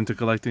made you get into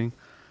collecting.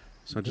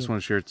 So I just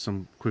want to share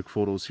some quick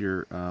photos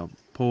here.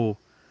 Poe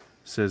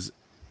says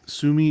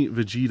Sumi,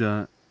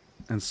 Vegeta,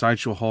 and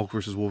Sideshow Hulk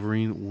versus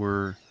Wolverine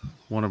were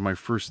one of my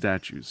first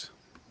statues.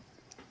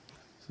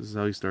 This is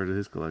how he started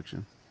his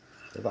collection.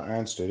 The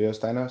Iron Studios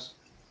Thanos,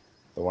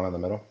 the one in the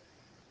middle.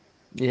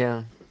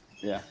 Yeah.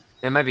 Yeah.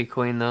 It might be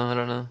Queen though. I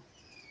don't know.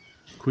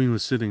 Queen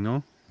was sitting,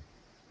 no?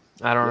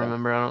 I don't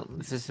remember.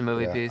 It's just a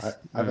movie piece.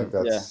 I think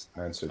that's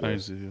Iron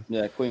Studios.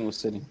 Yeah, Queen was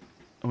sitting.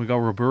 And we got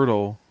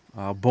Roberto.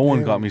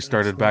 Bowen got me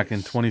started back in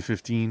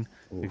 2015.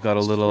 It got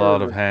a little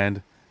out of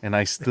hand, and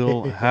I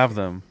still have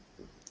them.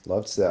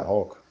 Loves that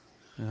Hulk.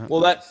 Yeah. Well,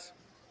 that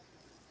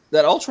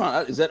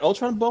Ultron, is that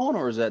Ultron Bowen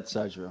or is that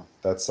Sideshow?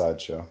 That's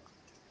Sideshow.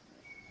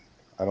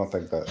 I don't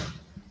think that.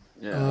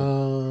 Yeah.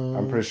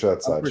 I'm pretty sure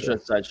that's I'm pretty sure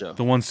Sideshow. it's Sideshow.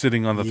 The one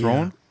sitting on the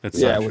throne? That's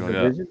Yeah, Sideshow, with the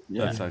yeah. vision?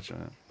 Yeah. That's Sideshow,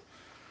 yeah.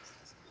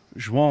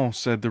 Juan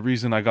said the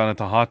reason I got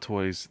into Hot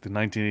Toys, the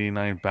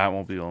 1989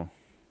 Batmobile.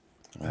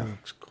 That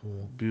looks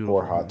cool. Beautiful.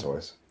 Or Hot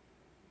Toys.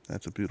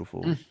 That's a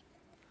beautiful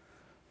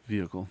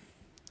vehicle.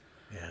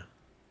 Yeah.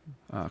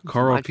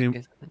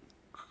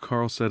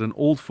 Carl said an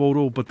old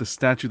photo, but the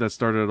statue that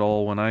started it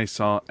all when I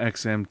saw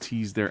XM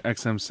tease their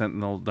XM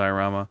Sentinel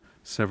diorama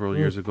several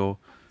years ago.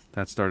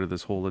 That started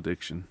this whole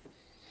addiction.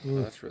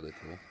 Oh, that's really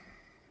cool.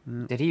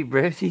 Yeah. Did he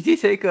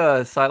take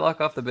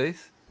Psylocke off the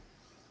base?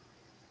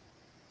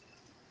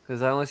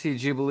 Because I only see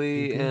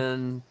Jubilee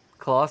and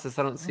Colossus.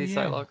 I don't see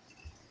Psylocke.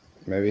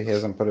 Maybe he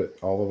hasn't put it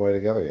all the way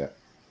together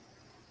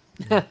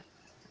yet.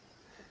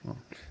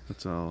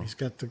 That's all. He's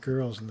got the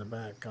girls in the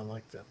back. I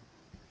like them.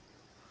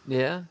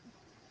 Yeah.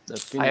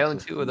 I own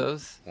 2 of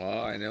those.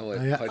 Well, I know what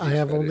I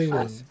have only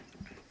one.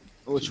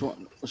 Which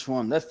one? Which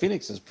one? That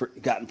Phoenix has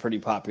gotten pretty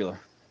popular.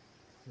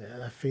 Yeah,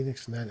 that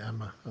Phoenix and that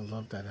Emma. I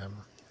love that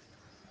Emma.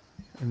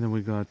 And then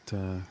we got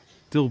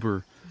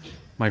Dilber.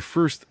 My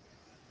first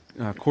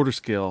quarter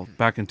scale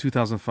back in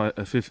 2005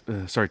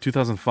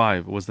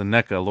 was the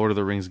NECA Lord of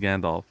the Rings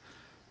Gandalf.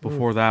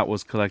 Before that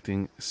was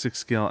collecting 6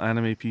 scale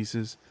anime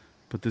pieces,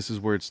 but this is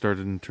where it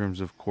started in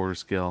terms of quarter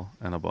scale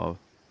and above.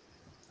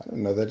 I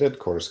didn't know they did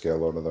quarter scale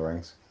Lord of the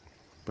Rings.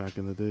 Back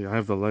in the day, I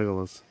have the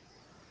Legolas.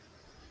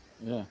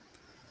 Yeah.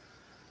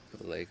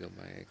 The Lego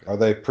Mega. Are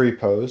they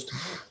pre-posed?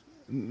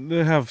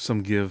 They have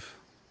some give,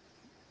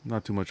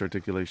 not too much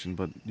articulation,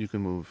 but you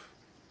can move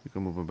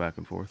them back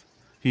and forth.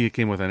 He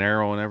came with an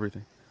arrow and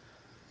everything.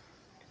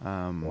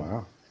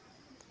 Wow.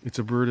 It's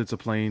a bird. It's a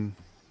plane.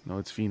 No,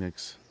 it's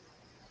Phoenix.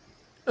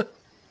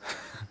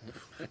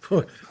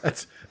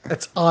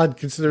 That's odd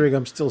considering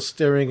I'm still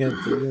staring at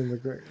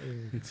the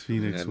It's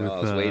Phoenix Yeah, no, I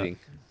was waiting.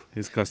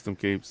 His custom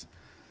capes.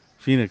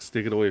 Phoenix,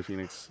 take it away,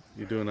 Phoenix.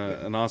 You're doing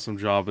an awesome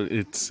job.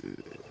 It's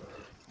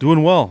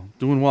doing well.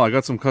 I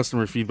got some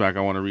customer feedback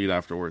I want to read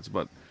afterwards,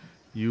 but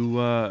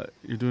you're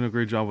doing a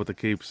great job with the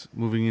capes.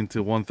 Moving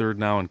into 1/3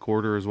 now and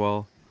quarter as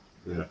well.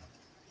 Yeah.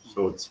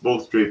 So it's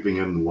both draping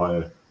and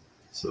wire.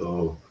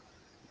 So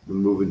we're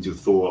moving to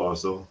Thor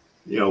also.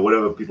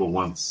 Whatever people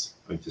wants,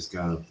 I just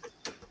kind of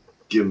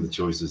give them the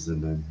choices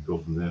and then go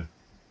from there.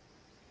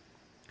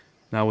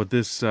 Now with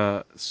this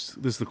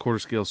is the quarter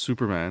scale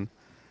Superman.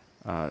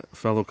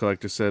 Fellow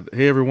collector said,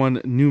 "Hey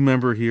everyone, new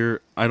member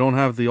here. I don't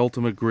have the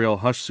Ultimate Grail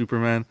Hush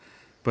Superman,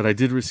 but I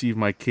did receive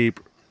my cape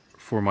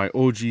for my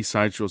OG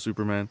Sideshow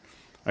Superman.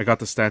 I got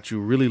the statue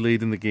really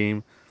late in the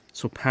game,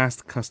 so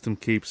past custom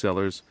cape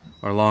sellers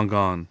are long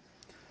gone.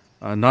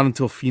 Not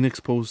until Phoenix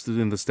posted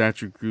in the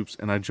statue groups,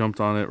 and I jumped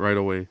on it right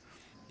away.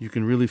 You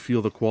can really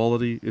feel the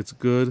quality. It's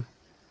good.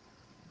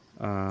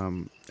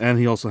 And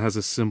he also has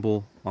a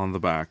symbol on the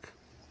back.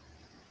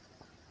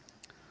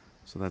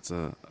 So that's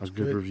a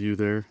good review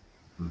there.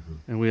 Mm-hmm.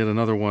 And we had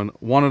another one.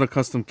 Wanted a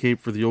custom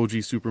cape for the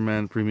OG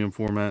Superman premium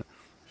format.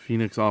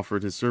 Phoenix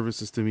offered his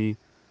services to me.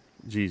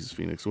 Jesus,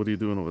 Phoenix, what are you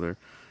doing over there?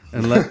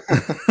 And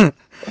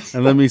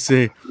let me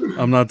say,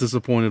 I'm not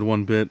disappointed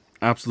one bit.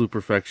 Absolute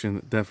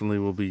perfection. Definitely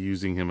will be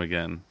using him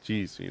again.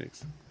 Jeez,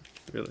 Phoenix.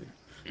 Really?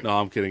 No,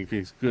 I'm kidding,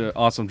 Phoenix. Good,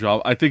 awesome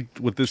job. I think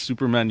with this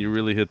Superman, you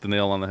really hit the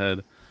nail on the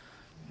head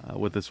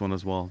with this one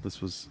as well.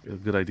 This was a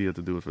good idea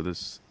to do it for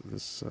this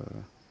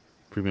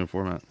premium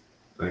format.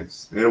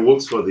 Thanks. And it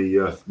works for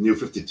the new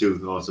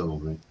 52 also,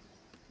 right?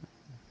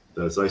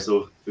 The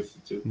ISO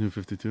 52. New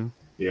 52?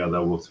 Yeah,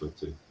 that works for it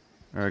too.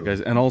 All right,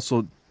 guys. And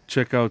also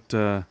check out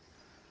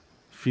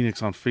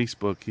Phoenix on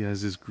Facebook. He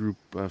has his group,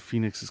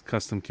 Phoenix's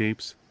Custom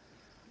Capes.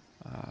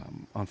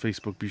 On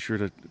Facebook, be sure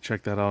to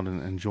check that out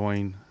and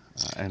join.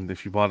 And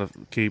if you bought a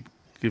cape,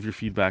 give your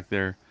feedback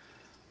there.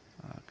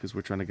 Because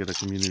we're trying to get a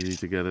community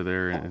together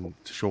there and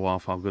to show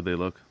off how good they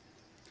look.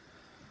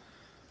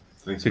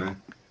 Thanks,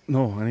 man.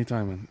 No,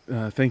 anytime,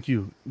 man. Thank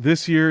you.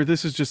 This year,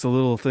 this is just a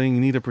little thing.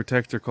 You need a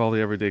protector, call the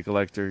Everyday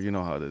Collector. You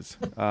know how it is.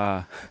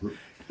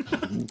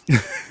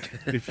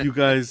 if you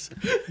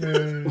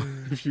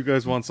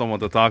guys want someone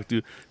to talk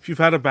to, if you've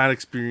had a bad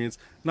experience,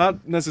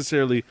 not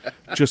necessarily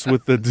just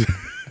with the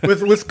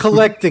with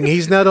collecting,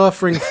 he's not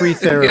offering free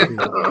therapy.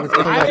 With I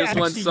collecting. just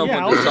want someone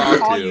I'll to talk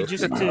call to. you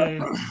just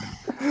to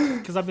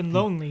because I've been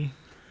lonely.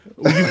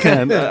 you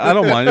can. I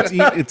don't mind.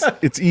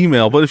 It's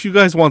email, but if you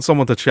guys want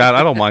someone to chat,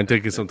 I don't mind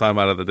taking some time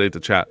out of the day to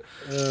chat.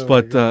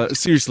 But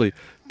seriously,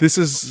 this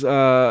is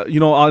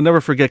I'll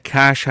never forget.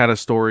 Cash had a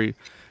story.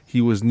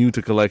 He was new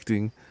to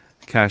collecting.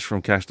 Cash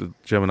from Cash to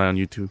Gemini on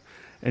YouTube,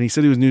 and he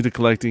said he was new to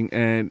collecting,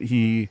 and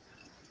he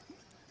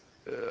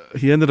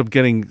ended up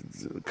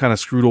getting kind of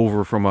screwed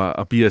over from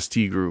a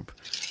BST group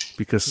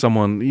because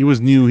he was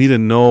new, he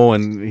didn't know,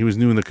 and he was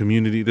new in the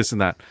community, this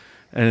and that,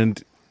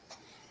 and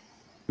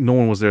no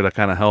one was there to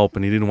kind of help,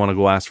 and he didn't want to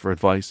go ask for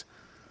advice.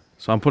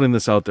 So I'm putting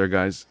this out there,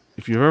 guys.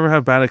 If you've ever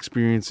had bad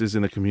experiences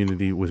in the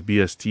community with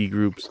BST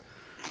groups,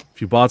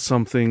 if you bought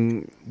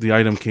something, the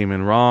item came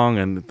in wrong,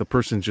 and the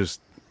person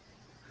just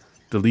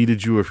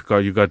deleted you, or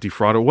you got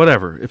defrauded,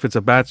 whatever. If it's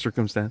a bad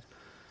circumstance,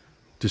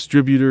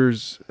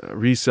 distributors,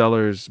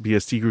 resellers,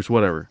 BST groups,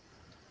 whatever,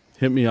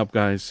 hit me up,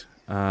 guys.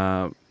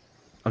 I'll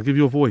give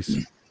you a voice.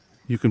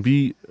 You can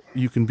be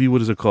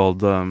what is it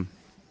called?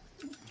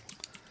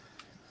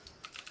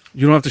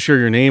 You don't have to share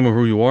your name or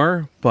who you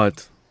are,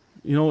 but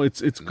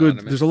it's good.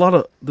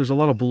 Anonymous. There's a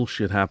lot of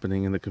bullshit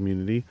happening in the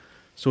community,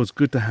 so it's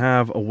good to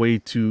have a way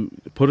to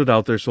put it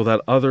out there so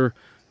that other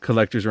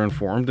collectors are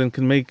informed and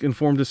can make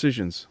informed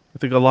decisions. I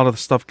think a lot of the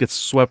stuff gets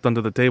swept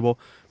under the table.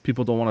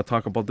 People don't want to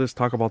talk about this,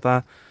 talk about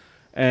that,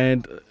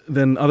 and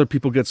then other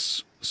people get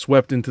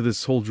swept into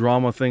this whole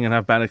drama thing and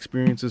have bad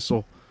experiences.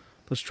 So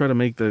let's try to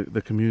make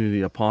the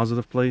community a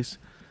positive place,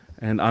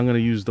 and I'm going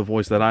to use the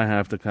voice that I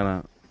have to kind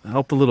of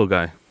help the little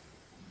guy.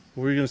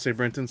 What were you going to say,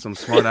 Brenton? Some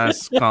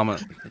smart-ass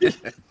comment.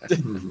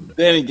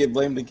 Danny get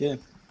blamed again.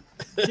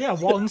 Yeah,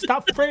 Walton,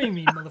 stop framing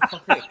me,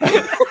 motherfucker.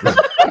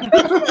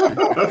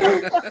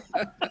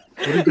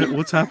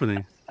 What's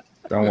happening?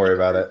 Don't worry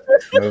about it.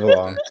 Move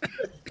along.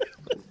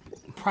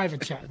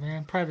 Private chat,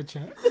 man. Private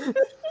chat.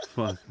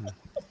 Fuck.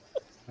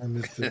 I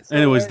missed it.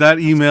 Anyways, that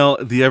email,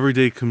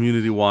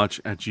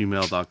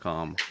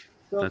 theeverydaycommunitywatch@gmail.com.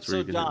 That's where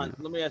you can John,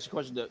 let me ask you a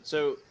question.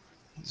 So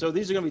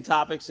these are going to be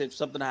topics. If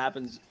something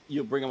happens,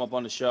 you'll bring them up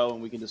on the show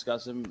and we can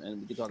discuss them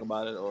and we can talk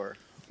about it. Or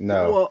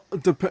No. Well,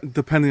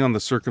 depending on the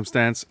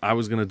circumstance, I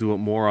was going to do it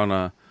more on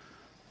a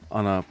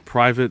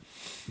private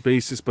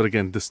basis, but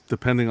again,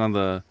 depending on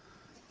the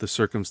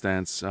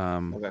circumstance.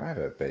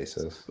 Private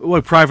basis.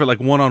 Well, private, like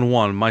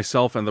one-on-one,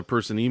 myself and the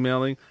person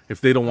emailing.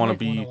 If they don't want to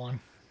be,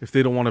 if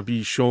they don't want to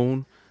be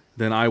shown,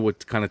 then I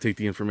would kind of take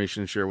the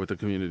information and share it with the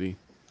community.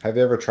 Have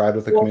you ever tried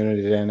with the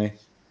community, Danny?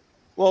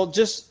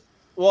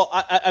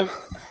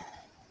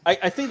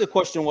 I think the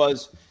question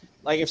was,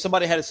 like, if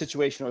somebody had a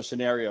situation or a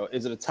scenario,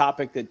 is it a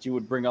topic that you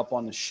would bring up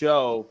on the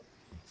show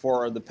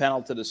for the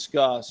panel to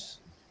discuss,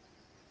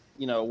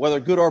 whether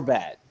good or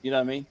bad, you know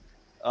what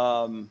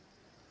I mean?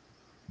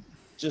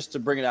 Just to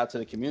bring it out to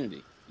the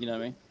community, you know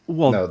what I mean?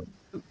 Well, no.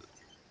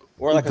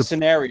 Or like a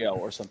scenario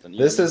or something.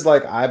 This is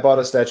like I bought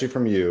a statue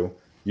from you.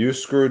 You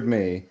screwed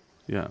me.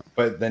 Yeah.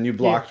 But then you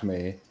blocked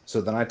me. So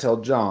then I tell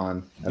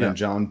John, and then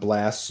John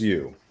blasts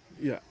you.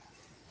 Yeah.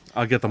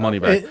 I'll get the money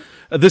back.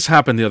 This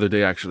happened the other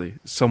day, actually.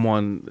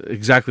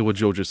 Exactly what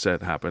Joe just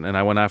said happened, and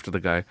I went after the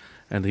guy,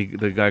 and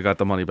the guy got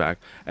the money back.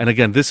 And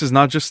again, this is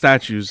not just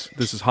statues.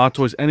 This is hot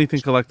toys,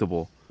 anything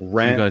collectible.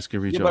 Rent, you guys can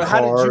reach out. But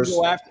how did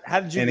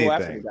you go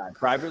after the guy?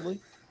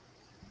 Privately?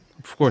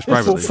 Of course,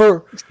 privately.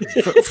 For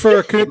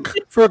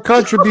a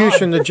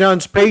contribution to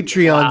John's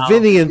Patreon,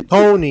 Vinny and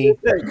Tony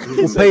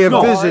will pay a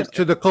visit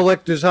to the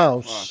collector's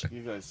house.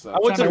 You guys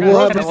We'll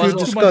have a few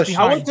discussions.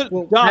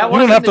 You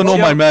don't have to know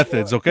my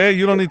methods, okay?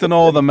 You don't need to know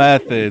all the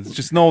methods.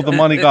 Just know the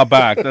money got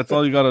back. That's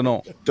all you got to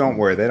know. Don't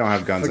worry, they don't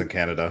have guns in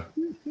Canada.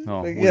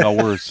 No, we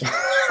got worse.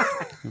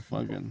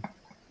 Fucking.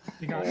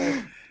 He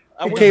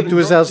came to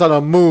his house on a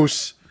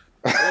moose.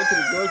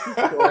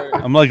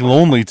 I'm like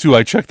lonely too.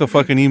 I check the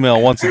fucking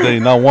email once a day.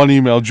 Not one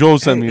email. Joe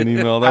sent me an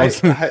email. I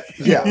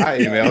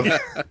emailed.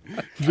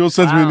 Joe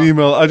sends me an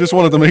email. I just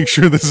wanted to make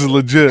sure this is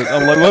legit.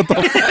 I'm like, what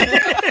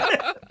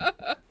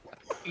the?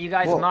 You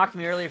guys mocked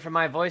me earlier for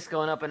my voice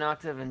going up an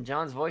octave, and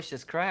John's voice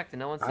just cracked,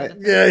 and no one said it.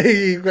 Yeah,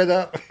 he went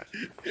up.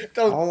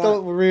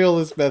 Don't reel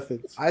his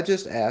methods. I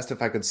just asked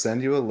if I could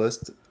send you a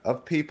list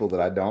of people that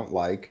I don't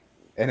like,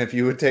 and if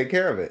you would take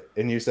care of it,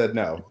 and you said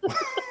no.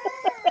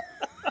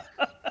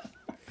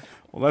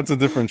 Well, that's a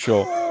different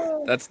show.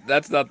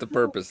 That's not the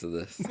purpose of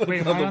this.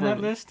 Wait, am I on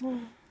that list?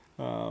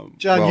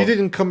 John, you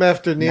didn't come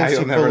after Nancy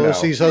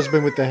Pelosi's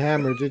husband with the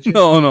hammer, did you?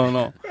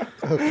 No.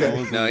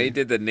 Okay. No, he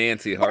did the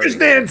Nancy Harding. Where's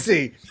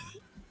Nancy?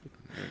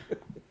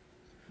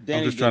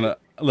 I'm just trying to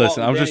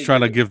listen. I'm just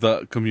trying to give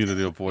the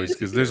community a voice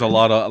because there's a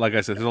lot of, like I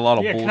said, there's a lot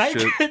of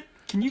bullshit.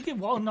 Can you get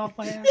Walton off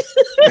my ass?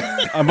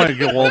 I might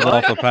get Walton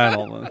off the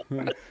panel.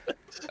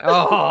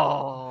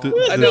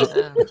 I know.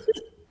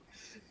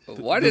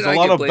 Why did I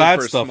get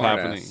blamed for stuff smart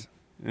happening? ass?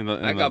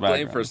 I got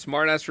blamed for a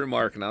smart ass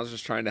remark, and I was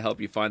just trying to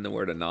help you find the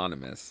word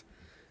anonymous.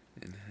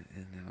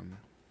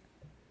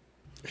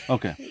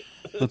 Okay,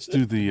 let's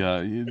do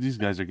the. These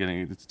guys are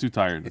getting. It's too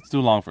tired. It's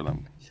too long for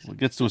them. When it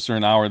gets to a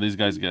certain hour, these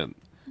guys get.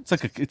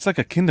 It's like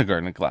a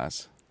kindergarten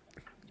class.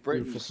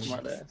 Brayton's a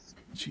smart ass.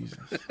 Jesus.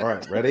 All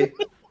right, ready?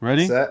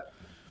 Ready? Set,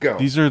 go.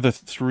 These are the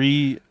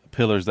 3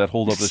 pillars that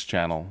hold up this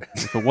channel.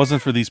 If it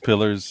wasn't for these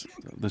pillars,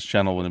 this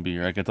channel wouldn't be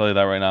here. I can tell you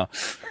that right now.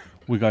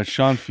 We got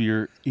Sean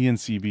Fear, Ian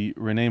CB,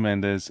 Renee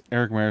Mendez,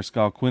 Eric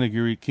Mariscal, Quinn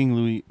Aguirre, King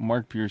Louis,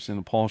 Mark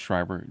Pearson, Paul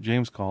Schreiber,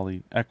 James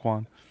Cawley,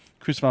 Ekwan,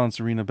 Chris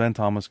Valencerina, Ben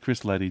Thomas,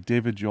 Chris Letty,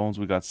 David Jones.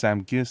 We got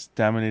Sam Gist,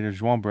 Daminator,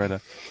 Joan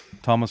Breda,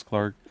 Thomas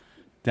Clark,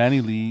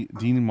 Danny Lee,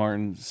 Dean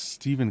Martin,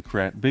 Stephen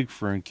Krett, Big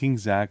Fern, King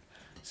Zach,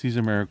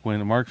 Cesar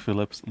Mariquin, Mark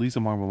Phillips, Lisa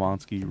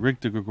Marmolonsky,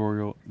 Rick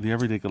DeGregorio, The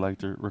Everyday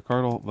Collector,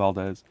 Ricardo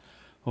Valdez,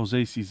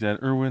 Jose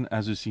CZ, Erwin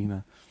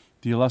Azucena,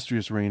 The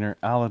Illustrious Rainer,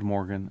 Alad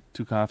Morgan,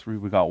 Tukathri.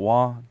 We got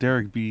Wah,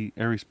 Derek B,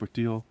 Aries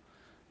Portillo,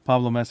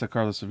 Pablo Mesa,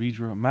 Carlos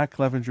Savidra, Matt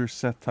Clevenger,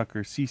 Seth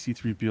Tucker,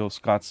 CC3PO,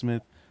 Scott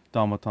Smith,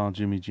 Dalmaton,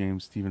 Jimmy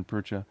James, Stephen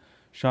Percha,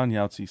 Sean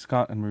Yautsy,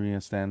 Scott and Maria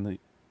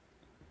Stanley,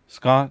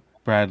 Scott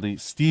Bradley,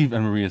 Steve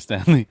and Maria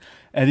Stanley,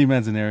 Eddie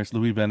Manzanares,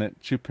 Louis Bennett,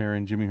 Chip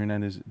Perrin, Jimmy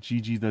Hernandez,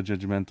 Gigi the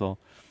Judgmental,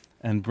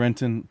 and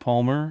Brenton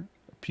Palmer.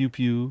 Pew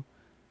pew,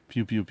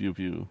 pew pew pew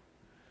pew.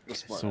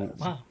 So,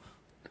 Wow.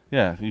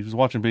 yeah, he was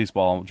watching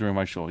baseball during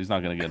my show. He's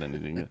not going to get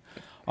anything.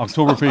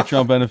 October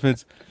Patreon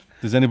benefits.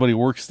 Does anybody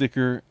work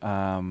sticker?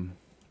 And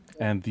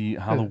the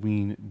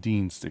Halloween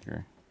Dean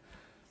sticker.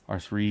 Our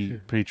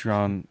 3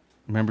 Patreon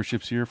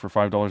memberships here for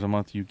 $5 a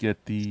month. You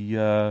get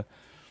the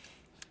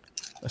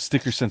a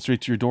sticker sent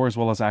straight to your door, as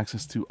well as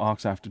access to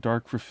Ox After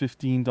Dark. For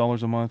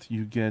 $15 a month,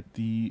 you get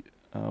the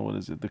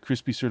the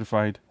Crispy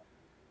Certified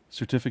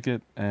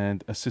certificate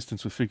and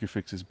assistance with figure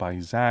fixes by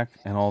Zach,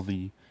 and all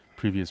the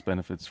previous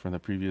benefits from the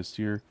previous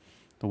tier.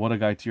 The What a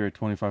Guy tier at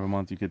 $25 a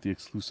month, you get the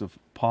exclusive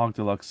Pog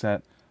Deluxe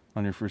set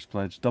on your first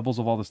pledge, doubles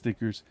of all the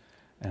stickers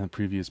and the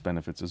previous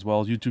benefits as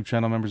well. YouTube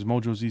channel members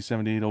Mojo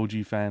Z78,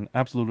 OG Fan,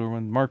 Absolute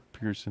Irwin, Mark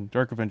Pearson,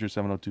 Dark Avenger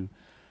 702,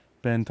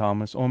 Ben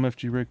Thomas,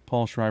 OMFG Rick,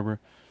 Paul Schreiber,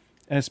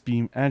 S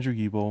Beam, Andrew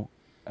Gibo,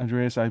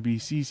 Andreas IB,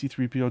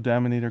 CC3PO,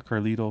 Daminator,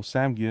 Carlito,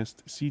 Sam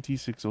Gist,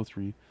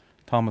 CT603,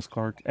 Thomas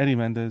Clark, Eddie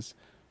Mendez,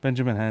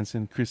 Benjamin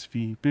Hansen, Chris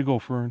V, Big O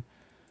Fern,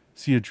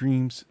 Sia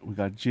Dreams. We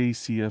got Jay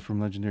Sia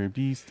from Legendary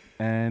Beast,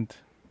 and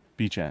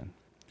B-Chan.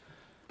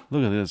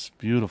 Look at this,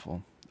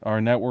 beautiful. Our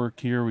network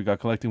here, we got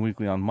Collecting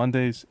Weekly on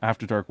Mondays,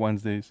 After Dark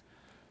Wednesdays,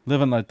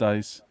 Live and Let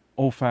Dice,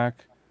 OFAC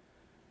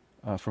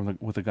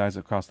with the guys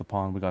across the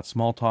pond. We got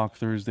Small Talk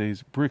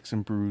Thursdays, Bricks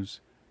and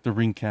Brews, The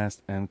Ringcast,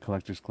 and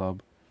Collectors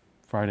Club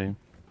Friday.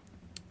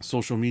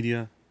 Social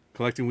media,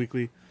 Collecting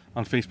Weekly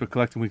on Facebook,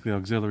 Collecting Weekly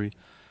Auxiliary,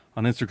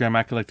 on Instagram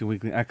at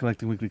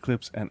Collecting Weekly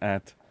Clips, and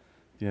at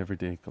The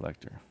Everyday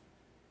Collector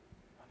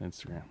on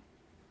Instagram.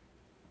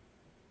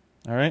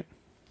 All right,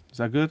 is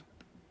that good?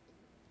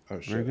 Oh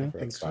shit! Very good? I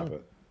forgot to stop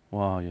it.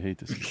 Wow, you hate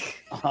this.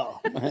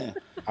 Oh man,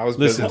 I was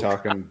busy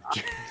talking.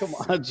 come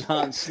on,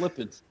 John,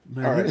 slipping.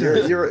 Man, All right,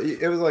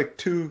 it was like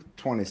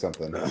 2:20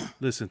 something.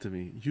 Listen to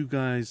me. You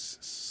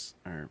guys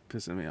are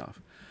pissing me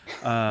off.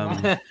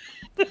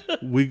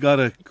 We got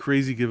a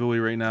crazy giveaway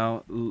right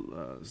now.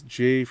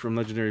 Jay from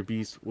Legendary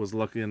Beast was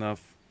lucky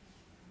enough.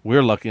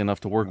 We're lucky enough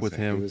to work with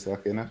him. He was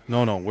lucky enough.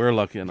 No, we're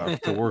lucky enough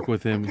to work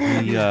with him.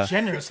 He's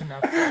generous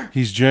enough.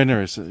 He's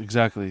generous,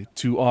 exactly,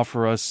 to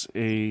offer us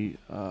a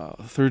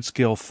third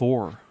scale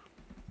Thor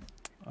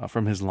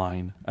from his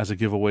line as a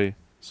giveaway.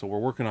 So we're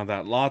working on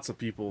that. Lots of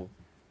people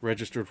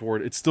registered for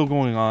it. It's still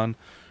going on.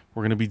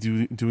 We're going to be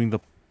doing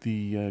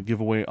the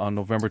giveaway on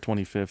November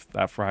 25th,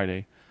 that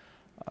Friday,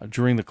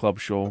 during the club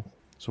show.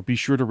 So be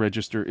sure to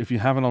register if you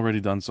haven't already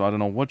done so. I don't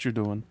know what you're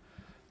doing,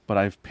 but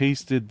I've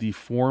pasted the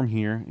form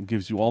here. It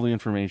gives you all the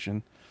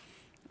information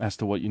as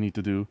to what you need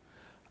to do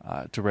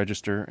to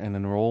register and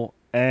enroll.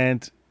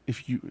 And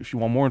if you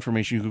want more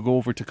information, you could go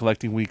over to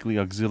Collecting Weekly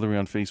Auxiliary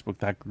on Facebook,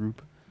 that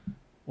group,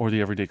 or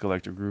the Everyday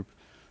Collector group,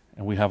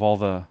 and we have all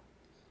the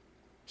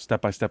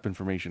step-by-step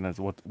information as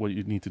to what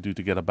you need to do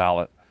to get a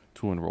ballot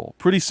to enroll.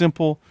 Pretty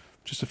simple,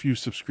 just a few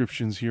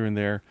subscriptions here and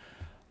there.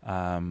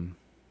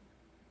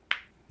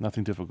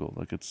 Nothing difficult.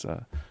 Like it's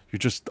you're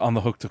just on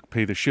the hook to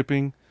pay the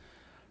shipping,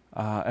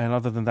 and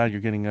other than that, you're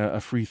getting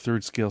a free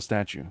third scale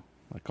statue.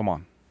 Like, come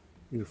on,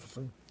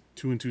 Beautiful thing.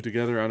 2 and 2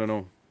 together. I don't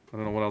know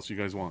what else you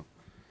guys want.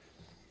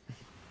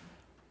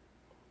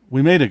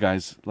 We made it,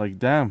 guys. Like,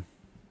 damn.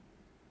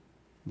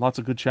 Lots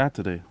of good chat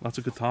today. Lots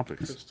of good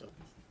topics.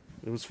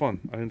 It was fun.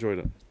 I enjoyed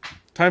it.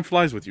 Time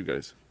flies with you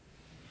guys.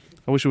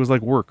 I wish it was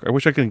like work. I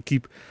wish I could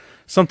keep.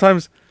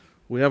 Sometimes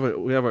we have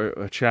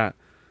a chat.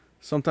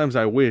 Sometimes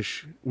I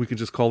wish we could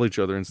just call each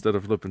other instead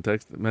of flipping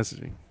text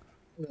messaging.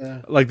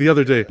 Yeah. Like the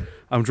other day,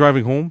 I'm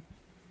driving home.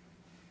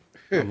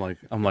 I'm like,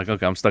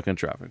 okay, I'm stuck in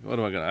traffic. What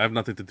am I gonna? I have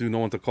nothing to do. No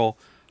one to call.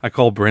 I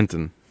call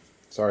Brenton.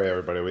 Sorry,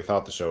 everybody. We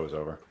thought the show was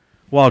over.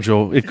 Wow,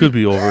 Joe, it could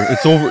be over.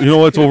 It's over. You know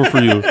what? It's over for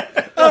you.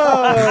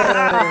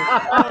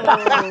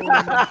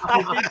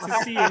 I hate to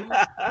see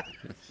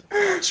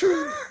it.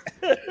 True.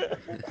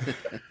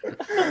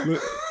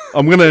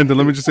 I'm gonna end it.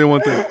 Let me just say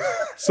one thing.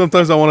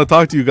 Sometimes I want to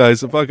talk to you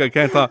guys. Fuck, I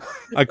can't talk.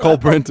 I call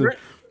Brenton.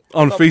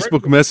 On No, Facebook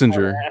Brendan-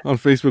 Messenger. On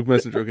Facebook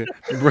Messenger. Okay.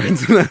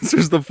 Brenton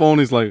answers the phone.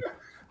 He's like,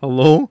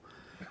 "Hello."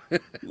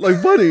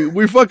 Like, buddy,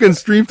 we fucking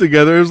streamed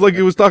together. It was like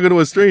he was talking to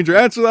a stranger.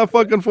 Answer that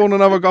fucking phone and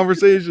have a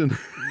conversation.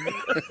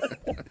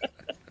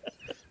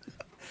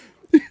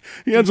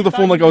 He answered the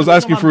phone like I was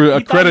asking for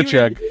a credit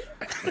check.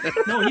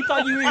 No, he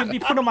thought you were going to be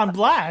put him on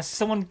blast.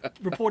 Someone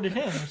reported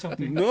him or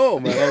something. No,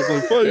 man. I was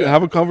like, fuck,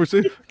 have a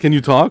conversation. Can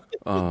you talk?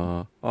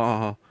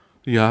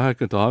 Yeah, I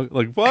can talk.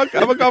 Like, fuck,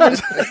 have a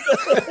conversation.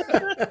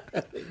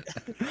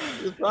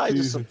 It's probably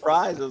just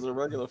surprised as a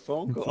regular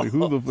phone call. Like,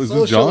 who the is this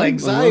Social John?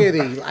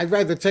 anxiety. I'd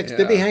rather text.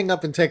 Let me hang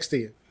up and text to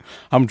you.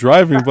 I'm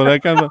driving, but I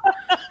kind of.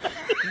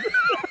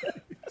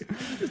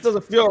 This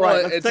doesn't feel right.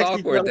 Well, Let's it's text each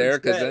awkward other there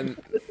because instead.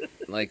 then,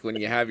 like, when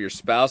you have your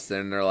spouse,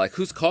 then they're like,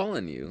 "Who's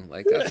calling you?"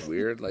 Like, that's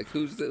weird. Like,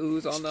 who's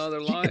on the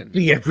other line?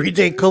 The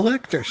everyday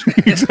collectors.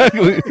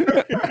 Exactly.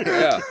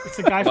 Yeah, It's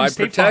the guy from my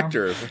State Farm.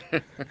 protector.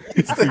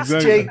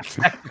 It's Jake.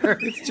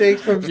 It's Jake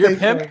from Your State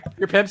pimp, Farm.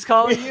 your pimp's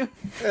calling you.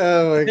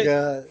 Oh my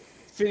god.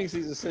 Phoenix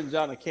needs to send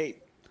John a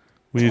cape.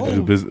 We need to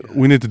do business.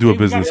 We need to do a Hey,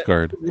 we business gotta-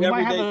 card. We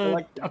might have Everyday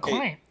a collector.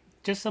 client.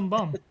 Just some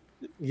bum.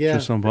 Yeah.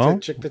 Just some bomb?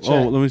 Check the Oh,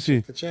 chat. let me see.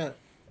 The chat.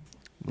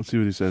 Let's see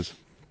what he says.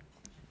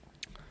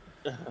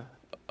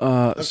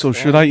 So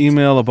should I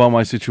email about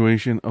my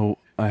situation? Oh,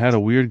 I had a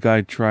weird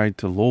guy tried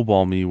to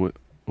lowball me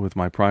with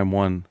my Prime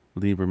 1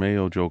 Libre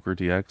Mayo Joker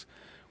TX.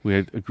 We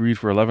had agreed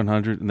for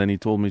 1,100, and then he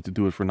told me to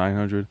do it for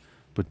 900,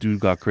 but dude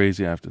got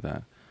crazy after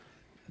that.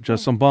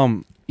 Just some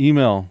bum.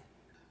 Email.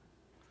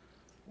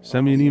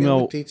 Send me an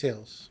email. with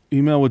details.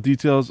 Email with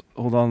details.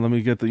 Hold on, let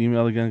me get the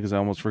email again because I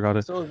almost forgot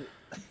it. So,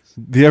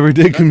 The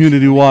Everyday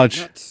Community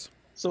Watch.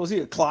 so is he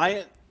a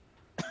client?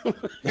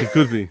 It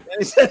could be.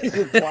 He said he's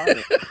a client.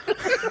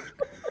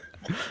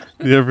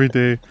 The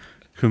Everyday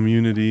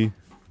Community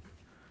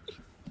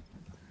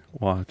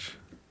Watch.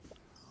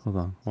 Hold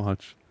on,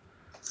 watch.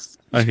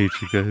 I hate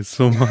you guys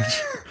so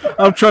much.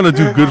 I'm trying to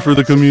do good for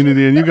the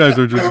community, and you guys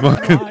are just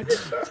fucking.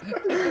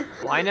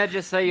 Why not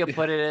just say you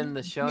put it in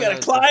the show You got a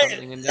notes or client.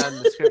 something and down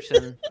the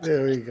description?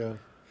 There we go.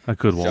 I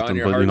could, John, Walton,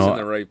 your but heart's you know, in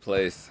the right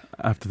place.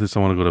 after this, I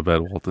want to go to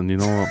bed, Walton. You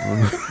know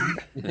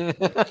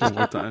what? One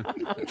more time.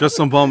 Just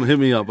some bum. Hit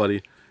me up,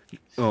 buddy.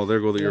 Oh, there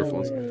go the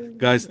earphones.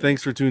 Guys,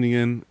 thanks for tuning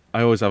in.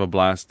 I always have a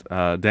blast.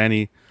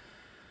 Danny,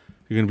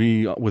 you're going to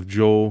be with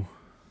Joe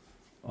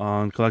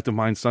on Collective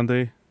Minds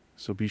Sunday.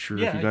 So be sure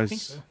if you guys. I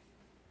think so.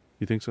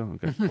 You think so?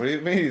 Okay. What do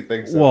you mean you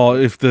think so? Well,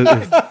 if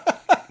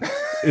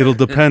it'll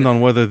depend on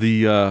whether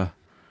the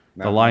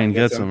lion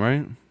gets him,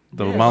 right?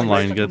 The Yeah, mountain like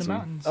lion stuck in gets the him.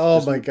 mountains.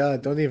 Oh my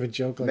god! Don't even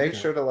joke like Make that.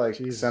 sure to like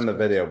Jesus send the Christ.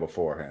 video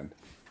beforehand.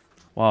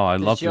 Wow, I'd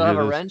love Does Joe to have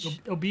hear a this. wrench?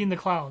 It'll be in the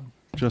cloud.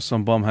 Just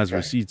some bum has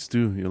receipts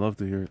too. You'll love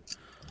to hear it.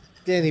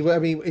 Danny, I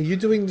mean, are you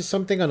doing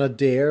something on a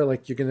dare?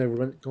 Like you're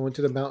gonna go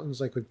into the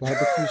mountains, like with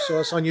barbecue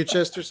sauce on your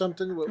chest or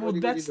something? What Well, are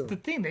you that's doing? the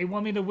thing. They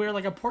want me to wear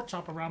like a pork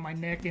chop around my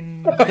neck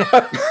and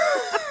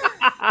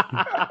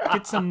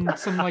get some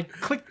like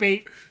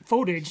clickbait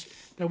footage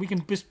that we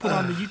can just put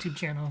on the YouTube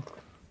channel.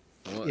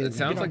 Well, Yeah, it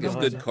sounds get like on it's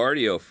those. good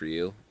cardio for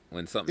you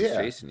when something's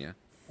Yeah. chasing you.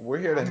 We're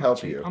here to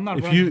help you. I'm not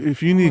If running. you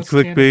I'm need gonna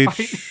stand and clickbait,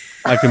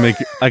 fight.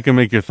 I can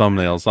make your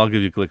thumbnails. I'll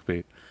give you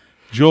clickbait.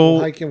 I'm Joe,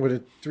 hiking with a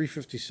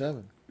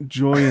 357.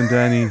 Joy, and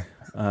Danny,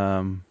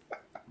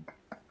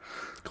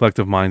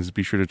 Collective Minds.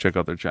 Be sure to check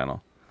out their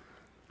channel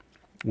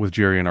with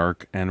Jerry and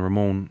Ark and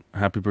Ramon.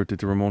 Happy birthday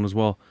to Ramon as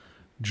well.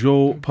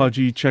 Joe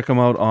Pudgy, check him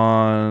out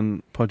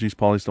on Pudgy's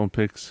Polystone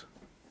Pics.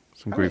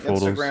 Some How great many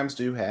photos. Instagrams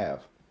do you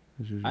have?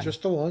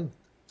 Just the one.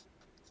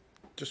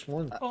 Just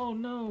one. Oh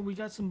no, we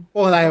got some.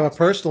 Oh, and I have a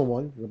personal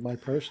one with my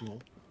personal,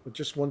 but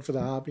just one for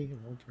the hobby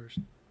and one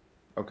person.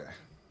 Okay.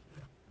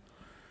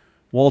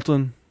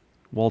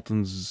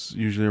 Walton's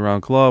usually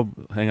around club.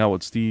 Hang out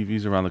with Steve.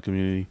 He's around the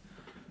community.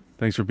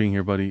 Thanks for being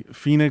here, buddy.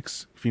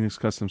 Phoenix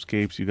Customs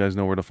Capes. You guys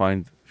know where to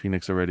find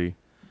Phoenix already.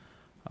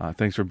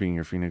 Thanks for being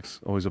here, Phoenix.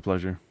 Always a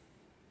pleasure.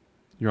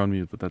 You're on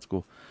mute, but that's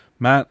cool.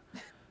 Matt.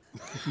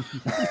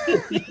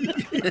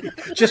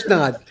 Just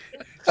nod.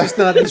 Just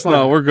nod. It's No,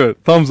 fine. we're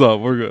good. Thumbs up.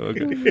 We're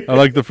good. Okay. I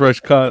like the fresh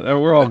cut.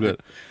 We're all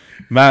good.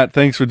 Matt,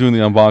 thanks for doing the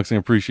unboxing.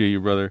 Appreciate you,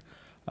 brother.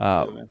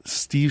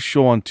 Steve's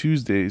show on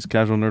Tuesdays,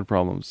 Casual Nerd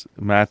Problems.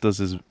 Matt does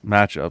his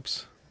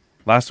matchups.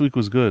 Last week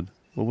was good.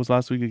 What was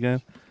last week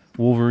again?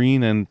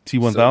 Wolverine and So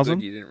T1000?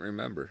 good you didn't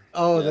remember.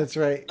 Oh, that's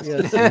right.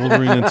 Yes.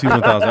 Wolverine and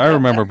T1000. I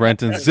remember,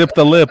 Brenton. Zip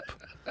the lip.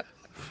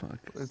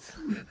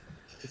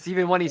 It's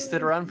even one he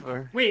stood around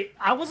for. Wait,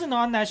 I wasn't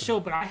on that show,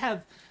 but I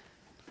have.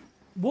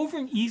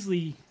 Wolverine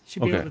easily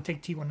should be Okay. able to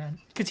take T100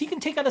 because he can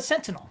take out a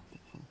Sentinel.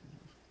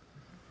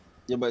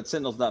 Yeah, but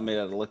Sentinel's not made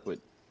out of liquid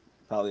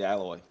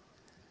polyalloy.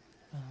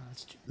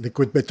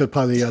 Liquid metal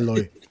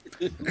polyalloy.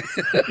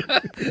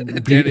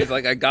 Danny's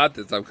like, I got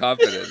this. I'm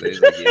confident. And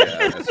he's like,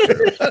 yeah, that's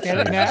true. Damn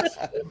it,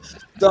 Matt.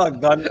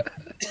 Doggone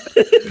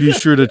Be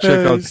sure to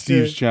check Oh, out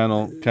Steve's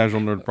channel,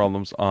 Casual Nerd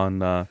Problems,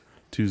 on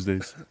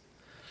Tuesdays.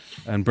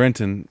 And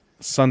Brenton,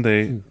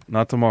 Sunday,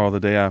 not tomorrow, the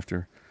day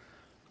after.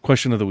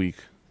 Question of the week.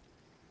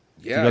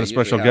 Yeah, You got a I special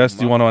usually have guest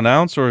them you up. want to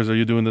announce, or are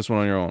you doing this one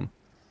on your own?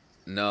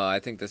 No, I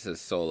think this is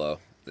solo.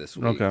 this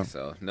week. Okay.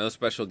 So no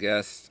special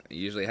guests. I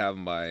usually have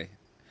them by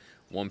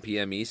 1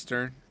 p.m.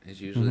 Eastern. Is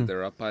usually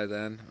they're up by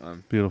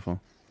then. Beautiful.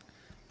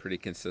 Pretty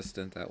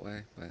consistent that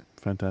way. But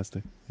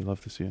Fantastic. You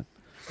love to see it.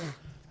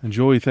 And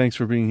Joey, thanks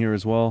for being here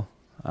as well.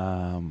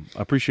 I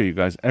appreciate you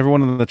guys.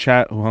 Everyone in the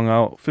chat who hung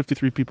out,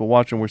 53 people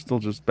watching. We're still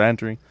just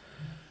bantering.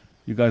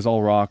 You guys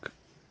all rock.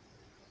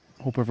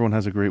 Hope everyone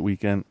has a great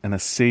weekend and a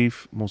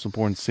safe, most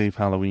important, safe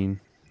Halloween.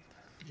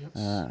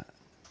 Yep.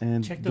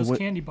 And check those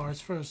candy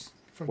bars first.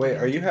 Wait,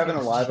 are you having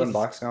a live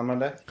unboxing on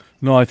Monday?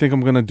 No, I think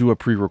I'm going to do a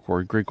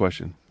pre-record. Great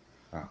question.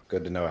 Oh,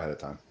 good to know ahead of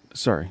time.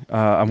 Sorry.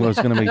 I was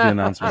going to make the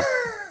announcement.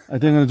 I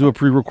think I'm going to do a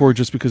pre-record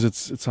just because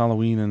it's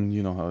Halloween and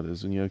you know how it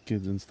is. When you have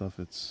kids and stuff,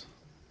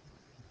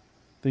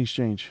 things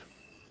change.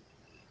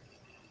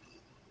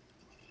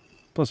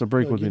 Plus, a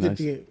break would be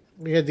nice.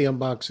 We had the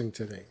unboxing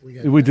today.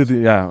 We did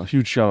a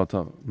huge shout out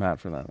to Matt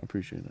for that. I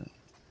appreciate that.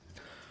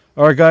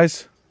 All right,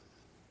 guys.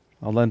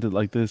 I'll end it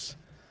like this.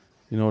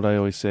 You know what I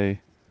always say.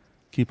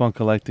 Keep on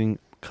collecting.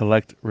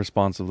 Collect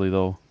responsibly,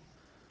 though.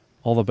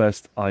 All the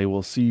best. I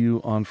will see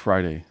you on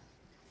Friday.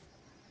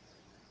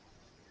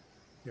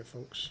 Yeah,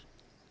 folks.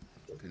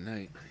 Good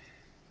night.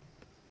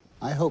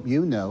 I hope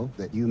you know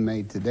that you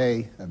made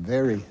today a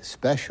very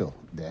special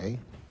day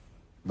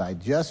by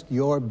just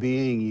your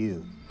being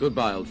you.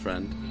 Goodbye, old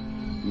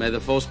friend. May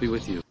the force be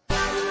with you.